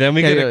 right. And then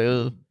we get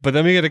ugh. But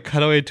then we get a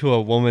cutaway to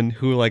a woman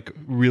who like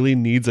really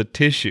needs a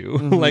tissue.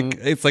 Like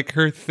it's like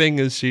her thing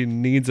is she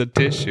needs a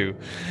tissue.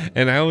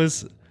 And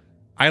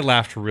I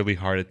laughed really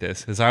hard at this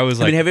because I was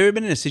like, I mean, have you ever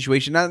been in a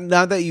situation,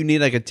 not that you need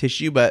like a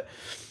tissue, but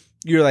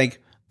you're like,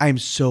 I'm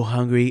so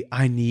hungry.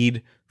 I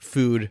need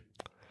food.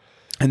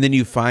 And then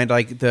you find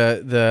like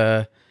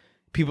the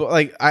people,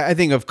 like I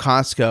think of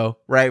Costco,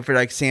 right? For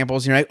like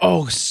samples. And you're like,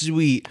 oh,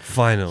 sweet.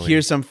 finally.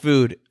 Here's some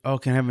food. Oh,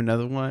 can I have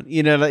another one?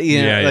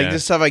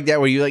 Just stuff like that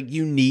where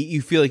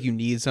you feel like you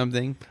need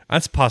something.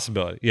 That's a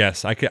possibility.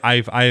 Yes, I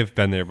have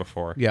been there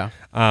before. Yeah.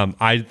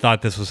 I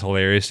thought this was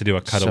hilarious to do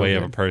a cutaway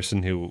of a good.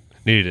 person who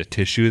needed a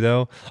tissue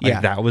though. Like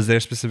Yeah. that was their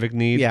specific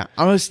need. Yeah,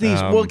 I'm gonna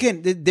sneeze. Well,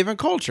 again, different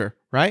culture,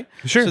 right?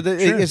 Sure, So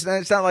sure.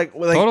 it's not like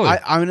Totally. I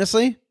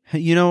honestly,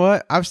 you know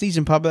what? I've sneezed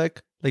in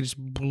public, like just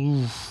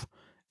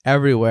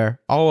everywhere,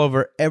 all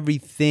over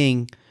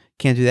everything.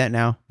 Can't do that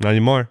now. Not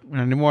anymore.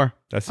 Not anymore.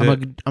 That's I'm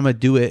it. gonna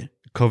do it.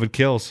 COVID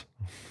kills.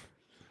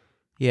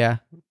 Yeah,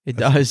 it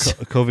does.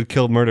 COVID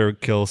killed. Murder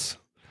kills.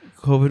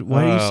 COVID.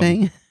 What are you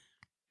saying?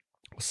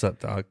 What's up,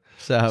 dog?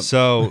 So,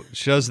 So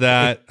she does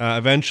that.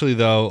 Eventually,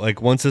 though,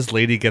 like once this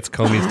lady gets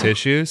Comey's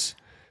tissues,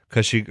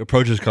 because she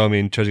approaches Comey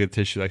and tries to get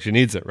tissue, like she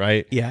needs it,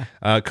 right? yeah,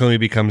 Comey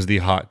becomes the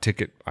hot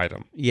ticket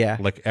item. yeah.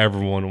 Like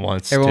everyone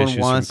wants Everyone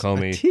tissues wants from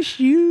a Comey.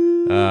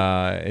 tissue.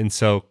 And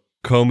so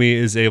Comey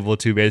is able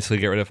to basically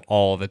get rid of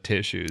all the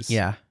tissues.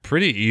 Yeah,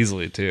 Pretty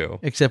easily, too.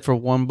 except for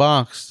one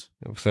box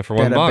Except for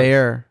one that box. a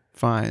bear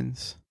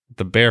finds,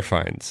 The bear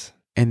finds.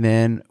 and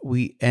then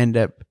we end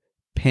up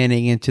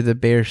panning into the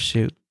bear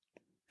suit.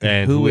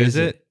 And who is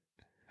it?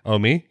 Oh,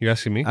 me? You're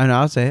asking me? I know.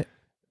 I'll say it.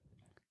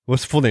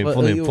 What's the full name?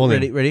 Full name. Full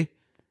name. Ready?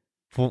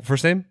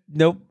 First name?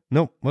 Nope.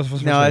 Nope. What's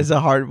first No, name? it's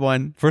a hard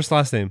one. First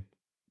last name.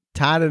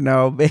 I don't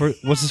know.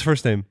 What's his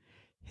first name?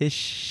 It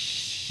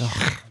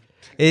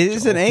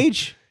is an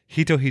H.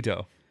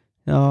 Hito.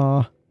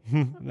 Oh,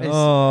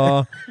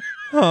 Oh.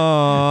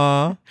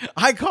 Oh.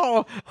 I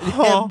call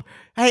him.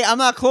 Hey, I'm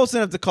not close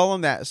enough to call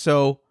him that.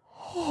 So,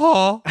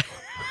 I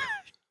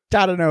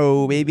don't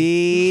know,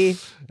 baby.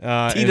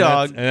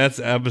 T-Dog. And that's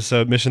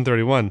episode Mission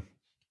 31.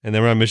 And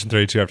then we're on Mission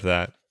 32 after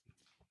that.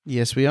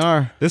 Yes, we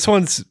are. This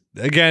one's,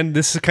 again,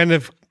 this is kind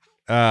of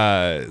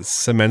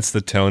cements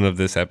the tone of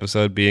this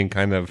episode being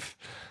kind of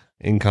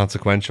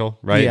inconsequential,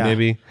 right? Yeah.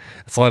 Maybe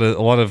it's a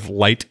lot of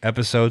light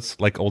episodes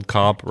like Old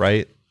Cobb,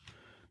 right?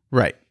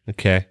 Right.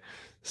 Okay,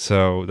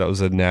 so that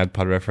was a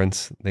NADPOD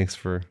reference. Thanks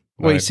for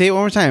say it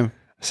one more time.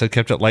 I said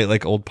kept it light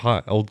like Old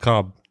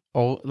Cobb.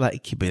 Oh,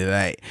 like keep it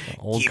light.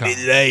 Old keep Cobb.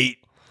 it light.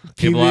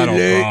 Keep it light,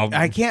 Old Cobb.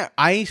 I can't.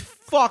 I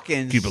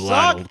fucking Keep it suck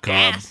light, Old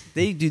Cobb. ass.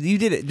 You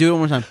did it. Do it one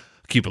more time.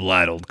 Keep it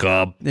light, Old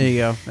Cobb. There you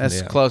go.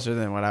 That's closer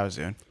than what I was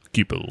doing.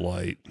 Keep it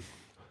light.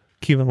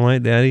 Keep it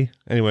light, Daddy.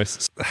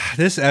 Anyways,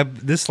 this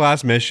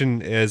last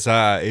mission is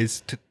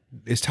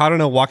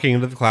Tadano walking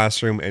into the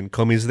classroom and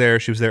Komi's there.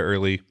 She was there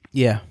early.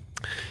 Yeah.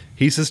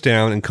 He sits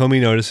down and Komi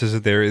notices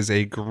that there is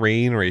a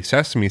grain or a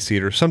sesame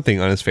seed or something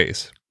on his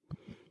face.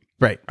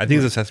 Right. I think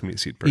it's a sesame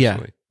seed,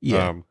 personally.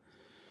 Yeah.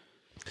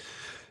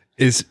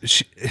 Is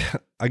she,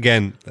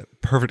 again,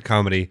 perfect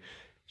comedy.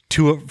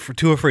 Too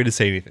afraid to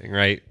say anything,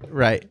 right?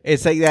 Right.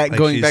 It's like that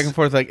going back and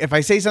forth. Like if I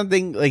say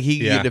something, like he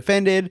could get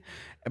offended,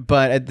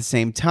 but at the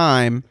same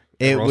time,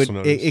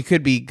 it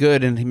could be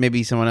good, and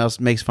maybe someone else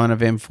makes fun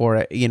of him for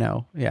it.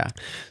 Yeah.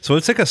 So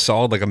it's like a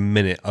solid a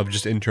minute of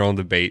just internal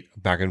debate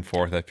back and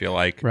forth. I feel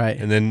like right,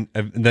 and then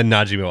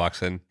Najimi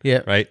walks in.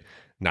 Yeah. Right.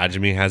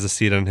 Najimi has a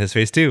seed on his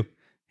face too.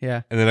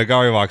 Yeah. And then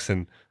Agari walks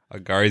in.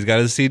 Agari's got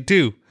a seed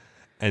too.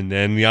 And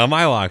then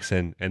Yamai walks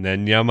in, and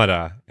then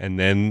Yamada, and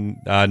then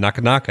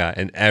Nakanaka,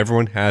 and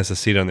everyone has a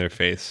seed on their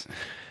face.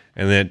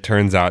 And then it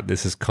turns out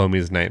this is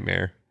Komi's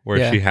nightmare,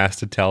 where she has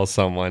to tell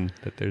someone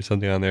that there's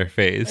something on their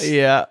face.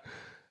 Yeah.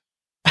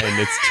 And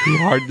it's too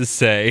hard to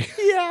say.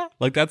 Yeah.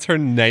 Like, that's her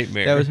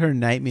nightmare. That was her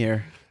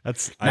nightmare.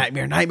 That's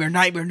nightmare.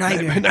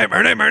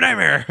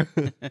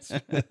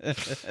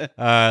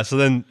 So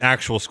then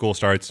actual school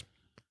starts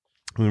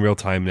in real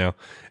time now.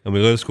 And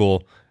we go to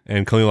school.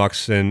 And Komi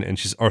walks in, and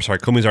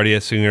Komi's already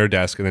sitting at her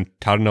desk, and then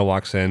Tadano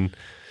walks in,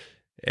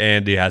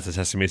 and he has a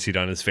sesame seed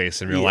on his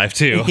face in real life,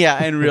 too.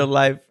 Yeah, in real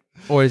life.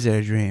 Or is it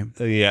a dream?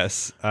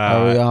 Yes.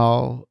 Are we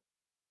all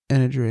in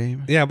a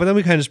dream? Yeah, but then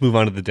we kind of just move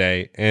on to the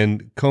day,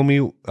 and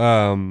Komi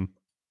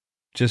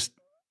just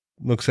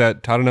looks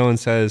at Tadano and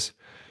says,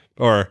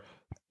 or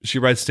she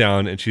writes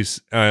down, and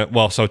she's, so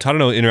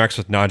Tadano interacts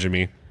with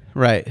Najimi.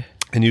 Right.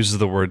 And uses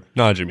the word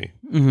Najimi,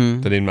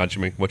 the name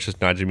Najimi, which is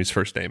Najimi's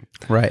first name.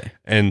 Right.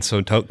 And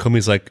so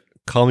Komi's like,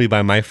 call me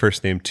by my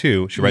first name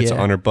too. She writes it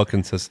on her book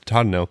and says,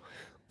 Tadano,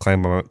 call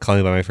me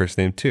by my first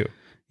name too.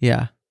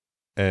 Yeah.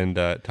 And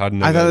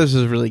Tadano I thought this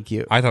was really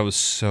cute. I thought it was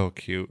so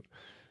cute.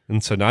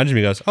 And so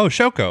Najimi goes, oh,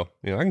 Shoko,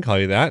 I can call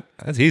you that.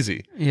 That's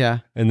easy. Yeah.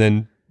 And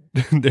then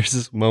there's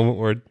this moment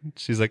where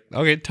she's like,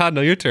 okay,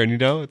 Tadano, your turn,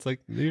 It's like,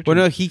 your turn.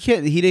 Well, no, he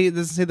can't. He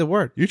doesn't say the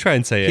word. You try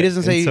and say it. He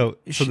doesn't say. So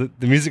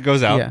the music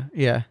goes out. Yeah.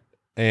 Yeah.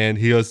 And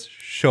he goes,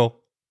 Sho.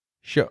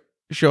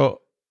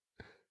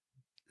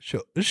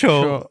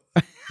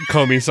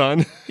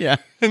 Komi-san. Yeah.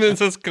 And then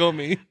says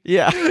Komi.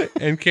 Yeah.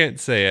 And can't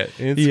say it.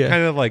 And it's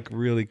kind of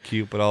really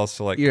cute, but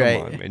also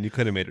come on, man. You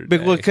could have made her day.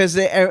 Because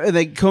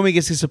Komi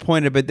gets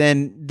disappointed, but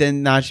then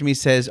Najimi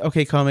says,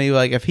 okay,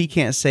 Komi, if he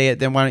can't say it,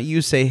 then why don't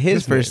you say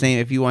his first name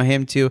if you want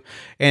him to?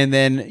 And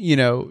then,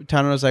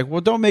 Tadano's like,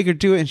 well, don't make her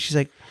do it. And she's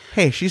like,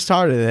 hey, she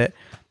started it.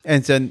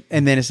 And then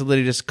it's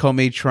literally just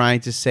Komi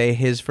trying to say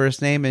his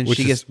first name, and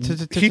she gets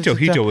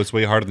Hito was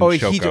way harder than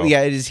Shoko. Hito,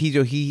 yeah, it is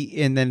Hito.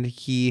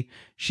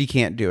 She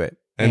can't do it.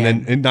 And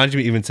then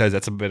Najimi even says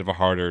that's a bit of a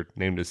harder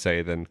name to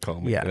say than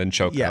Komi, than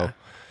Shoko. Yeah.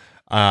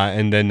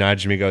 And then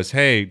Najimi goes,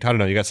 hey,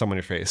 Tadano, you got something on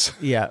your face.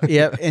 Yeah.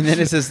 And then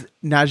it says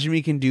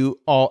Najimi can do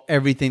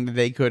everything that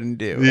they couldn't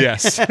do.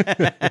 Yes. And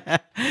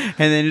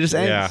then it just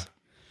ends. Yeah.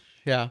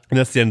 Yeah. And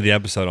that's the end of the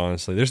episode,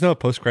 honestly. There's no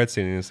post-credit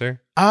scene, is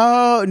there?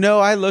 Oh, no,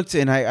 I looked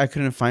and I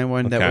couldn't find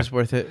one that was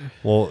worth it.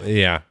 Well,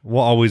 yeah.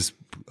 We'll always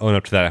own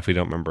up to that if we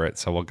don't remember it.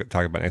 So we'll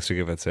talk about it next week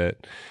if that's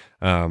it.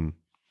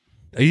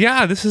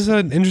 Yeah, this is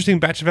an interesting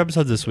batch of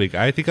episodes this week.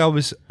 I think I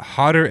was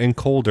hotter and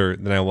colder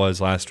than I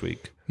was last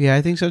week. Yeah,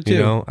 I think so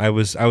too. I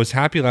was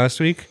happy last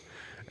week.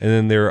 And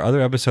then there are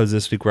other episodes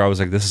this week where I was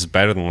like, this is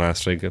better than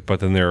last week. But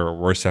then there are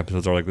worse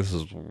episodes where this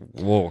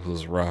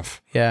is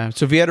rough. Yeah.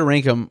 So if you had to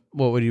rank them,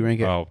 what would you rank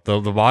it? Oh,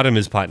 the bottom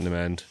is Platinum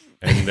End.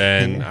 And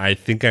then I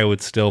think I would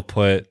still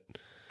put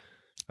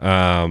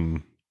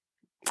Miracle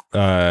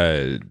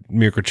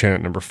Chan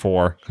at number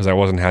 4 because I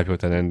wasn't happy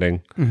with that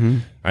ending. Mm-hmm.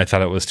 I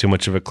thought it was too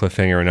much of a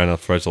cliffhanger and not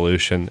enough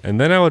resolution. And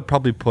then I would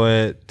probably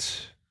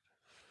put...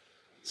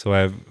 So I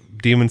have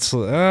Demon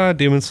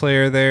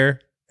Slayer there.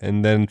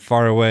 And then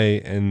Far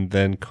Away, and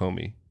then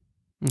Komi.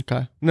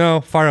 Okay. No,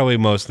 Far Away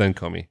most, then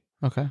Komi.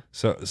 Okay.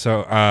 So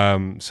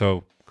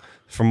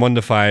from 1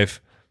 to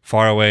 5,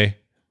 Far Away,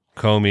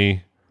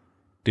 Komi,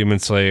 Demon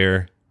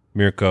Slayer,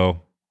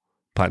 Mirko,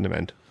 Platinum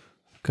End.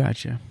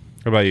 Gotcha.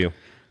 What about you?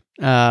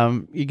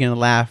 You're gonna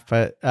laugh,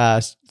 but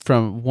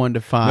from 1 to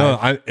 5.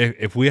 No,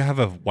 if we have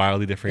a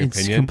wildly different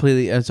opinion,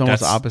 it's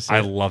almost opposite. I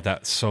love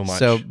that so much.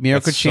 So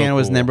Miracle Chan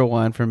was number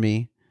 1 for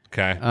me.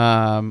 Okay.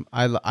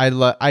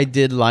 I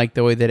did like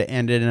the way that it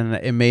ended, and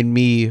it made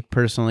me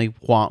personally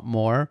want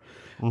more.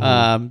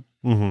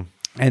 Mm-hmm.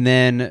 And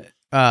then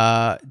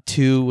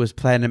 2 was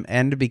Platinum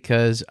End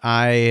because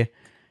and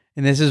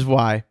this is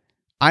why,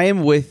 I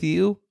am with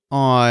you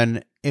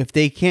on if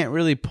they can't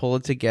really pull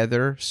it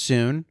together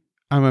soon,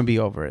 I'm going to be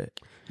over it.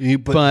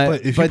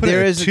 But if you put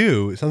it at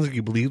 2, it sounds like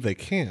you believe they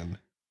can.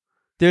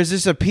 There's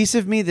just a piece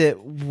of me that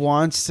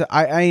wants to,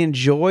 I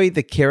enjoy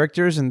the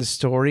characters and the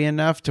story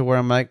enough to where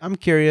I'm like, I'm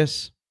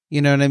curious.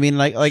 You know what I mean?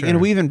 Like, sure.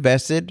 And we've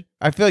invested.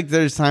 I feel like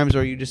there's times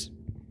where you just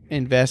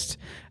invest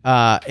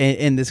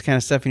in this kind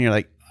of stuff and you're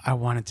like, I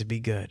want it to be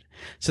good.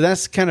 So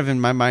that's kind of in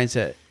my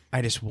mindset.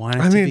 I just want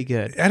it to be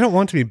good. I don't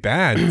want it to be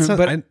bad. It's not,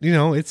 but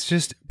it's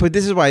just. But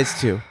this is why it's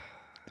 2.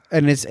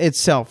 And it's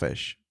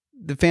selfish.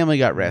 The family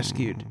got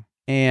rescued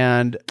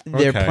and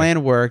their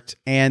plan worked.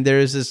 And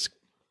there's this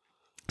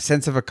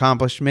sense of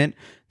accomplishment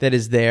that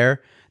is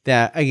there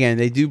that, again,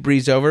 they do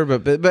breeze over.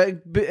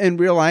 But in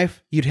real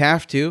life, you'd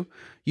have to.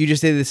 You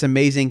just did this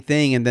amazing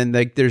thing, and then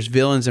like there's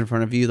villains in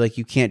front of you. Like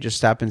you can't just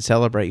stop and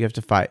celebrate. You have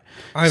to fight.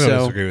 I don't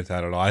disagree with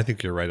that at all. I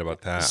think you're right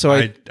about that. So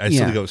I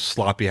still think it was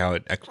sloppy how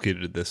it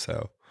executed this,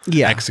 though.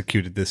 Yeah,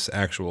 executed this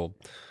actual,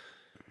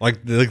 like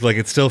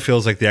it still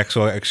feels like the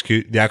actual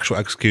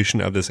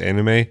execution of this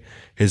anime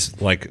is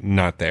like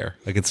not there.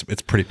 Like it's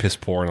pretty piss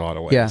poor in a lot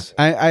of ways. Yeah,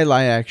 I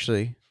lie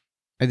actually.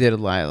 I did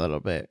lie a little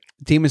bit.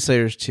 Demon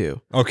Slayer's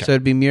 2. Okay, so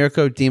it'd be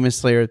Mirko, Demon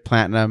Slayer,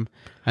 Platinum,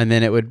 and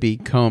then it would be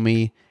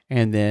Komi.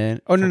 And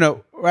then, I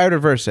would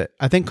reverse it.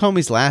 I think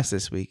Komi's last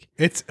this week.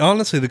 It's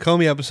honestly the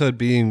Komi episode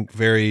being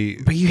very.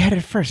 But you had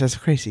it first. That's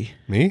crazy.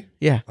 Me?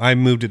 Yeah. I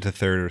moved it to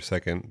 3rd or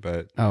 2nd,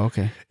 but. Oh,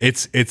 okay.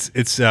 It's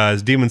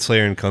Demon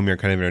Slayer and Komi are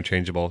kind of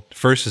interchangeable.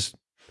 First is.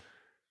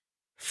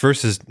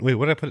 Wait,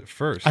 what did I put it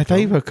first? I thought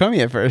you put Komi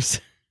at first.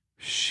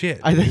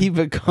 Shit. I thought you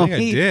put Komi. I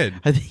think I did.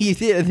 I think you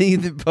did. I think you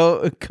did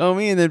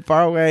Komi and then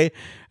Far Away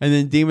and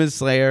then Demon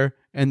Slayer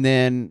and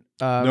then.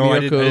 No, I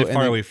did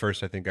Far Away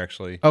first, I think,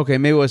 actually. Okay,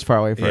 maybe it was Far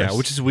Away first. Yeah,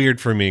 which is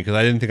weird for me because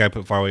I didn't think I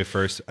put Far Away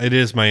first. It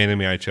is my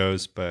anime I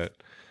chose, but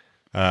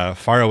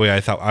Far Away, I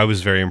thought I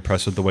was very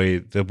impressed with the way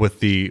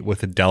with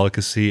the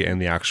delicacy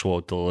and the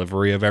actual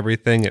delivery of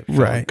everything. It felt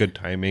like good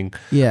timing.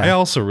 Yeah, I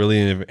also really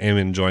am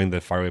enjoying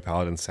the Far Away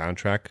Paladin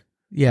soundtrack.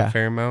 Yeah, a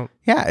fair amount.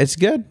 Yeah, it's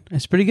good.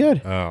 It's pretty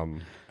good.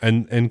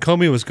 And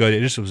Komi was good.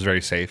 It just was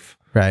very safe.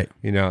 Right.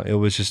 It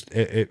was just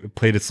it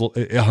played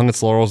it hung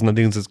its laurels on the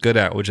things it's good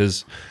at, which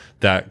is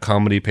that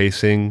comedy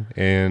pacing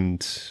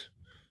and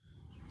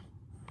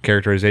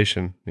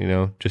characterization,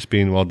 just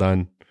being well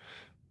done.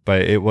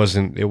 But it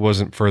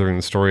wasn't furthering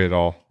the story at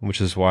all,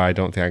 which is why I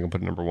don't think I can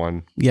put it number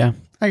 1. Yeah,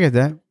 I get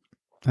that.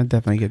 I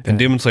definitely get that. And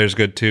Demon Slayer's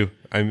good too.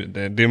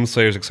 Demon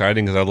Slayer's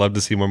exciting because I'd love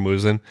to see more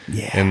Muzan.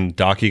 Yeah. And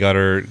Daki got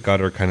her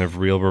kind of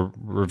real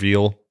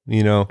reveal,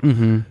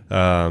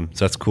 So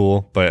that's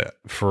cool. But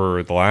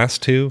for the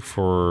last 2,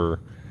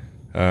 for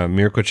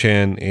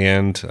Mirko-chan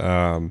and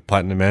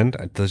Platinum End,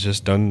 they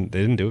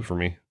didn't do it for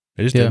me.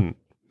 They just didn't.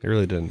 They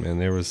really didn't,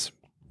 man. It's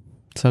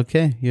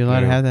okay. You're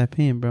allowed to have that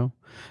opinion, bro.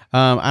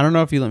 I don't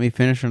know if you let me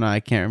finish or not. I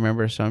can't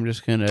remember, so I'm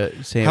just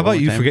gonna say. How about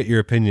you forget your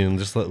opinion?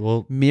 Just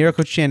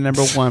Mirko-chan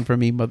number 1 for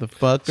me,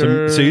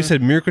 motherfucker. So you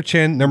said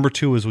Mirko-chan number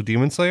 2 was with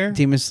Demon Slayer.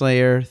 Demon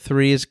Slayer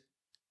 3 is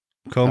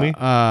Komi,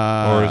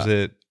 or is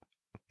it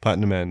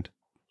Platinum End?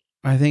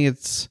 I think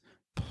it's.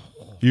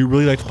 You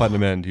really liked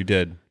Platinum End. You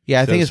did.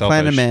 Yeah, I think it's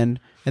Platinum End,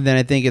 and then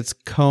I think it's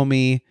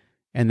Komi,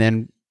 and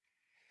then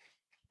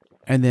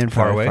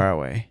Far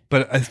Away.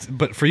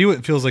 But for you,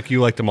 it feels like you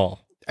liked them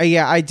all.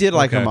 Yeah, I did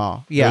like them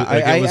all. Yeah,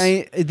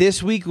 I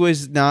this week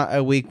was not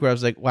a week where I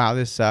was like, wow,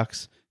 this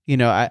sucks.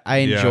 I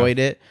enjoyed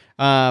it.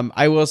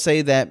 I will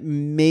say that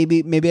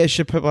maybe I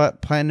should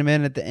put Platinum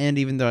End at the end,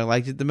 even though I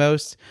liked it the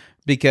most,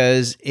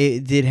 because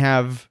it did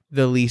have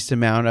the least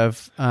amount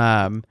of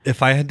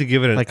if I had to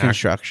give it an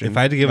construction. If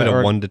I had to give it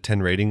a 1 to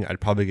 10 rating, I'd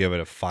probably give it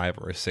a 5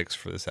 or a 6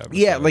 for this episode.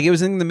 Yeah, like it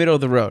was in the middle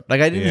of the road.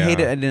 Like I didn't hate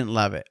it, I didn't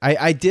love it.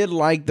 I did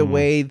like the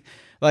way,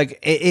 like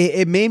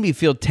it made me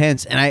feel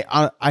tense, and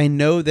I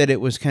know that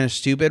it was kind of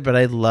stupid, but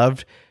I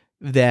loved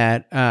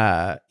that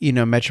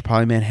Metro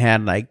Polyman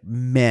had like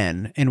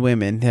men and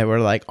women that were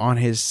like on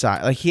his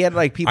side. Like he had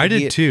like people. I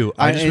did too.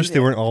 I just wish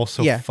they weren't all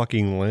so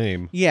fucking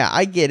lame. Yeah,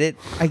 I get it.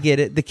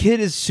 The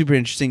kid is super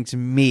interesting to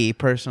me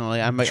personally.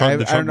 I'm like, I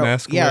don't know.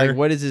 Yeah, like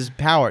what is his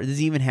power? Does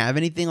he even have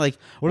anything? Like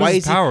what is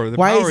his power? The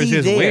power is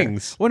his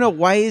wings. Well, no,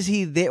 why is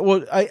he there?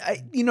 Well,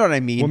 I you know what I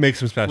mean. What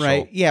makes him special?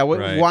 Right? Yeah.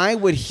 Why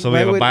would he? So we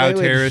have a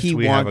bioterrorist.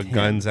 We have a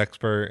guns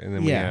expert, and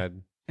then we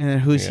had. And then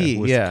who's he?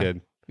 The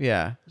kid.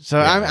 Yeah. So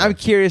I'm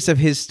curious of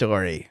his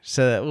story.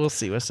 So we'll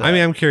see what's up. I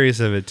mean, I'm curious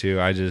of it too.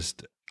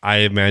 I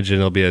imagine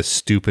it'll be as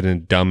stupid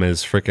and dumb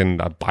as freaking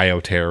a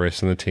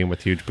bioterrorist in the team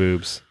with huge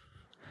boobs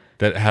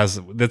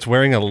that's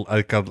wearing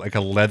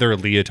a leather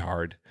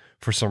leotard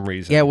for some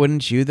reason. Yeah,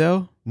 wouldn't you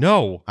though?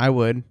 No. I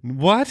would.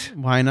 What?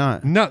 Why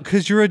not? No,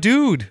 because you're a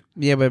dude.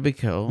 Yeah, but it'd be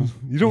cool.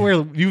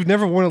 You've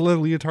never worn a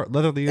leather leotard.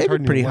 It'd be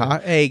pretty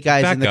hot. Hey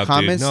guys, in the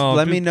comments,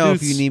 let me know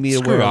if you need me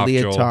to wear a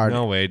leotard.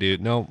 No way, dude.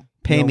 No.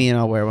 Pay me and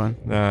I'll wear one.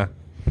 Nah.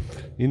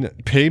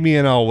 Pay me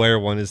and I'll wear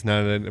one is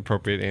not an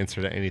appropriate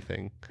answer to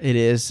anything. It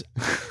is.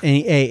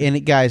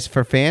 And guys,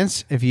 for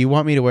fans, if you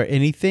want me to wear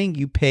anything,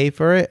 you pay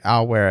for it,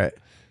 I'll wear it.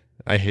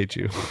 I hate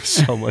you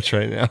so much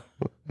right now.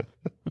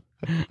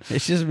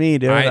 It's just me,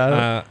 dude.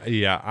 I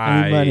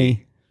need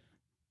money.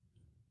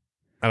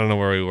 I don't know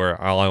where we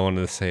were. All I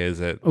wanted to say is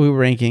that we were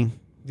ranking.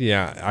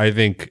 Yeah, I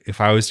think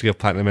if I was to give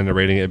Platinum End a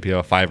rating, it'd be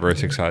a 5 or a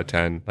 6 out of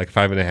 10, like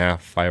 5.5,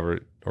 5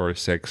 or a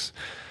 6.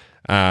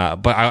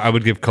 But I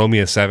would give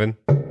Comey a 7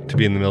 to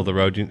be in the middle of the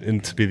road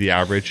and to be the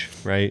average,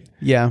 right?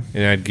 Yeah.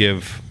 And I'd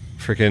give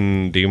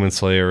freaking Demon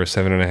Slayer a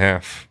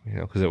 7.5,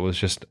 because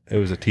it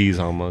was a tease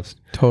almost.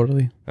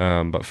 Totally.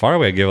 But Far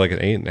Away, I'd give like an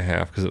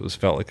 8.5 because it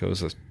felt like it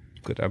was a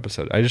good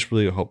episode. I just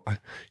really hope.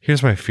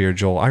 Here's my fear,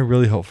 Joel. I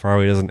really hope Far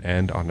Away doesn't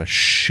end on a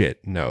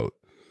shit note.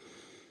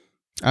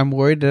 I'm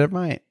worried that it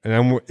might.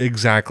 And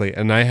exactly.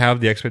 And I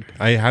have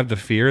the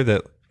fear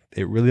that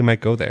it really might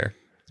go there.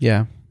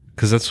 Yeah.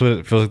 Because that's what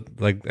it feels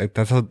like.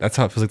 That's how it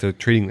feels like they're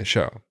treating the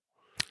show.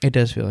 It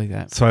does feel like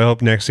that. So I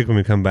hope next week when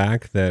we come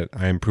back that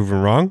I am proven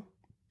wrong,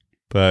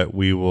 but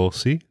we will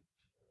see.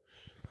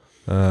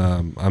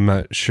 I'm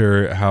not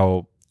sure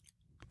how.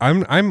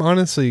 I'm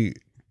honestly.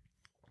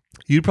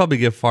 You'd probably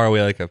give Far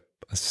Away like a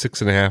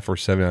 6.5 or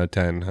 7 out of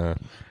 10, huh?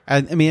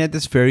 I mean, at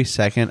this very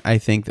second, I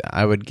think that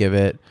I would give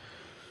it.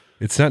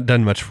 It's not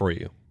done much for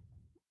you.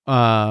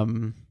 I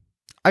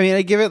mean,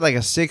 I give it like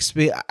a 6.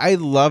 I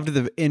loved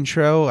the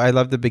intro. I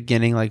loved the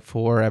beginning, like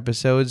 4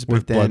 episodes. But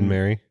with then, Blood and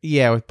Mary.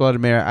 Yeah, with Blood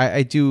and Mary.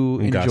 I do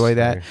enjoy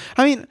that. Mary.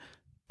 I mean,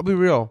 I'll be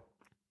real.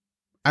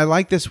 I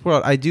like this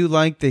world. I do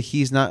like that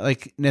he's not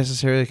like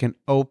necessarily like an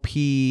OP.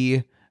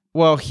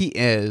 Well, he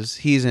is.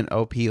 He's an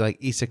OP like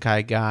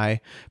isekai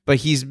guy, but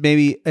he's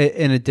maybe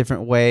in a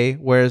different way.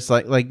 Whereas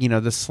like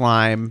the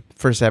slime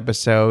first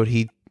episode,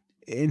 he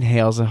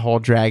inhales a whole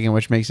dragon,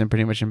 which makes him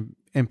pretty much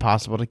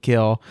impossible to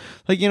kill.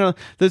 Like,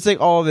 there's like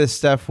all this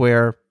stuff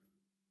where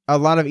a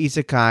lot of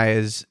isekai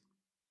is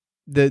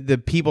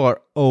the people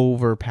are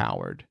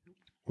overpowered.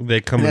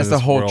 They come in that's the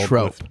whole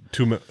trope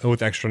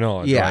with extra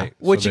knowledge. Yeah, right?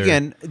 Which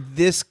again,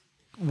 this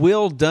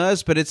Will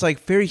does, but it's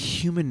like very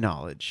human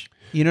knowledge.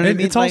 You know what I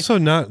mean? It's also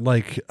not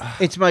like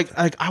it's like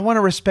I want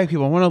to respect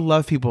people. I want to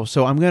love people.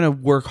 So I'm going to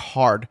work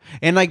hard.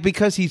 And like,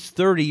 because he's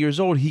 30 years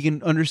old, he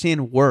can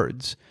understand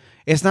words.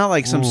 It's not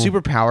like some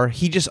superpower.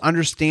 He just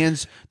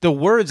understands the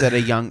words at a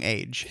young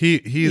age.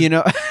 He's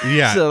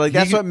yeah. So like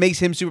that's what makes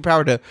him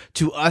superpower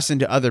to us and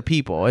to other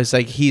people. It's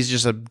like he's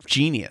just a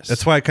genius.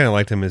 That's why I kind of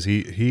liked him. Is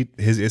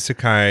his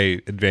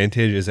isekai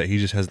advantage is that he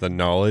just has the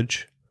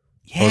knowledge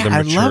or the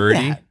maturity,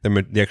 I love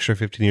that. The extra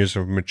 15 years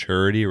of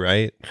maturity,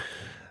 right?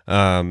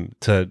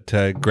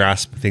 To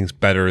grasp things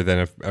better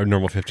than a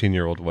normal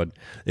 15-year-old would.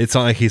 It's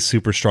not like he's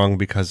super strong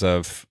because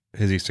of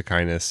his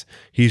isekai-ness.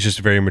 He's just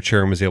very mature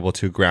and was able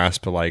to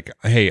grasp like,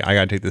 hey, I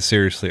gotta take this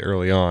seriously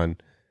early on.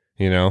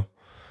 When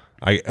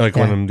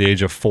I'm the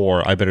age of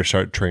 4, I better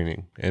start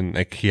training. And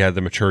like he had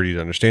the maturity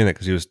to understand that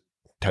because he was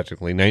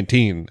technically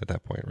 19 at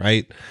that point,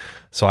 right?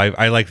 So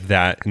I liked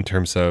that in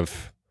terms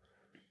of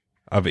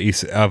how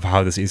this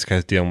isekai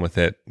is dealing with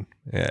it.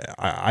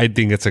 I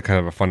think it's a kind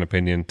of a fun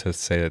opinion to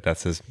say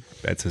that's his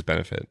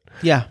benefit.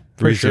 Yeah,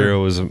 for sure.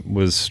 ReZero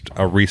was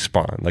a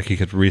respawn. Like he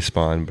could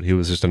respawn, but he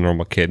was just a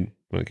normal kid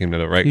when it came to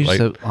the right. He's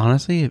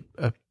honestly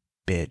a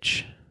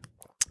bitch.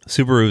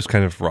 Subaru was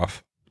kind of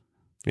rough.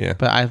 Yeah,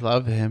 but I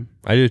love him.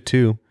 I do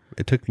too.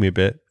 It took me a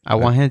bit. I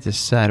want him to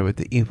side with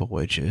the evil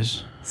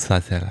witches.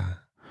 Satera.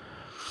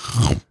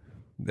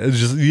 It's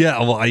just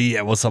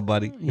what's up,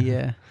 buddy?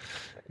 Yeah,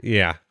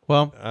 yeah.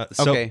 Well,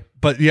 okay.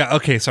 But yeah,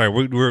 okay, sorry,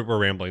 we're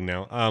rambling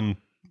now.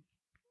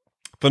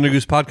 Thunder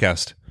Goose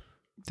Podcast.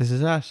 This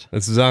is us.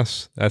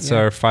 That's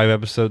our 5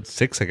 episode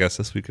 6, I guess,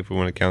 this week if we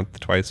want to count the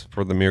twice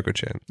for the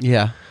Mirko-chan.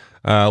 Yeah.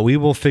 We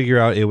will figure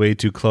out a way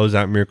to close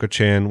out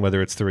Mirko-chan,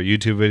 whether it's through a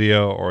YouTube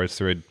video or it's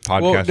through a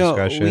podcast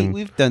discussion.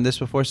 We've done this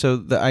before, so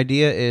the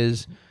idea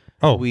is...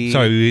 we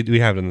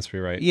have done this for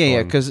you, right?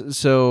 Yeah, because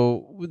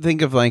so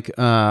think of like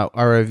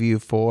our review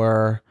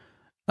for...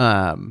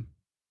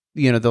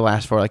 the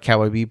last 4, like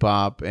Cowboy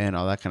Bebop and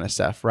all that kind of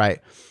stuff, right?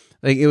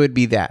 Like it would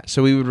be that.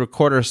 So we would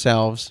record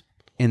ourselves,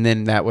 and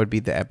then that would be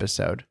the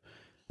episode,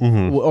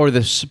 or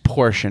this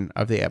portion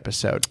of the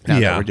episode. Now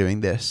that we're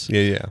doing this,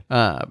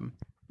 yeah.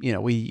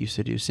 We used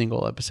to do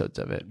single episodes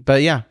of it,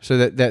 but yeah. So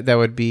that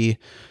would be,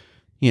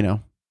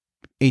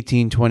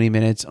 18, 20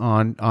 minutes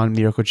on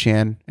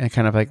Mirko-chan, and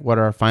kind of like what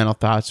our final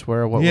thoughts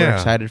were, what we're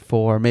excited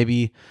for,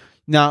 maybe.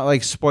 Not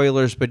like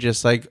spoilers, but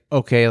just like,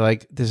 okay,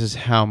 like this is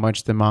how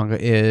much the manga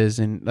is,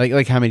 and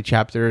like how many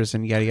chapters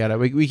and yada yada.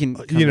 We can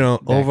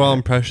overall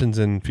impressions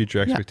and future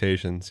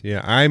expectations.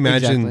 Yeah, I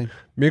imagine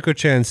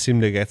Mirko-chan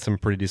seemed to get some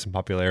pretty decent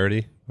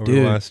popularity over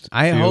the last.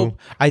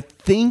 I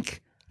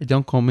think.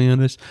 Don't quote me on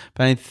this,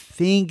 but I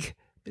think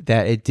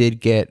that it did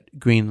get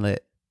greenlit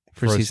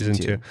for season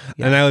 2.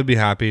 Yeah. And I would be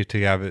happy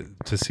to have it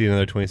to see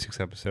another 26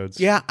 episodes.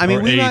 Yeah, I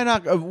mean, we might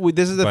not.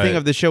 This is the thing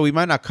of the show. We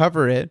might not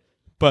cover it,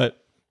 but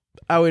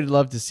I would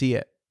love to see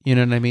it. You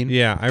know what I mean?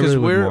 Yeah, I really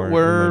would more.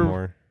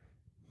 We're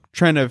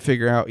trying to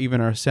figure out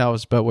even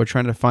ourselves, but we're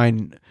trying to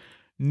find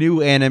new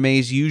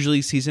animes,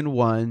 usually season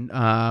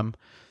 1.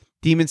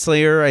 Demon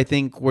Slayer, I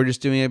think we're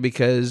just doing it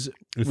because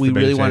we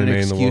really want an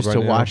excuse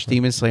to watch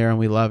Demon Slayer, and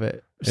we love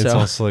it. It's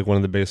also like one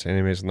of the biggest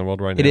animes in the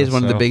world right now. It is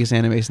one of the biggest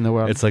animes in the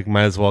world. It's like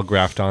might as well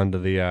graft onto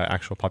the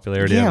actual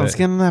popularity of it. Yeah, let's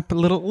get on that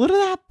little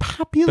that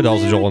popularity. But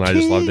also Joel and I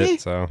just loved it,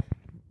 so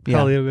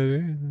yeah,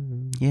 baby.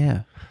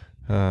 Yeah.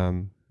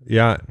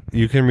 Yeah,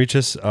 you can reach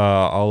us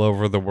all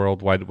over the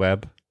World Wide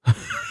Web.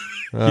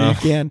 You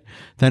can.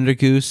 Thunder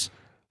Goose,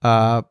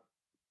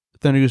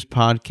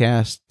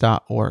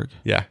 thundergoosepodcast.org.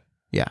 Yeah.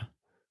 Yeah.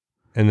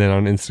 And then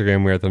on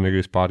Instagram, we're at Thunder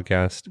Goose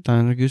Podcast.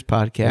 Thunder Goose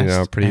Podcast. You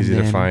know, pretty easy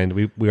to find.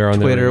 We are on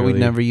Twitter. We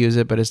never use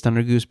it, but it's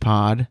Thunder Goose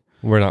Pod.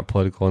 We're not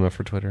political enough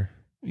for Twitter.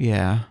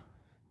 Yeah.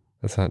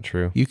 That's not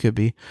true. You could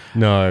be.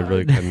 No, I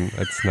really couldn't.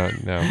 It's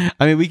not. No.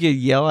 I mean, we could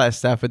yell at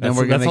stuff, but then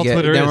we're gonna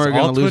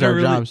lose our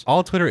jobs.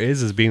 All Twitter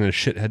is being a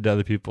shithead to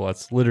other people.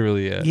 That's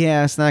literally it.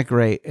 Yeah, it's not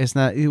great. It's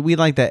not. We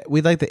like that.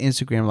 We like the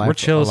Instagram life. We're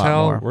chill as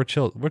hell. More. We're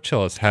chill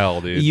as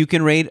hell, dude. You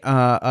can rate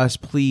us,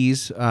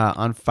 please,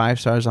 on 5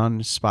 stars on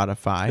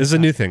Spotify. This is a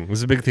new thing. This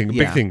is a big thing.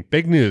 Yeah. Big thing.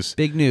 Big news.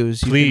 Big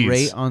news. Please. You can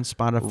rate on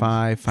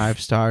Spotify 5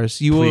 stars.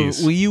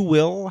 You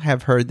will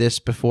have heard this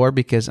before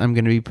because I'm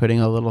going to be putting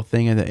a little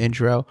thing in the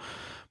intro,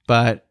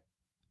 but.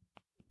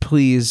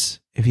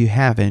 Please, if you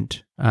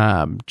haven't,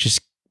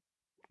 just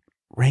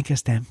rank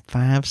us down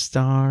 5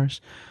 stars.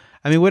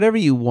 I mean, whatever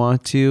you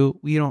want to.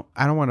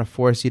 I don't want to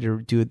force you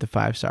to do it the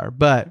 5-star.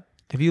 But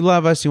if you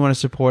love us, you want to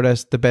support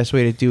us, the best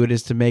way to do it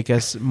is to make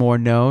us more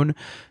known,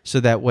 so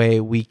that way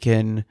we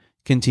can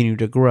continue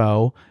to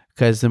grow.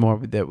 Because the more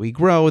that we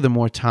grow, the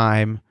more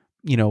time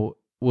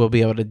we'll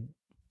be able to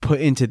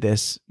put into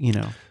this.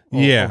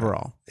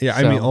 Overall. Yeah,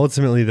 so, I mean,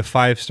 ultimately, the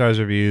 5-star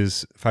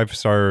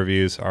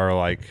reviews are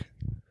like.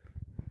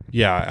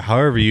 Yeah,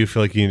 however you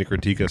feel like you need to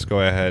critique us, go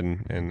ahead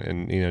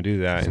and do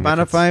that.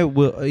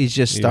 Spotify is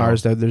just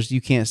stars though. You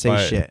can't say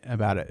shit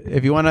about it.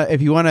 If you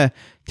wanna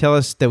tell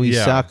us that we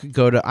suck,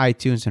 go to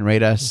iTunes and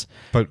rate us.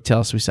 But tell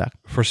us we suck.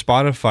 For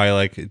Spotify,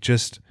 like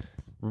just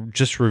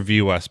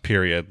review us.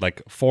 Period.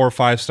 Like 4 or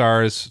 5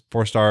 stars,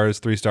 4 stars,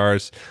 3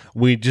 stars.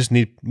 We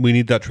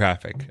need that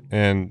traffic,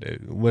 and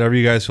whatever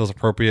you guys feel is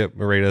appropriate,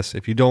 rate us.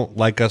 If you don't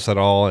like us at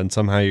all, and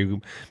somehow you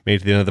made it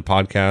to the end of the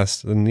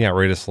podcast, then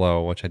rate us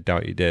low, which I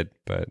doubt you did.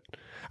 But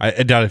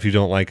I doubt if you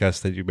don't like us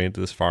that you made it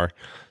this far.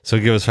 So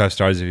give us 5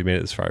 stars if you made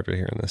it this far. If you're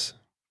hearing this,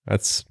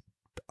 that's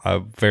a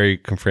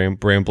very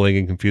rambling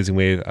and confusing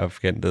way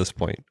of getting to this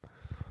point.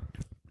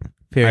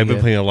 I've been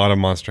playing a lot of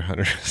Monster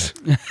Hunters.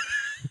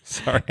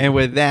 Sorry. And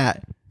with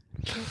that,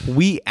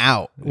 we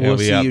out. We'll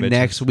see you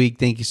next week.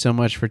 Thank you so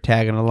much for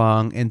tagging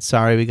along. And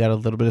sorry we got a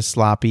little bit of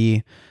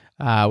sloppy.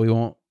 We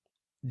won't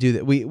do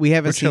that. We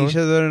haven't seen each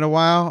other in a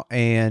while,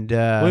 and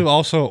we're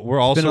also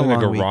in a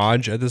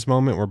garage at this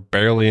moment. We're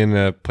barely in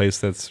a place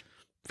that's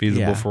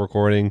feasible for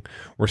recording.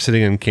 We're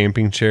sitting in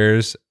camping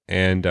chairs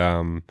and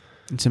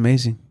it's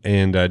amazing.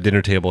 And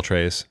dinner table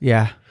trays.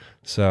 Yeah.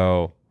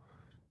 So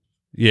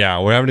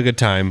we're having a good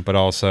time, but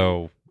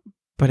also.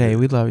 But hey,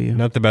 we love you.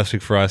 Not the best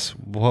week for us.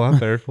 We'll have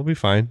better. We'll be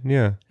fine.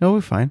 Yeah. No,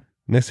 we're fine.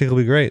 Next week will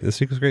be great. This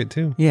week was great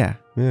too. Yeah.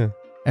 Yeah.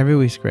 Every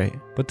week's great.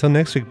 But till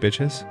next week,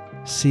 bitches.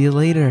 See you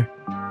later.